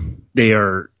 I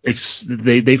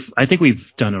think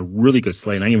we've done a really good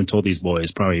slate. And I even told these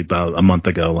boys probably about a month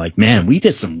ago, like, man, we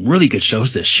did some really good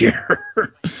shows this year.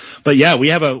 But yeah, we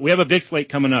have a big slate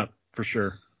coming up for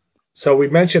sure. So we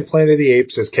mentioned Planet of the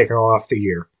Apes is kicking off the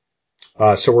year.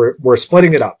 So we're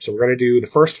splitting it up. So we're going to do the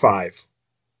first 5.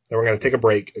 Then we're going to take a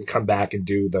break and come back and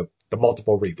do the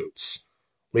multiple reboots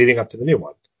leading up to the new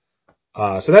one.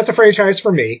 So that's a franchise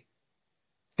for me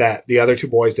that the other 2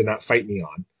 boys did not fight me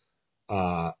on.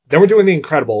 Then we're doing The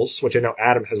Incredibles, which I know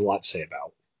Adam has a lot to say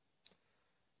about.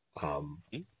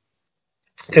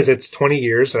 Because it's 20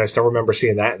 years, and I still remember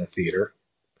seeing that in the theater.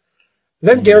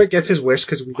 Then Garrett gets his wish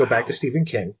because we go back to Stephen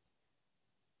King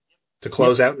to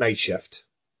close out Night Shift.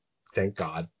 Thank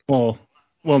God. Well,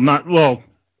 not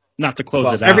to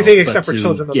close it out. Everything except for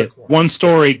Children of the Corn. One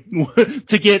story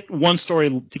to get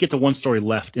to one story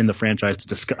left in the franchise to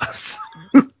discuss.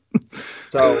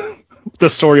 So the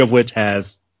story of which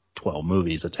has 12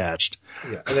 movies attached.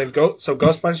 Yeah, and then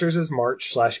Ghostbusters is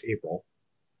March/April,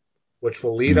 which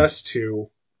will lead us to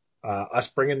us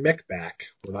bringing Mick back.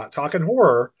 We're not talking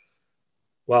horror.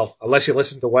 Well, unless you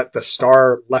listen to what the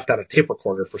star left on a tape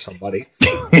recorder for somebody.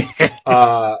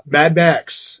 Mad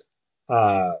Max.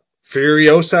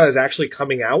 Furiosa is actually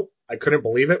coming out. I couldn't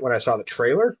believe it when I saw the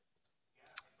trailer.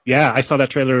 Yeah, I saw that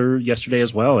trailer yesterday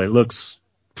as well. It looks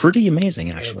pretty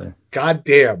amazing, actually. And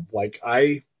goddamn,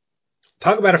 I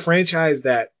talk about a franchise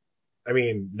that,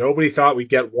 nobody thought we'd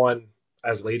get one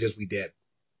as late as we did.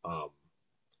 And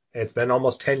it's been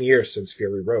almost 10 years since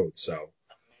Fury Road, so.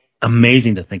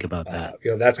 Amazing to think about that.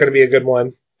 That's going to be a good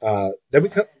one.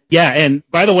 Yeah, and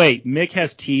by the way, Mick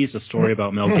has teased a story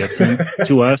about Mel Gibson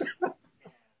to us.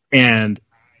 And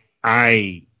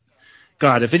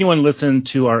if anyone listened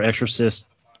to our Exorcist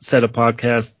set of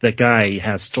podcasts, that guy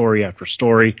has story after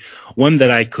story. One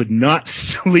that I could not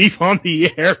leave on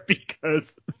the air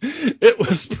because it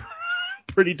was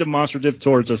pretty demonstrative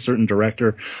towards a certain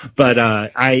director.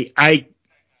 But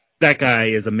that guy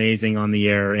is amazing on the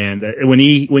air, and when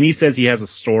he says he has a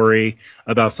story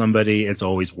about somebody, it's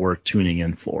always worth tuning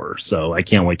in for. So I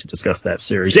can't wait to discuss that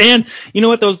series. And you know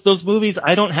what? Those movies,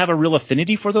 I don't have a real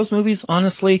affinity for those movies,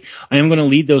 honestly. I am going to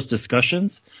lead those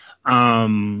discussions. But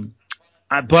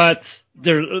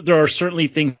there are certainly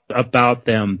things about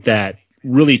them that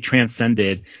really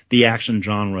transcended the action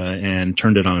genre and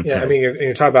turned it on its head.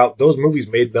 You're talking about those movies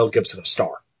made Mel Gibson a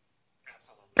star.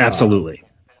 Absolutely.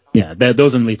 Yeah,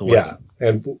 those in Lethal Weapon. Yeah,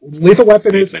 and Lethal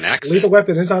Weapon is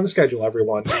on the schedule,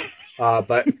 everyone.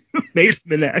 But made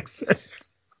him an accent.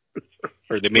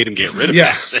 Or they made him get rid of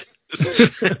accent.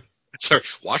 Sorry,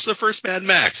 watch the first Mad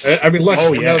Max.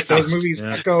 Those movies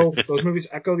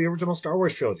echo the original Star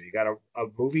Wars trilogy. You got a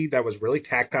movie that was really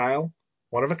tactile,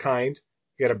 one of a kind.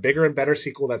 You got a bigger and better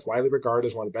sequel that's widely regarded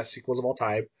as one of the best sequels of all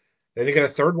time. Then you got a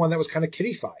third one that was kind of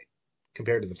kiddified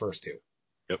compared to the first two.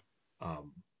 Yep.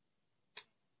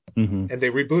 And they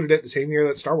rebooted it the same year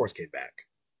that Star Wars came back.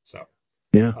 So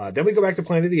yeah. Then we go back to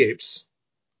Planet of the Apes,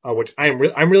 which I'm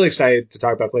really excited to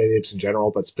talk about Planet of the Apes in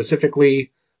general, but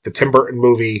specifically the Tim Burton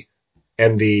movie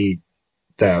and the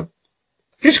I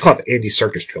guess you call it the Andy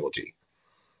Serkis trilogy.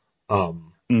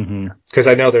 Because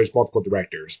I know there's multiple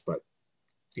directors, but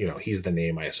he's the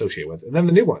name I associate with. And then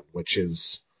the new one, which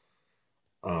is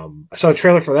I saw a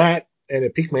trailer for that and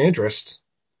it piqued my interest,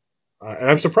 and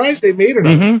I'm surprised they made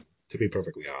another. To be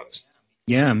perfectly honest.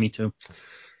 Yeah, me too.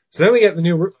 So then we get the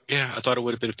new. Yeah, I thought it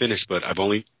would have been finished, but I've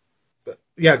only.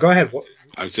 Yeah, go ahead.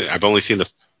 I've only seen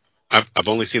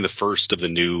the first of the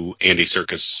new Andy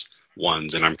Serkis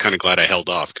ones, and I'm kind of glad I held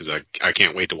off because I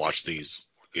can't wait to watch these.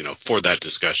 For that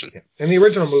discussion. Yeah. And the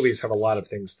original movies have a lot of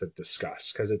things to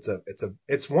discuss because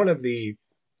it's one of the.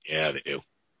 Yeah, they do.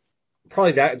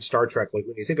 Probably that and Star Trek. Like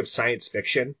when you think of science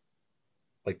fiction,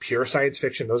 like pure science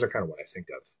fiction, those are kind of what I think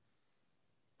of.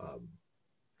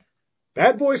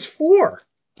 Bad Boys 4.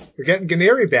 We're getting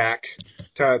Gennari back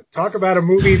to talk about a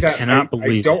movie that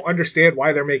I don't understand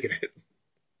why they're making it.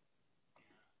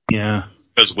 Yeah.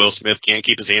 Because Will Smith can't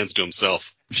keep his hands to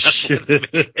himself.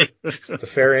 It's a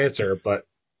fair answer, but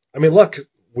look,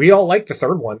 we all liked the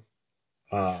third one.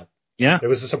 Yeah. It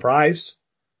was a surprise.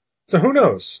 So who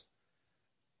knows?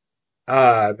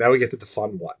 Now we get to the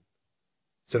fun one.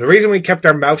 So the reason we kept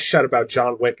our mouth shut about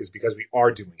John Wick is because we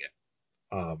are doing it.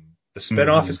 The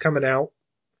spinoff is coming out,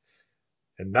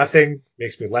 and nothing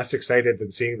makes me less excited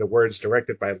than seeing the words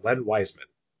directed by Len Wiseman.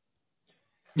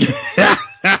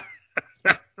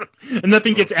 And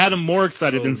nothing gets Adam more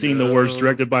excited than seeing the words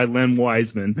directed by Len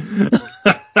Wiseman.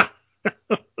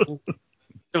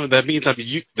 No,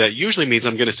 that usually means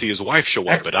I'm going to see his wife show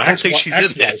up, but I don't think she's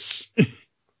in this.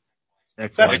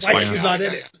 That's why she's not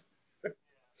in it.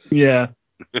 Yeah.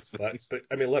 But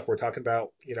look, we're talking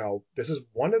about, this is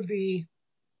one of the,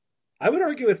 I would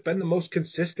argue it's been the most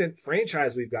consistent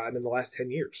franchise we've gotten in the last 10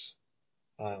 years.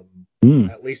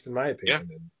 At least in my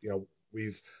opinion. Yeah. And,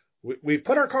 we've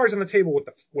put our cards on the table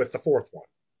with the fourth one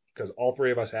because all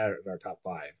three of us had it in our top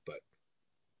 5, but,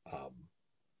 I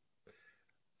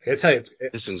gotta tell you,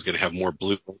 this thing's going to have more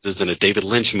blue than a David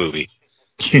Lynch movie.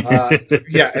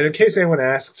 Yeah. And in case anyone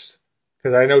asks,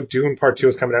 because I know Dune Part 2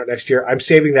 is coming out next year. I'm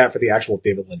saving that for the actual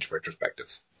David Lynch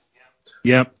retrospective.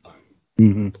 Yep.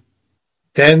 Mm-hmm.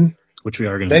 Then which we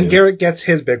are going to then do. Garrett gets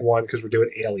his big one because we're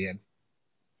doing Alien.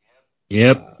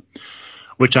 Yep.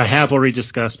 Which I have already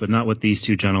discussed, but not with these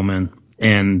two gentlemen.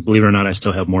 And believe it or not, I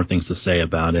still have more things to say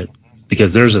about it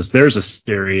because there's a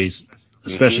series,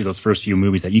 especially those first few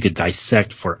movies, that you could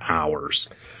dissect for hours.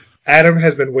 Adam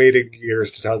has been waiting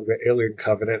years to talk about Alien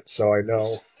Covenant, so I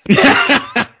know.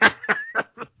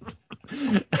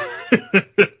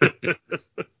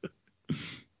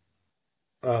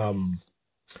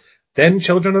 Then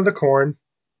Children of the Corn,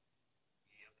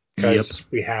 because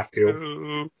we have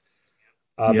to.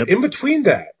 In between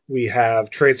that, we have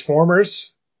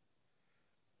Transformers.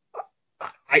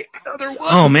 Another one.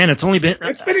 Oh man, it's been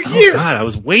a year. Oh God, I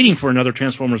was waiting for another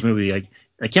Transformers movie.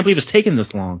 I can't believe it's taken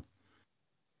this long.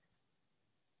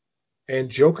 And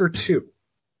Joker 2.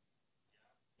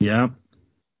 Yeah.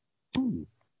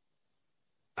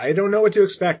 I don't know what to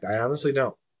expect. I honestly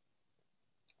don't.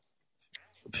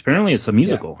 Apparently it's a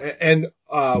musical. Yeah. And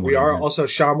we are also,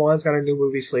 Shyamalan's got a new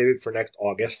movie slated for next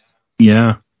August.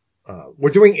 Yeah.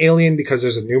 We're doing Alien because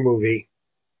there's a new movie.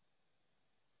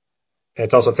 And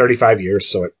it's also 35 years,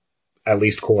 so it at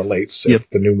least correlates if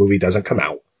the new movie doesn't come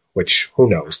out, which who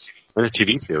knows. There's a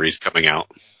TV series coming out.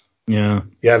 Yeah.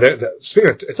 Yeah, speaking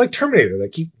of, it's like Terminator. They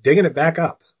keep digging it back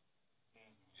up.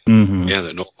 Mm-hmm. Yeah,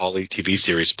 the Noel Hawley TV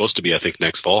series is supposed to be, I think,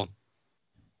 next fall.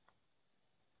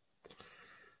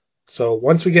 So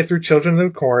once we get through Children of the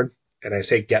Corn, and I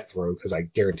say get through because I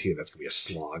guarantee you that's going to be a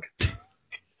slog,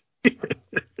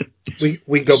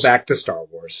 we go back to Star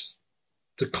Wars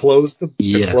to close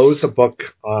the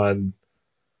book on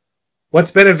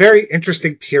what's been a very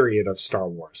interesting period of Star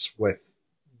Wars with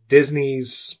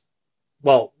Disney's.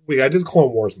 Well, I did the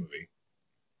Clone Wars movie.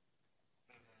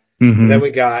 Mm-hmm. Then we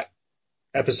got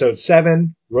Episode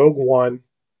 7, Rogue One,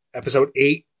 Episode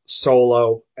 8,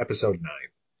 Solo, Episode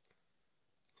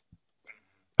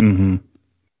 9. Mm-hmm.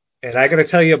 And I got to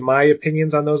tell you my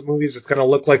opinions on those movies. It's going to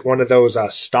look like one of those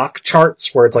stock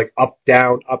charts where it's like up,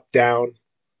 down,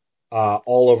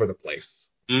 all over the place.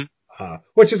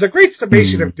 Which is a great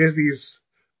summation of Disney's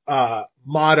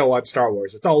motto on Star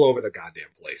Wars. It's all over the goddamn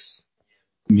place.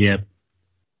 Yep.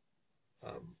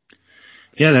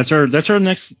 Yeah, that's our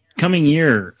next coming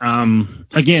year.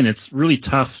 Again, it's really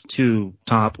tough to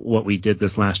top what we did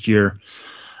this last year.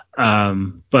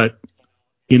 But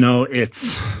you know,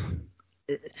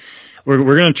 we're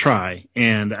going to try,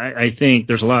 and I think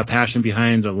there's a lot of passion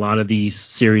behind a lot of these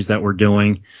series that we're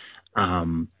doing.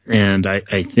 And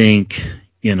I think,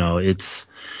 you know, it's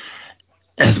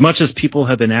as much as people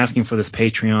have been asking for this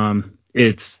Patreon,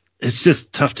 it's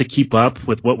just tough to keep up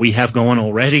with what we have going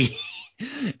already.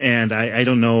 And I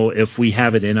don't know if we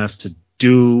have it in us to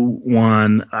do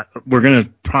one. We're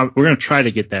gonna try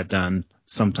to get that done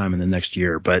sometime in the next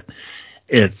year, but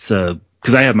it's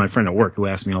because I have my friend at work who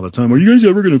asks me all the time, "Are you guys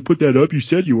ever going to put that up? You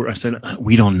said you were." I said,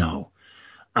 "We don't know."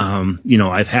 You know,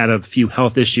 I've had a few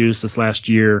health issues this last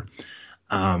year.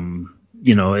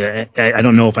 You know, I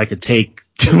don't know if I could take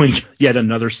doing yet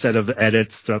another set of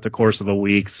edits throughout the course of a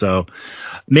week. So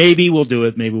maybe we'll do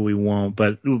it. Maybe we won't.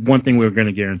 But one thing we're going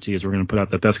to guarantee is we're going to put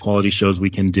out the best quality shows we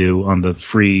can do on the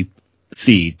free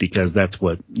feed, because that's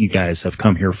what you guys have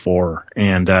come here for.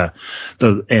 And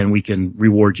we can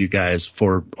reward you guys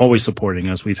for always supporting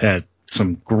us. We've had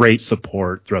some great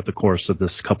support throughout the course of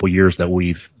this couple years that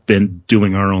we've been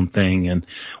doing our own thing, and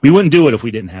we wouldn't do it if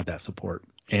we didn't have that support.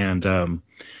 And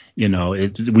you know,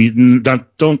 we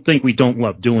don't think we don't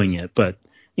love doing it, but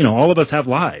you know, all of us have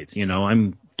lives. You know,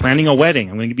 I'm planning a wedding.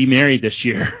 I'm going to be married this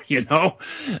year. You know,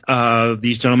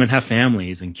 these gentlemen have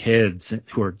families and kids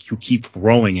who keep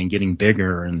growing and getting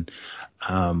bigger, and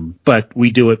but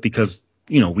we do it because,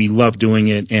 you know, we love doing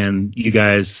it, and you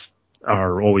guys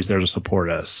are always there to support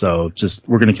us. So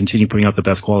we're going to continue putting out the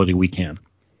best quality we can.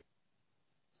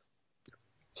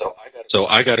 So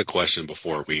I got a question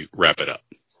before we wrap it up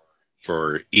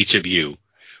for each of you.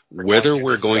 Whether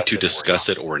we're going to discuss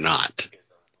it or not,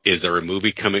 is there a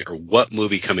movie coming, or what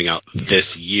movie coming out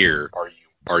this year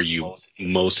are you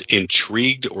most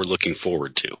intrigued or looking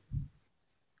forward to?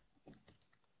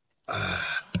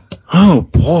 Oh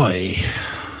boy.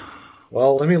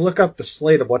 Well, let me look up the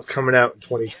slate of what's coming out in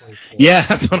 2024. Yeah,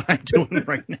 that's what I'm doing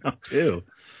right now too.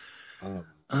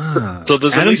 So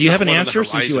does Adam, at least do you have an one on the answer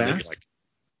since you horizon asked?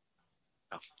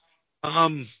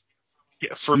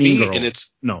 For Mean me, Girl. and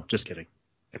no, just kidding.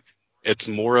 It's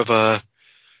more of a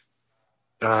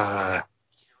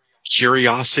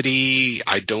curiosity.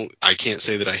 I can't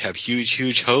say that I have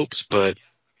huge hopes, but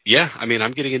yeah, I mean,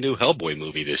 I'm getting a new Hellboy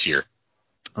movie this year.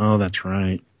 Oh, that's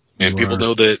right. And people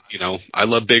know that, I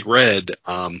love Big Red.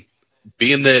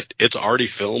 Being that it's already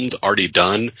filmed, already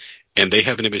done, and they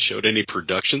haven't even showed any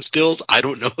production stills, I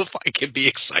don't know if I can be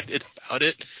excited about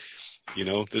it.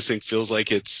 This thing feels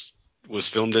like was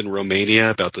filmed in Romania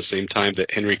about the same time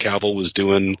that Henry Cavill was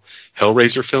doing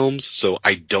Hellraiser films. So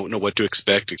I don't know what to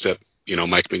expect, except,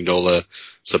 Mike Mignola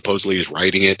supposedly is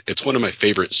writing it. It's one of my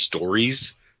favorite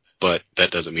stories, but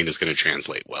that doesn't mean it's going to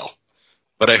translate well.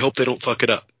 But I hope they don't fuck it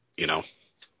up,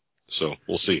 So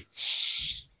we'll see.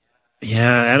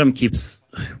 Yeah, Adam keeps.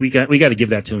 We got to give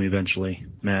that to him eventually,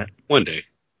 Matt. One day.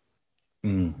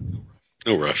 Mm.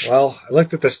 No rush. Well, I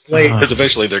looked at the slate. Because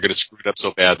eventually they're going to screw it up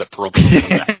so bad that Perlman will come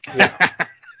back. Yeah.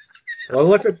 Well, I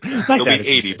looked at. He'll be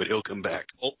 80, but he'll come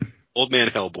back. Old man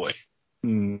Hellboy.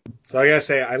 So I gotta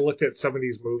say, I looked at some of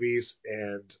these movies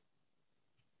and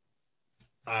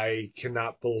I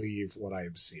cannot believe what I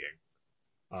am seeing.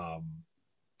 I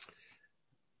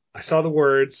saw the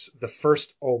words "The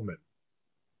First Omen."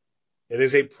 It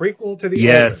is a prequel to the Omen.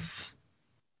 Yes.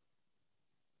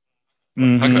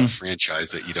 Mm-hmm. Talk about a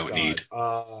franchise that you don't need.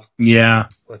 Yeah.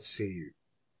 Let's see.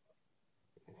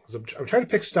 I'm trying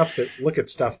to look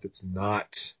at stuff that's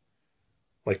not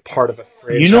like part of a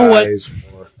franchise.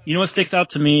 You know what sticks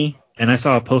out to me? And I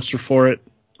saw a poster for it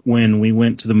when we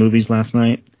went to the movies last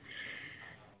night.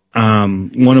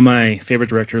 One of my favorite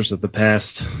directors of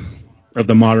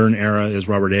the modern era is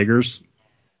Robert Eggers,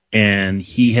 and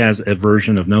he has a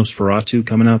version of Nosferatu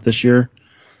coming out this year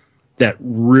that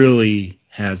really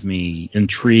has me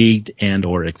intrigued and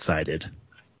or excited.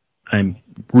 I'm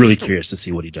really curious to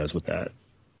see what he does with that.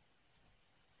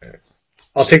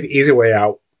 I'll take the easy way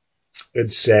out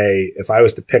and say, if I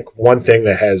was to pick one thing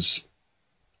that has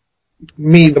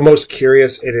me the most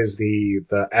curious, it is the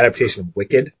adaptation of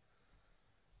Wicked,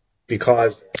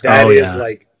 because that is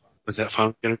like, was that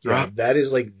finally going to drop? That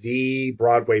is like the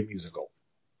Broadway musical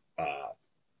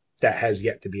that has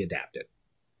yet to be adapted.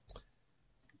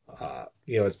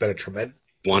 It's been a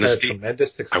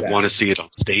tremendous success. I want to see it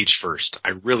on stage first. I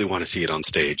really want to see it on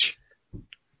stage.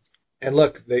 And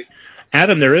look,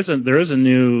 Adam, there is a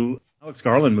new Alex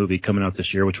Garland movie coming out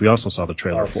this year, which we also saw the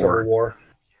trailer for. Civil War.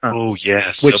 Oh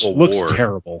yes, which Civil looks War.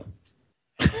 terrible.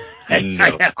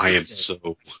 No, I am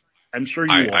so. I'm sure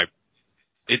you will.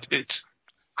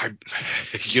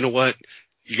 You know what?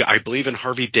 I believe in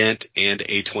Harvey Dent and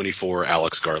A24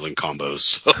 Alex Garland combos.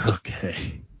 So.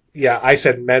 Okay. Yeah, I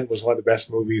said Men was one of the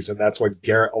best movies, and that's when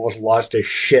Garrett almost lost his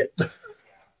shit.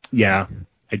 Yeah,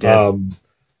 I did.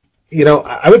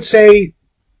 I would say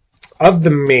of the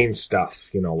main stuff,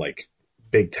 like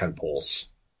big tentpoles,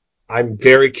 I'm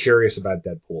very curious about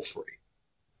Deadpool 3.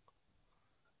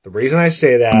 The reason I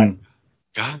say that,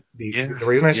 the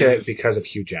reason I say that is because of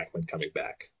Hugh Jackman coming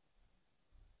back.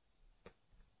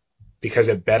 Because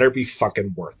it better be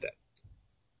fucking worth it.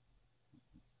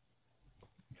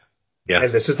 Yeah.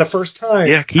 And this is the first time.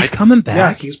 Yeah, he's coming back.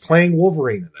 Yeah, he's playing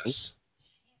Wolverine in this.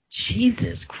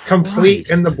 Jesus Christ.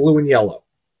 Complete in the blue and yellow.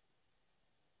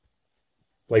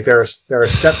 Like there are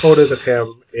set photos of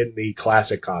him in the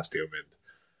classic costume,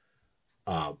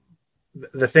 and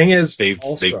the thing is, they've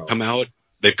come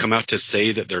out to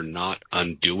say that they're not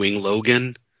undoing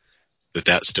Logan,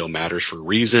 that still matters for a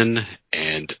reason,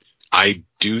 and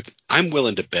I'm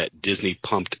willing to bet Disney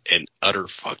pumped an utter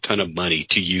fuck ton of money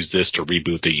to use this to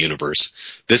reboot the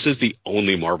universe. This is the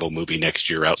only Marvel movie next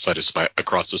year outside of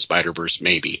Across the Spider-Verse,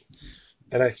 maybe.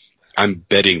 And I'm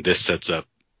betting this sets up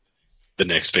the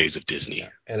next phase of Disney.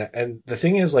 Yeah. And the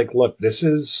thing is, like, look, this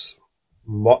is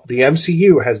the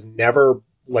MCU has never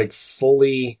like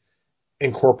fully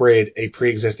incorporated a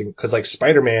pre-existing, because like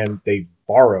Spider-Man, they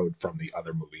borrowed from the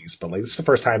other movies, but like this is the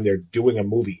first time they're doing a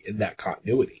movie in that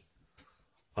continuity.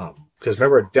 Because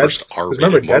remember,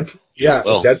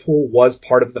 Deadpool was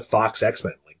part of the Fox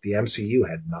X-Men. Like the MCU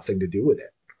had nothing to do with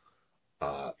it.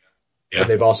 And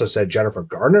they've also said Jennifer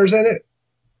Garner's in it.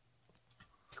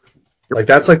 Like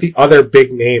that's like the other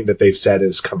big name that they've said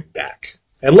is coming back.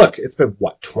 And look, it's been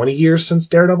 20 years since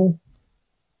Daredevil,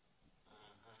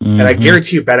 and I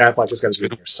guarantee you, Ben Affleck is going to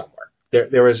be here somewhere.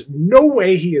 There is no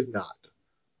way he is not.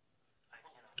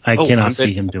 I cannot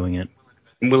see him doing it.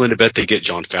 I'm willing to bet they get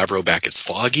Jon Favreau back as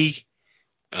Foggy.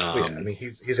 I mean,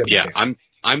 he's in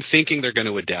I'm thinking they're going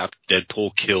to adapt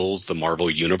Deadpool Kills the Marvel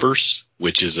Universe,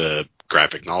 which is a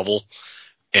graphic novel,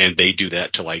 and they do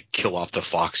that to like kill off the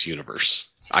Fox universe.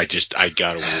 I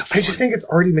got a weird feeling. I just think it's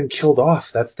already been killed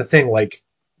off. That's the thing. Like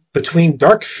between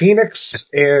Dark Phoenix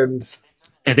and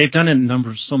they've done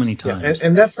it so many times.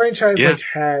 And that franchise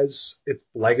has its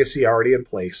legacy already in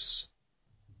place.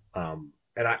 And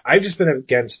I've just been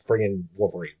against bringing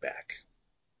Wolverine back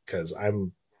because I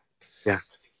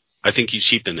think you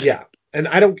cheapen it. Yeah, And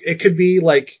I don't. It could be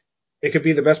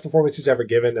the best performance he's ever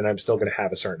given, and I'm still going to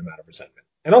have a certain amount of resentment.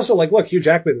 And also, like, look, Hugh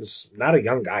Jackman's not a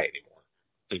young guy anymore.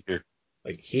 Same here.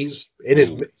 Like, he's in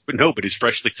his. No, but he's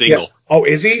freshly single. Yeah. Oh,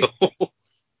 is he? So,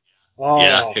 Oh,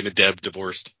 yeah, him and Deb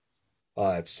divorced.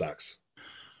 Oh, that sucks.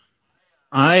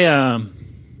 How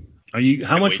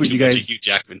much would you guys? Hugh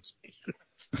Jackman's.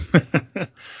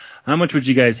 How much would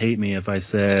you guys hate me if I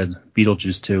said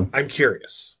Beetlejuice 2? I'm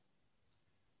curious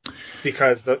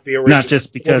because the original. Not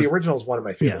just because the original is one of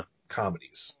my favorite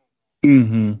comedies.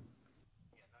 Mm-hmm.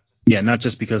 Yeah, not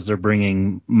just because they're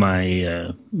bringing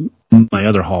my my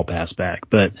other hall pass back,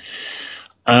 but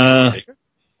but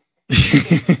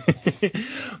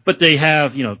they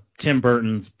have, Tim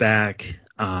Burton's back.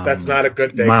 That's not a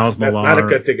good thing. Miles That's Millar. not a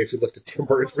good thing if you looked at Tim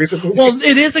Burton's recent movie. Well,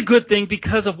 it is a good thing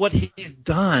because of what he's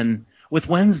done with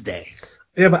Wednesday.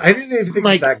 Yeah, but I didn't even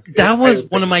think that was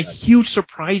one of my huge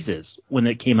surprises when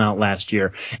it came out last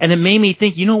year. And it made me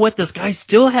think, you know what? This guy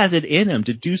still has it in him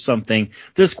to do something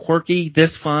this quirky,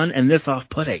 this fun, and this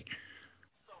off-putting.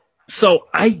 So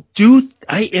I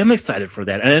am excited for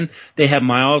that. And they have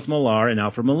Miles Millar and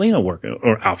Alfred Molina working,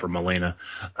 or Alfred Molina.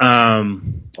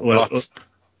 Alfred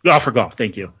Goff,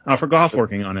 thank you. Alfred Goff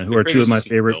working on it, who are two of my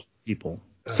favorite people.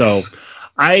 So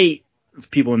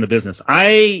people in the business.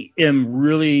 I am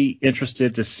really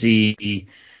interested to see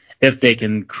if they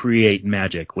can create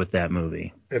magic with that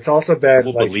movie. It's also bad. I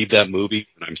will believe that movie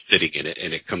when I'm sitting in it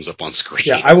and it comes up on screen.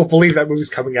 Yeah, I will believe that movie's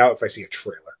coming out if I see a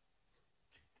trailer.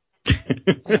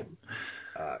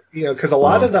 Because a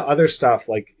lot of the other stuff,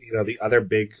 like, the other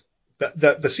big,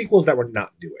 the sequels that we're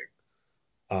not doing,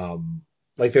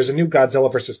 like there's a new Godzilla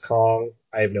vs. Kong.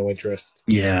 I have no interest.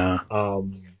 Yeah.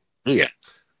 Yeah.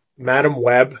 Madam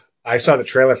Web. I saw the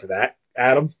trailer for that.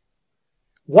 Adam,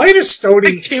 why does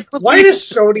Sony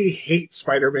hate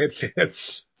Spider-Man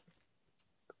fans?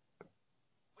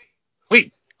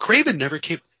 Wait, Kraven never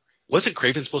came. Wasn't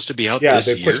Kraven supposed to be out this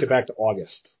year? Yeah, they pushed it back to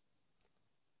August.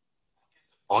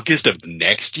 August of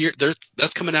next year?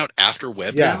 That's coming out after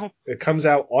Web now? It comes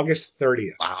out August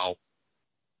 30th. Wow.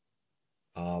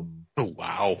 Oh,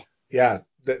 wow. Yeah,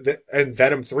 and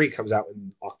Venom 3 comes out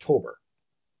in October.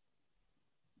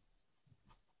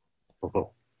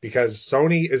 Oh. Because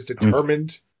Sony is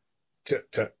determined to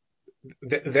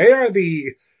they're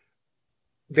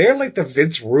like the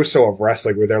Vince Russo of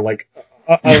wrestling, where they're like,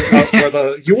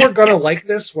 you are gonna like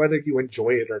this whether you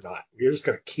enjoy it or not. We're just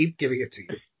gonna keep giving it to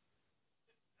you.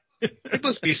 They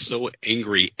must be so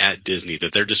angry at Disney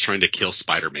that they're just trying to kill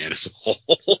Spider-Man as a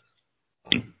whole.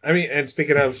 I mean, and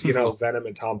speaking of, Venom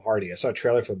and Tom Hardy, I saw a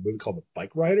trailer for a movie called The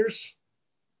Bike Riders,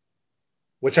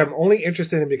 which I'm only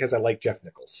interested in because I like Jeff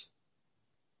Nichols.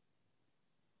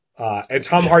 And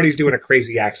Tom Hardy's doing a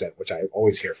crazy accent, which I'm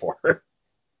always here for.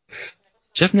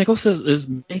 Jeff Nichols is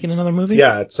making another movie?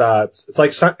 Yeah, it's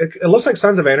like it looks like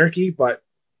Sons of Anarchy, but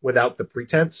without the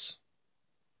pretense.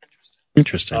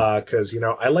 Interesting. Because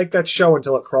I like that show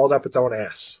until it crawled up its own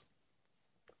ass.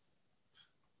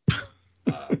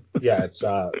 It's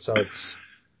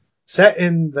set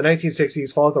in the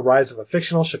 1960s, follows the rise of a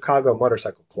fictional Chicago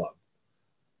motorcycle club.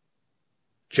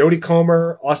 Jodie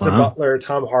Comer, Austin Butler,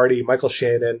 Tom Hardy, Michael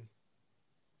Shannon.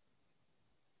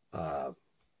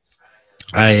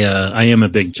 I am a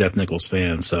big Jeff Nichols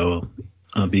fan, so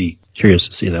I'll be curious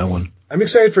to see that one. I'm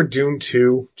excited for Dune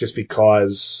 2 just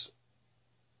because.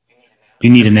 You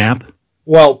need a nap?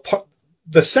 Well,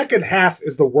 the second half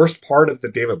is the worst part of the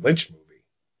David Lynch movie.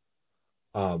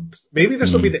 Maybe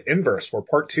this will be the inverse, where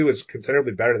part 2 is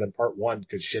considerably better than part 1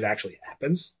 because shit actually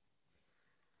happens.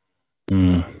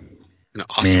 Man,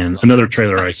 another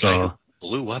trailer I saw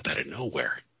blew up out of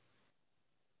nowhere.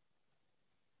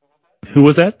 Who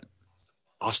was that?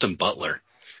 Austin Butler.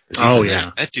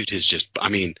 Yeah. That dude is just,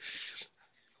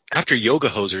 after Yoga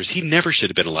Hosers, he never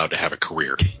should have been allowed to have a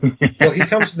career. Well, he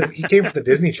came from the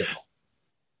Disney Channel.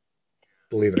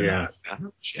 Believe it or not.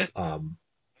 Shit.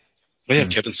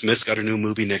 Kevin Smith's got a new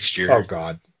movie next year. Oh,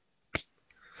 God.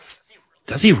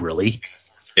 Does he really?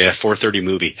 Yeah, 4:30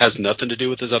 movie. Has nothing to do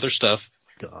with his other stuff.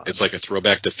 God. It's like a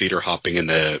throwback to theater hopping in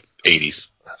the 80s.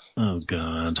 Oh,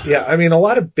 God. Yeah, a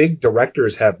lot of big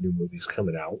directors have new movies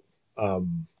coming out.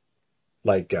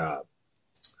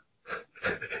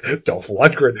 Dolph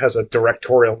Lundgren has a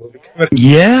directorial movie coming out.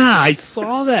 Yeah, I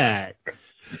saw that.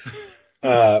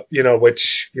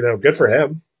 Which, good for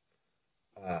him.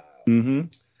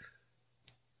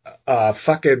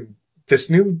 Fucking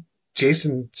this new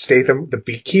Jason Statham, The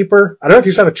Beekeeper. I don't know if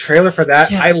you saw the trailer for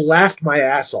that. Yeah. I laughed my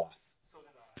ass off.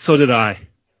 So did I.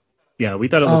 Yeah, we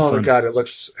thought it looked fun. Oh my God, it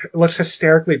looks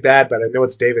hysterically bad, but I know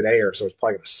it's David Ayer, so it's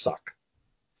probably gonna suck.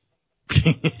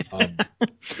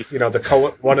 You know,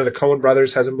 one of the Coen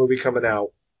brothers has a movie coming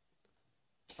out.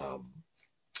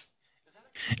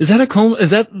 Is that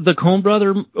the Coen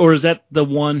brother, or is that the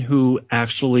one who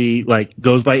actually like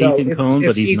goes by No, Ethan Coen,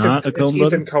 but he's not a Coen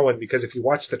brother? Ethan Coen, because if you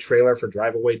watch the trailer for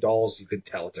Drive Away Dolls, you can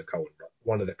tell it's a Coen.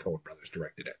 One of the Coen brothers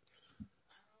directed it.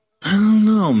 I don't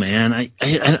know, man.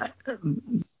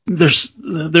 There's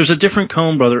a different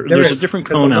Coen brother. There's a different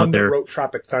Coen out there. The one that wrote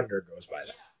Tropic Thunder goes by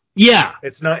that. Yeah,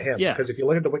 it's not him. Yeah, because if you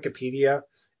look at the Wikipedia,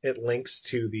 it links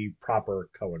to the proper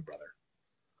Coen brother.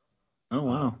 Oh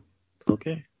wow.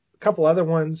 Okay. A couple other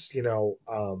ones, you know,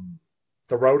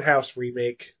 the Roadhouse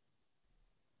remake,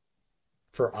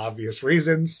 for obvious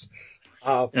reasons.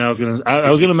 I was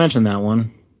gonna mention that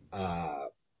one.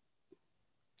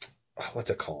 What's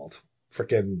it called?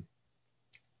 Freaking.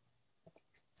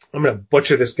 I'm gonna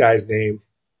butcher this guy's name.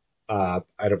 I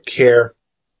don't care.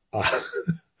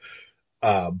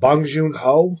 Bong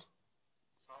Joon-ho.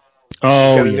 Oh,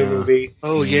 he's got a new movie.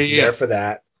 Oh, yeah, He's there for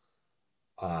that.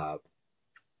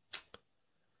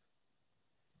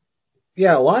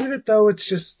 Yeah, a lot of it though, it's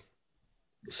just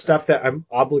stuff that I'm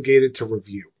obligated to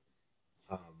review.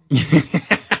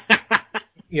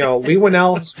 You know, Lee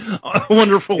Winnell's a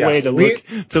wonderful way to look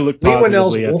Lee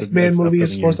Winnell's Wolfman movie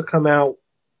is supposed to come out,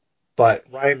 but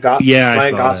Ryan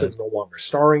Gosling's no longer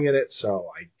starring in it,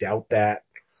 so I doubt that.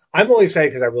 I'm only saying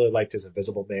because I really liked his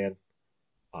Invisible Man.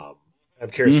 I'm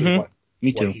curious to see what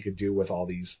he could do with all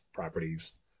these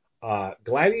properties.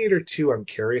 Gladiator 2, I'm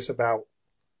curious about,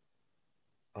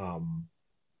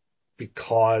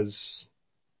 because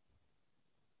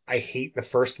I hate the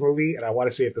first movie and I want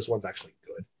to see if this one's actually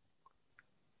good.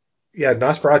 Yeah,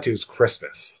 Nosferatu's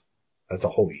Christmas. That's a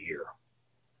whole year.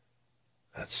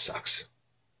 That sucks.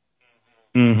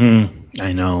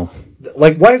 I know.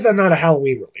 Like, why is that not a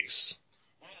Halloween release?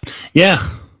 Yeah.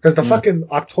 Because the fucking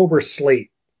October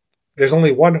slate, there's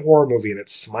only one horror movie and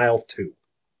it's Smile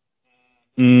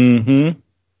 2.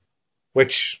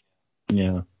 Which,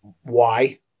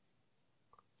 why?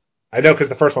 I know, because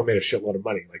the first one made a shitload of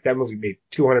money. Like, that movie made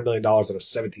 $200 million on a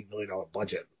 $17 million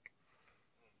budget.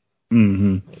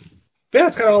 But yeah,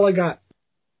 that's kind of all I got.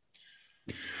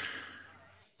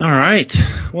 All right.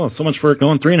 Well, so much for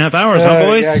going 3.5 hours, huh,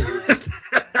 boys?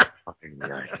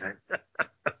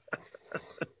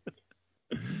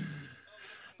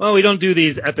 Well, we don't do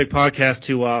these epic podcasts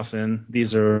too often.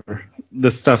 These are the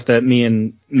stuff that me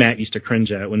and Matt used to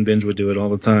cringe at when Binge would do it all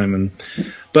the time.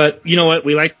 But you know what?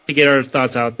 We like to get our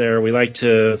thoughts out there. We like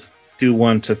to do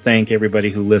one to thank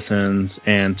everybody who listens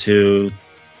and to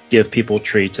give people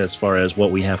treats as far as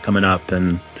what we have coming up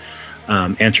and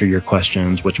answer your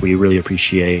questions, which we really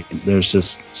appreciate. There's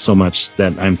just so much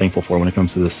that I'm thankful for when it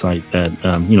comes to this site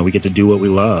that, we get to do what we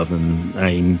love, and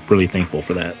I'm really thankful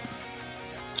for that.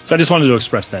 So I just wanted to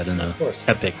express that in a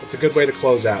epic. It's a good way to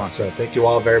close out. So thank you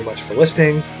all very much for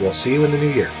listening. We'll see you in the new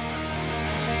year.